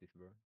fucking got this,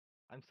 bro.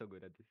 I'm so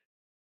good at this.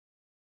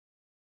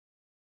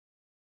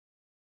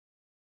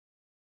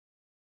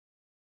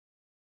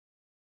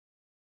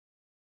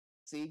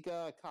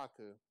 Seiga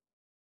Kaku.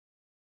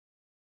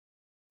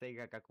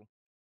 Seiga Kaku.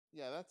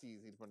 Yeah, that's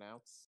easy to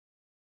pronounce.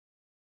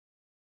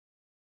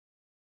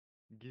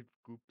 Give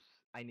cubes.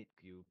 I need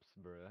cubes,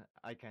 bro.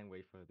 I can't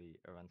wait for the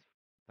Errands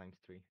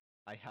 ×3.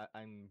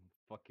 I'm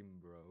fucking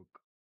broke.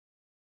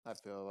 I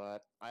feel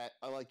that.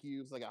 I like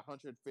use like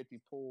 150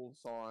 pulls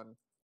on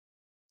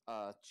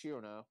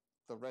Chiono,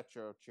 the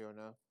retro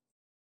Chiono.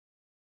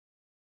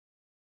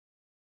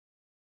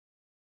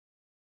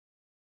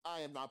 I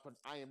am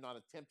not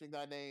attempting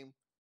that name.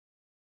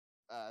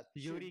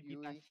 Chiyuri Chiryui.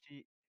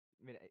 Kitashi.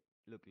 Mira,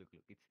 look.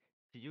 It's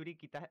Chiyuri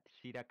Kita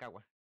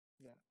Shirakawa.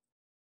 Yeah.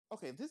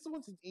 Okay, this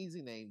one's an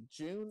easy name.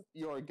 Jun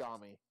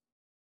Yorigami.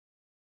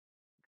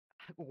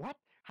 What?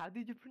 How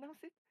did you pronounce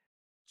it?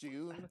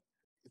 June.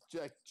 It's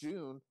like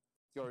June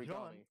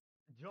Yorigami.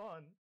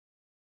 John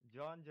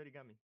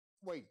Yorigami.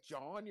 Wait,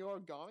 John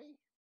Yorigami?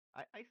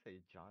 I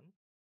say John.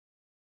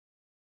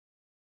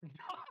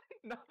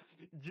 No,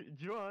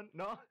 John.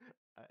 No,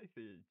 I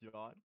say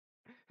John.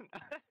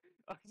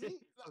 Okay, See,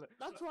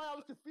 that's why I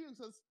was confused.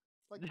 Cause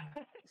like,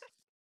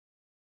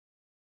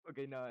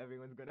 okay, now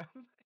everyone's gonna.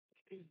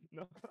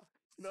 No,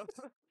 no,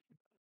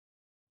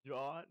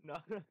 John. No,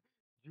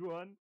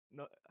 John.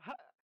 No. How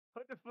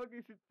the fuck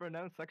is it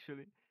pronounced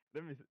actually?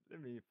 Let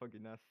me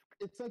fucking ask.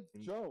 it's like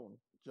In- Joan,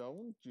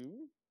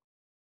 June.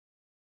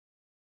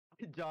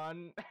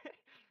 John.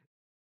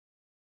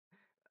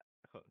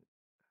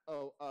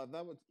 Oh,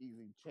 that was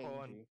easy.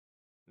 Hon. Changey.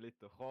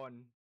 Listo.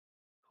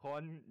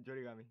 Hon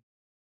Yorigami.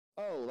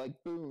 Oh, like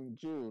Boone,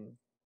 June.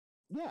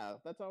 Yeah,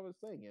 that's how I was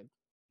saying it.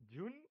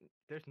 June?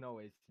 There's no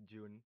way it's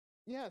June.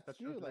 Yeah, it's That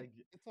June. sounds Like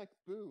it's like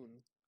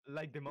Boone.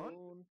 like the month.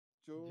 Boone,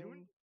 June?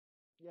 June.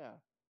 Yeah.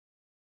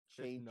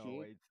 There's no Changey.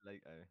 way it's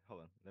like.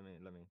 Hold on. Let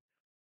me.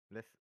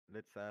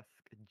 Let's ask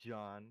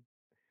John.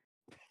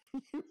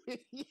 You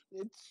idiot,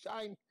 it's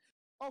shine.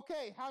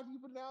 Okay, how do you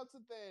pronounce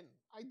it then?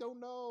 I don't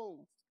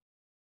know.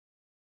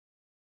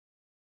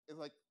 It's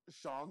like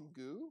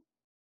Shanggu?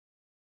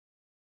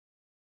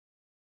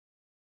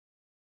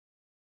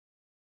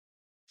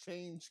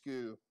 Change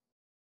goo.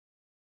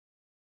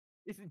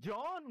 It's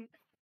John.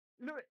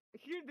 Look,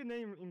 hear the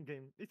name in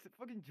game. It's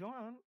fucking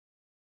John.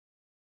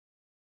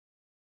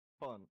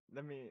 Hold on.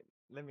 Let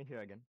me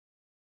hear again.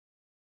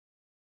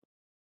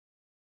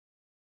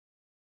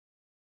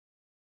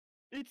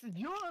 It's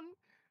John.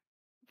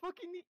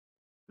 Fucking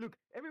look.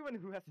 Everyone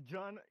who has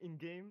John in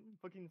game,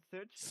 fucking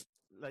search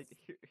like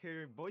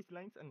hear voice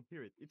lines and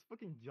hear it. It's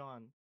fucking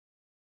John.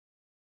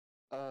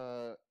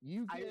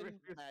 You I get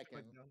refuse to back in.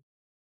 back down.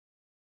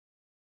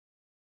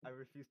 I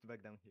refuse to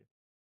back down here.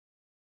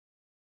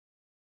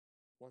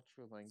 What's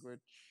your language?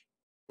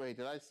 Wait,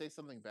 did I say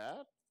something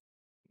bad?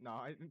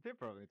 No, they're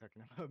probably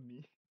talking about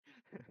me.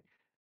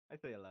 I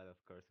say a lot of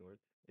curse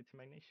words. It's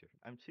my nature.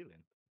 I'm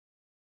chilling.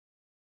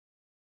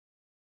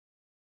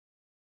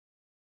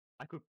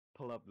 I could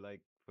pull up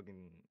like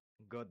fucking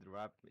God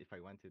rap if I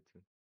wanted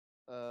to.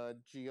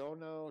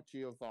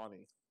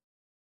 Giovanni.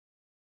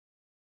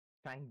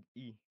 Tang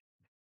E.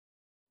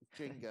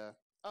 Jenga.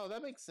 Oh,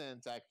 that makes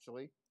sense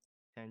actually.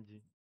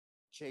 Chanji.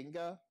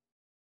 Jenga.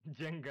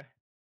 Jenga.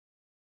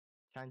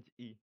 Change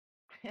E.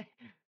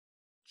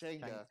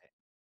 Jenga.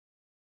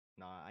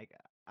 No,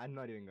 I'm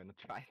not even gonna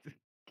try to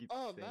keep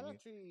Oh, saying that it.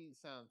 actually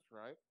sounds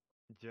right.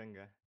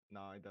 Jenga.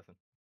 No, it doesn't.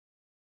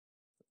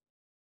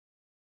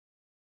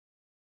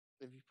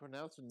 If you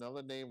pronounce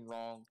another name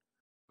wrong,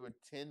 do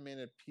a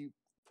 10-minute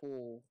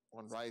pull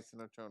on Rice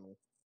and Eternal.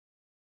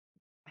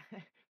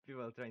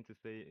 People are trying to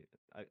say.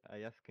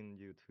 I asking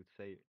you to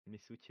say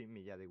Misuchi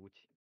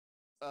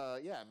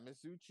Miyadeguchi. Yeah,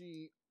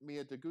 Mizuchi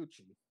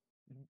Miyadeguchi.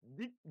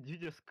 Did you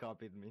just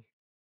copied me?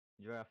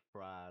 You're a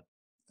fraud.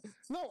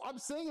 No, I'm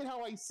saying it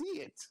how I see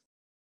it.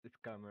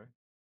 Scammer.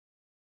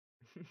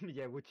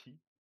 Miyaguchi.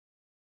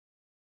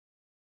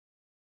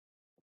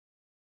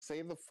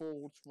 Say the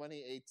full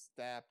 28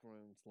 stab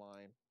runes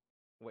line.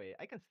 Wait,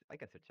 I can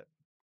search it.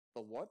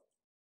 The what?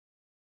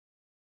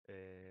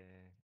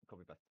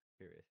 Copy paste.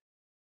 Here it is.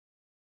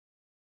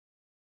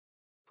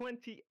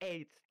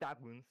 28 stab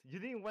wounds. You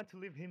didn't want to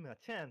leave him a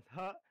chance,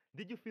 huh?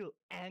 Did you feel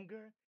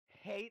anger,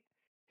 hate?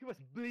 He was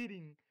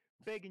bleeding,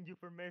 begging you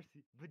for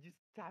mercy, but you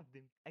stabbed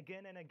him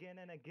again and again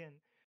and again.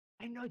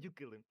 I know you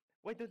killed him.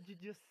 Why don't you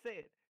just say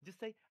it? Just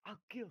say, I'll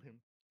kill him.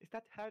 Is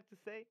that hard to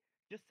say?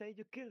 Just say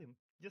you kill him.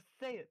 Just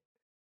say it.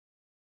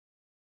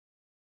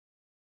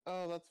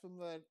 Oh, that's from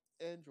that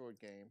Android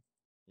game.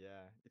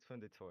 Yeah, it's from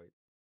Detroit.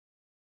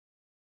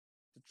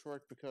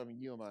 Detroit Become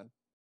Human.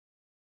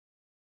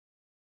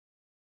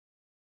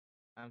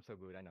 I'm so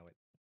good, I know it.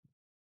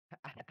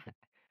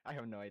 I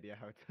have no idea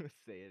how to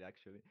say it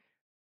actually.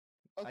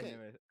 Okay.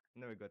 I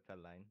never got that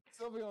line.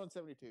 Sylveon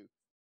 72.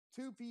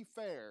 To be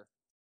fair,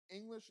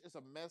 English is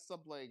a messed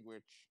up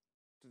language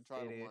to try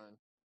It to is.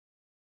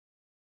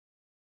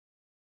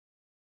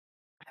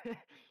 learn.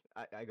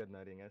 I got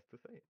nothing else to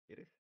say. It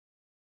is.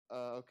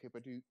 Okay,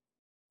 but do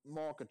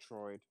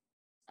Markatroid.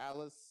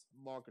 Alice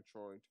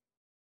Markatroid.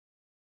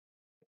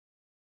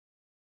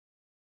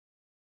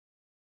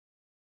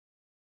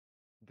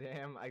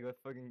 Damn, I got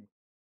fucking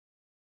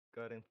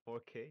got in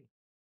 4K.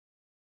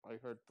 I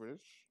heard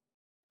British.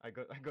 I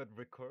got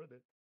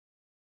recorded.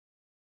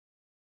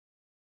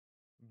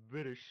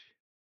 British.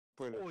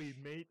 British. Oi,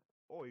 mate.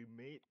 Oi,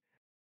 mate.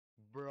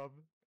 Bruv.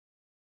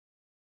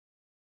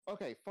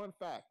 Okay, fun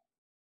fact.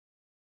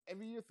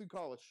 Every year through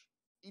college,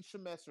 each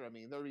semester,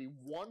 there'll be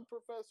one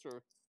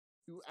professor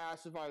who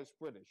asks if I was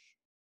British.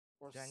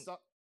 Or Jang- so,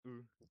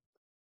 Ooh.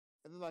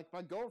 and then, like,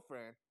 my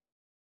girlfriend,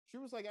 she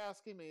was, like,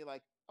 asking me,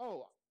 like,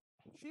 oh,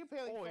 she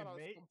apparently Oi, thought I was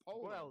mate. from Got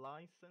a Poland.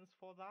 license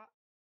for that?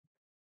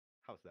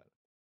 How's that?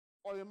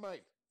 Oh, yeah,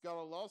 mate, got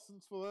a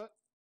license for that?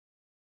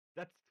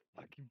 That's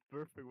fucking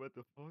perfect. What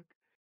the fuck?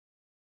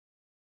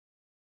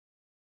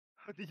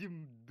 How did you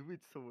do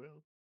it so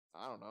well?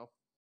 I don't know.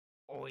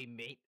 Oi,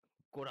 mate.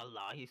 Got a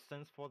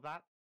license for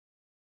that?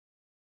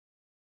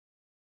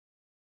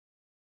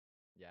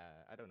 Yeah,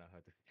 I don't know how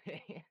to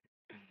say it.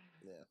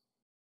 Yeah.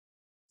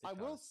 It's I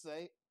will hard.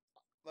 say,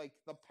 like,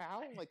 the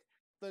PAL, like,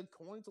 the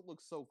coins that look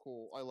so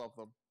cool. I love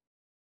them.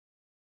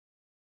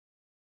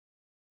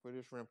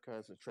 British Rimka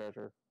is a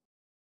treasure.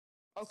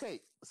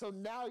 Okay, so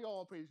now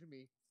y'all praising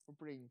me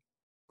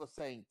for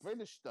saying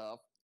British stuff,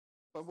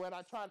 but when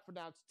I try to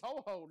pronounce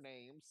Touhou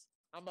names,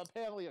 I'm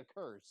apparently a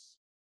curse.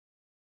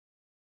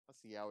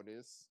 Let's see how it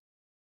is.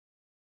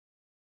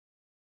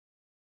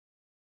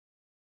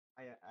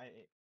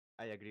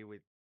 I agree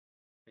with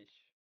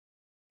fish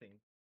thing.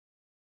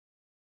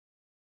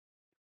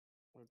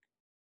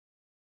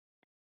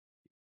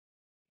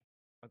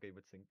 Okay,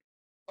 but sing.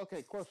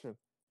 Okay, question.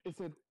 Is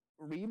it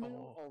Rimu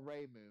Oh. or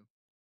Reimu?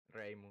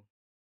 Reimu.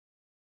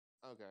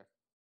 Okay.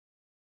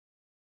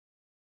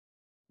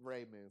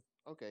 Reimu.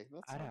 Okay,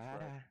 that Ara,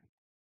 sounds right. ara.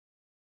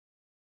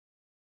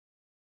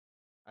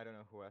 I don't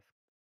know who asked.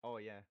 Oh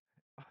yeah.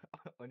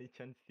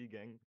 Onichan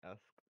Sigang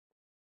asked.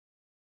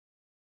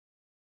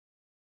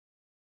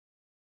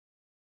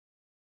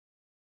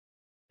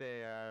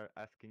 They are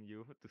asking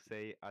you to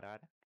say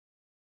arara.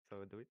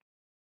 So do it.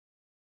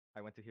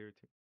 I want to hear it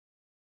too.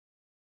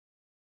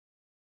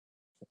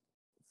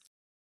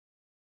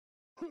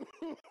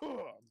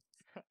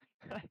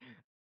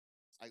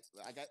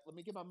 I got. Let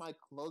me get my mic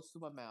close to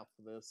my mouth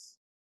for this.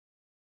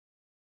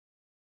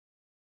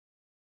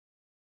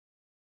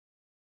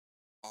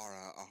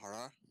 Ara,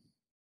 ara.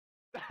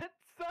 That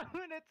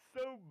sounded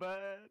so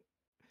bad.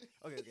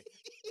 Okay.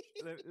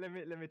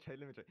 let me try.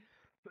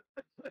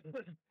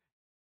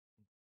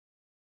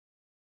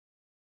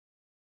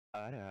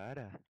 Ara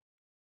ara.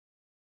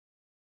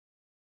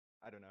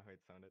 I don't know how it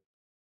sounded.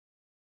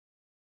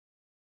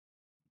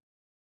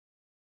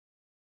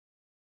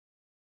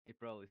 It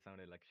probably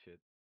sounded like shit.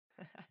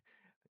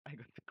 I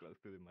got too close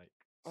to the mic.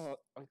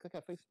 I click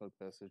a Facebook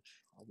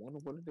message. I wonder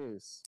what it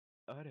is.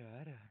 Ara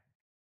ara.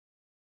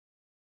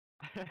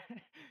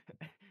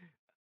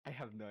 I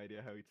have no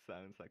idea how it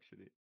sounds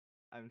actually.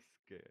 I'm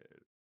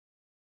scared.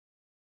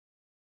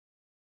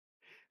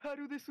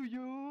 Haru desu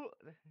yo.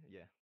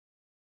 Yeah.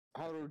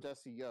 How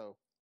That's do it. Desi go?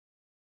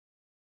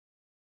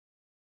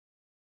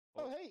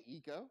 Oh, Oh, hey,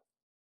 Eco.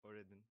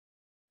 Oriden.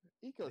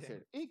 Eco's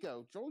here.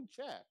 Eco, join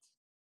chat.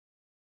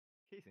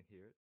 He's in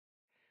here.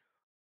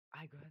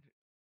 I got.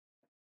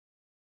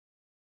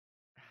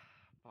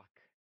 Fuck.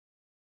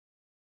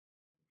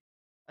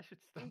 I should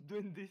stop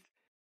doing this.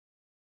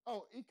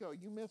 Oh, Eco,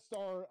 you missed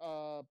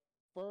our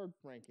bird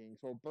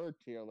rankings or bird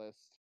tier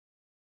list.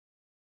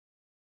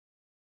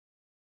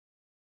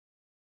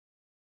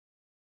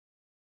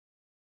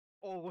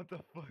 Oh, what the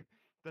fuck?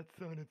 That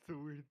sounded so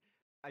weird.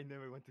 I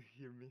never want to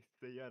hear me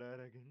say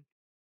Arara again.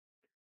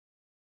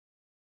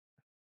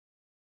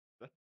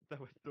 That that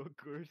was so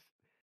cursed.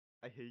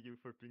 I hate you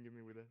for pinging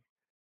me with that.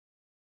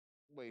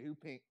 Wait, who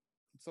pink?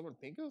 Did someone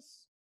pink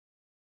us?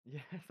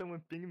 Yeah,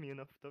 someone pinged me on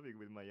off topic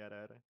with my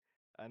Arara.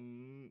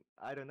 And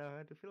I don't know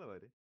how to feel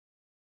about it.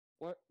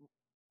 What?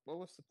 What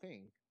was the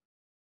ping?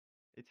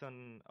 It's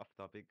on off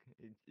topic.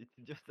 It's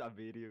just a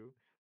video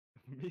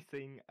of me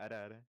saying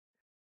Arara.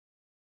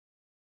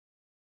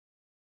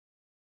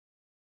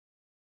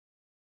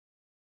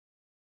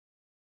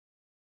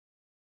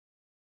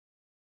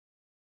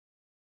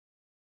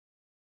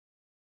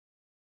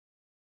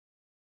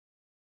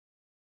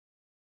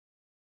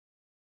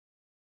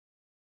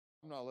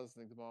 I'm not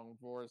listening to Bong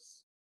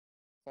Voice.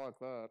 Fuck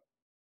that.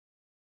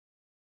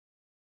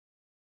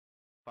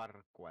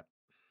 Farquat.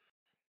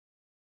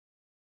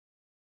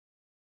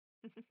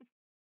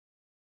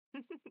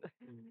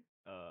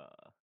 uh,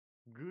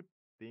 good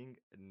thing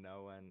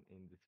no one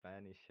in the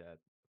Spanish chat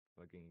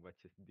fucking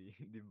watches the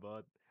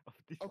bot of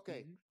these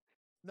Okay. things.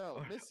 No,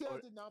 Or- Missio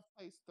or- did not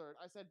place third.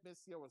 I said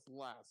Missio was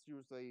last. She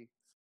was a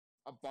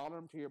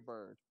bottom tier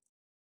bird.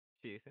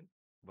 She isn't,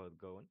 but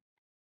go on.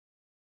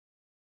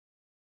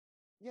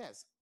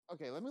 Yes.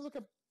 Okay, let me look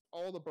at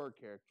all the bird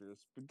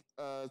characters.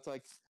 It's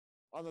like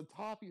on the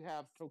top you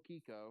have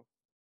Tokiko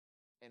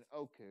and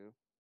Oku.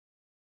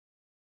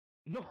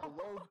 No.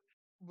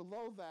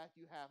 Below that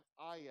you have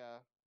Aya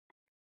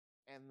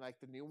and like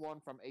the new one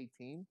from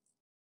 18.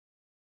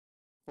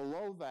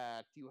 Below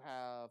that you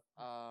have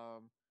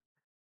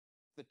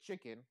the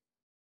chicken.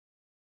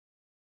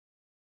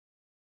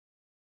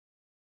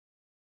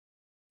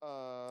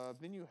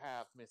 Then you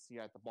have Misty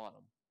at the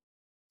bottom.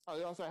 Oh,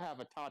 you also have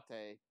a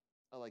Tate,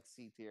 like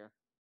C tier.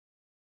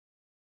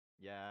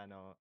 Yeah,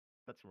 no,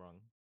 that's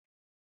wrong.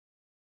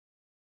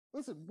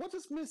 Listen, what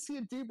does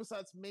Misty do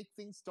besides make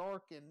things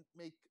dark and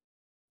make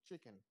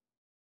chicken?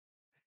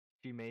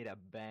 She made a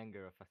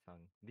banger of a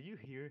song. Do you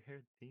hear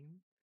her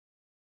theme?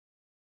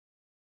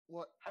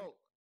 What? Have, Oh,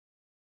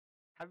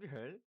 have you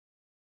heard it?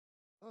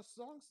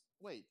 songs.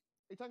 Wait,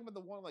 are you talking about the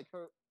one like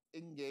her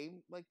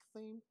in-game like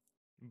theme?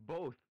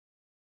 Both.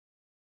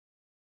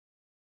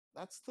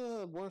 That's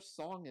the worst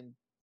song in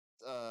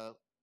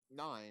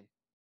 9.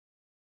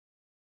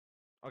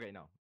 Okay,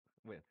 no.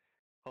 Wait,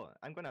 hold on.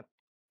 I'm gonna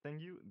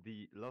send you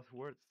the Lost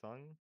Word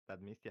song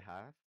that Misty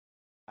has,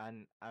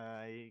 and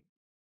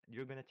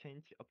you're gonna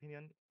change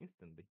opinion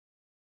instantly.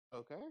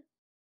 Okay.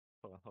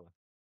 Hold on, hold on.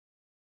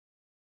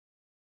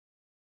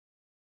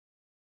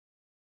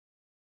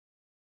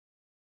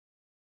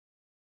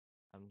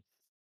 I'm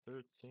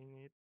searching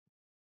it.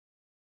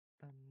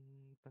 Dun,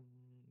 dun,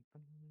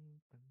 dun, dun,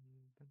 dun,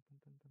 dun, dun,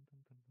 dun, dun,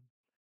 dun, dun.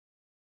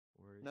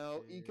 Where is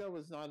No, it? Eco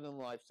is not in the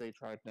live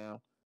stage right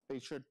now. They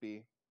should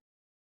be.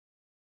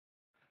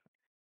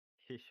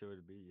 He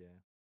should be, yeah.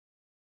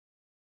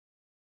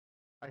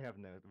 I have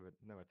never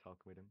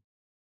talked with him.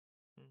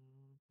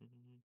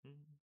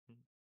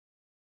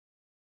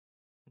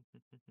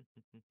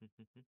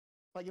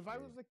 Like if I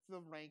Wait. was like the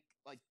rank,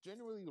 like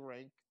generally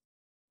rank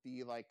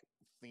the like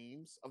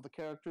themes of the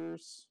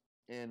characters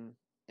in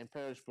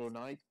Perishable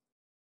Night,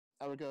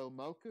 I would go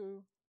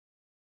Moku,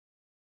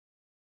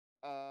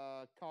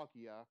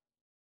 Kaguya,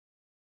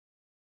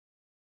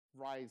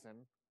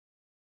 Ryzen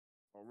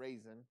or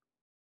Raisin,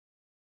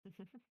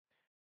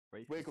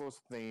 Racist.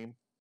 Wiggles theme,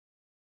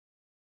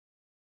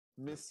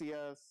 Yep.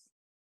 Missias,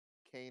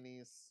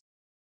 Canis,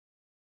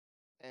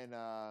 and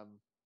I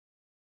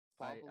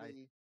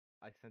probably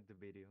I sent the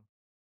video.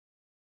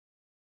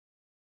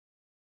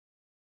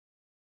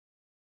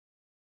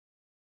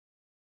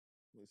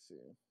 let me see.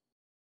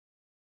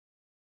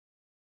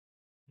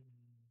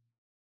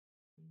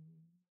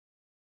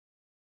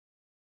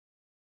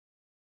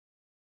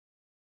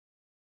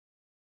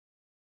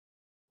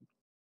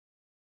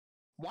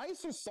 Why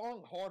is this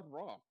song hard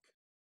rock?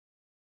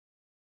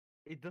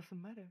 It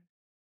doesn't matter.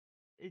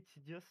 It's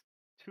just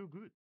too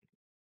good.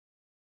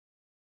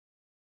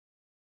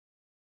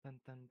 Tan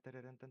tan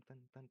tararan tan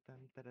tan tan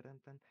tan tararan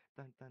tan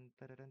tan tan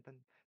tararan tan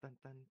tan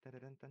tan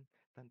tararan tan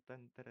tan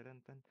tan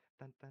tararan tan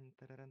tan tan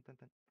tararan tan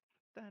tan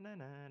ta na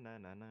na na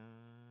na na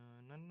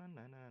na na na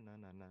na na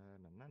na na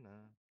na na na.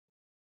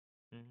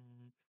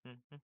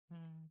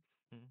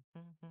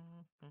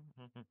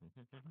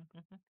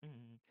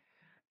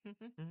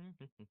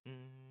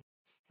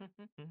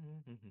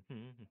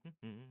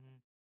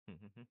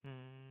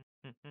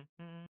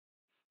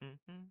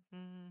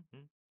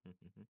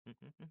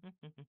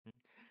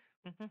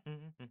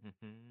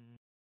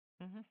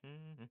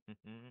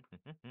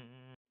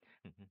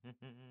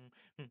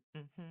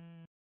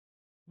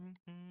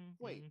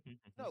 Wait,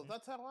 no,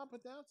 that's how I'm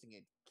pronouncing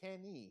it.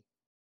 Kenny.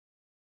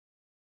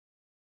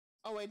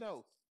 Oh wait,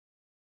 no,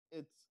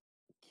 it's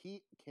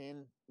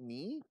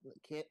Kenny.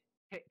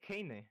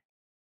 Kane.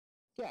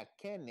 Yeah,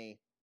 Kenny.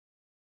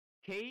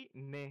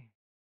 Kane.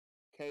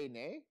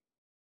 Kane.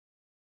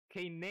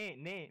 Kane.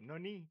 Ne. No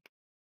ni.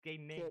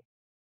 Kane.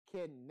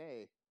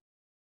 Kenny.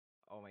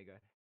 Oh my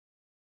god.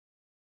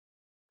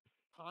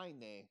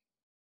 Kine.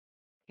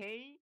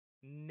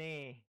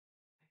 Kane.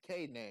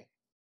 Kane.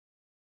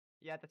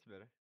 Yeah, that's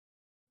better.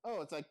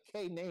 Oh, it's like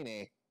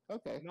K-Nene.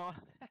 Okay. No.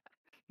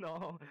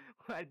 No.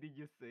 Why did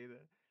you say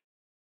that?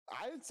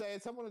 I didn't say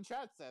it. Someone in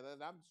chat said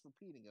it. I'm just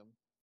repeating them.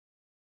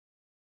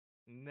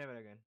 Never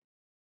again.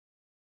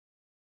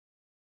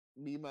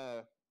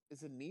 Mima.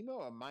 Is it Nemo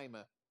or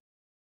Mima?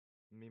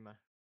 Mima.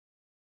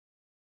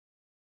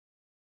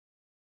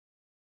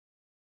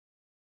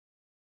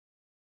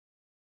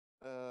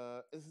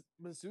 Is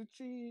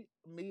Mizuchi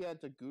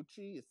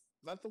Miyaguchi? Is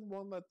that the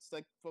one that's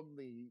like from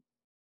the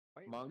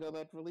Why? manga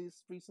that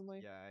released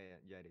recently? Yeah,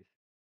 it is.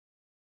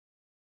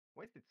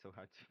 Why is it so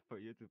hard for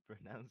you to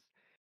pronounce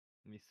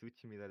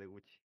Misuchi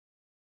Midadeguchi?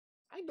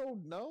 I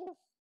don't know.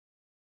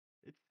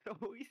 It's so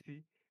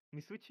easy.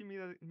 Misuchi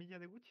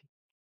Miyadeguchi.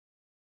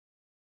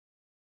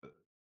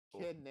 Oh.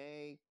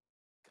 Kene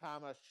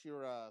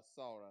Kamashira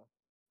Sora.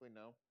 Wait,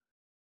 no.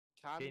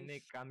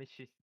 Keine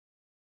Kamishi.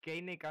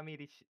 Keine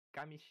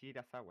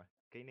Kamishirasawa.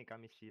 Keine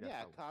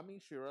Yeah, Kamishirasawa.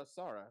 Kamishira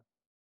Sora.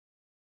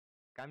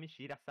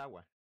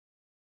 Kamishirasawa.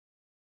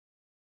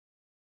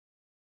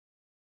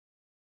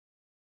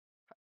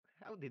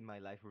 How did my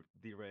life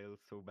derail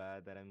so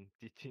bad that I'm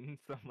teaching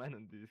someone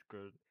on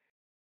Discord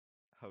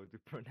how to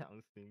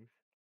pronounce things?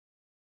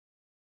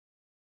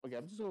 Okay,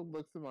 I'm just gonna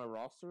look through my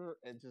roster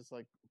and just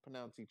like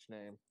pronounce each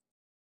name.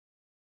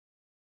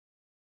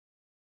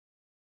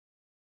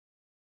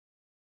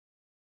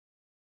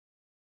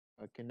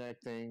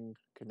 Connecting.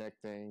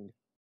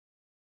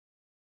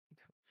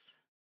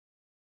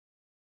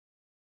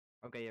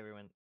 Okay,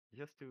 everyone.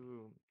 Just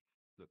to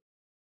look,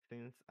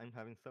 since I'm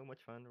having so much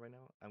fun right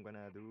now, I'm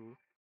gonna do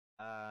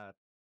a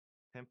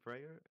 10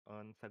 prayer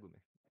on Sagume.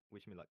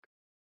 Wish me luck.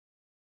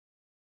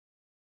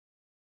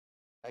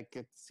 I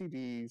get the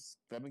CDs.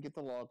 Let me get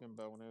the login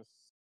bonus.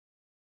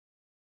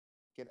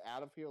 Get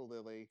out of here,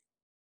 Lily.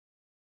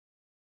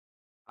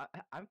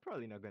 I'm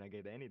probably not gonna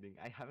get anything.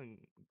 I haven't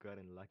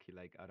gotten lucky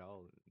like at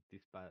all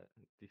this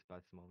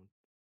past month.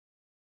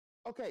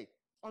 Okay,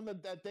 on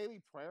that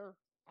daily prayer,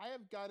 I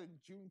have gotten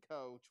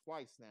Junko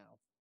twice now.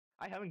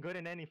 I haven't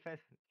gotten any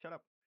fest. Shut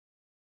up.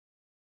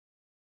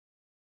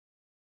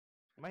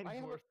 Mine I is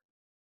have worse.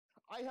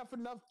 I have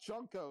enough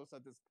Junkos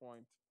at this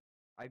point.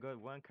 I got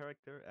one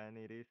character and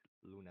it is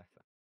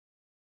Lunasa.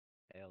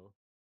 L.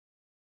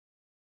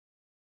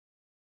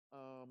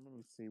 Let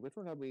me see. Which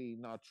one have we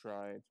not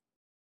tried?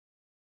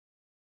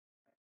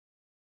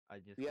 I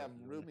just We got have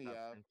Lunasa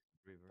Rumia, and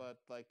River. but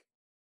like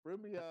That's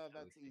Rumia, so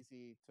that's easy.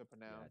 easy to Yeah,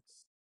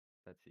 pronounce.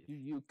 that's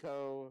easy.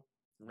 Yuko,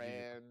 Yuyuko.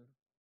 Ran,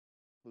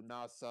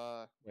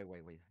 Lunasa,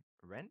 Wait.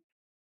 Ren?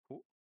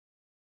 Who?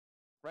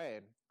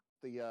 Ran.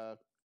 The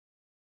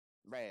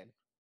Ran.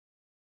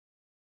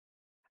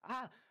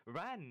 Ah,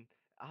 Ran.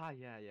 Ah,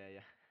 yeah.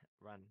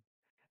 Ran.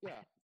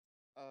 Yeah.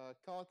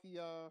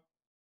 Kakia,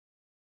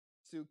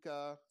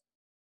 Tsuka,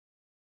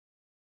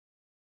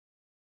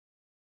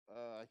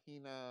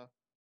 Hina,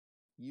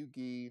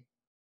 Yugi,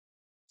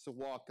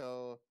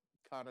 Sawako,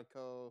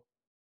 Kanako,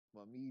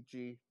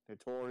 Momiji,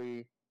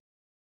 Hitori,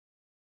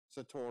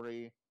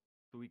 Satori,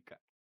 Suika.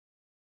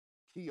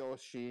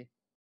 Kiyoshi.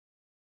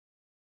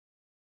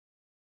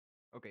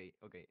 Okay.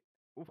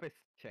 UFES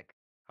check.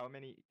 How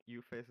many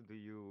UFES do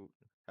you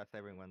has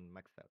everyone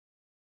maxed out?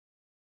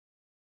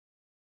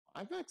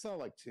 I maxed out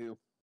like 2.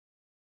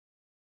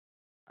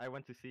 I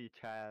want to see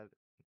Chad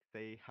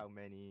say how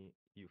many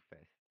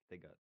UFES they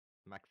got.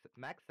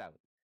 Max out.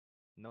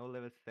 No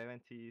level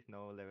 70s,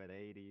 no level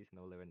 80s,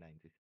 no level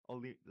 90s.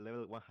 Only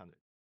level 100.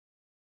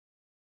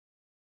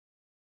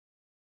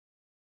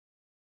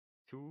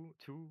 Two.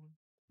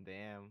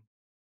 Damn.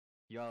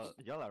 Y'all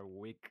are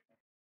weak.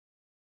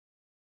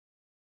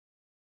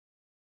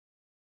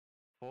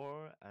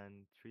 4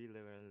 and 3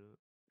 level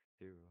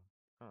 0.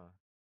 Huh.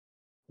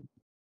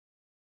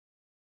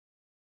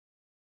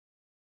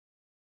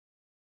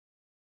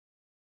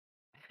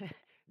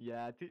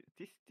 Yeah,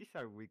 these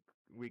are weak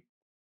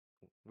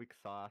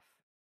sauce.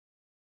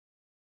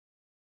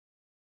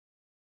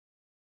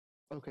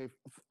 Okay,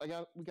 we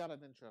got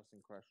an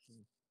interesting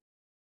question.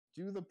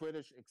 Do the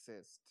British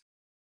exist?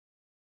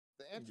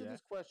 To answer Yeah.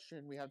 this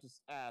question, we have to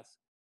ask: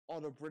 are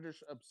the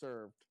British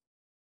observed?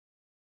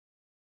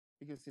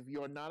 Because if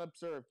you are not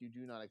observed, you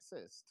do not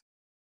exist.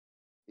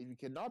 If you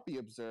cannot be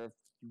observed,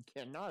 you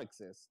cannot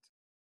exist.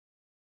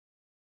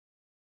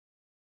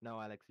 No,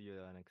 Alex, you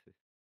don't exist.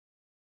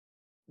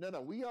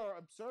 No, we are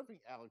observing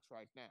Alex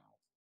right now,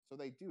 so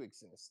they do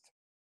exist.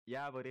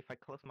 Yeah, but if I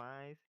close my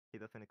eyes, he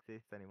doesn't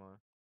exist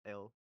anymore.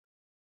 L.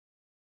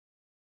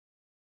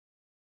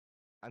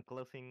 I'm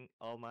closing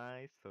all my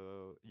eyes,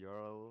 so you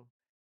all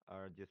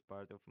are just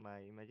part of my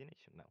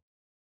imagination now.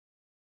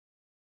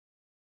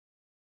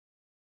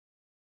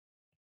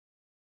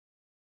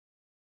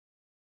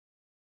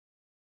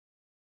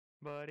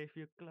 But if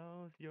you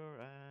close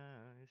your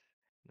eyes,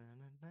 na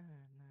na na na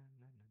na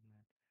na na.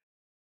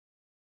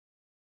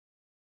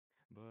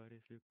 But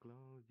if you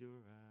close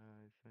your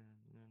eyes, na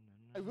na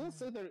na I will na.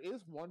 say there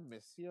is one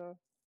Missia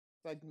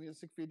like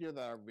music video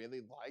that I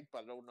really like,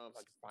 but I don't know if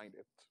I can find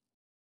it.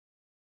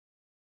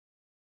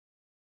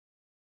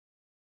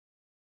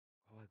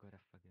 Oh, I got a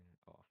fucking.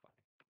 Oh, fuck.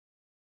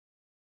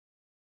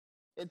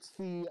 It's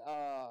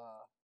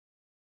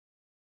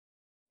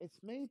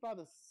it's made by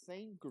the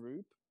same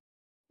group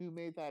who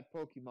made that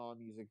Pokemon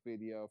music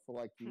video for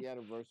like the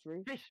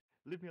anniversary. Fish,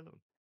 leave me alone.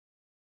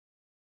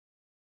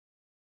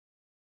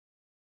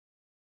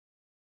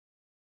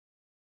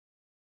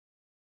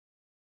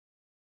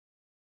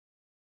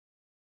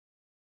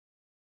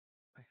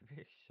 My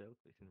fish shelf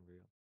isn't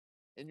real.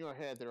 In your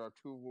head, there are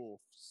 2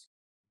 wolves: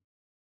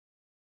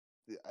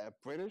 the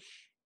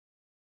British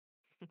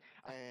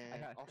I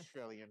and have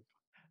Australian.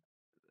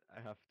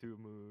 I have 2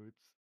 moods.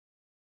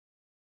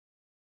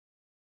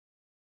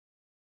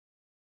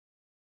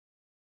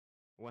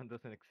 One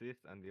doesn't exist,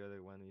 and the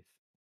other one is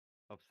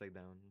upside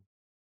down.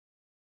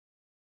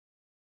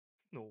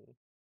 No.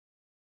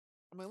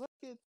 I mean, let's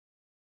get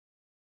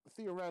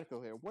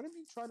theoretical here. What if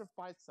you try to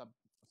fight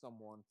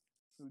someone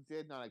who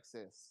did not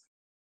exist?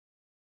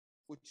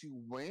 Would you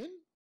win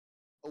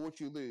or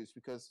would you lose?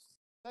 Because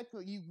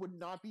technically, you would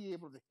not be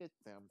able to hit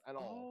them at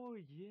all. Oh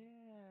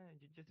yeah,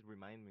 you just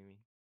remind me.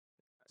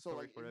 So,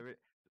 like, if,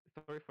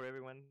 Sorry for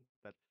everyone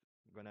that's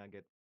gonna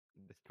get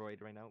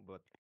destroyed right now,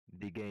 but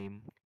the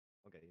game.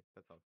 Okay,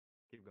 that's all.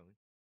 Keep going.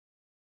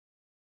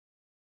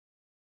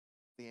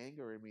 the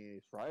anger in me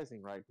is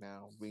rising right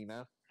now,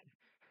 Rena.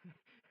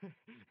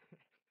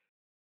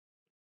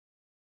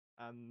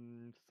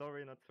 I'm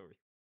sorry, not sorry.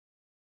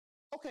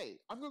 Okay,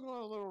 I'm gonna go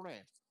on a little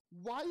rant.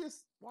 Why do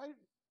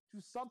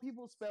some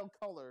people spell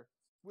color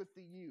with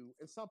the U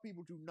and some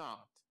people do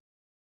not?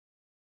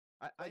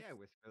 I, I Like,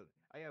 always spell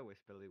I always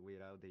spell it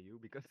without the U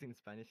because in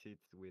Spanish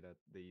it's without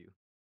the U.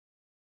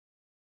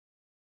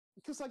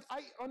 because like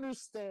I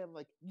understand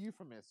like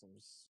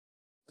euphemisms,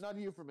 not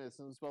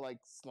euphemisms, but like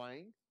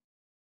slang.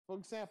 For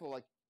example,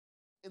 like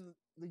in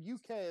the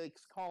UK,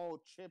 it's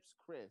called chips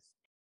crisp,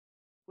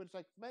 which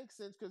like makes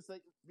sense because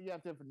like you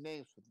have different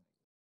names for things.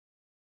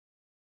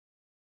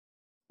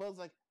 But it's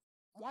like,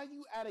 why do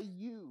you add a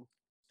U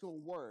to a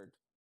word?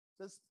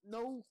 There's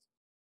no,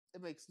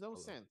 it makes no Color.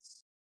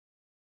 sense.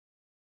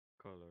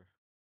 Color.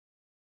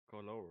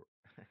 Color.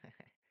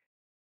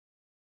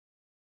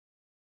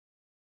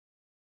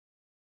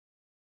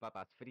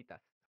 Papas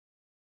fritas.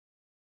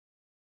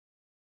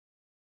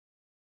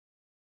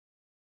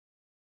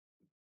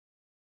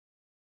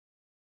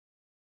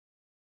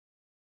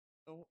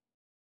 No,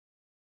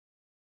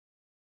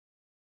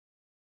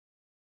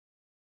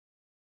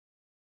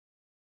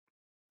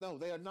 no,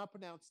 they are not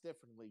pronounced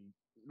differently.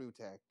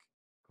 Mutek,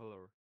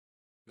 Color.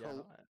 Yeah,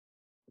 no.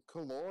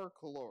 color.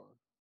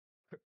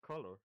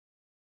 Color.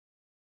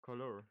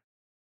 Color.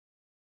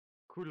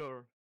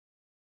 Color.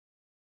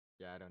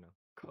 Yeah, I don't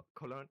know.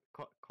 Colon.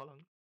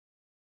 Colon.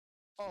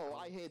 Oh,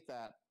 I Colon. hate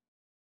that.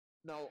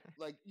 No,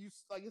 like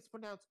like it's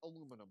pronounced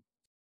aluminum.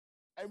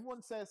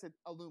 Everyone says it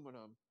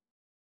aluminum,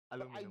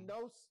 but I Aluminum.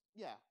 know,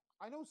 yeah,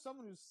 I know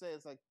someone who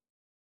says like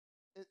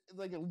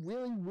like a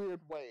really weird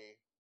way.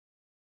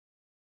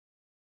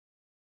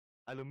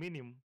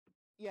 Aluminium.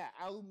 Yeah,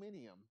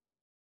 aluminium.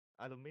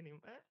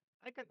 Aluminium.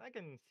 I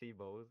can see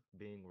both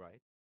being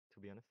right. To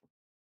be honest.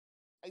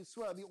 I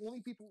swear, the only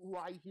people who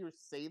I hear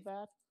say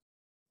that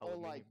are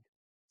like Aluminium.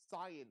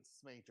 science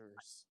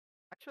majors.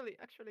 Actually,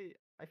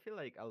 I feel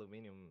like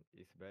aluminium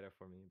is better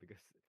for me because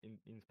in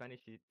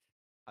Spanish it's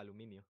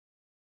aluminio,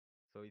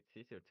 so it's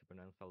easier to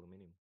pronounce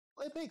aluminium.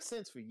 Well, it makes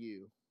sense for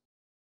you,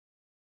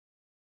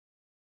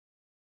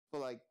 but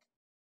like,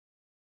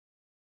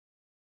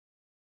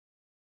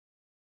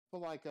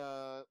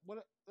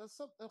 what?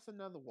 That's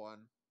another one.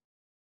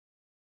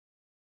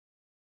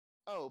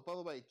 Oh, by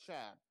the way,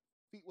 chat.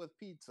 Feet with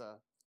pizza.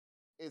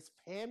 Is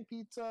pan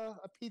pizza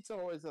a pizza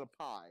or is it a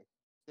pie?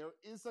 There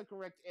is a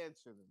correct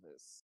answer to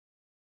this.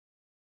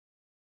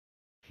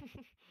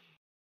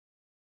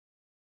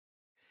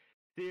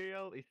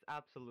 Cereal is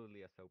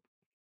absolutely a soap,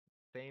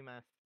 same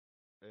as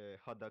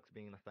hot dogs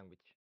being a sandwich.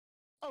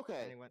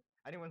 Okay,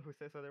 Anyone who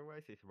says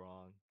otherwise is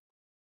wrong.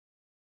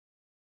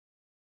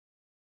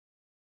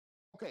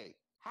 okay.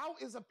 How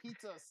is a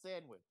pizza a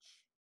sandwich?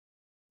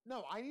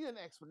 No, I need an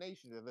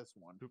explanation to this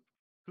one. Soup,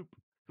 soup,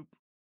 soup,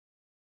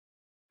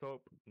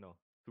 soap. No,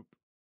 soup.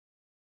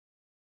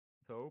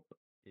 Soap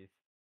is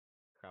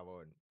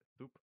jabón.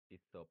 Soup is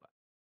sopa.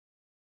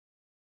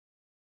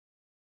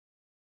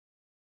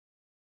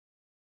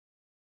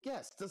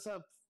 Yes, does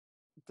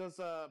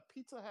a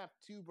pizza have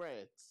two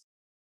breads?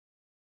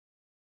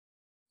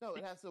 No,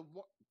 it has a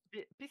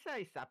Pizza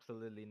is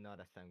absolutely not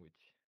a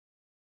sandwich.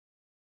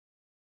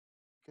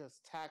 because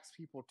tax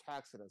people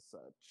tax it as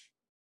such.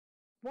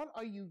 What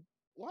are you?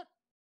 What?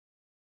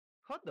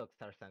 Hot dogs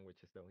are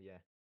sandwiches, though. Yeah.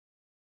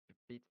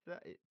 Pizza,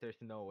 there's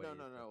no way No,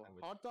 no, it's a no.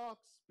 sandwich. Hot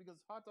dogs because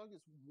hot dog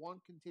is one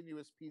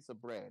continuous piece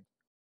of bread,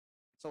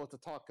 so it's a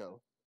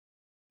taco.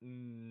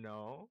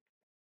 No.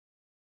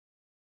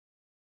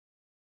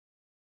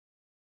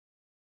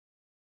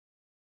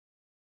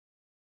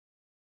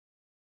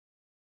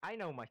 I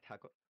know my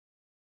taco.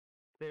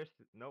 There's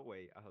no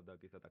way a hot dog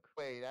is a taco.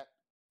 Wait, that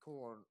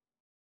corn.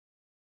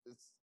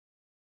 It's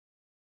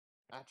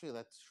actually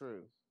that's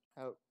true.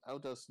 How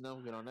does snow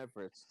get on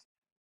Everest?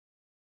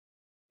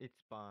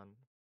 It's bun.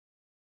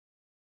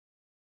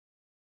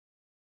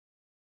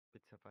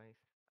 Pizza pies.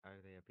 Are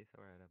they a pizza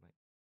or are they a pie?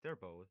 They're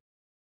both.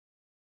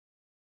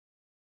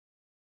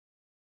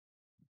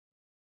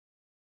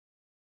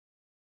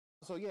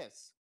 So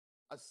yes,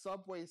 a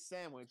Subway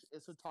sandwich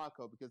is a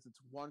taco because it's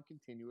one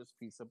continuous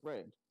piece of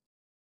bread.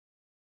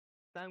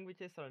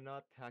 Sandwiches are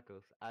not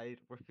tacos. I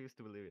refuse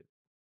to believe it.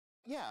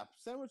 Yeah,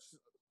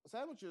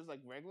 sandwiches like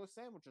regular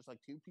sandwiches, like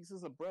two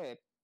pieces of bread.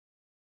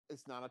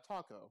 It's not a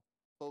taco.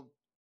 But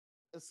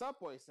a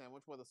Subway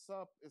sandwich where the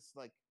sub is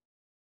like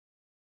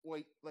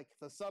wait, like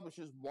the sub is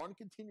just one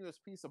continuous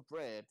piece of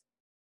bread.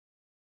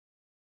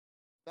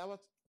 That was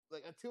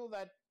like until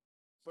that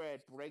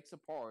bread breaks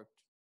apart,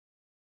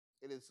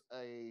 it is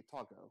a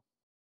taco.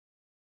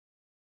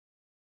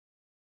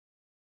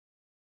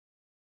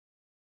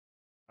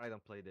 I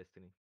don't play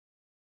Destiny.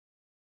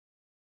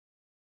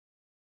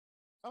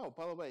 Oh,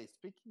 by the way,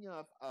 speaking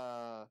of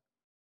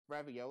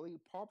ravioli,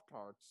 Pop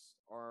Tarts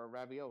are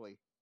ravioli.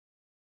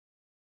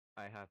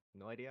 I have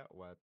no idea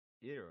what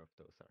either of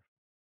those are.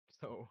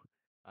 So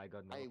I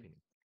got no I opinion.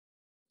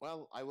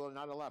 well, I will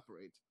not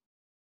elaborate.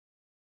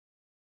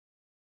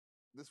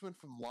 This went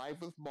from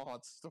live with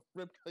mods to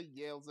Ripka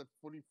yells at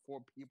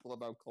 44 people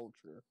about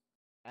culture.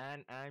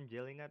 And I'm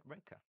yelling at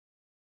Renka.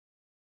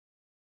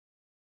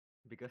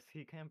 Because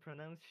he can't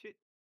pronounce shit.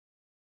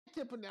 I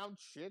can't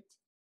pronounce shit.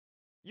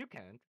 You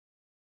can't.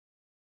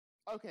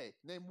 Okay,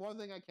 name one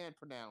thing I can't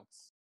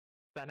pronounce.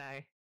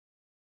 Sanai.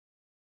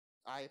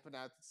 I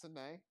pronounce it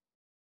Sine.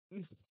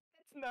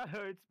 That's not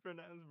how it's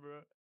pronounced, bro.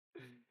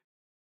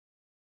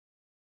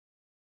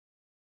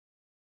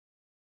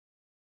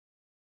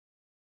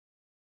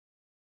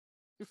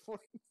 before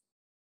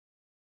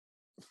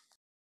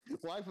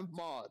live with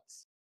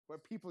mods where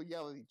people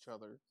yell at each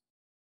other.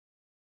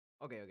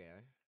 Okay.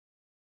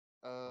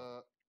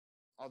 Are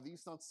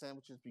these not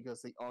sandwiches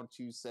because they aren't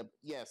too separate?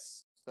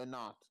 Yes, they're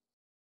not.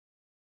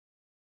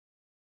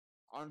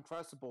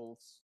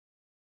 Uncrustables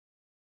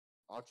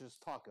are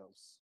just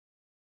tacos.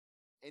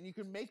 And you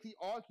can make the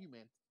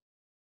argument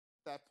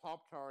that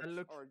Pop Tarts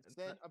are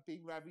instead of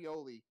being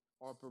ravioli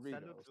or burritos.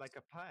 That looks like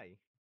a pie.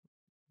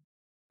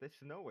 There's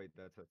no way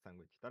that's a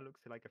sandwich. That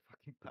looks like a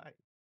fucking pie.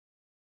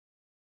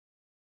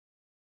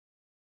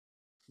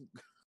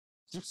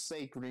 Just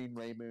say green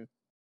Ramu.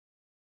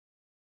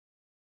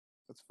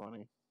 That's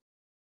funny.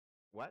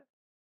 What?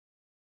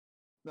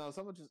 No, I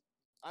found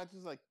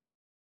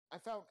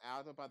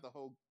out about the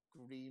whole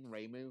green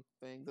Ramu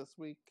thing this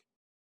week.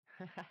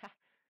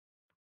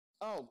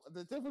 Oh,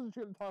 the difference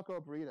between a taco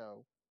and a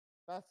burrito.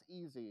 That's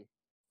easy.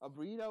 A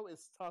burrito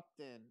is tucked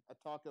in. A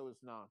taco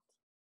is not.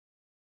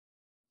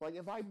 Like,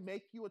 if I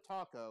make you a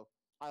taco,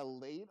 I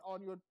lay it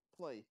on your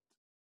plate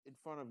in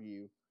front of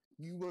you,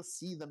 you will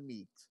see the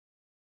meat.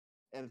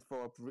 And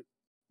for a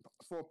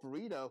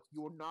burrito,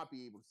 you will not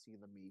be able to see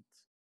the meat.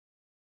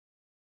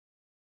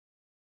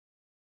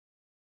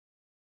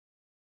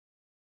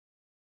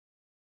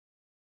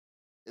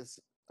 Is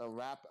a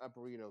wrap a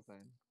burrito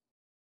thing?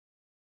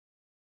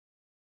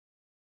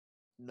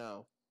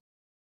 No.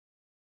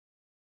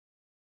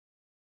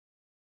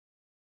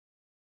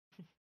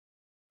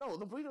 No,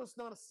 the burrito is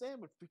not a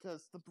sandwich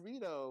because the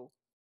burrito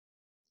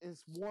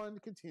is one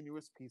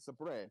continuous piece of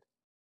bread.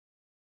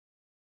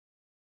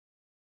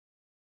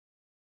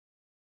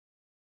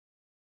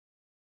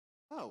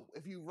 Oh,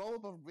 if you roll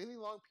up a really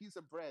long piece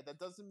of bread, that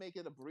doesn't make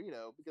it a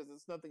burrito because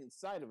there's nothing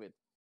inside of it.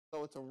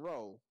 So it's a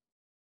roll.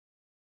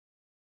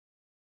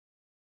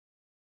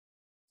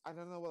 I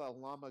don't know what a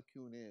llama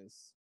coon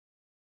is.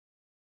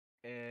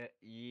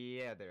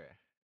 Yeah, they're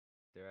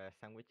a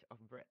sandwich of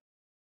bread.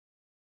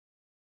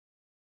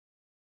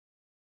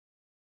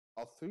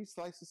 Oh, 3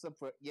 slices of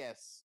bread.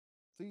 Yes,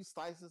 3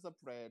 slices of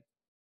bread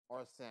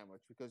are a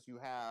sandwich because you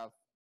have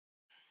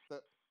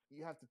the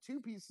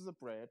 2 pieces of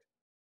bread,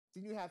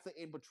 then you have the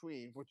in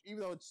between, which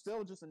even though it's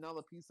still just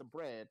another piece of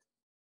bread,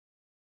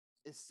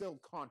 it's still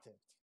content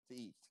to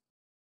eat.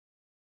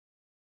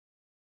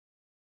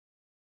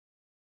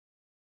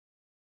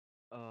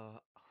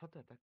 Hot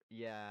dog.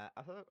 Yeah,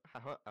 a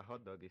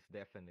hot dog is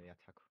definitely a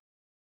taco,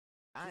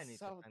 and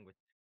it's a sandwich.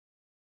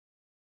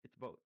 It's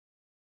both.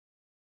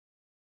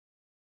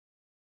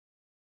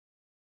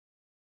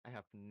 I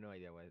have no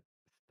idea what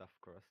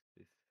stuffed crust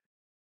is.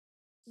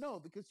 No,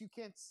 because you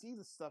can't see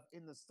the stuff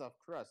in the stuffed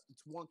crust.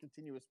 It's one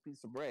continuous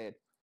piece of bread.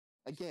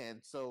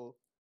 Again, so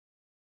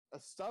a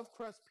stuffed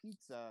crust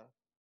pizza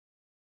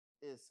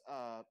is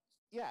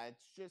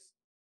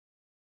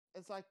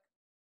it's like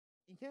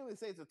you can't really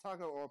say it's a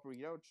taco or a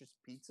burrito, it's just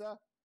pizza.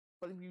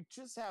 But if you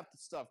just have the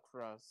stuffed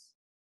crust,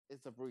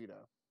 it's a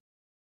burrito.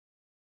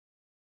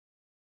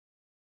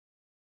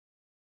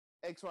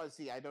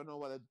 XYZ, I don't know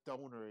what a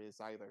donor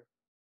is either.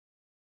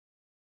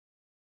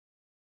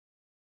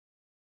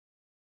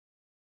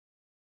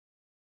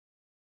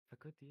 If I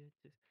cut the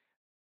edges,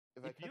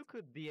 if you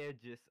cut the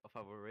edges of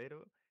a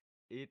burrito,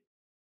 it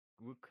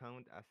would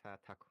count as a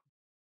taco.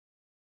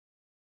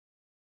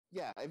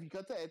 Yeah, if you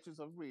cut the edges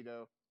of a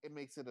burrito, it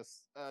makes it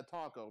a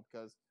taco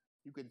because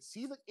you can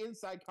see the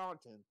inside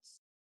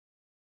contents,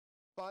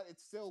 but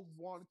it's still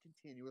one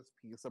continuous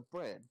piece of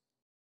bread.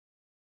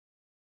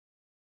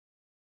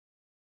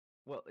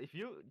 Well, if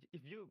you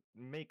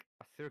make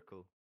a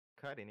circle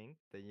cutting it,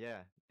 then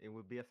yeah, it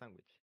would be a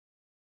sandwich.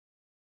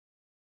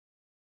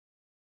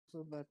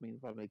 So that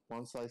means if I make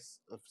one slice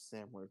of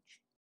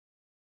sandwich,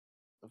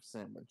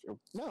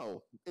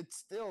 no, it's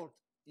still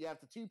you have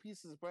the 2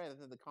 pieces of bread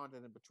and then the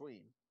content in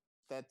between.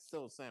 That's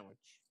still a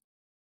sandwich.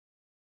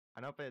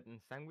 An open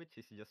sandwich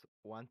is just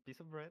one piece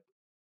of bread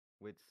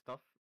with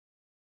stuff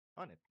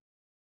on it.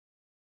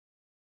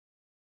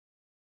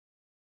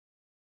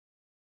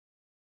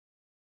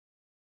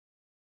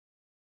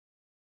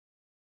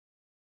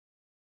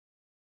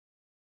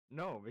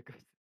 No,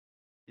 because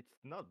it's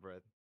not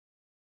bread.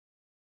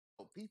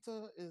 Oh,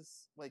 pizza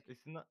is like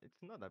it's not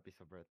a piece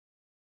of bread.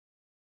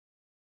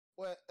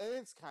 Well,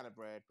 it's kind of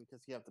bread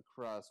because you have the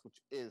crust,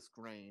 which is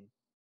grain.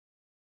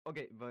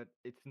 Okay, but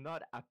it's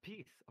not a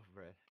piece of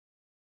bread.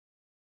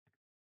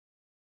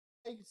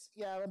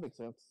 Yeah, that makes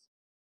sense.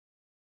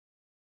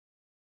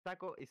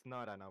 Taco is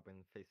not an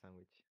open face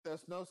sandwich.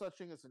 There's no such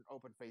thing as an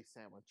open face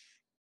sandwich.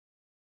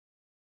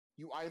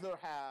 You either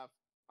have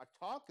a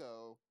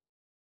taco,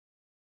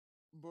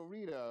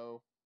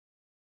 burrito,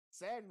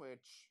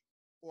 sandwich,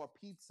 or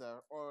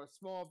pizza, or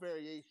small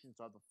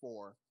variations of the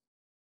 4.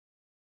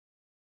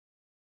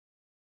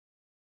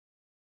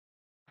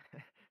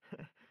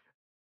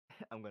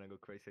 I'm gonna go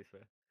crazy, I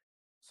swear.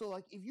 So,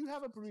 like, if you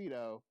have a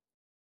burrito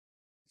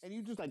and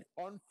you just like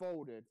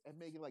unfold it and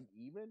make it like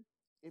even,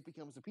 it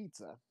becomes a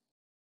pizza.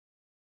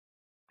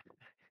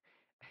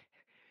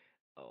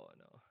 Oh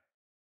no.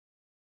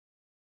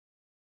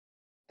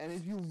 And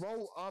if you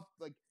roll up,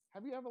 like,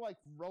 have you ever like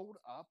rolled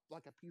up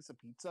like a piece of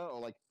pizza or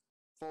like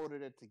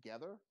folded it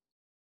together?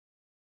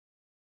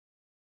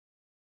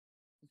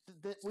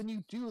 When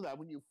you do that,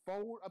 when you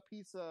fold a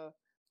pizza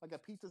like a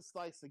pizza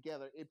slice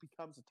together, it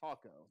becomes a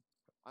taco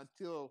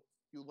until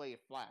you lay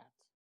it flat.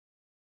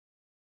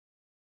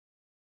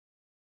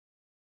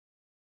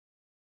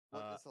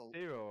 What is a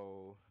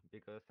Zero,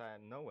 because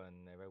no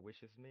one ever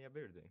wishes me a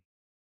birthday.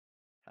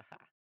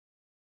 Haha.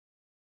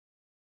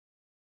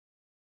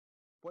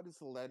 what is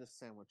a lettuce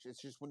sandwich?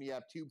 It's just when you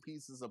have two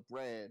pieces of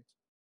bread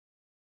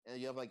and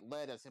you have like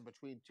lettuce in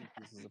between two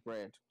pieces of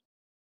bread.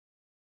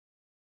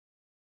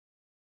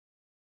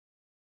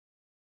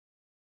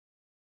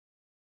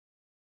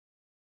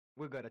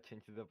 We gotta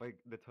change the topic.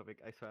 The topic.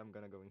 I swear I'm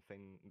gonna go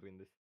insane doing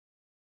this.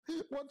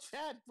 What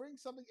chat? Bring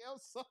something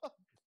else up.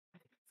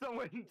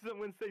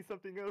 Someone say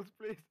something else,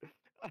 please.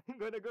 I'm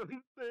gonna go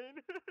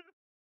insane.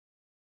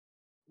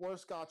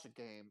 Worst gotcha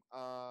game.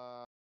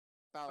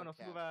 Battle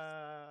Cat.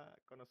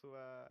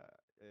 Konosuba,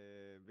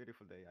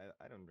 Beautiful Day.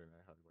 I don't remember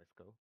how it was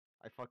called.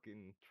 I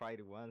fucking tried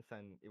it once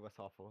and it was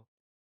awful.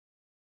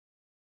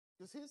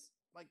 Because his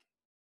like,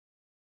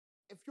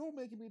 if you're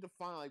making me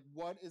define like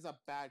what is a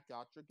bad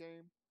gotcha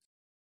game,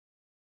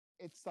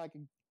 it's like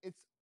it's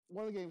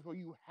one of the games where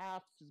you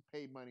have to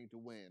pay money to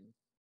win,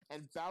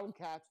 and Battle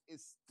Cats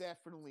is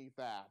definitely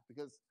that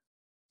because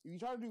if you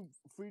try to do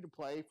free to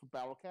play for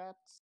Battle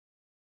Cats,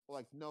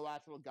 like no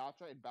actual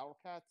gotcha in Battle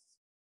Cats,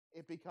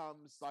 it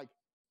becomes like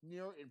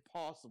near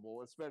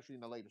impossible, especially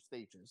in the later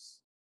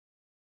stages.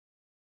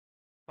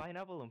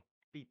 Pineapple on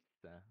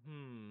pizza.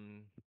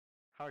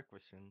 Hard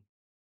question.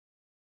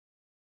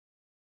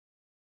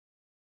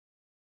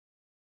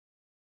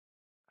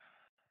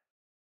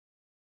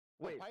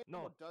 Wait, pineapple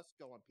no. does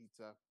go on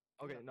pizza.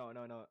 Okay, no.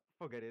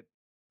 Forget it.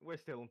 We're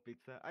still on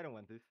pizza. I don't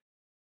want this.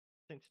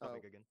 Change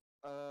topic again.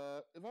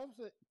 If I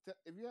was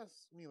if you ask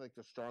me like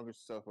the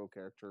strongest Touhou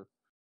character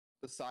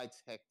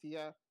besides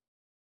Hectia,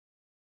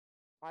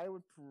 I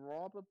would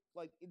probably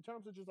like in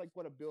terms of just like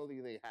what ability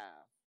they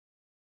have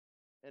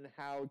and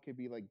how it could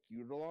be like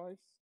utilized.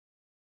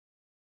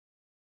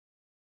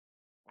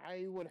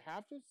 I would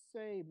have to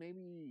say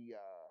maybe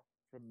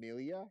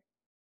Familia.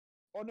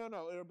 Oh no,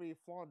 it would be It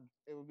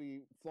would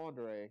be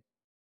Flandre.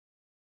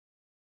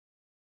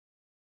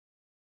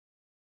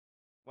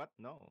 What?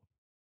 No.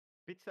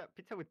 Pizza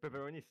with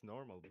pepperoni is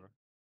normal, bro.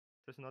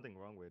 There's nothing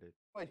wrong with it.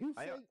 Wait, who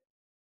I say?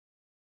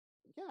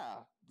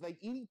 Yeah, like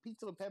eating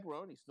pizza with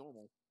pepperoni is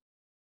normal.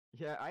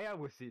 Yeah, I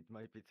always eat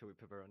my pizza with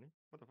pepperoni.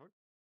 What the fuck?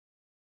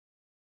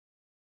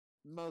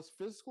 Most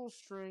physical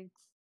strength.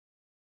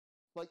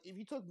 Like if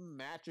you took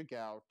magic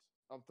out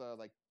of the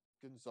like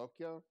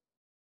Gonzokia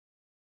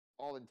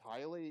all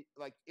entirely,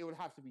 like it would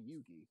have to be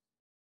Yugi.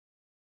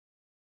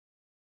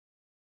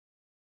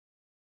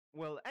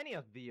 Well, any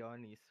of the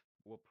Onis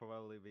will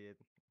probably be it.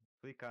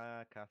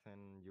 Suika,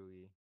 Kazen,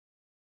 Yui.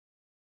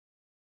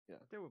 Yeah.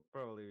 They would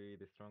probably be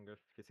the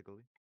strongest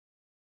physically.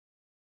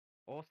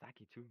 Or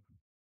Saki too.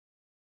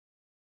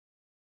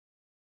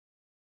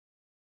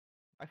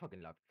 I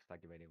fucking love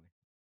Saki by the way.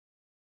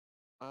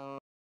 Um,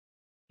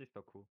 She's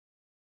so cool.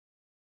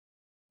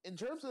 in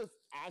terms of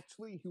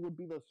actually who would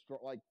be the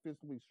like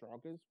physically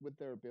strongest with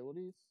their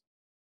abilities,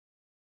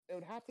 it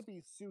would have to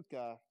be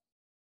Suka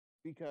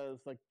because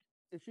like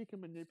if she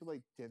can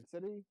manipulate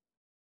density,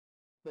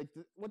 like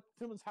what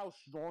determines how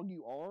strong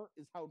you are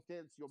is how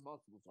dense your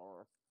muscles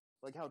are,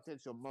 like how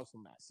dense your muscle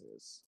mass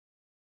is.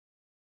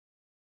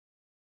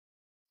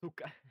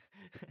 Suka.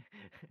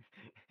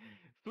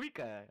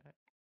 Suika.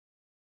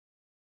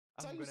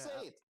 That's how you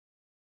say it.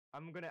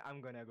 I'm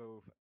gonna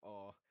go.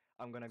 Oh,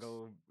 I'm gonna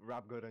go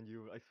rap good on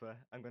you. I swear.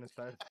 I'm gonna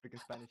start speaking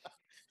Spanish.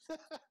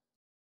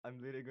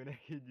 I'm literally gonna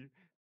hit you.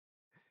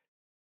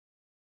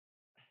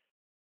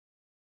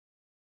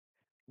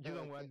 You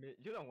don't want me.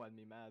 You don't want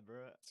me mad,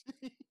 bro.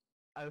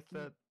 I'll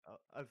start.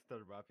 I'll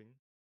start rapping.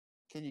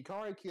 Can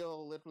Yukari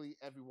kill literally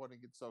everyone in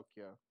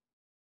Gensokyo?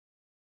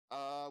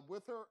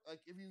 With her, like,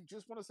 if you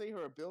just want to say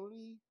her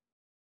ability,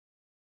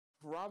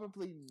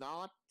 probably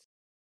not,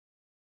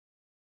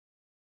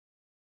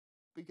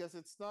 because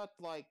it's not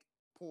like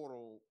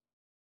portal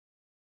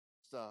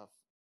stuff.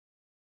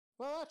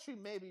 Well, actually,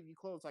 maybe if you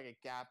close like a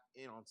gap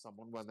in on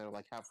someone when they're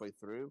like halfway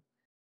through,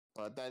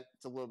 but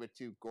that's a little bit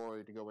too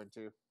gory to go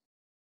into.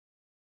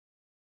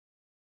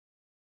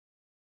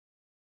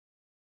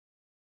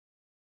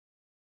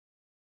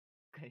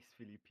 Guys,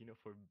 Filipino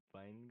for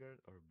Vanguard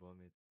or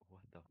Vomit?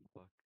 What the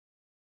fuck?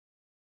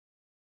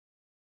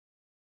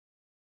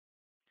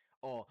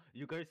 Oh,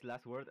 you guys'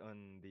 last word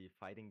on the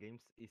fighting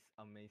games is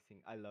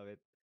amazing. I love it.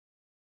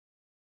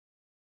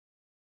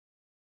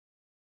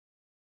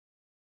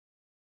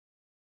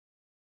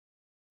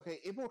 Okay,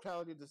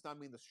 immortality does not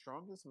mean the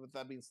strongest, but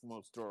that means the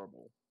most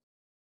durable.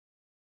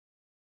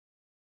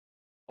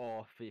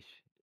 Oh,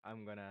 fish.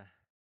 I'm gonna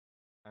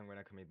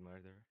commit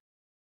murder.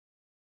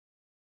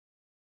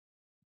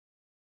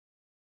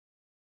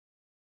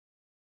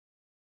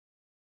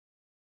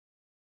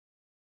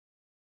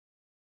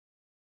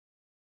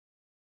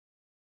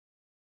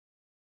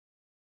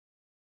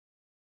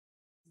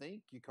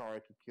 think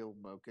Yukari could kill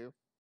Moku.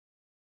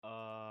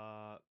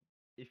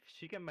 If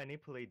she can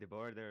manipulate the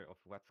border of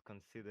what's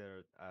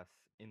considered as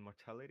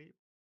immortality,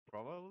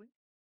 probably.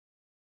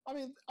 I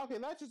mean, okay,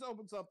 that just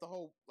opens up the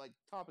whole like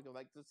topic of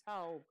like just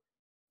how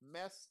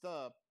messed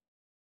up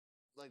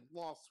like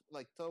lost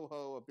like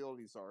Touhou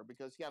abilities are,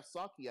 because you have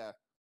Sakia,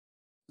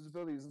 whose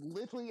ability is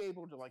literally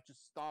able to like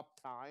just stop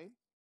time,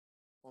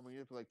 or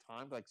manipulate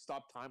time, like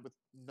stop time with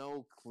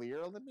no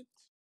clear limit.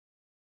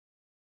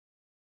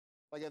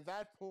 Like at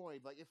that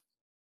point, like if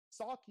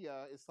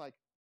Sakia is like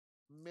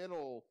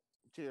middle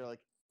tier, like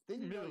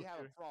then you know you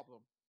have a problem.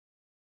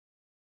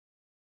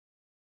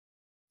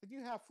 Then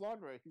you have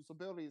Flandre, whose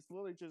ability is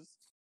literally just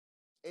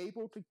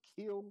able to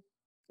kill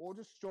or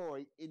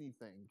destroy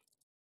anything.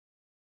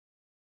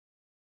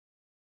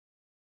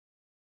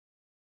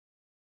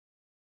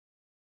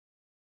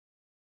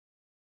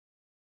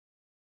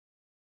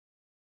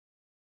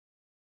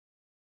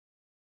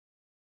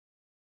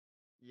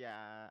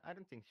 Yeah, I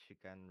don't think she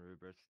can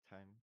reverse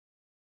time.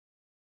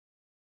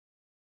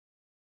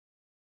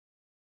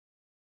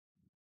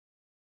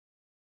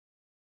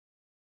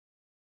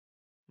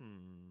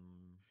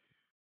 Hmm.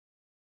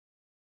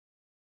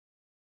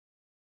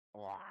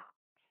 Wow.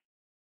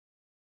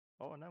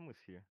 Oh, Namu's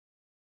here.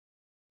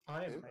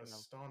 I am Hi, Nam.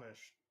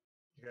 astonished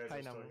you guys Hi,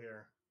 are still Namu.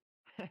 here.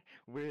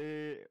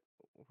 we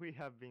we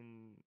have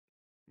been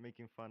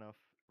making fun of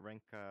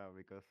Renka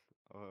because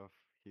of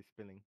his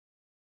spelling.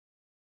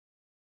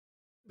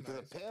 Because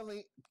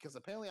Nice.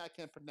 apparently I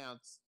can't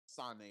pronounce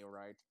Sane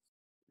right.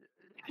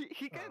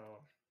 He can't.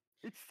 Oh,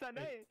 It's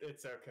Sanae.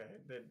 it's okay.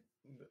 The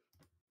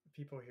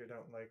people here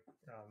don't like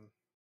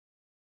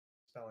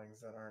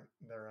spellings that aren't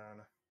their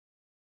own.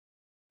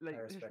 Like, I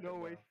there's respect no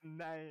it way though.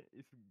 Sanae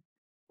is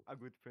a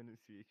good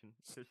pronunciation.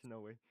 There's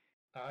no way.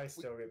 I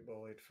still get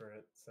bullied for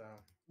it, so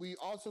We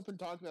also been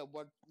talking about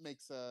what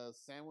makes a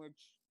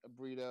sandwich, a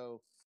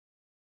burrito,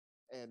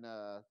 and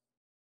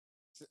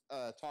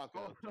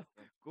taco different.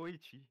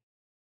 Goichi.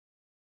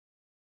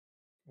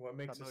 what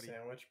makes a Satori.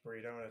 sandwich,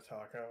 burrito, and a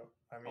taco?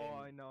 I mean, Oh,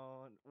 I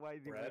know. Why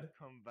did we bread?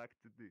 come back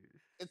to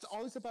this? It's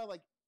always about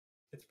like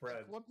It's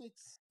bread. what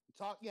makes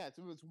talk. Yeah,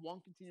 it's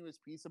one continuous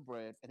piece of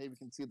bread, and if you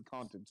can see the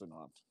contents or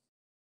not.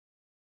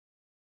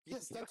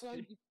 Yes, that's how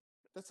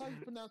you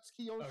pronounce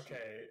Kiyoshi.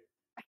 Okay,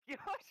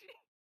 Yoshi.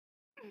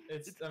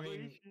 it's. I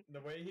mean, Goichi. the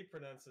way he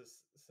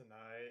pronounces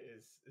Sanai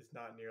is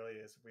not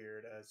nearly as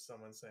weird as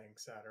someone saying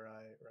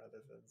Sakurai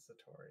rather than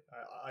Satori.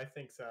 I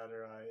think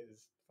Sakurai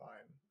is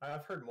fine.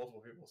 I've heard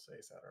multiple people say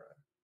Sakurai.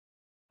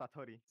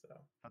 Satori. So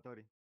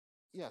Satori.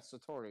 Yeah,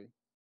 Satori.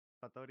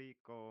 Satori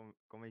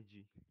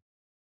Komeji.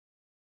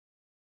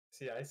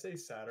 see, I say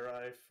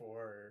Sakurai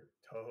for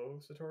Toho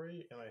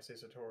Satori, and I say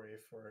Satori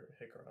for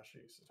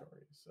Higurashi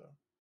Satori. So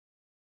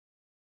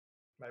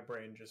my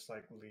brain just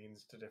like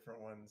leans to different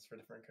ones for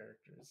different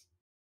characters.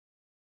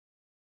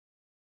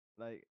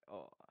 Like,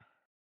 oh,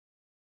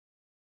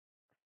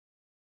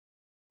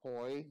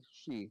 Koi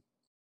Shi.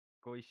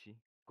 Goichi.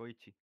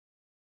 Goichi.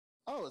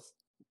 Oh, it's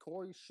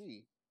Koi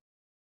Shi.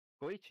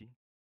 Goichi.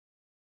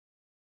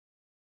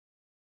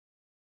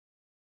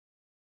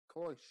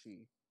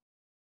 Koishi.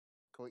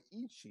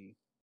 Koichi.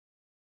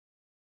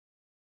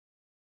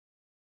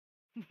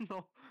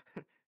 No.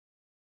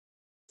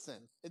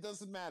 Listen, it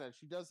doesn't matter.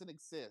 She doesn't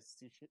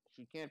exist.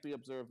 She can't be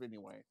observed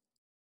anyway.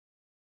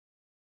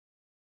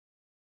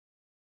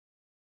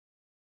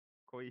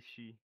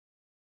 Koishi.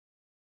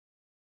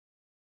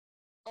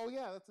 Oh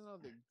yeah, that's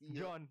another thing.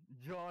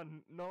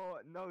 John,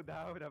 no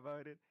doubt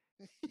about it.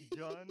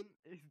 John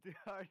is the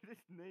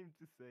hardest name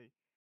to say.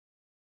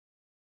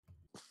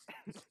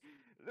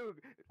 Look,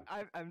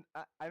 I'm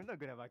not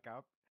gonna back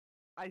up.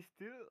 I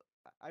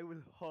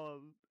will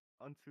hold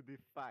onto the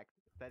fact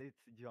that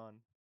it's John.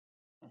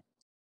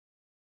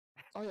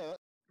 Oh yeah,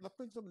 that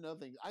brings up another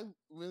thing. I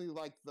really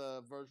like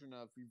the version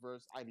of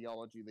reverse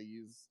ideology they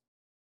use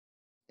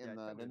in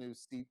Yeah, the new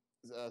Siege.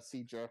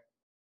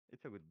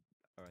 it's a good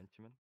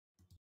arrangement.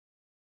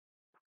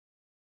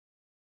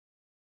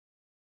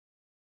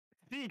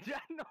 Sí, ya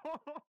no.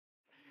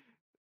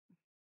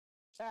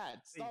 Chad,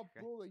 stop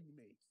Seija. bullying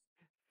me.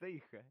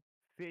 Seija.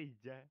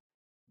 Seija.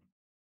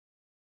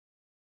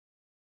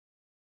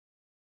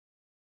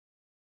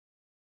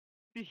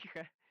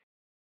 Seija.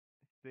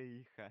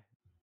 Seija.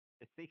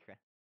 Seija.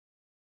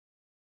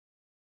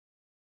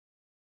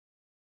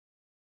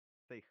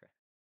 Seija.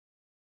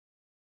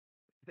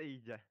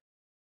 Seija.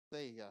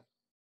 Seiya.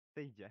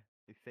 Seija.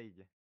 It's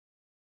Seija.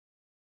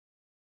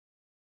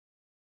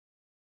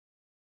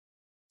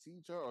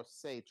 Siege or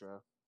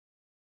Sadra?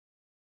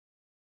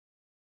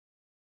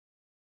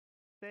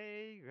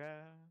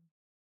 Seiga.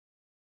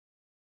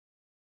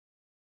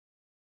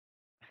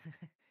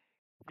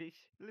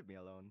 Fish, leave me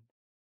alone.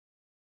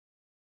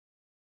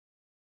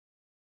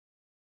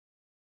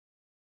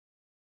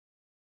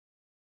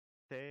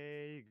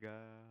 Seiga.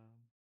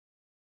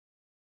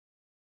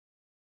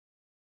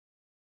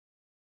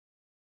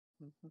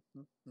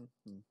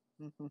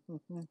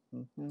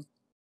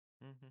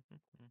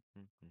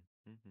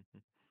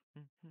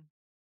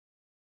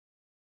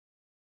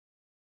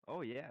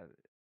 Oh yeah,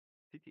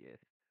 CTS.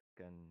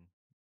 can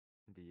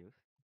be used.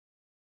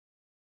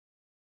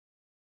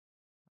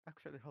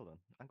 Actually, hold on.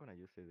 I'm gonna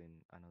use it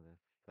in another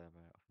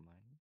server of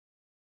mine.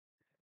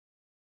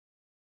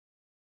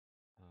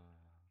 Uh,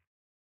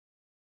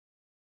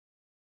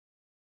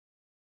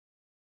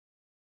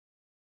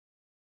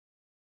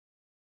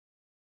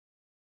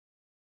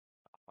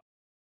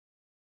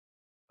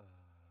 uh, uh,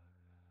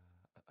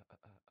 uh,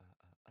 uh, uh,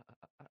 uh,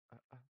 uh, uh, uh,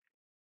 uh.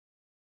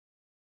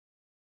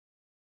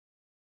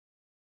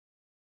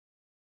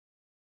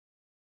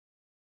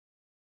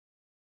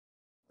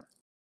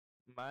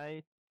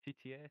 My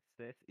TTS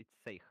says it's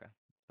Seiha,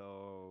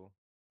 so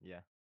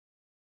yeah,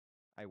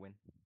 I win.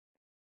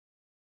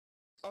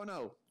 Oh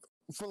no!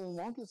 For the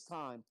longest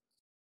time,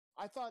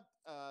 I thought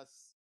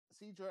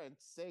Cedra and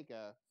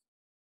Sega.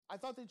 I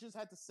thought they just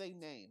had the same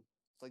name.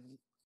 Like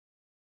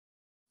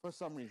for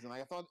some reason,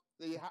 I thought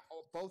they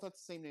both had the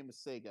same name as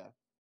Sega,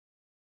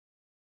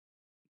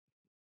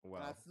 and I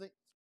Wow. think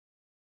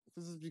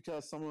this is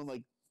because someone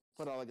like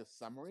put out like a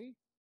summary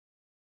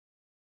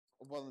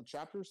of one of the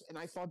chapters, and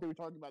I thought they were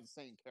talking about the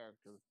same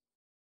character.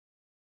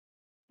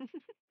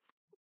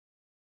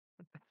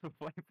 That's so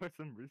funny for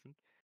some reason.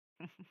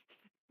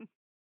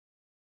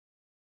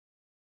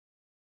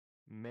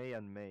 May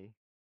and May.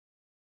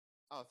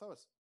 Oh, I thought it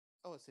was.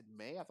 Oh, it said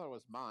May. I thought it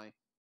was Mai.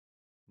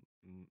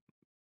 Mm,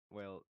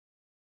 well,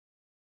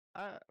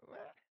 well,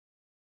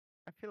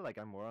 I feel like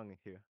I'm wrong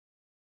here.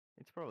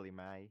 It's probably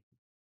Mai.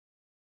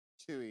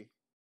 Tui.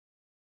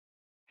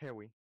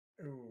 Hewi.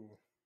 Ooh.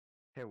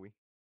 Hewi.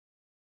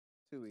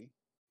 Tui.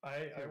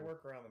 I Hewi.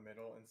 work around the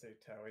middle and say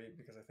Towie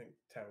because I think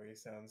Towie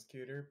sounds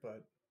cuter,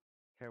 but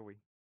Hewi.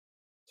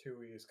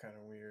 Tui is kind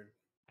of weird.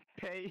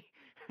 Hey.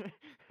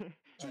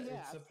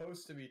 It's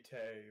supposed to be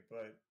Tay,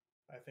 but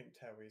I think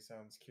Towie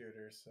sounds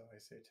cuter, so I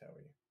say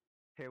Towie.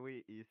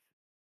 Hewi is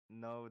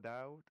no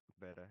doubt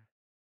better.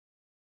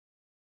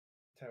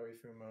 Towie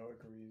Fumo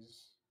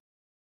agrees.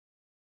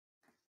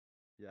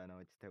 Yeah, no,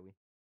 it's Tewi.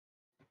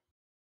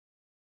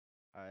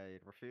 I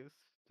refuse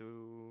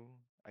to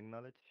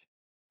acknowledge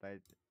that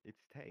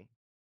it's Tay.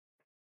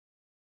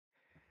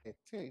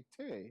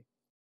 Tui.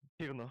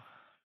 Shirno.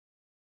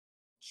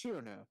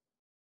 Shirno.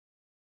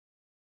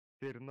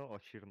 Shirno or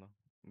Shirno.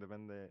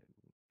 Depende.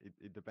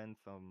 It depends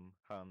on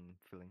how I'm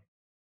feeling.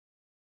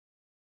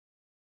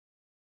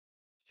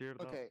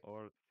 Shirno Okay.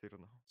 or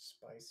Shirno.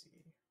 Spicy.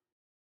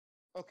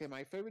 Okay,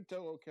 my favorite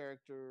Touhou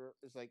character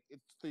is like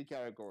it's three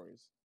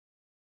categories.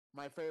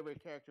 My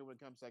favorite character when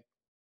it comes to, like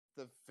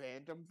the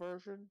fandom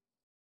version,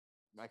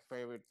 my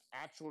favorite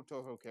actual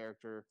Touhou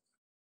character,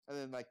 and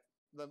then like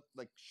the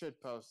shit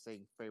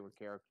posting favorite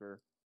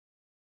character.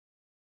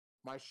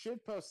 My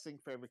shit posting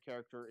favorite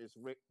character is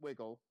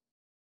Wiggle.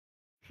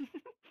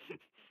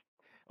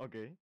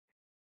 Okay.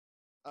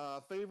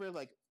 Favorite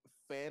like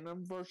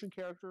fandom version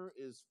character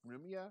is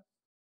Rumia.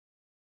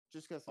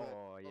 Just because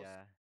Oh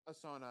yeah.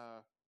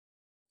 Asana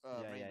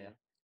Yeah, Raymond. yeah.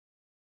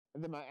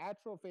 And then my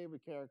actual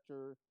favorite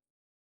character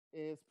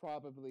is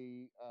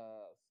probably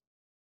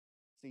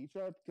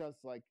Citra because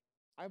like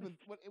I would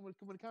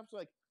when it comes to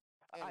like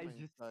anime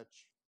and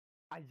such.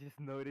 I just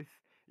noticed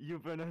you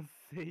pronounce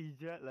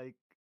Seija like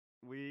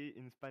we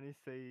in Spanish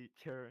say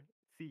chair,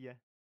 silla.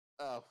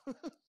 Oh.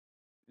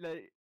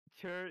 Like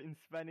chair in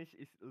Spanish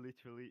is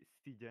literally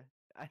silla,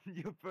 and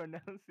you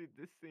pronounce it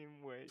the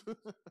same way.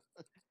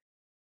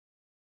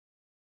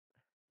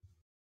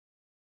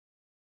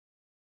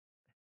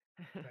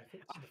 I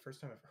think this is the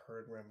first time I've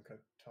heard Remka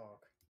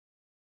talk.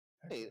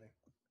 Actually. Hey,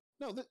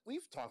 no,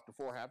 we've talked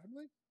before, haven't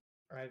we?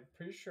 I'm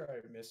pretty sure I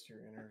missed your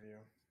interview.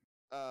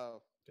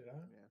 Oh. Did I?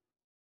 Yeah.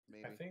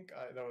 Maybe. I think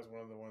that was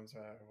one of the ones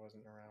I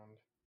wasn't around.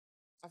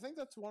 I think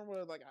that's one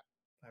where like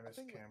I missed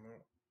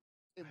Camu.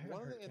 In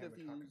one of the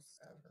interviews,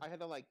 I had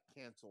to like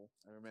cancel.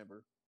 I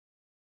remember.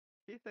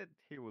 He said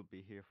he will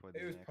be here for the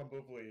It was next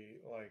probably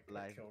like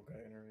live. a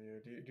Kilga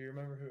interview. Do you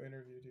remember who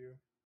interviewed you?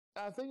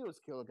 I think it was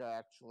Kilga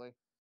actually.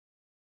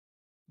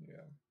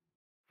 Yeah.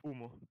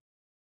 Fumo.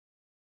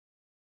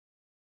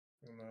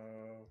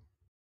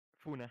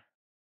 Funa.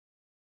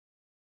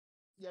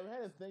 Yeah, we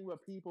had a thing where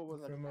people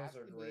was like Fumos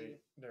asking are great. me.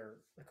 They're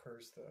a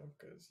curse though,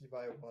 because you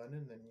buy one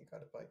and then you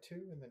gotta buy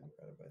two and then you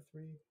gotta buy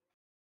three.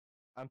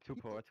 I'm too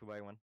poor to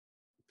buy one.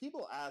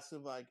 People asked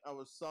if like I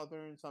was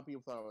Southern. Some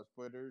people thought I was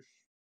British.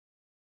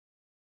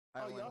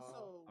 I you want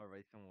also a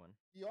racing one.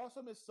 You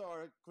also missed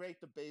our great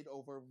debate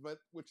over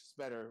which is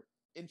better,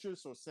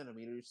 inches or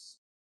centimeters.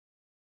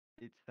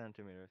 It's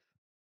centimeters.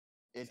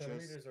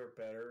 Centimeters are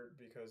better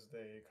because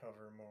they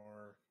cover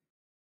more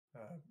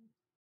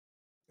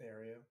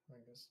area, I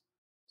guess,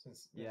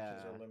 since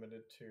inches are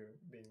limited to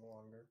being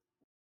longer.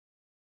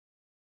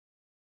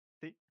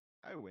 See,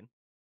 I win.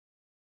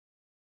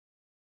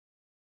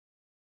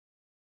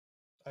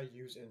 I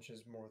use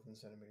inches more than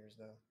centimeters,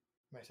 though.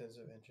 My sense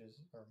of inches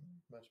are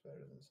much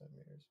better than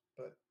centimeters,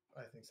 but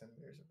I think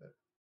centimeters are better.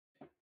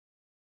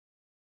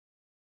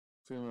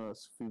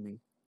 Fumi.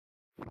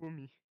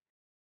 Fumi.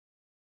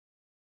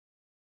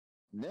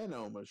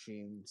 Nano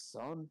machine,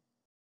 son.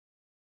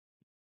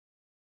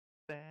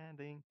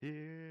 Standing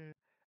here,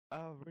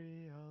 I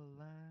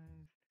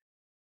realize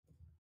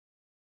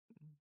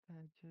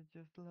That you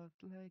just look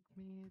like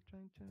me,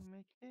 trying to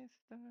make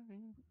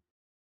history.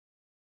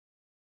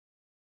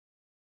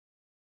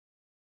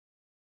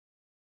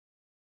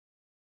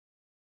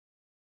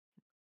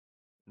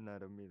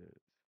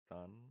 Nanometers,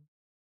 son.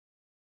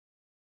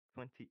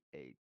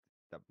 28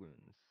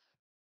 doubloons.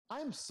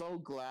 I'm so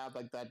glad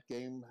like that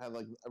game had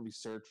like a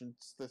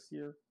resurgence this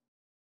year.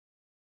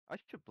 I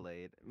should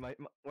play it. My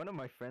one of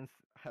my friends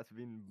has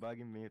been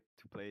bugging me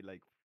to play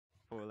like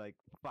for like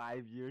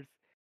 5 years,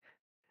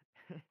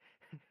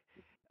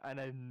 and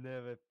I've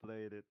never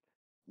played it.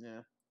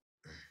 Yeah.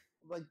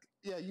 Like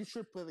yeah, you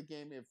should play the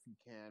game if you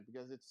can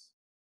because it's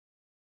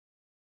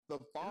the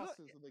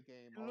bosses of the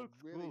game It are looks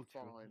really cool too.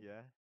 fun.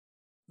 Yeah,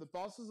 The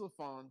bosses are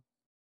fun.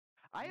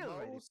 I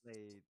already Most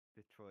played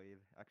Detroit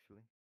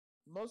actually.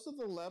 most of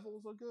the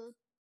levels are good.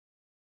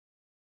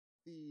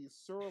 The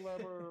sewer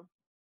level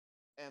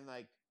and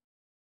like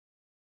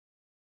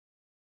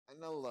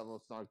another level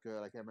is not good.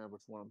 I can't remember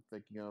which one I'm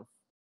thinking of.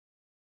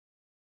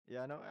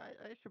 Yeah, no,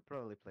 I should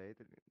probably play it.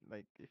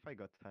 Like if I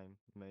got time,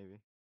 maybe.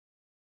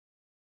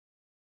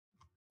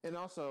 And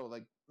also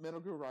like Metal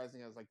Gear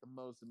Rising has like the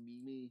most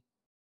memey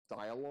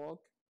dialogue.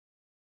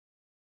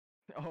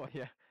 Oh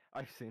yeah,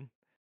 I've seen.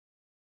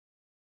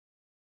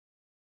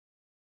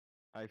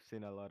 I've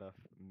seen a lot of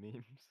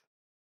memes.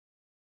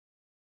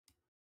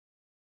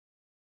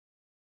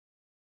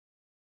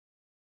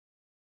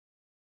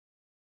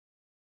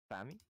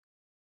 Sammy?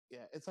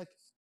 Yeah, it's like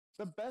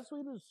the best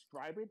way to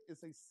describe it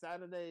is a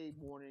Saturday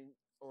morning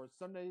or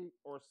Sunday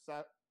or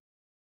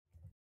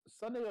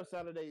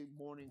Saturday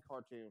morning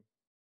cartoon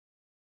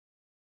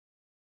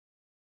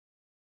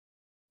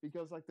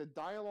because like the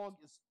dialogue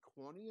is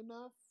corny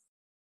enough,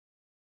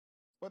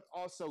 but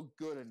also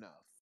good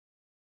enough.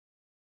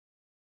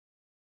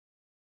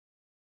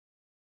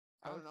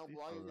 I How's don't know this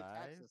why your alive?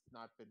 taxes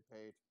not been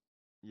paid.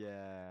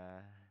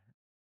 Yeah.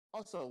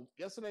 Also,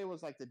 yesterday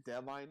was like the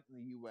deadline in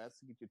the U.S.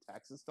 to get your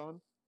taxes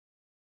done.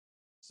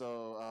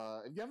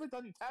 So if you haven't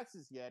done your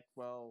taxes yet,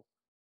 well,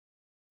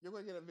 you're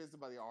going to get a visit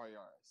by the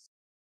IRS.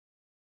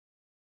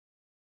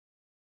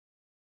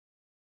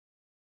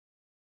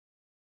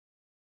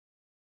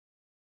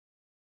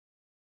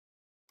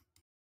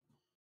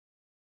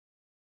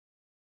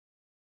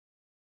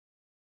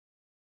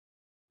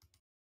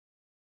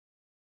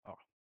 Oh.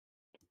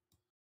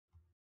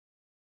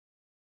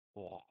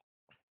 Oh.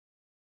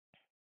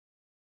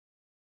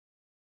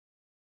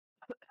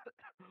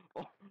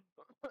 Oh.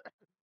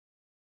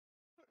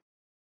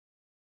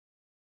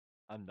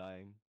 I'm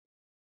dying.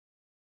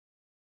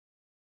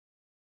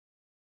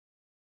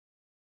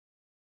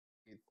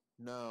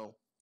 No,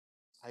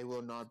 I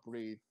will not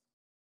breathe.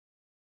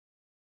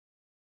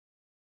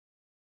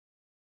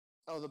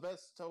 Oh, the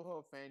best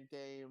Touhou fan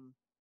game.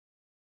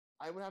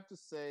 I would have to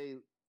say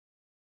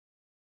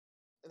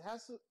it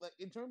has to like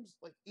in terms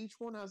like each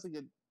one has like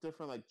a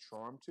different like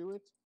charm to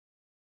it.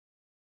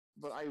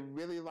 But I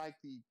really like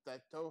the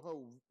that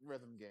Touhou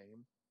rhythm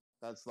game.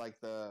 That's like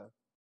the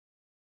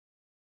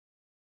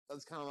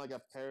that's kind of like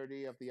a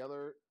parody of the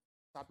other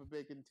type of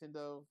big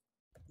Nintendo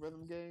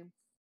rhythm game.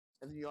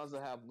 And then you also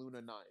have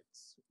Luna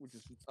Nights, which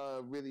is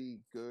a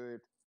really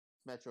good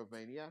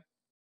Metrovania.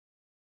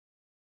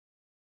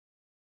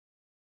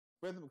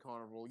 Rhythm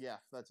Carnival, yeah,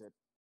 that's it.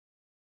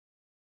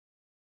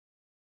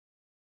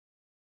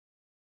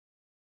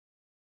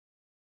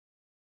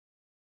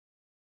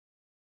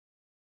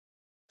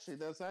 Actually,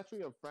 that's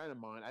actually a friend of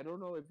mine. I don't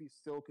know if he's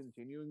still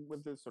continuing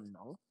with this or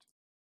not.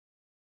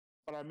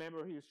 But I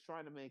remember he was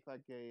trying to make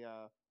like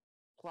a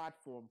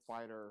platform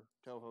fighter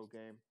Touhou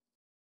game.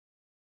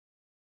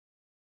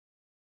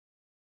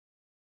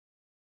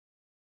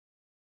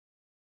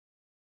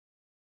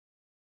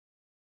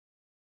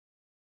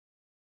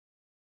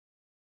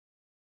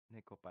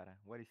 Neko para.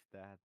 What is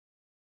that?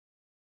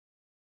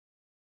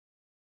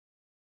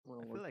 Well,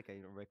 I feel look, like I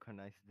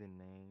recognize the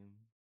name.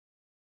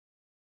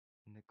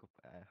 Neko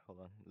para. Hold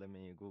on. Let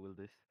me Google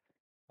this.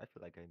 I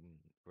feel like I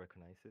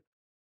recognize it.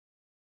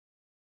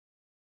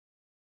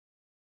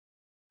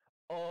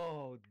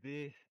 Oh,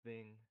 this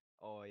thing.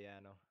 Oh yeah,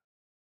 no.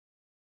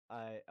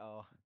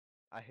 Oh,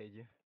 I hate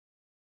you.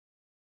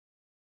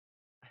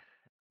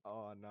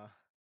 Oh no.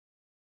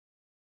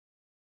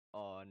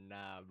 Oh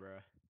nah, bro.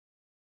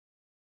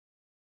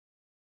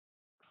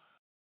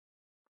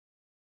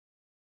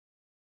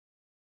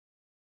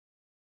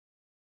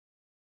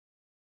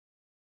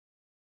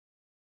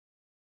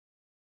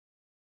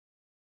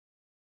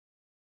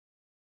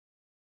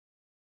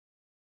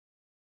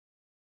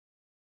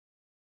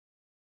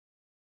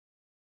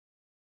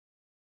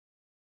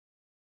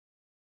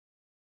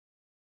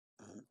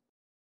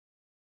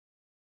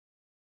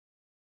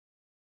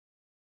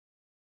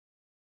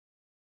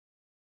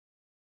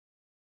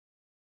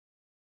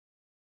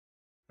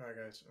 Alright,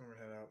 guys, I'm gonna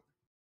head out.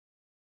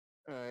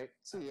 all right, Have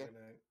see a ya. good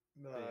night.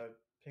 See ya.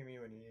 Ping me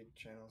when you need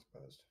channels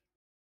posted.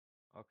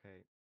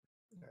 Okay.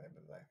 Alright,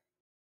 bye bye.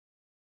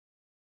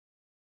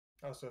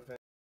 Also, if I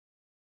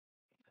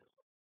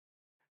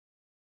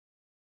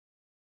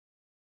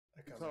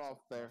You cut cut myself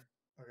off there.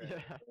 Okay,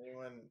 Yeah. if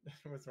anyone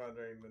was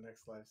wondering, the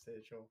next live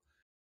stage will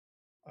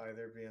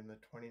either be on the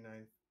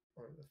 29th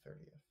or the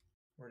 30th.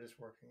 We're just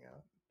working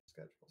out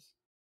schedules.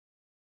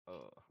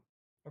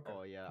 Okay.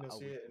 Oh yeah, You'll I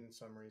see will it too. in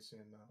summary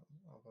soon.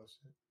 I'll post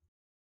it.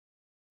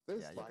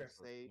 This Yeah, you live can Okay.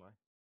 post say more.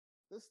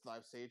 this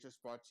live stage is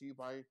brought to you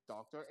by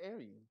Dr.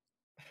 Arian,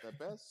 the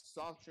best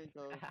soft drink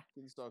of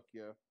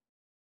Kinstokia.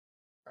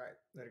 All right.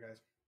 Later,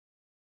 guys.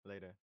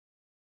 Later.